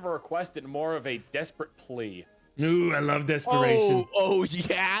less of a request and more of a desperate plea. Ooh, I love desperation. Oh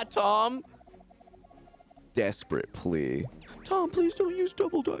yeah, Tom. Desperate plea. Tom, please don't use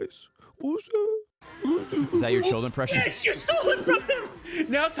double dice. What's that? Is that your shoulder impression? Yes, you stole it from him.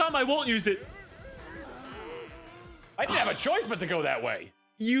 Now, Tom, I won't use it. I didn't have a choice but to go that way.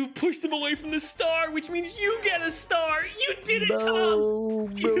 You pushed him away from the star, which means you get a star. You did it, No,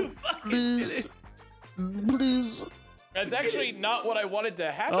 Tom. bro, You fucking did it. Please. That's actually not what I wanted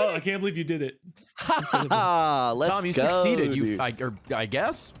to happen. Oh, I can't believe you did it. Ha! Let's Tom, you go, succeeded. dude. I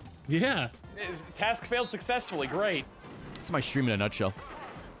guess. Yeah. Task failed successfully. Great. That's my stream in a nutshell.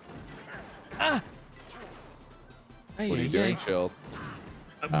 Hey, What are you doing, Chilled?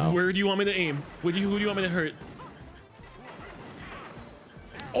 Where do you want me to aim? Who do you want me to hurt?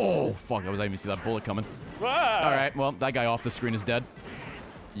 Oh fuck! I was not even see that bullet coming. Ah! All right, well that guy off the screen is dead.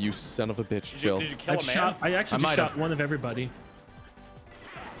 You son of a bitch, Chill. Did you kill a man? I actually I just might shot have. one of everybody.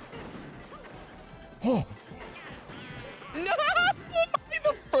 Oh, No!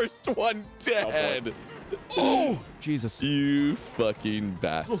 The first one dead. oh, Jesus! You fucking I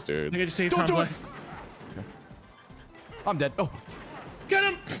bastard. think I just saved Don't Tom's do it. life. I'm dead. Oh, Get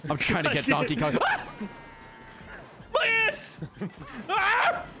him! I'm trying to get Donkey Kong. My ass!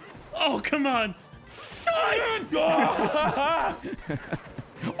 Ah! Oh, come on!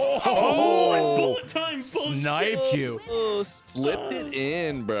 Oh, bullet time! Bullshit. Sniped you. Oh, slipped it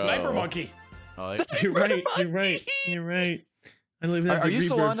in, bro. Sniper monkey. Oh, You're right. You're right. You're right. I don't even have are the you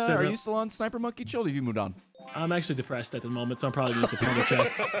still reverb on? set Are up. you still on Sniper Monkey? Chill. Or have you moved on? I'm actually depressed at the moment, so I'm probably gonna use the plunder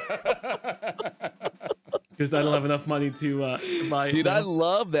chest because I don't have enough money to buy. Dude, I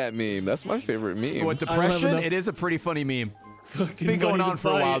love that meme. That's my favorite meme. What I don't have depression? enough It is a pretty funny meme. fucking It's been going money on to for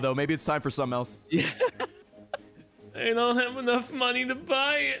a buy while it. though. Maybe it's time for something else. I don't have enough money to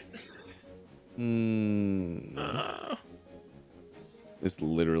buy it. There's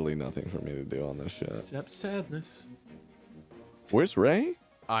literally nothing for me to do on this shit. Except sadness. Where's Ray?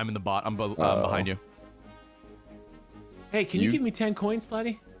 I'm in the bot. I'm behind you. Hey, can you give me 10 coins,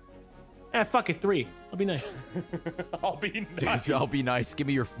 Platy? Ah, fuck it, 3. I'll be nice. I'll be nice. Dude, I'll be nice. Give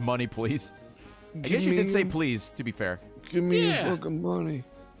me your money, please. I guess you did say please, to be fair. Give me Yeah. your fucking money.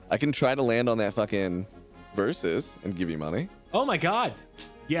 I can try to land on that fucking versus and give you money. Oh my god.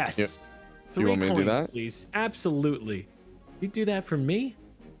 Yes. You 3 want me to coins, do that? please. Absolutely. You do that for me?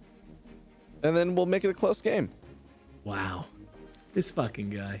 And then we'll make it a close game. Wow. This fucking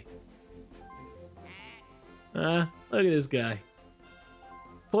guy. Look at this guy.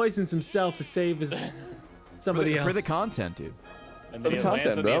 Poisons himself to save his somebody else. For the content, dude. And For then the he lands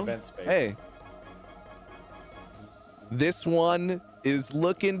content, in bro. the event space. Hey. This one is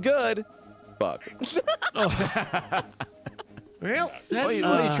looking good. Fuck. Well, Well,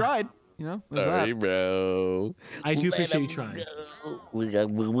 you tried. You know. there's that. Sorry, bro. I do appreciate you trying.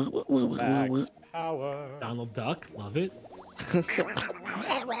 Max power. Donald Duck, love it. Oh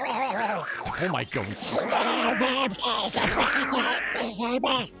my god.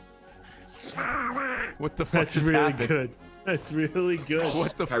 What the fuck That's just really happened? good. That's really good.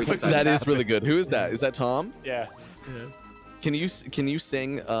 What the fuck? That is really good. Who is that? Is that Tom? Yeah. Yeah. Can you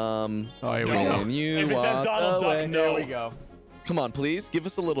sing Oh, here we No. go. When you If it says walk Donald away. Duck, no. Here we go. Come on, please give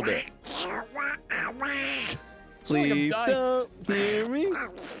us a little bit. like Please I'm don't hear me.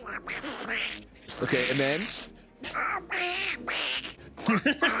 Okay, and then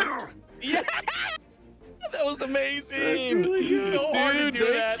yeah, that was amazing. really good. It's so hard to Dude, do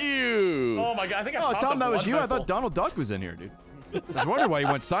thank that. you. Oh my god, I think I Oh, popped Tom, a that was blood you. I vessel. thought Donald Duck was in here, dude. I was wondering why he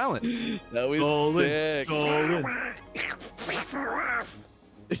went silent. That was Golden. sick. Golden.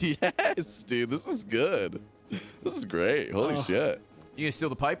 Yes, dude, this is good. This is great. Holy Oh. shit. You gonna steal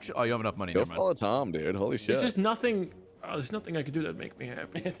the pipe? Oh, you have enough money. Go Never mind. follow Tom, dude. Holy shit. There's just nothing Oh, there's nothing I could do that'd make me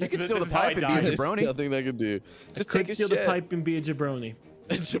happy. You can steal the pipe and be a jabroni. There's nothing I could do. Just Could take a steal shit. the pipe and be a jabroni.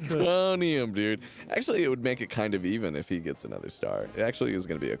 Jabroni him, dude. Actually, it would make it kind of even if he gets another star. It actually is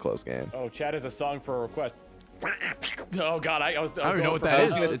going to be a close game. Oh, Chad has a song for a request. Oh God, I don't know what that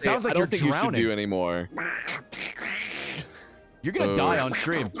is. It sounds like I don't think drowning. you should do anymore. You're gonna die on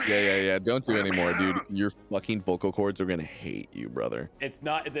stream. Yeah. Don't do anymore, dude. Your fucking vocal cords are gonna hate you, brother. It's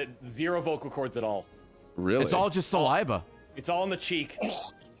not zero vocal cords at all. Really? It's all just saliva. It's all in the cheek.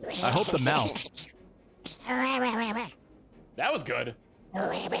 I hope the mouth. That was good.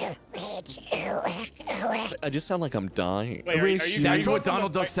 I just sound like I'm dying. Wait, are you That's going what from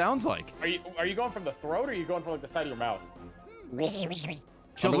Donald Duck sounds like. Are you going from the throat, or are you going from like the side of your mouth?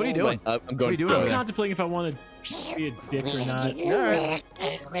 Chill, what are you doing? I'm What are going. you doing over I'm there? contemplating if I want to be a dick or not. Alright.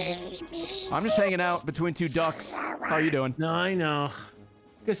 I'm just hanging out between two ducks. How you doing? No, I know.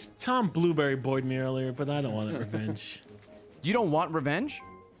 Because Tom Blueberry boyed me earlier, but I don't want revenge. You don't want revenge?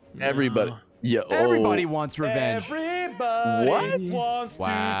 Everybody. Yeah. Everybody wants revenge. Everybody What? wants to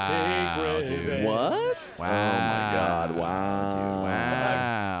take dude. revenge. What? Wow. Oh my God! Wow.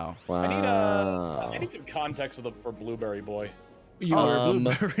 Wow. I need some context for Blueberry Boy. You are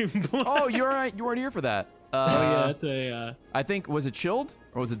Blueberry boy. Oh, you weren't here for that. Oh yeah, it's a. I think, was it Chilled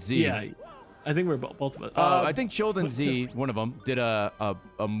or was it Z? Yeah, I think we're both of us. I think Chilled and Z, one of them, did a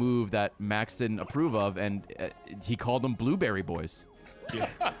move that Max didn't approve of, and he called them Blueberry Boys. Yeah.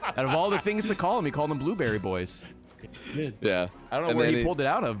 Out of all the things to call them, he called them Blueberry Boys. Yeah. I don't know where he pulled it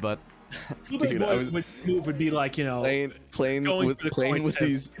out of, but Blueberry Boy would be like, you know, playing with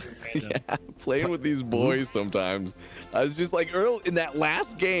these boys sometimes. I was just like early in that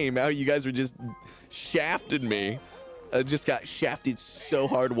last game, how you guys were just shafted me. I just got shafted so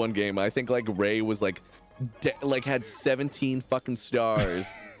hard one game. I think like Ray was like had 17 fucking stars.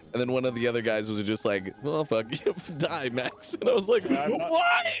 And then one of the other guys was just like, well, fuck, you die, Max. And I was like,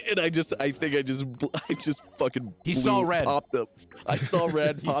 what? And I just fucking he saw red. Popped up. I saw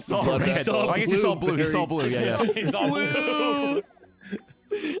red, popped up. I guess you saw blue. He saw blue. Yeah. He saw blue.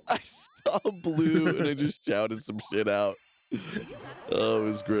 I saw blue, and I just shouted some shit out. Oh, it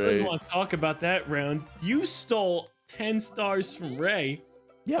was great. I want to talk about that round. You stole 10 stars from Ray.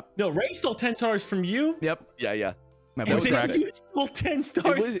 Yep. No, Ray stole 10 stars from you. Yep. Yeah. My voice cracked. You stole 10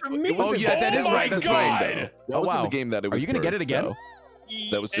 stars from me. Oh yeah, that is right. That's right. That was in the game that it was. Are you gonna get it again? Though.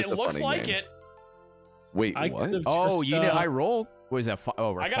 That was just it a looks funny like name. it. Wait, what? Oh, you did high roll. What is that?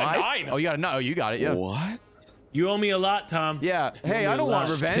 I got a 9. Oh, you got a 9. Oh, you got it. Yeah. What? You owe me a lot, Tom. Yeah. Hey, I don't want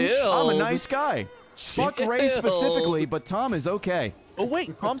revenge. I'm a nice guy. Fuck Ray specifically, but Tom is okay. Oh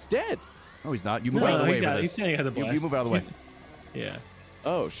wait, Tom's dead. No, he's not. You move out of the way for this. He's standing out of the blast. You move out of the way. Yeah.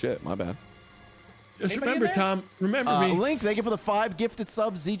 Oh shit, my bad. Just remember, Tom. Remember me. Link, thank you for the 5 gifted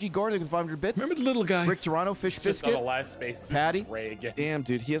subs. ZG Gordon with 500 bits. Remember the little guy. Rick Toronto, Fish Just Biscuit. on the last space. Patty. Damn,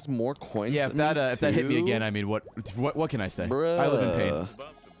 dude, he has more coins. Yeah, if that hit me again, I mean, what can I say? Bruh. I live in pain.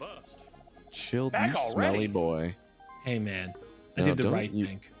 Chilled, Back you already? smelly boy. Hey, man. I did the right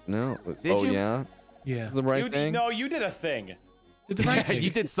thing. No. Did you? Yeah. Yeah. It's the right thing. No, you did a thing. Did the right thing.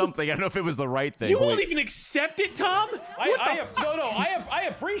 You did something. I don't know if it was the right thing. You won't even accept it, Tom? I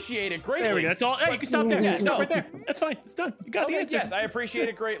appreciate it greatly. There we go. That's all. Hey, you can stop there. Stop right there. That's fine. It's done. You got the answer. Yes, I appreciate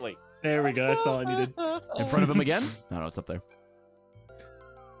it greatly. There we go. That's all I needed. In front of him again? No, it's up there.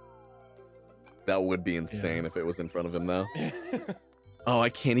 That would be insane if it was in front of him, though. Oh, I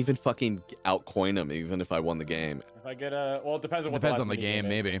can't even fucking outcoin him, even if I won the game. If I get a, well, it depends on what Depends the on the game,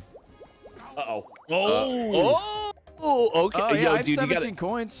 maybe. Uh-oh. Oh, okay. Oh, yeah, Yo, I have dude, 17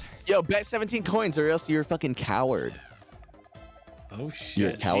 coins. Yo, bet 17 coins or else you're a fucking coward. Oh, shit. You're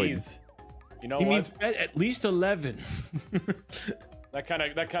a coward. Jeez. You know He what? means bet at least 11. That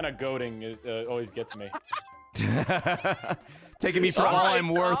kind of goading is always gets me. Taking me for all I'm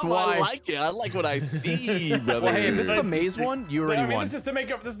worth. Why? I like it. I like what I see, brother. Well, hey, if it's the maze one, you already won. This is to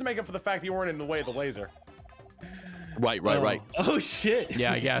make up for the fact that you weren't in the way of the laser. Right. Oh, shit.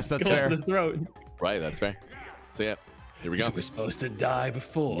 Yeah, I guess that's Go fair. for the throat. Right, that's fair. So yeah, here we go. You were supposed to die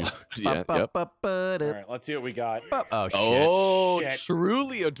before. Yeah, yep. All right, let's see what we got. Oh, shit. Oh, Shit.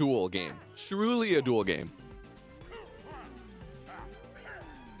 truly a duel game. Truly a duel game.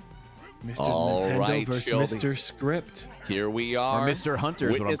 Mr. All Nintendo right, versus Sheldon. Mr. Script. Here we are. Or Mr. Hunter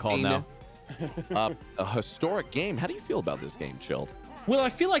is what I'm called now. A historic game. How do you feel about this game, Chilled? Well, I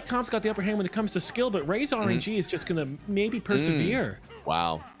feel like Tom's got the upper hand when it comes to skill, but Ray's RNG is just going to maybe persevere.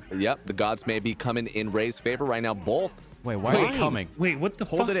 Wow. Yep, the gods may be coming in Ray's favor right now. Both. Wait, why are they coming? Wait, what the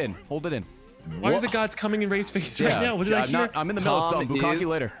fuck? Hold it in. Hold it in. Why are the gods coming in Ray's face right now? What did I hear? I'm in the middle of something. Bukaki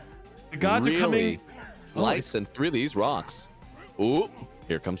later. The gods are coming. Lights and through these rocks. Ooh,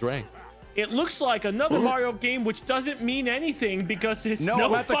 here comes Ray. It looks like another Mario game, which doesn't mean anything because it's no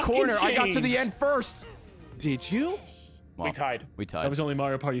I'm at the corner. change. I got to the end first. Did you? Well, we tied. We tied. That was only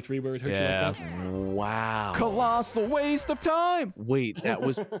Mario Party 3 where it hurt you like that. Wow. Colossal waste of time. Wait, that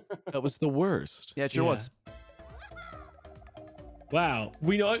was the worst. Yeah, it sure was. Wow.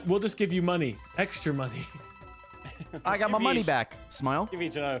 We'll just give you money. Extra money. I got my money back. Smile. Give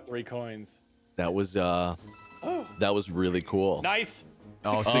each another 3 coins. That was really cool. Nice.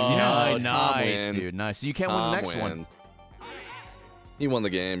 Oh, 69. Nice, dude. Nice. So you can't win the next one. He won the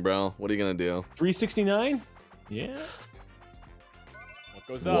game, bro. What are you gonna do? 369? Yeah. What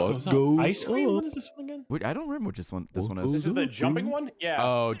goes up? Ice cream? What is this one again? Wait, I don't remember what this one is. This is the jumping one? Yeah.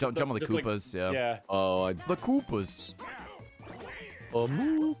 Oh, jump on the Koopas. Like, yeah. Oh, the Koopas.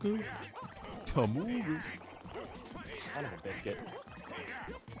 Amuga. Tamugas. Son of a biscuit.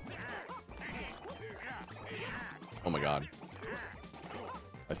 Oh my god.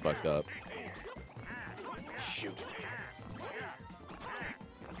 I fucked up. Shoot.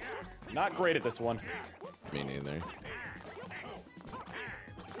 Not great at this one. Me neither.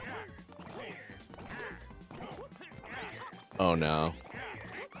 Oh no.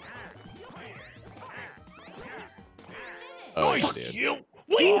 Oh, fuck did. you!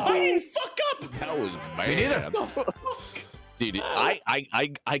 Wait, I didn't fuck up! That was bad. Me neither. Dude,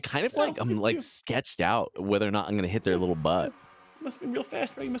 I kind of like, I'm like sketched out whether or not I'm gonna hit their little butt. You must have been real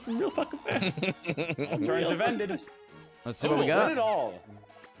fast, right? You must have been real fucking fast. Turns have ended. Let's see what we got. Win it all.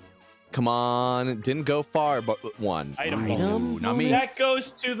 Come on, didn't go far, but one. Item Ooh, not me. That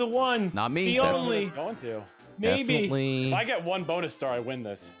goes to the one. Not me. The That's- only. It's going to. Maybe. Definitely. If I get 1 bonus star, I win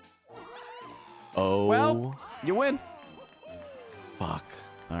this. Oh. Well, you win. Fuck.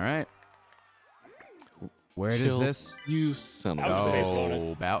 All right. Where is this? You son of That was a space a.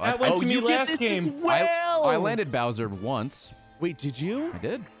 bonus. That went to me you last get this game. as well. I landed Bowser once. Wait, did you? I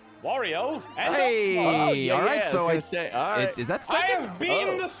did. Wario. And Hey. Oh, yeah, all right. yeah, So I was gonna say, all right. is that I second? have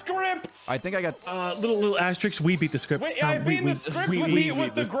beaten the script. I think I got. Little asterisks. We beat the script. Wait, I've beaten the script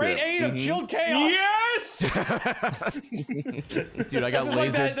with the great aid of Chilled Chaos. Yes! Dude, I got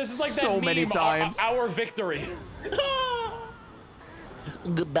lasered This is like that so meme, many times. Our victory.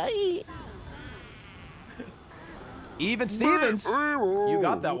 Goodbye. Even Stevens. You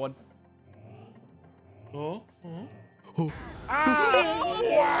got that one. Oh.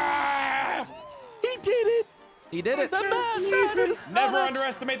 He did it. He did it. The math matters. Never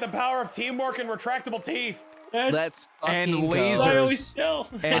underestimate the power of teamwork and retractable teeth. Let's And fucking go. lasers. I always tell.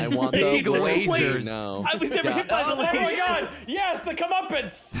 And I want big those lasers. No. I was never hit by the Oh my laser. god! Yes, the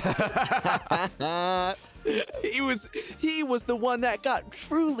comeuppance! He was the one that got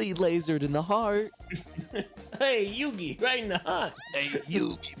truly lasered in the heart. Hey, Yugi, right in the heart. Hey,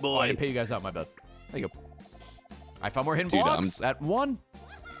 Yugi Oh, I boy. didn't pay you guys out. My bad. There you go. I found more hidden Dude, blocks at 1.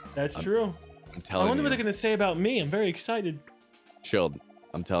 That's true. I'm I telling wonder you. what they're gonna say about me. I'm very excited. Chilled.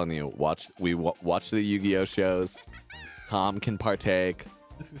 I'm telling you. Watch the Yu-Gi-Oh shows. Tom can partake.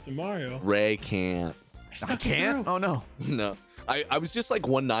 This was the Mario. Ray can't. I can't. Oh no. No. I was just like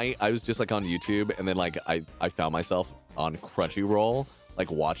one night. I was just like on YouTube, and then like I found myself on Crunchyroll, like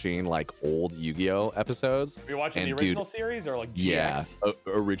watching like old Yu-Gi-Oh episodes. Are you watching And the original dude, series or like GX? Yeah,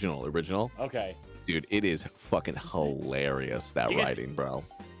 original. Okay. Dude, it is fucking hilarious, that You get- writing, bro.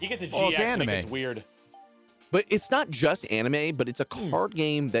 You get to Well, it's GX and anime. it gets weird. But it's not just anime, but it's a card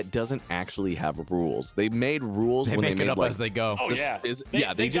game that doesn't actually have rules. They made rules They when make they it made up like, as they go. Oh yeah.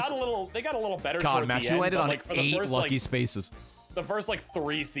 they just got a little better God, toward Max, the you end, landed but, on like, for the 8 first, lucky like, spaces. the first like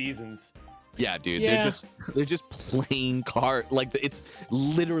 3 seasons. yeah, dude. Yeah. They're just plain card. Like it's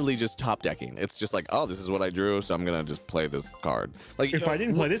literally just top decking. It's just like, oh, this is what I drew, so I'm gonna just play this card. Like If I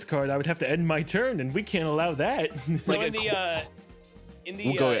didn't play this card, I would have to end my turn, and we can't allow that. So like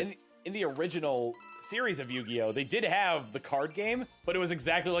in go ahead. the original series of Yu-Gi-Oh, they did have the card game, but it was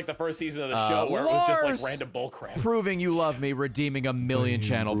exactly like the first season of the show where it was just like Lars! random bullcrap. Proving you love me, redeeming 1,000,000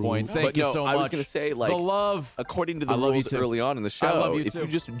 channel points. Thank But you no, so much. I was gonna say, like, the love. according to the I love you rules too. early on in the show, I love you if too. you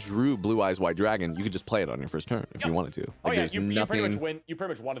just drew Blue Eyes White Dragon, you could just play it on your first turn if you wanted to. Like, Oh yeah, there's you nothing. pretty much win. You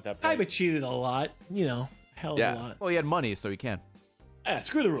pretty much won at that I point. cheated a lot, you know, hell of Yeah. a lot. Well, he had money, so he can. Ah,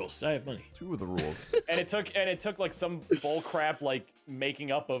 screw the rules. I have money. Two of the rules. And it took like some bullcrap like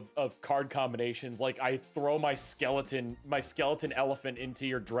making up of card combinations. Like I throw my skeleton elephant into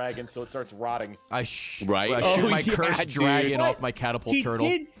your dragon so it starts rotting. Right? I shoot Oh, my yeah, cursed dude. dragon What? off my catapult He turtle.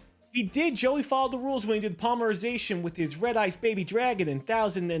 He did. Joey followed the rules when he did polymerization with his Red Ice Baby Dragon and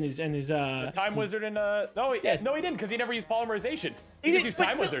 1000 and his the Time Wizard and no, he didn't because he never used polymerization. He just used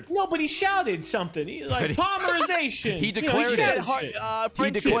Time Wizard. No, but he shouted something. He like polymerization. He declared it. He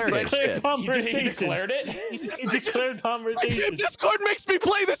declared polymerization. He declared it. He declared polymerization. Discord makes me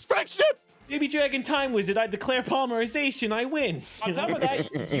play this friendship. Baby Dragon Time Wizard, I declare polymerization, I win. On top of that,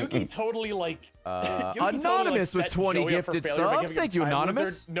 Yugi totally like anonymous with 20 gifted subs. Thank you, Anonymous.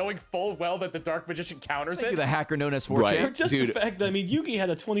 Wizard, knowing full well that the Dark Magician counters Thank it. you, the hacker known as 4chan. Right. Or just the fact that, I mean, Yugi had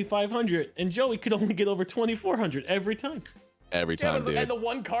a 2500 and Joey could only get over 2400 every time. Every time, dude. And the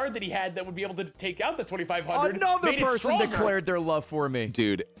one card that he had that would be able to take out the 2500. Another person declared their love for me.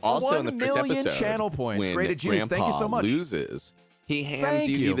 Dude, also in the first 1 million episode, channel points. when Rated Juice, thank you so much. loses, he hands Thank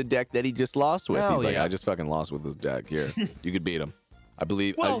Yugi you. the deck that he just lost with. Hell He's like, yeah. I just fucking lost with this deck. Here, you could beat him. I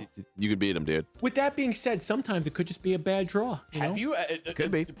believe Well- you could beat him, dude. With that being said, sometimes it could just be a bad draw. Have you? Could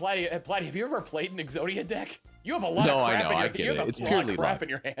be. Platy, have you ever played an Exodia deck? You have a lot No, of I crap know, in your I get you it. have a It's lot purely of crap luck. in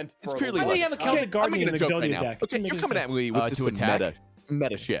your hand. It's for a purely little Why do you while. have a Celtic Guardian I'm and gonna joke Exodia right now. deck? Okay, Doesn't you're make coming sense. at me with To just some attack.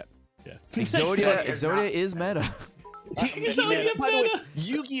 meta shit. Yeah. Exodia is meta. By the way,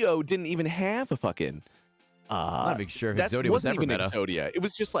 Yu-Gi-Oh didn't even have a fucking. I'm not even sure if That Exodia was wasn't ever even meta. Exodia. It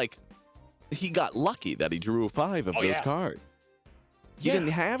was just like he got lucky that he drew 5 of those yeah. cards. He Yeah. didn't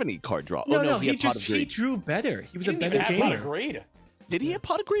have any card draw. No, oh, no, he he had Pot just of he Greed. drew better. He was a He better didn't even have gamer. Pot of Greed. Did he have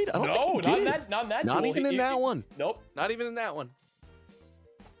Pot of Greed? I don't No, think he did. not in that. Not duel. even in that one. Nope. Not even in that one.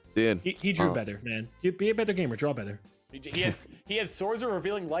 Dude. He drew better, man. You be a better gamer, draw better. He had Swords of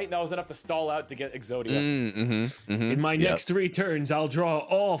Revealing Light, and that was enough to stall out to get Exodia. In my next 3 turns, I'll draw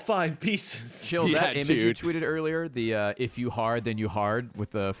all 5 pieces. Chill, that Yeah, image you dude. tweeted earlier, the if you hard, then you hard,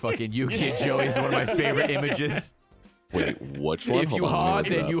 with the fucking Yugi and Joey is one of my favorite images. Wait, which one? If you Hold on, let me hard, look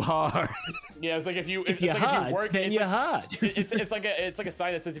it then up. you hard. Yeah, it's like if you If you like hard, if you work, then it's you like, hard. it's like a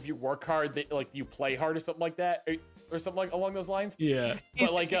sign that says if you work hard, that, like you play hard or something like that, or something like along those lines. Yeah.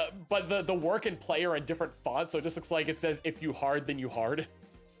 But like, but the work and play are in different fonts, so it just looks like it says if you hard, then you hard.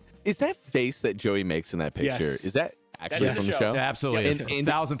 Is that face that Joey makes in that picture? Yes. Is that actually That's from in the the show? show. Yeah, absolutely. Yeah, It's And-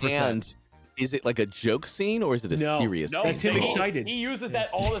 1000%. And is it like a joke scene or is it a No. serious? No, That's him he- excited. He uses that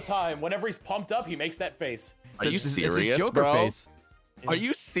all the time. Whenever he's pumped up, he makes that face. Are you It's his serious, Joker bro? face. Are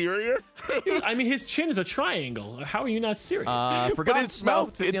you serious? I mean, his chin is a triangle. How are you not serious? Forgot his his mouth,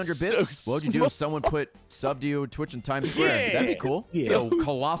 mouth, 1500 it's bits. so What would you do if someone put sub to you Twitch and Times Square? Yeah. That'd be cool. Yeah. So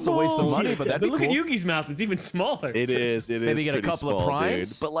colossal waste of money, but that'd be look cool. at Yugi's mouth; it's even smaller. It is. It is. Maybe get a pretty couple of small,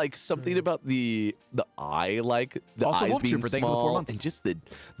 primes. dude. But like something about the eye, like the Also, eyes Wolf being Trooper, thank you for 4 small, months. and just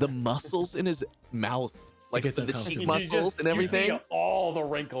the muscles in his mouth, like gets the uncomfortable. cheek You muscles just- and everything. You see all the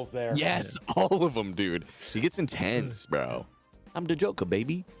wrinkles there. Yes, all of them, dude. He gets intense, bro. I'm the Joker,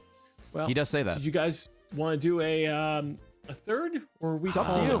 baby. Well, He does say that. Did you guys want to do a third, or are we It's up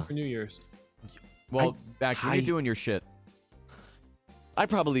to calling you. it for New Year's? Well, actually, when I- you're doing your shit. I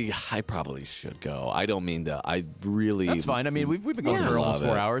probably should go. I don't mean to. I really. That's fine. I mean, we've been going Yeah. for almost Love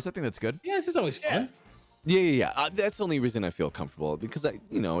 4 it. hours. I think that's good. Yeah, this is always fun. Yeah. That's the only reason I feel comfortable because it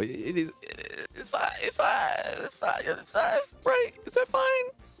is. It's fine. It's fine. Right? Is that fine?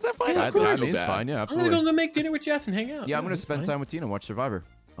 Is that fine? Yeah, I of think course. it's fine. Yeah, I'm absolutely. gonna go make dinner with Jess and hang out. Yeah, I'm gonna that's spend fine. time with Tina and watch Survivor.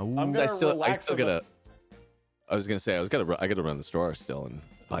 I'm I gonna still relax on gotta. I was gonna say I gotta run the store still and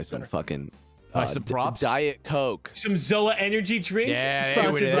buy some fucking. Buy some props? Diet Coke. Some Zoa energy drink. Yeah,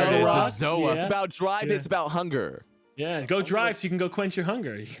 sponsored there it by is, the Rock. Zoa. It's Yeah. about drive. Yeah. It's about hunger. Yeah, go drive so you can go quench your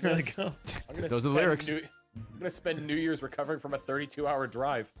hunger. You gotta go. I'm gonna Those are the spend lyrics. I'm gonna spend New Year's recovering from a 32-hour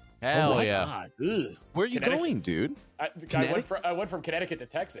drive. Hell my yeah. God. Ugh. Where are you Connecticut. going, dude? I went from Connecticut to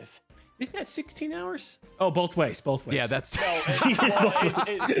Texas. Isn't that 16 hours? Oh, both ways. Both ways. Yeah, that's.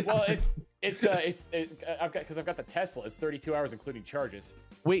 I've got the Tesla. It's 32 hours including charges.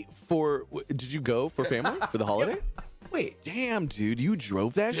 Wait did you go for family for the holiday? Wait. Damn, dude, you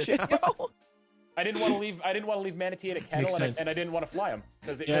drove that shit, bro. I didn't want to leave Manatee at a kennel, Makes and sense. I didn't want to fly him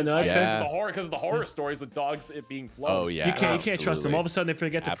because Yeah, no, that's fair. because of the horror stories with dogs it being flown. Oh yeah, You can't trust them. absolutely. All of a sudden they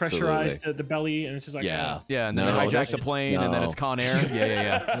forget to Absolutely. pressurize the belly, and it's just like, Yeah. oh, Yeah, and then No, they hijack that's- the plane, and then no. it's Con Air.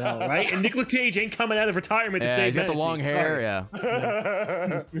 Yeah. no, right? And Nicolas Cage ain't coming out of retirement to Yeah, save he's got the Manatee. long hair.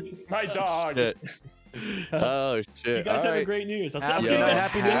 Sorry. Yeah. My dog. Shit. Oh shit! You guys All have a right. great New Year's. I'll Happy see you New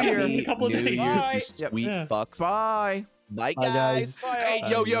guys Year. Happy New Year. in a couple of New days. Year's, Bye. you sweet Yeah. fucks. Bye. Bye, Bye, guys. guys. Hey,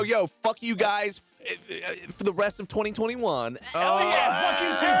 yo, fuck you guys for the rest of 2021. Hell yeah, fuck you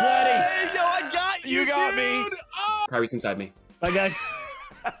too, Platy. Hey, yo, I got you. You got me. dude. Oh. Kyrie's inside me. Bye, guys.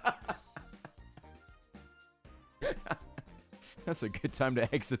 That's a good time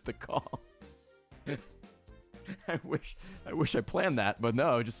to exit the call. I wish I planned that, but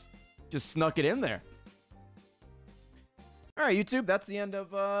no, just snuck it in there. All right, YouTube, that's the end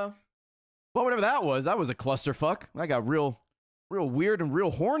of, well, whatever that was a clusterfuck. I got real weird and real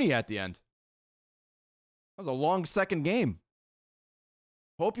horny at the end. That was a long second game.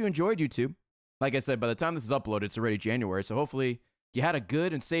 Hope you enjoyed, YouTube. Like I said, by the time this is uploaded, it's already January, so hopefully you had a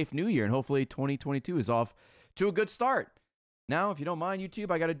good and safe new year, and hopefully 2022 is off to a good start. Now, if you don't mind,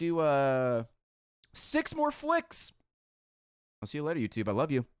 YouTube, I got to do 6 more flicks. I'll see you later, YouTube. I love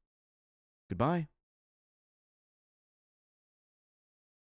you. Goodbye.